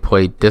can they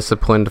play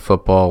disciplined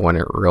football when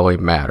it really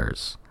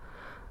matters?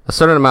 A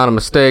certain amount of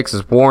mistakes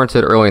is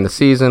warranted early in the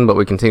season, but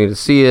we continue to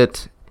see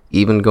it,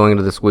 even going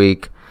into this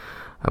week.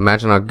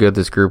 Imagine how good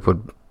this group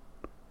would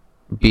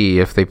be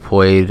if they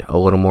played a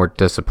little more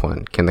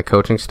disciplined. Can the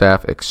coaching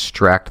staff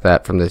extract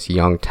that from this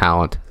young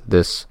talent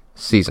this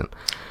season?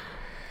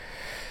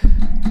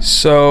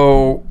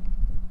 So,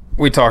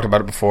 we talked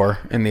about it before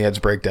in the Ed's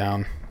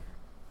breakdown.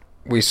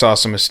 We saw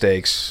some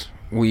mistakes.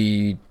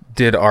 We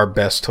did our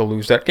best to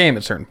lose that game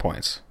at certain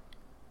points.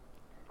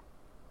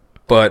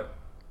 But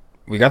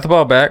we got the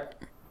ball back,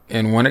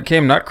 and when it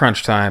came nut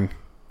crunch time,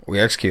 we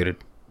executed.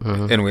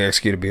 And we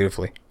executed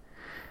beautifully.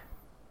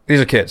 These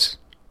are kids.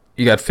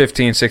 You got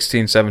 15,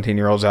 16,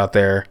 17-year-olds out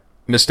there.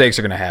 Mistakes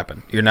are going to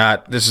happen.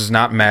 This is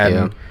not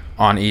Madden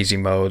on easy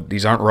mode.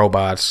 These aren't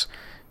robots.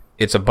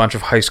 It's a bunch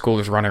of high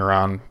schoolers running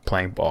around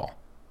playing ball.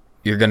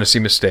 You're going to see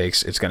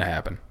mistakes. It's going to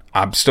happen.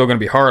 I'm still going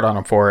to be hard on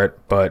them for it,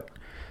 but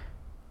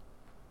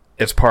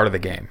it's part of the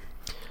game.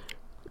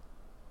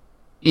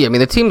 Yeah, I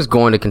mean, the team's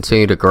going to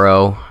continue to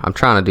grow. I'm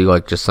trying to do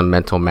just some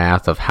mental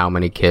math of how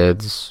many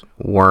kids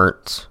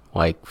weren't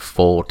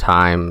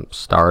full-time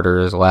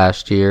starters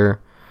last year,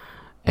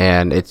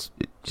 and it's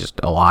just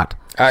a lot.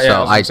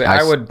 I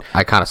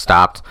kind of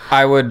stopped.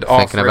 I would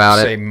thinking about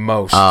say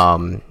most.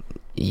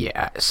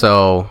 Yeah,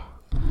 so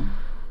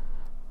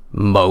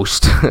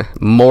most,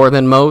 more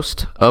than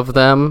most of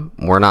them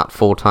were not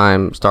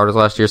full-time starters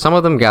last year. Some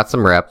of them got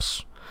some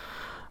reps,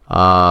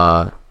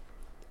 but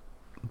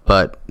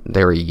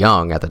they were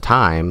young at the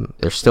time.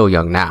 They're still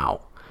young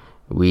now.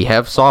 We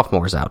have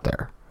sophomores out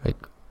there,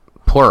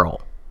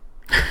 plural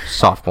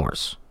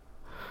sophomores.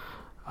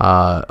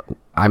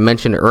 I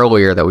mentioned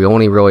earlier that we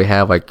only really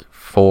have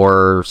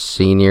 4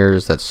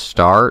 seniors that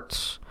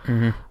start,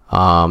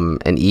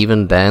 and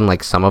even then,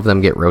 some of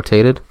them get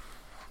rotated.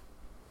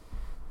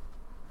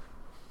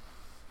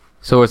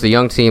 So it's a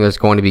young team. There's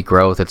going to be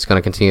growth. It's going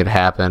to continue to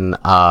happen.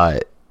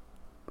 A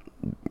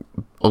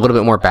little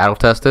bit more battle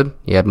tested.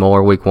 You had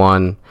Mueller week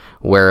 1,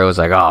 where it was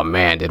oh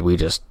man, did we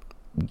just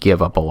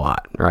give up a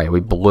lot? Right,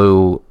 we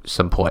blew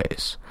some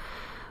plays.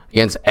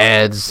 Against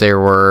Eds, there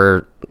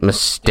were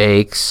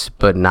mistakes,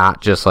 but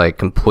not just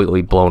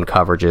completely blown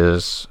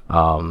coverages.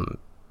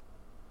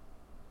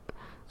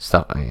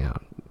 Stuff,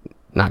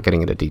 not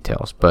getting into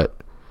details, but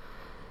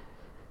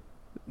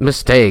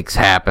mistakes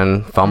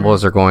happen.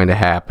 Fumbles are going to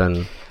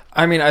happen.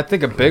 I mean, I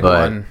think a big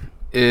one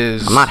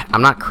is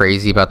I'm not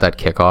crazy about that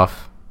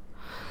kickoff,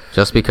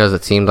 just because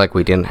it seemed like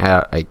we didn't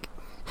have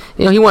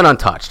he went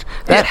untouched.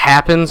 That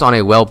happens on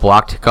a well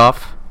blocked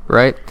kickoff,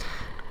 right?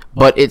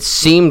 But it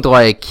seemed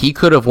like he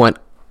could have went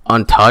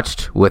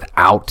untouched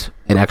without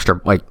an extra,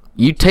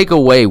 you take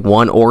away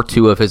 1 or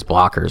 2 of his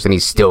blockers and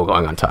he's still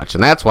going untouched.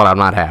 And that's what I'm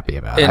not happy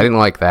about. I didn't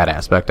like that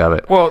aspect of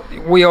it. Well,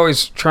 we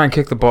always try and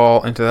kick the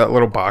ball into that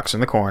little box in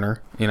the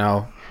corner,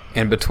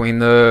 in between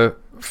the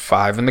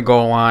 5 and the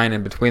goal line,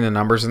 in between the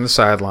numbers and the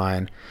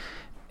sideline.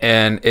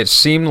 And it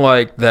seemed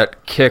like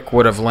that kick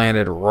would have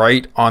landed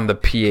right on the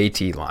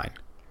PAT line.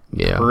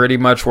 pretty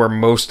much where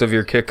most of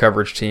your kick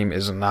coverage team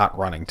is not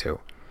running to.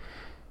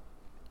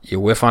 You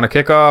whiff on a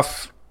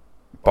kickoff,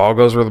 ball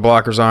goes where the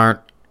blockers aren't.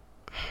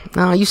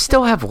 No, you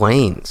still have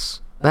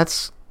lanes.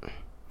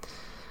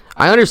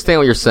 I understand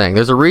what you're saying.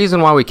 There's a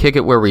reason why we kick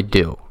it where we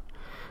do.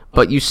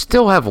 But you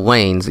still have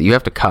lanes that you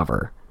have to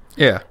cover.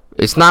 Yeah.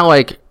 It's not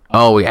like,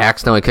 oh, we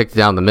accidentally kicked it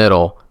down the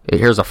middle.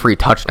 Here's a free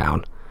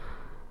touchdown.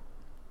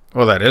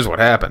 Well, that is what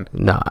happened.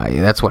 No,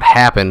 that's what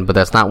happened, but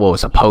that's not what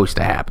was supposed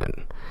to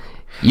happen.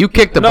 You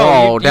kick the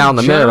ball down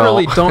the middle.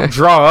 You generally don't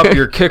draw up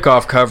your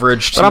kickoff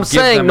coverage to But I'm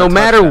saying, no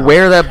matter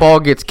where that ball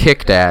gets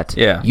kicked at,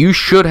 you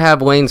should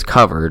have lanes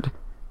covered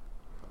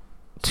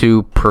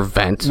to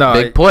prevent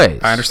big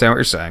plays. I understand what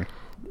you're saying.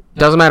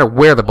 Doesn't matter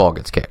where the ball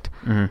gets kicked.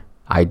 Mm-hmm.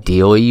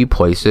 Ideally, you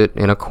place it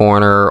in a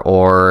corner,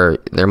 or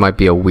there might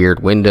be a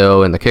weird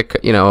window in the kick,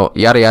 yada,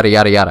 yada,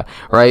 yada, yada,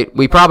 right?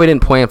 We probably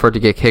didn't plan for it to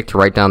get kicked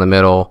right down the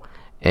middle,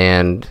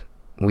 and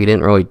we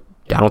didn't really,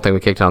 I don't think we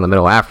kicked it down the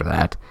middle after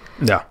that.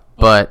 No.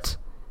 But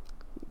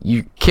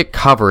you kick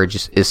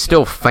coverage is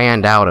still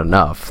fanned out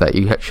enough that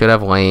you should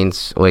have lane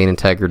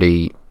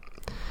integrity.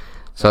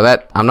 So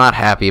that, I'm not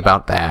happy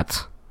about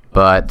that,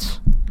 but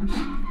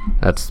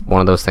that's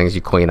one of those things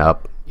you clean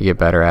up. You get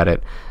better at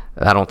it.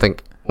 I don't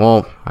think,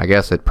 well, I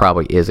guess it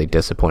probably is a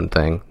discipline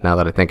thing now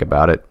that I think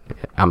about it.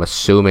 I'm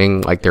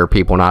assuming like there are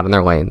people not in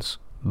their lanes,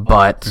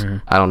 but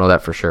I don't know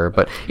that for sure.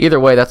 But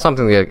either way, that's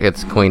something that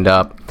gets cleaned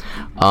up.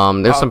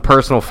 There's some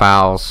personal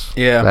fouls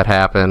that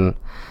happen.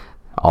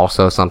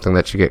 Also something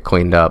that should get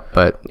cleaned up.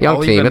 But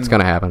young team, it's going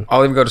to happen.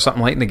 I'll even go to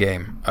something late in the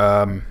game.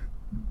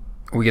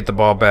 We get the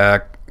ball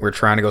back. We're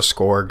trying to go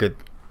score. It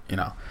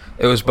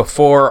was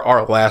before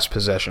our last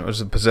possession. It was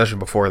the possession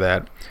before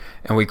that.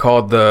 And we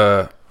called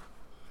the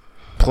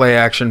play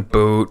action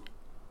boot.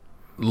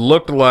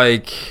 Looked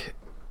like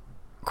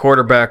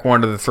quarterback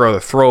wanted to throw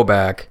the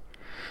throwback,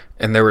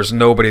 and there was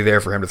nobody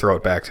there for him to throw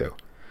it back to.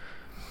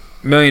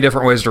 A million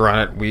different ways to run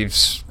it. We've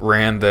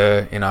ran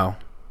the,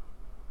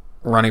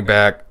 running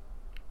back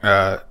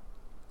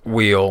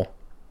wheel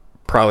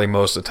probably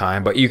most of the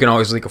time, but you can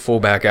always leak a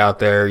fullback out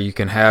there. You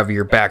can have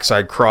your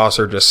backside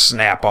crosser just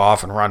snap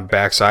off and run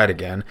backside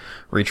again,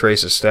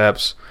 retrace his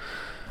steps.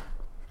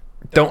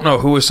 Don't know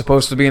who was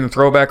supposed to be in the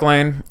throwback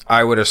lane.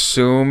 I would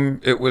assume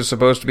it was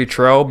supposed to be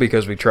Trell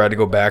because we tried to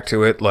go back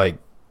to it like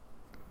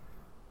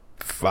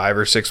 5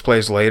 or 6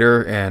 plays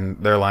later,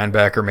 and their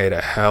linebacker made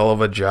a hell of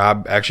a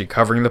job actually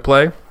covering the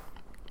play,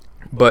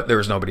 but there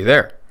was nobody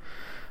there.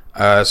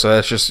 So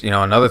that's just,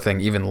 another thing,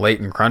 even late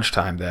in crunch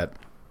time, that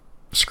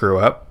screw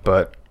up,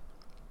 but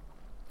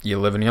you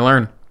live and you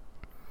learn.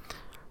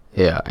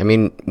 Yeah, I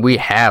mean, we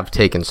have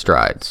taken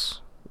strides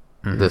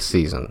this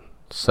season.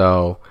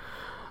 So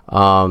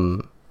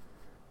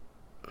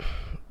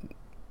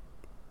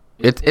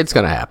it's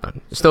going to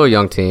happen. It's still a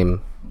young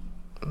team.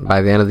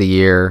 By the end of the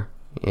year,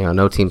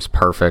 no team's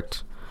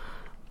perfect.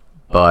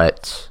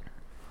 But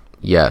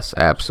yes,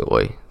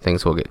 absolutely,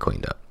 things will get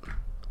cleaned up.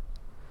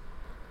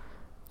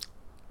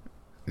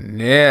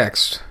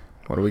 Next,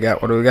 what do we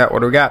got?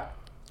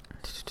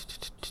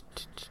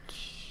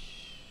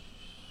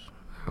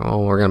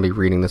 Oh, we're going to be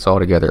reading this all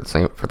together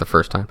for the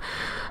first time.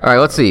 All right,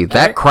 let's see.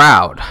 That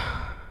crowd.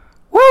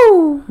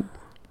 Woo!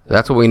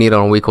 That's what we need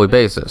on a weekly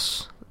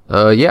basis.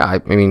 I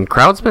mean,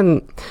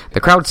 the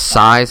crowd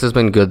size has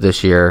been good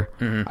this year.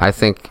 Mm-hmm. I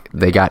think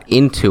they got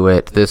into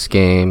it this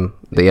game,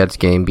 the Eds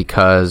game,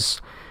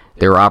 because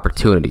there were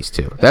opportunities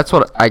to. That's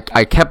what I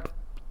kept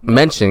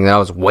mentioning, that I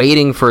was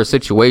waiting for a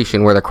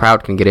situation where the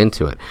crowd can get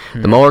into it.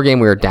 Mm-hmm. The Muller game,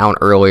 we were down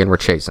early and we're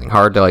chasing.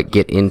 Hard to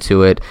get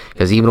into it,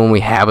 because even when we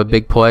have a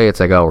big play,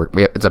 it's like,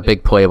 it's a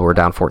big play, but we're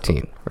down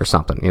 14 or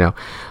something,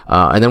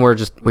 and then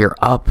we're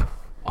up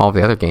all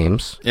the other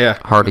games. Yeah,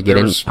 hard to get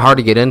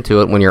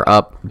into it when you're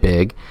up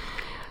big.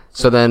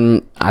 So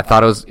then I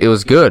thought it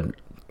was good.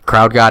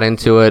 Crowd got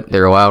into it.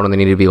 They're loud when they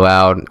need to be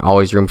loud.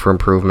 Always room for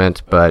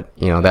improvement, but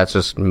that's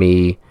just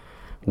me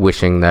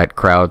wishing that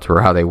crowds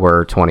were how they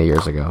were 20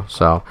 years ago.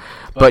 So,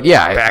 but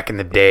yeah, back in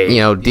the day,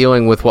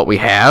 dealing with what we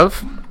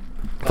have,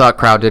 thought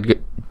crowd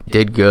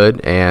did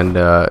good, and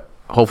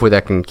hopefully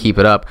that can keep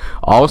it up.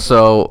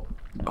 Also,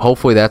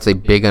 hopefully that's a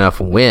big enough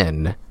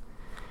win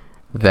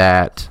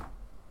that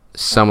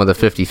some of the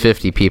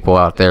 50-50 people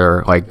out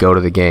there go to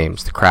the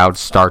games. The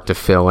crowds start to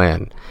fill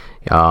in.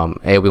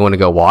 Hey, we want to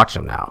go watch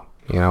them now.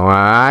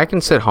 I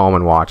can sit home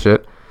and watch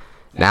it.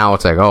 Now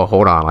it's like, oh,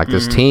 hold on,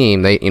 this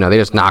team, they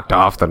just knocked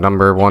off the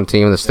number 1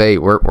 team in the state.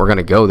 We're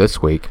gonna go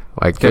this week.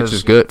 Fitch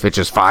is good. Fitch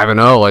is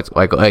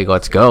 5-0.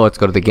 Let's go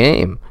to the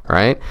game,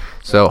 right?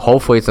 So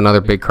hopefully it's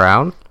another big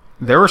crowd.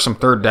 There were some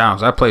third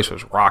downs. That place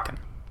was rocking.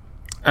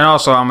 And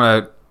also, I'm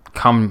gonna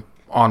come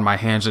on my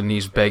hands and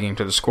knees begging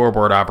to the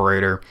scoreboard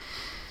operator.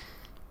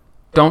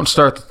 Don't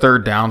start the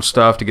third down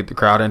stuff to get the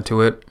crowd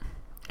into it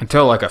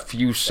until a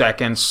few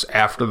seconds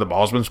after the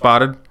ball's been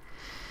spotted,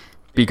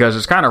 because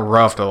it's kind of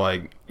rough to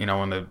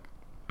when the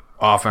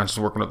offense is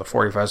working with the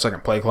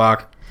 45-second play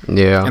clock.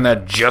 Yeah. And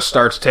that just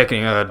starts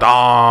ticking,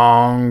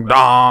 dong,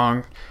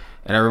 dong,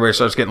 and everybody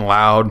starts getting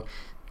loud,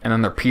 and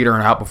then they're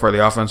petering out before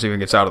the offense even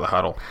gets out of the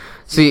huddle.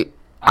 See,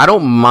 I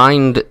don't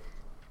mind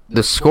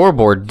the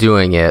scoreboard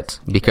doing it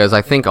because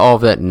I think all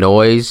of that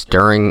noise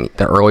during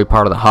the early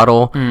part of the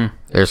huddle,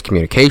 there's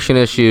communication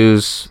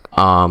issues.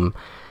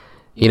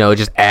 It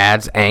just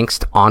adds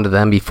angst onto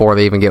them before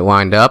they even get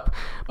lined up.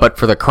 But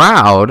for the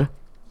crowd,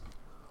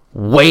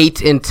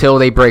 wait until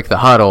they break the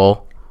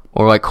huddle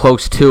or like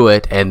close to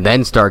it and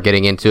then start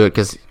getting into it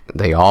because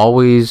they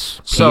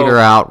always peter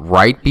out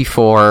right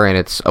before, and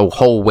it's a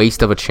whole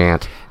waste of a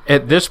chant.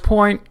 At this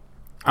point,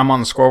 I'm on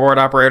the scoreboard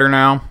operator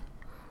now.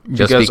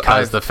 Just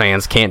because the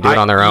fans can't do it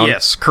on their own?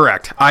 Yes,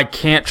 correct. I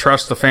can't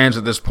trust the fans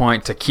at this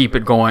point to keep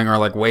it going or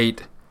like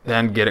wait,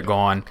 then get it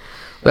going.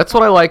 That's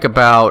what I like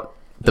about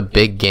the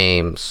big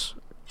games.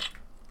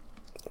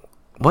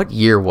 What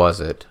year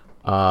was it?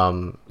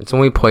 It's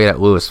when we played at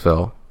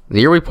Louisville.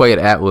 The year we played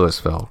at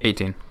Louisville.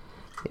 18.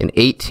 In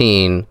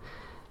 18,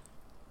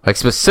 like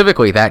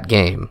specifically that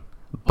game,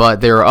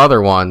 but there are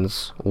other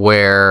ones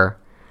where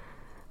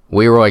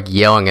we were like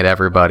yelling at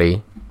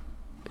everybody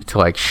to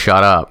like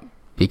shut up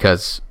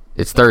because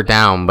it's third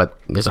down, but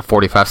there's a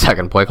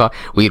 45-second play clock.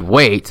 We'd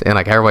wait, and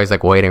like everybody's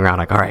like waiting around,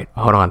 like, all right,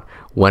 hold on,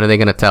 when are they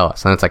gonna tell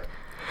us? And it's like,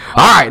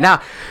 all right,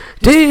 now,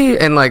 D,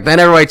 and like then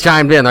everybody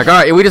chimed in, like, all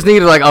right, we just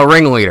needed like a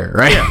ringleader,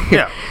 right?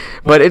 Yeah.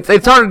 But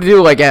it's hard to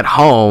do like at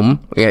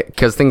home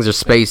because things are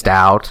spaced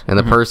out, and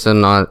the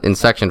person in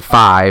section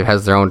 5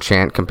 has their own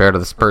chant compared to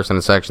this person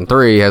in section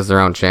 3 has their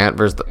own chant.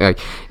 Versus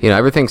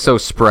everything's so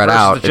spread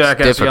out. The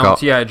jackass it's difficult.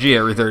 TIG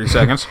every 30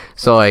 seconds.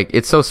 So like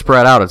it's so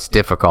spread out, it's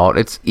difficult.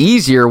 It's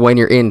easier when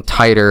you're in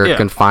tighter,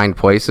 confined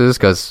places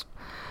because.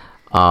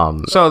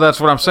 So that's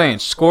what I'm saying.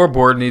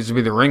 Scoreboard needs to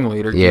be the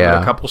ringleader. Give it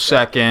a couple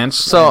seconds.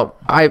 So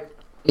I'm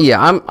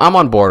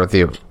on board with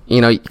you.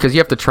 Because you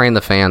have to train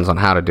the fans on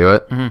how to do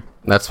it. Mm-hmm.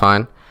 That's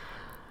fine.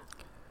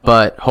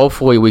 But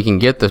hopefully we can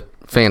get the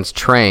fans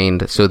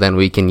trained so then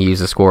we can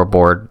use the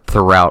scoreboard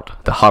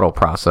throughout the huddle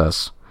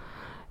process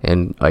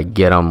and like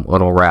get them a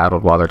little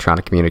rattled while they're trying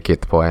to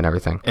communicate the play and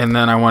everything. And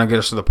then I want to get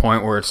us to the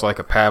point where it's like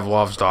a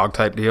Pavlov's dog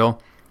type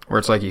deal, where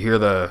it's like you hear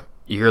the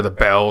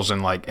bells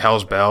and like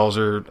Hell's Bells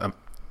or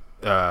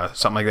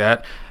something like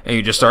that, and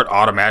you just start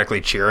automatically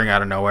cheering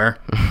out of nowhere.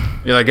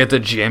 You're like at the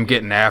gym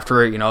getting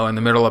after it, in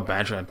the middle of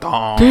bench and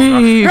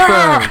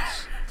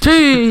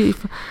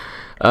Chief.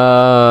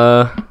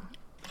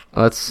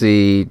 Let's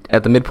see.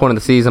 At the midpoint of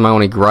the season, my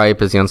only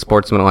gripe is the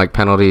unsportsmanlike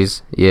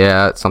penalties.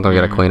 Yeah, it's something we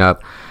got to clean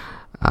up.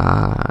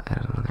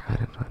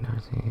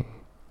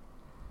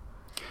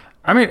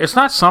 I mean, it's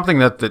not something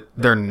that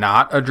they're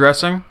not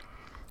addressing,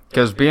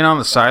 because being on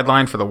the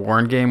sideline for the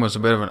Warren game was a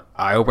bit of an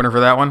eye-opener for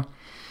that one.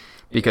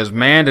 Because,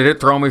 man, did it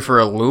throw me for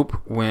a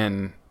loop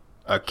when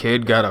a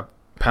kid got a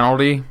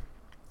penalty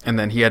and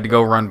then he had to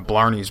go run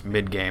Blarney's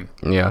mid-game.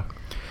 Yeah.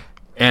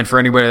 And for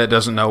anybody that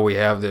doesn't know, we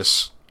have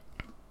this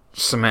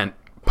cement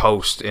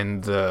post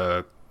in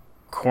the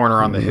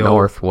corner on the hill.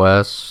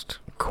 Northwest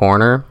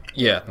corner.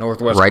 Yeah,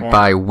 northwest right corner.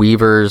 By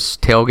Weaver's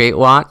tailgate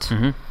lot.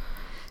 Mm-hmm.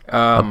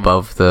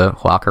 Above the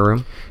locker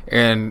room.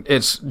 And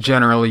it's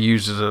generally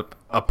used as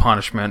a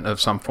punishment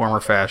of some form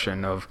or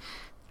fashion of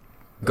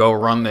go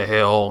run the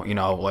hill,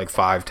 like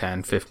 5,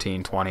 10,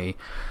 15, 20.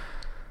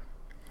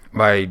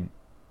 My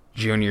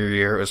junior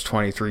year, it was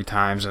 23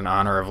 times in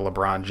honor of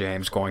LeBron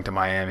James going to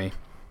Miami.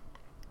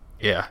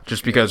 Yeah,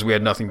 just because we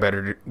had nothing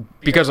better to do.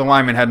 Because the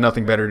lineman had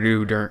nothing better to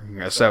do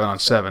during a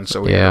 7-on-7,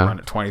 so we had to run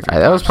it 23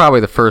 times. That was probably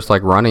the first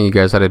running you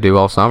guys had to do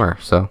all summer,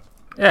 so.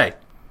 Hey.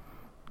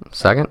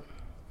 Second?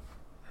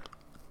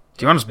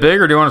 Do you want us big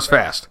or do you want us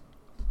fast?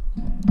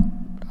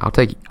 I'll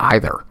take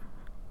either.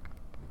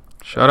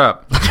 Shut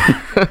up.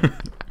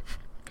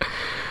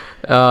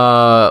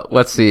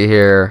 Let's see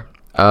here.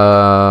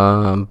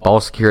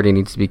 Ball security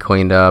needs to be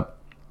cleaned up.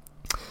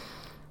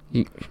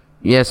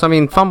 Yes, I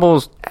mean,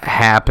 fumbles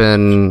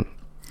happen.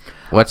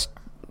 Let's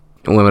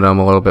limit them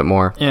a little bit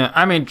more. Yeah,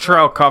 I mean,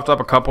 Terrell coughed up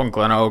a couple in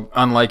Gleno,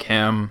 unlike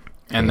him,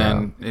 and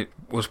then it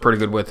was pretty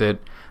good with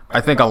it.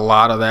 I think a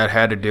lot of that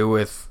had to do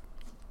with,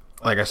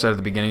 like I said at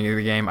the beginning of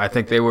the game, I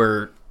think they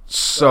were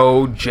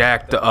so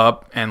jacked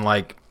up and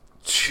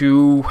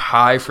too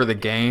high for the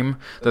game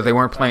that they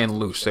weren't playing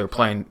loose. They were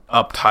playing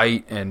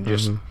uptight and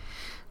just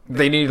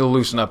they needed to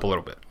loosen up a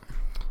little bit.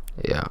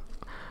 Yeah.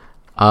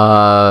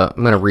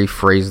 I'm going to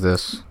rephrase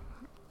this,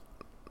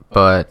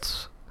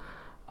 but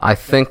I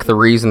think the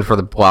reason for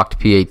the blocked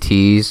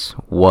PATs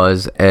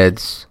was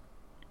Ed's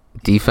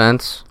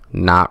defense,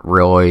 not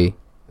really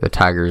the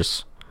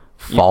Tigers'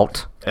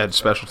 fault. Ed's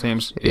special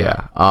teams?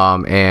 Yeah.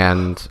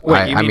 And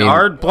wait, you mean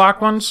our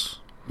blocked ones?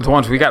 The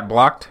ones we got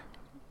blocked?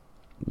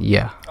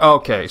 Yeah.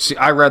 Okay. See,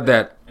 I read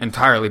that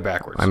entirely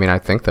backwards. I mean, I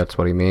think that's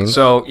what he means.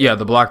 So, yeah,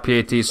 the blocked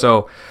PAT.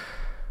 So,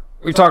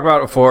 we've talked about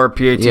it before.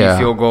 PAT,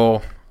 field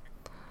goal.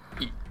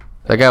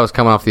 That guy was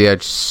coming off the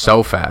edge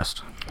so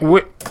fast.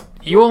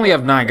 You only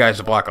have 9 guys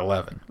to block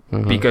 11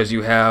 because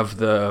you have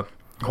the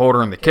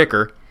holder and the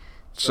kicker.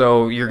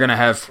 So, you're going to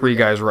have 3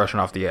 guys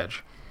rushing off the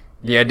edge.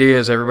 The idea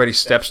is everybody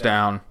steps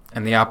down,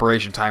 and the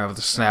operation time of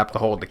the snap, the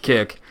hold, the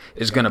kick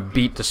is going to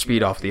beat the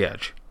speed off the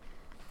edge.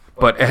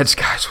 But Ed's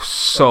guys was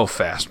so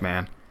fast,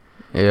 man.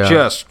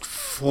 just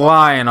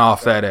flying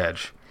off that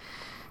edge.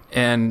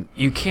 And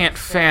you can't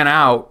fan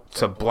out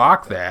to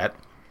block that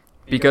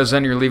because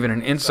then you're leaving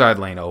an inside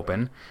lane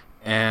open.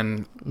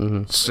 And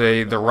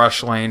say the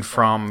rush lane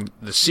from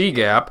the C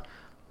gap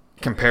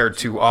compared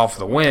to off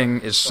the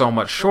wing is so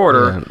much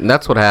shorter. Yeah, and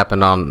that's what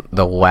happened on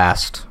the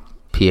last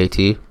PAT.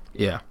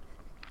 Yeah.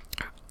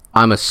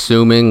 I'm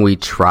assuming we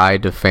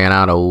tried to fan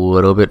out a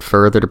little bit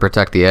further to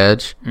protect the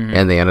edge,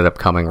 and they ended up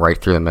coming right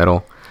through the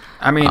middle.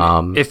 I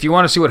mean, if you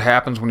want to see what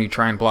happens when you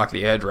try and block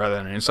the edge rather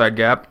than an inside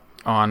gap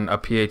on a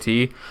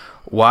PAT,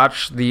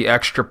 watch the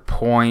extra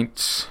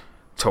points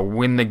to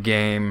win the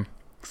game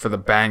for the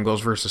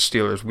Bengals versus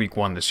Steelers week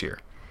 1 this year.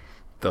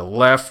 The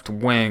left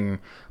wing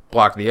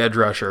blocked the edge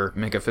rusher.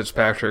 Minka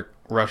Fitzpatrick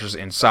rushes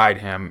inside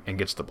him and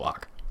gets the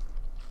block.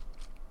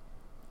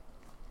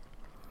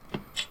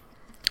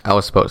 I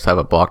was supposed to have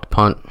a blocked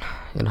punt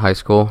in high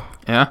school.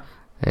 Yeah?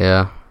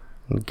 Yeah.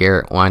 And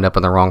Garrett lined up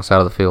on the wrong side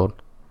of the field.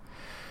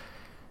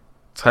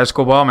 It's high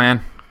school ball,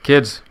 man.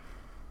 Kids.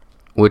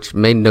 Which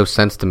made no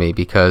sense to me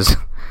because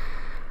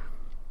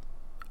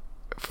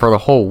for the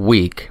whole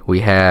week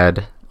we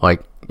had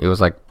it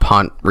was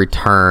punt,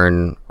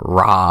 return,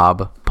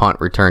 Rob, punt,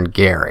 return,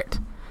 Garrett.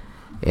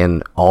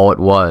 And all it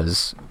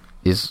was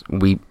is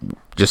we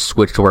just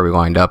switched to where we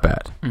lined up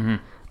at. Mm-hmm.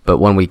 But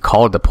when we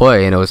called the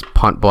play and it was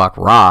punt, block,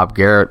 Rob,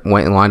 Garrett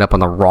went and lined up on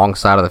the wrong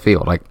side of the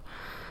field.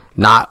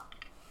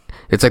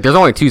 It's there's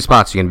only 2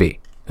 spots you can be.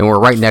 And we're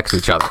right next to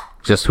each other.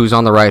 Just who's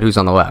on the right, who's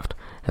on the left.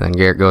 And then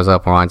Garrett goes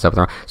up and lines up.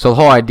 So the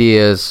whole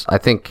idea is, I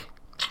think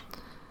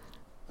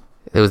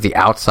it was the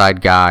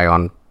outside guy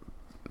on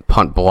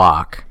punt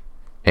block.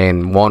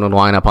 And one would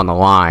line up on the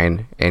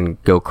line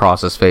and go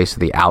across his face to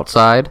the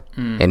outside,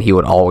 and he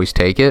would always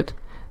take it.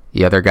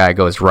 The other guy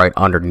goes right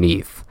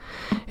underneath.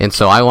 And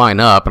so I line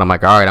up, and I'm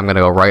like, all right, I'm going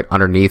to go right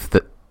underneath.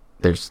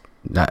 There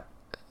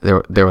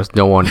was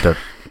no one to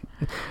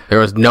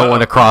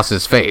cross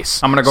his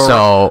face. I'm going to go.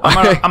 So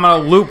I'm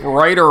going to loop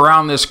right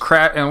around this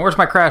crash. And where's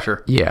my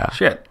crasher? Yeah.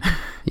 Shit.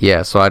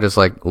 Yeah. So I just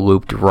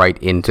looped right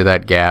into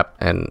that gap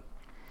and.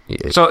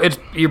 So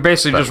you're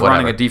basically just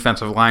running a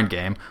defensive line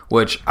game,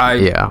 which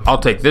I'll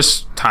take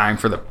this time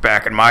for the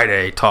back in my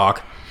day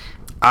talk.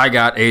 I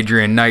got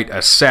Adrian Knight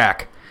a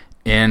sack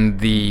in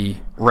the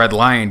Red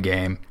Lion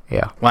game.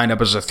 Yeah. Lined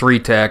up as a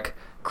 3-tech,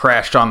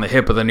 crashed on the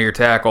hip of the near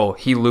tackle.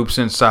 He loops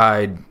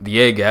inside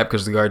the A gap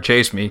because the guard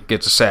chased me,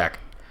 gets a sack.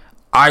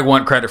 I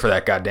want credit for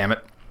that,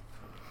 goddammit.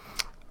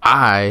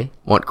 I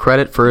want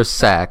credit for a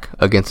sack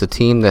against a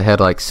team that had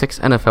 6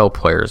 NFL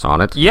players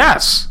on it.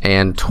 Yes.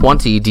 And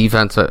 20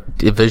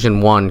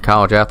 Division I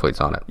college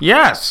athletes on it.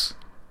 Yes.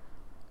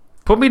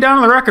 Put me down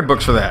in the record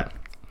books for that.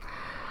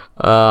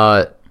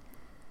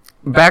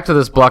 Back to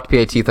this blocked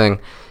PAT thing.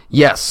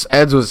 Yes,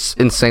 Eds was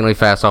insanely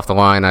fast off the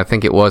line. I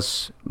think it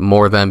was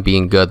more them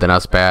being good than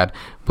us bad.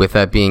 With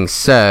that being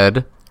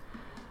said,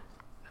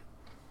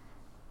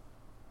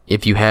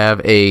 if you have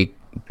a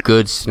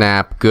good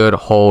snap, good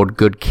hold,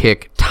 good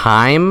kick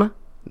time,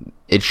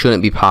 it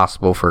shouldn't be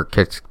possible for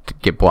kicks to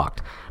get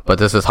blocked. But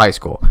this is high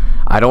school.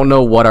 I don't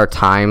know what our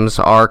times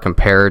are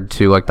compared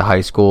to the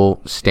high school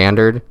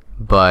standard,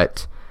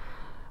 but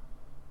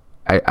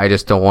I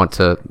just don't want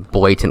to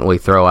blatantly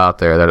throw out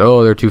there that,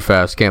 they're too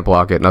fast, can't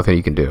block it, nothing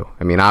you can do.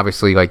 I mean,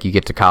 obviously, you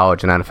get to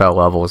college and NFL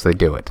levels, they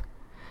do it.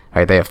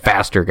 Right? They have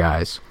faster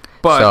guys.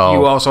 But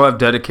you also have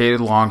dedicated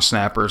long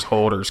snappers,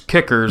 holders,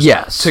 kickers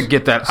to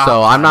get that out.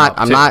 So I'm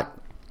not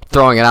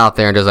throwing it out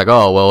there and just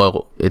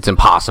it's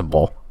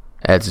impossible.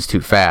 Eds is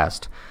too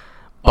fast.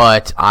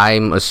 But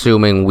I'm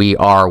assuming we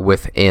are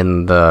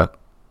within the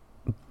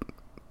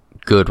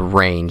good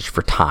range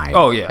for time.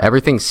 Oh, yeah.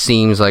 Everything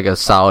seems like a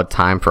solid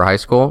time for high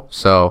school.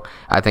 So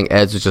I think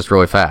Eds is just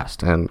really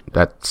fast, and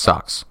that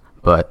sucks.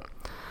 But,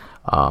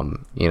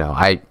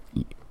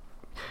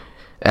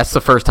 that's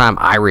the first time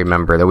I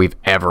remember that we've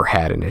ever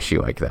had an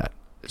issue like that.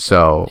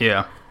 So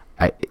yeah,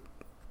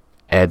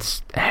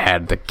 Ed's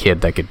had the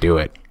kid that could do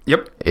it.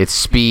 Yep. It's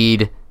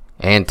speed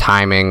and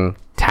timing,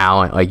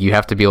 talent. You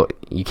have to be.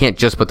 You can't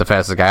just put the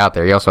fastest guy out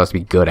there. You also have to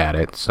be good at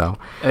it. So,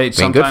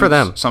 good for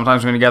them.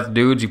 Sometimes when you got the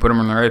dudes, you put them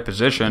in the right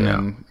position,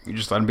 and you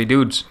just let them be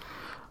dudes.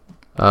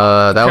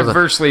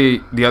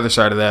 Conversely, the other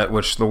side of that,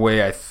 which the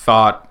way I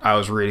thought I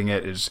was reading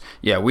it is,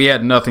 we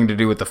had nothing to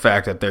do with the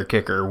fact that their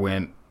kicker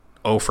went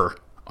 0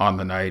 on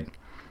the night.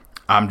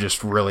 I'm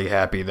just really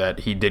happy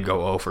that he did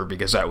go 0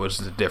 because that was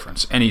the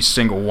difference. Any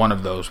single one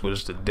of those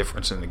was the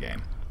difference in the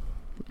game.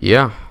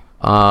 Yeah.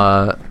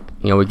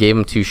 We gave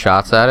him 2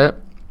 shots at it.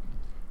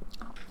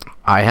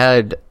 I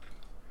had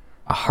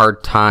a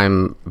hard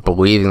time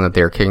believing that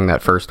they were kicking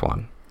that first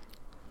one.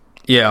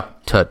 Yeah.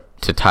 To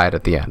tie it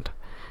at the end.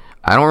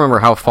 I don't remember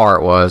how far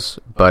it was,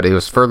 but it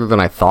was further than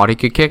I thought he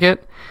could kick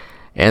it.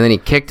 And then he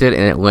kicked it,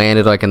 and it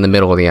landed in the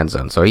middle of the end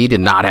zone. So he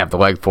did not have the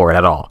leg for it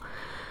at all.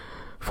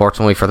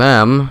 Fortunately for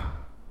them,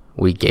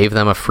 we gave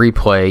them a free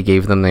play,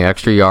 gave them the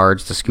extra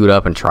yards to scoot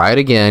up and try it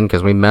again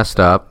because we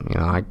messed up.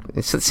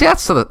 That's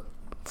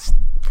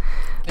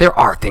there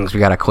are things we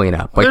got to clean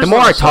up. Like, There's the more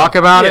I talk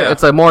about it, yeah.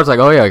 it's like more, it's like,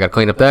 oh, yeah, I got to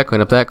clean up that, clean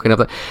up that, clean up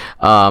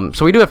that.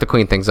 So we do have to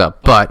clean things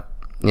up. But,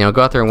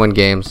 go out there and win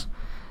games.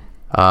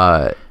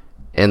 And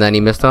then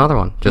he missed another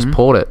one. Just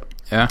pulled it.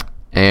 Yeah.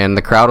 And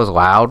the crowd was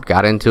loud,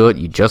 got into it.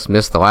 You just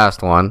missed the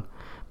last one.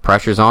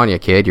 Pressure's on you,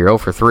 kid. You're 0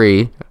 for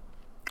 3.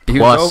 He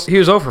was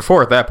 0 for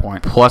 4 at that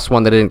point. Plus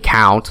one that didn't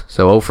count,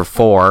 so 0 for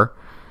 4.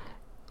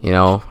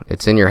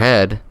 It's in your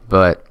head,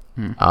 but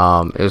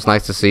it was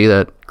nice to see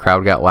that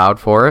crowd got loud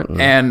for it.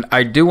 And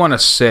I do want to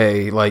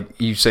say, like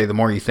you say, the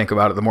more you think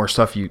about it, the more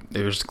stuff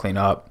there's to clean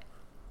up.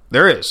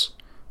 There is.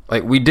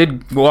 Like, we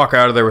did walk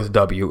out of there with a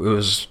W. It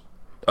was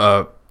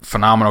a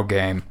phenomenal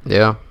game.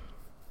 Yeah.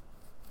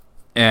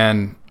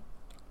 And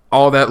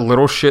all that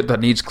little shit that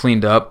needs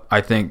cleaned up,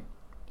 I think,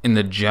 in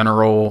the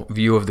general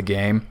view of the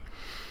game,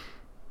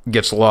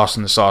 gets lost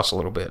in the sauce a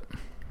little bit.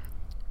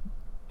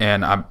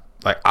 And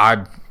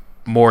I'm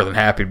more than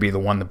happy to be the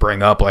one to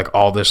bring up like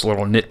all this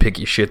little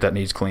nitpicky shit that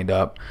needs cleaned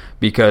up,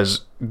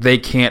 because they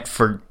can't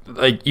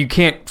you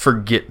can't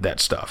forget that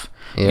stuff.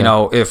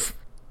 Yeah. If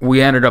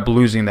we ended up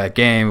losing that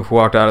game, if we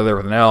walked out of there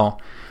with an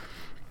L,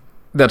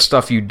 that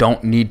stuff you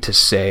don't need to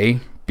say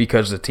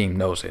because the team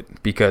knows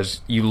it.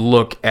 Because you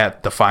look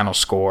at the final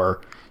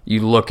score,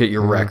 you look at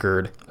your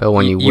record. But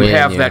when you win,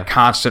 have yeah. that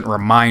constant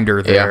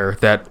reminder there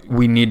that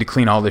we need to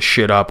clean all this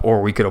shit up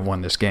or we could have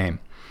won this game.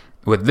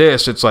 With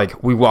this, it's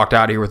like we walked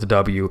out of here with a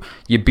W.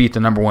 You beat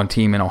the number 1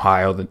 team in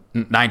Ohio, the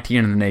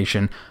 19 in the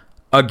nation.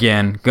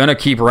 Again, gonna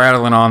keep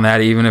rattling on that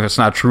even if it's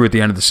not true at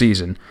the end of the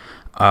season.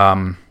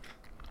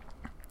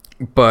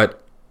 But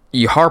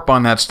you harp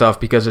on that stuff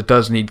because it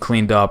does need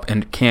cleaned up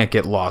and it can't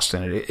get lost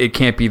in it. It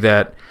can't be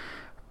that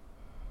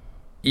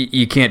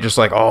you can't just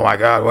like, oh my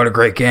God, what a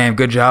great game.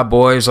 Good job,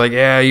 boys. Like,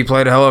 yeah, you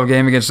played a hell of a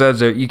game against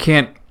Edzo. You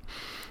can't.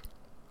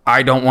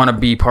 I don't want to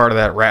be part of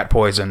that rat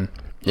poison,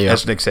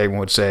 as Nick Saban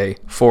would say,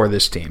 for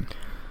this team.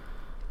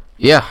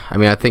 Yeah, I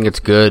mean, I think it's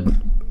good,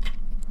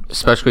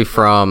 especially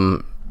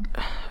from.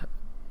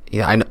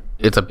 Yeah, I know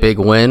it's a big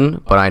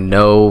win, but I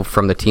know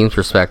from the team's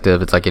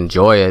perspective, it's like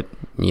enjoy it.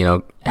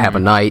 Have a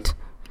night.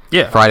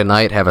 Yeah. Friday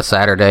night, have a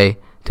Saturday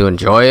to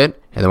enjoy it,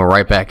 and then we're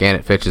right back in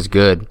it. Fitch is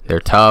good.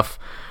 They're tough.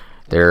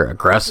 They're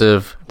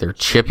aggressive. They're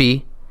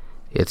chippy.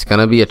 It's going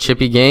to be a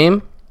chippy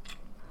game.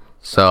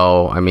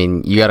 So, I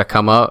mean, you got to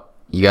come up.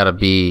 You got to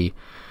be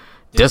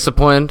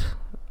disciplined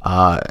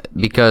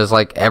because,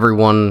 like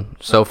everyone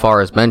so far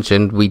has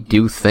mentioned, we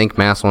do think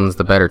Massillon's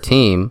the better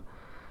team.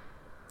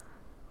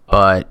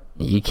 But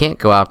you can't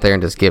go out there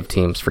and just give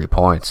teams 3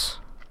 points.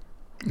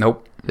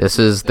 Nope. This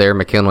is their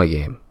McKinley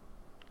game.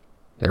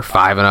 They're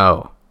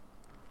 5-0.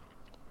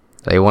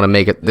 They want to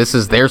make it. This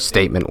is their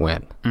statement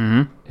win.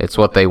 Mm-hmm. It's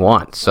what they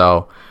want.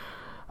 So,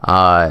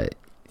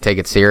 take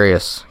it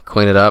serious.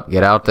 Clean it up.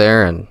 Get out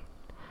there and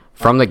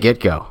from the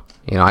get-go.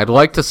 I'd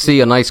like to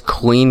see a nice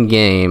clean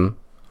game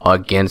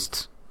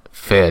against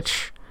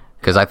Fitch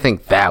because I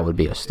think that would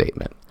be a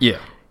statement. Yeah.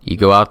 You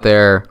go out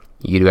there.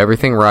 You do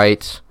everything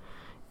right.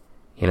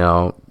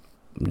 No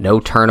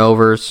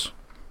turnovers.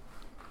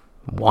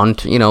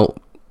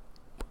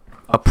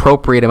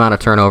 Appropriate amount of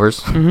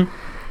turnovers. Mm-hmm.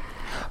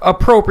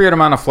 Appropriate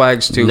amount of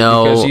flags too,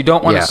 because you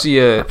don't want to see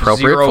a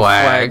zero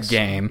flag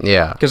game.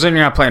 Yeah, because then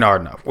you're not playing hard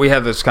enough. We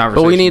had this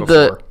conversation. But we need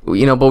before.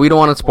 but we don't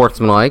want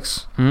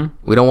sportsmanlikes. Mm-hmm.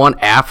 We don't want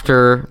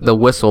after the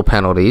whistle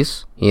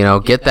penalties.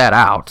 Get that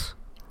out.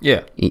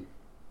 Yeah,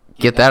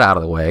 get that out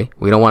of the way.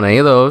 We don't want any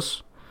of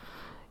those.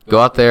 Go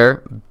out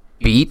there,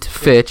 beat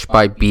Fitch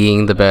by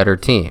being the better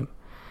team.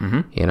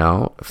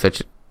 Mm-hmm.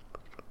 Fitch.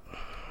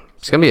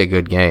 It's gonna be a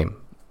good game,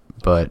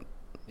 but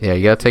yeah,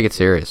 you gotta take it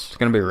serious. It's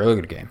gonna be a really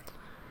good game.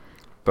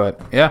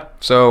 But yeah,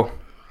 so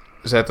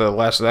is that the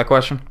last of that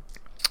question?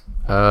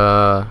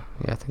 Yeah,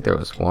 I think there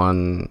was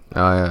one.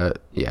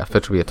 Yeah,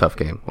 Fitch will be a tough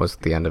game. Was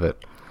the end of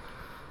it?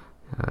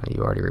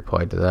 You already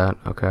replied to that.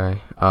 Okay.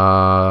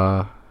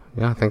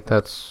 Yeah, I think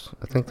that's.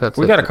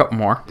 We got a couple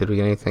more. Did we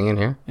get anything in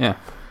here? Yeah.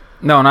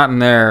 No, not in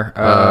there.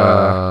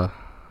 All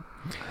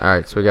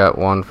right, so we got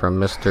one from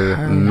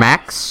Mr.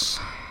 Max.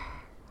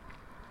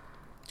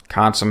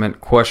 Consummate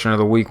question of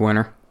the week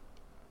winner.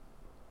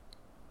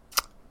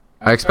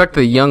 I expect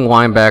the young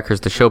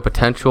linebackers to show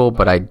potential,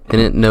 but I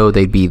didn't know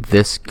they'd be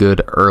this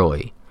good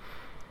early.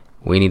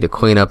 We need to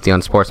clean up the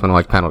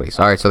unsportsmanlike penalties.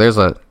 All right, so there's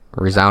a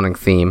resounding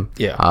theme.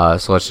 Yeah.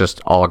 So let's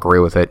just all agree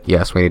with it.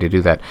 Yes, we need to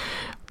do that.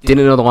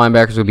 Didn't know the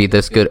linebackers would be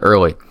this good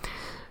early.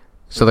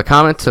 So the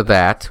comment to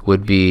that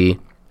would be,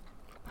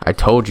 I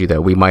told you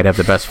that we might have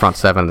the best front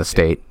seven in the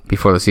state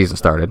before the season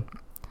started.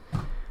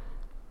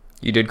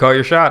 You did call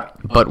your shot.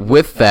 But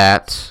with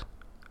that,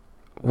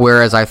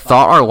 whereas I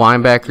thought our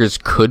linebackers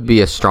could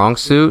be a strong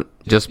suit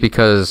just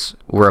because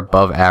we're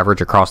above average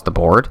across the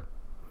board,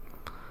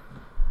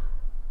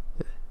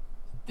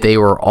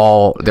 they're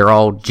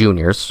all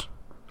juniors,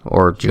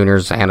 or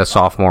juniors and a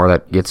sophomore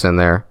that gets in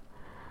there.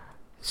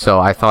 So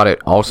I thought it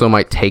also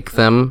might take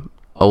them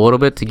a little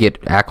bit to get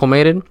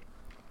acclimated.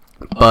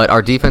 But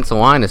our defensive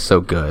line is so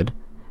good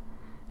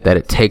that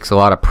it takes a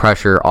lot of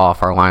pressure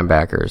off our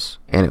linebackers,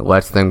 and it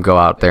lets them go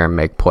out there and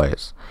make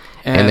plays.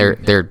 and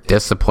they're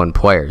disciplined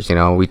players. You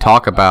know, we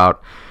talk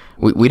about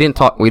we didn't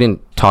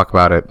talk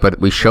about it, but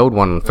we showed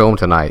one on film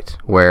tonight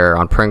where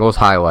on Pringle's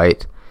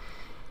highlight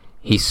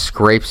he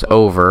scrapes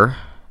over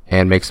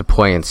and makes a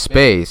play in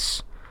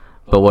space.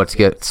 But what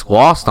gets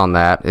lost on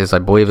that is, I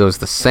believe it was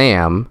the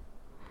Sam,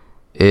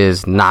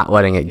 is not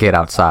letting it get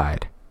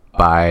outside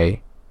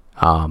by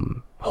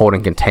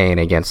holding contain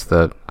against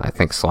the, I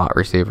think, slot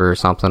receiver or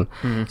something.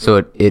 Mm-hmm.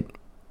 So it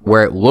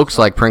where it looks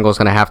like Pringle's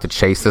going to have to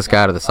chase this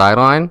guy to the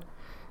sideline,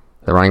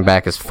 the running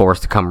back is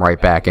forced to come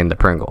right back into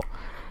Pringle.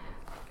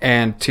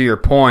 And to your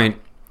point,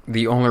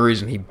 the only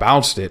reason he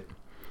bounced it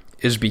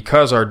is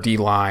because our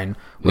D-line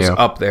was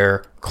up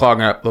there,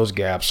 clogging up those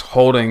gaps,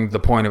 holding the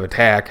point of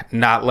attack,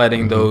 not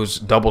letting those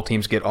double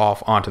teams get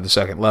off onto the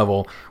second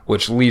level,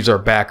 which leaves our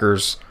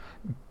backers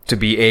to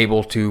be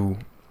able to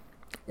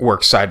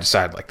work side to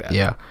side like that.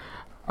 Yeah.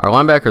 Our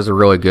linebackers are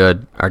really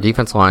good. Our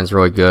defensive line is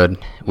really good.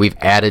 We've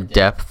added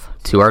depth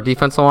to our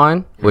defensive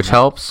line, which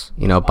helps.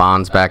 You know,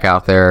 Bond's back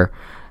out there,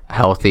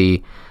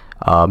 healthy,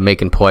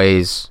 making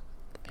plays.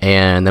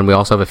 And then we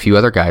also have a few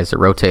other guys that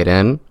rotate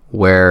in,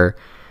 where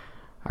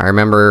I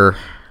remember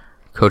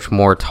Coach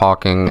Moore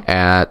talking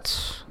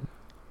at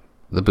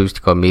the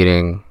Booster Club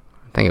meeting.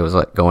 I think it was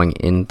like going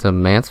into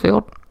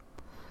Mansfield.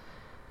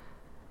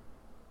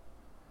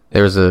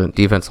 There was a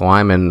defensive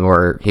lineman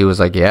where he was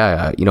like,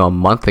 yeah, you know, a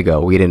month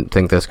ago we didn't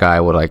think this guy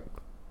would like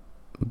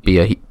be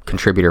a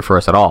contributor for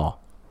us at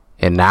all.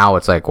 And now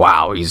it's like,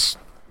 wow, he's,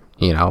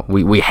 you know,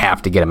 we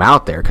have to get him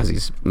out there because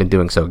he's been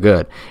doing so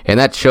good. And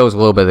that shows a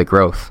little bit of the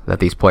growth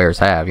that these players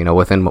have. You know,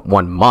 within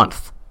 1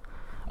 month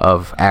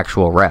of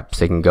actual reps,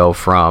 they can go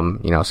from,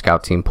 you know,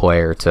 scout team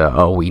player to,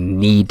 oh, we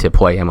need to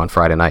play him on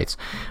Friday nights.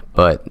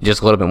 But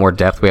just a little bit more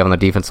depth we have on the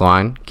defense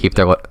line, keep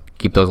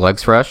those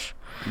legs fresh,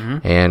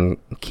 and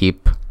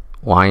keep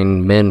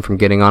linemen from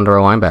getting onto our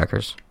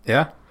linebackers.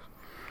 Yeah.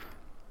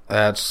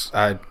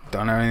 I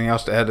don't have anything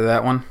else to add to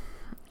that one.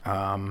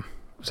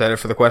 Is that it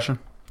for the question?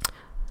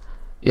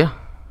 Yeah,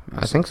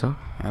 I think so.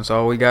 That's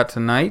all we got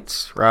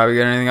tonight. Rob, you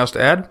got anything else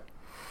to add?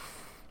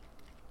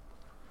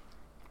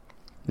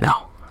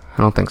 No, I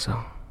don't think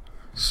so.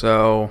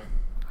 So,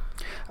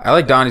 I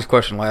like Donnie's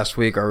question last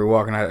week. Are we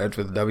walking out of Edge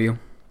with a W?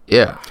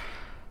 Yeah.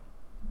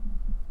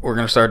 We're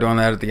going to start doing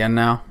that at the end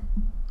now.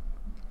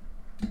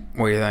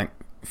 What do you think?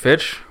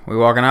 Fitch, we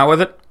walking out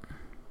with it?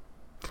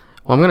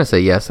 Well, I'm going to say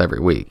yes every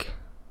week.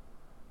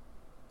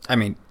 I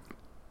mean,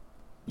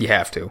 you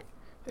have to.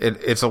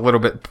 It's a little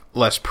bit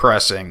less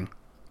pressing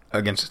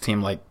against a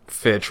team like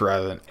Fitch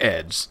rather than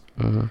Eds.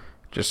 Mm-hmm.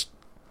 Just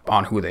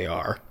on who they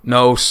are.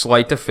 No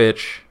slight to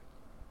Fitch.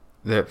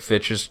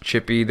 Fitch is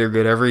chippy. They're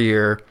good every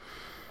year.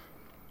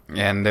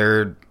 And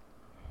they're,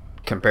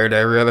 compared to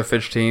every other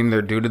Fitch team,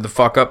 they're due to the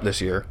fuck up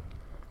this year.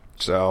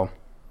 So,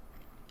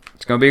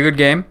 it's going to be a good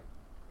game.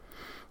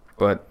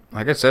 But,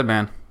 like I said,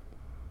 man,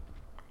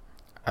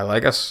 I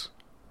like us.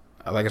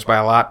 I like us by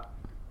a lot.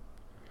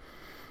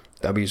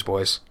 W's,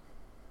 boys.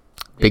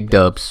 Big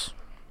dubs.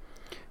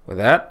 With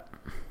that,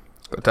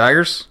 go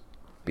Tigers.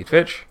 Beat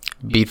Fitch.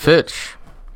 Beat Fitch.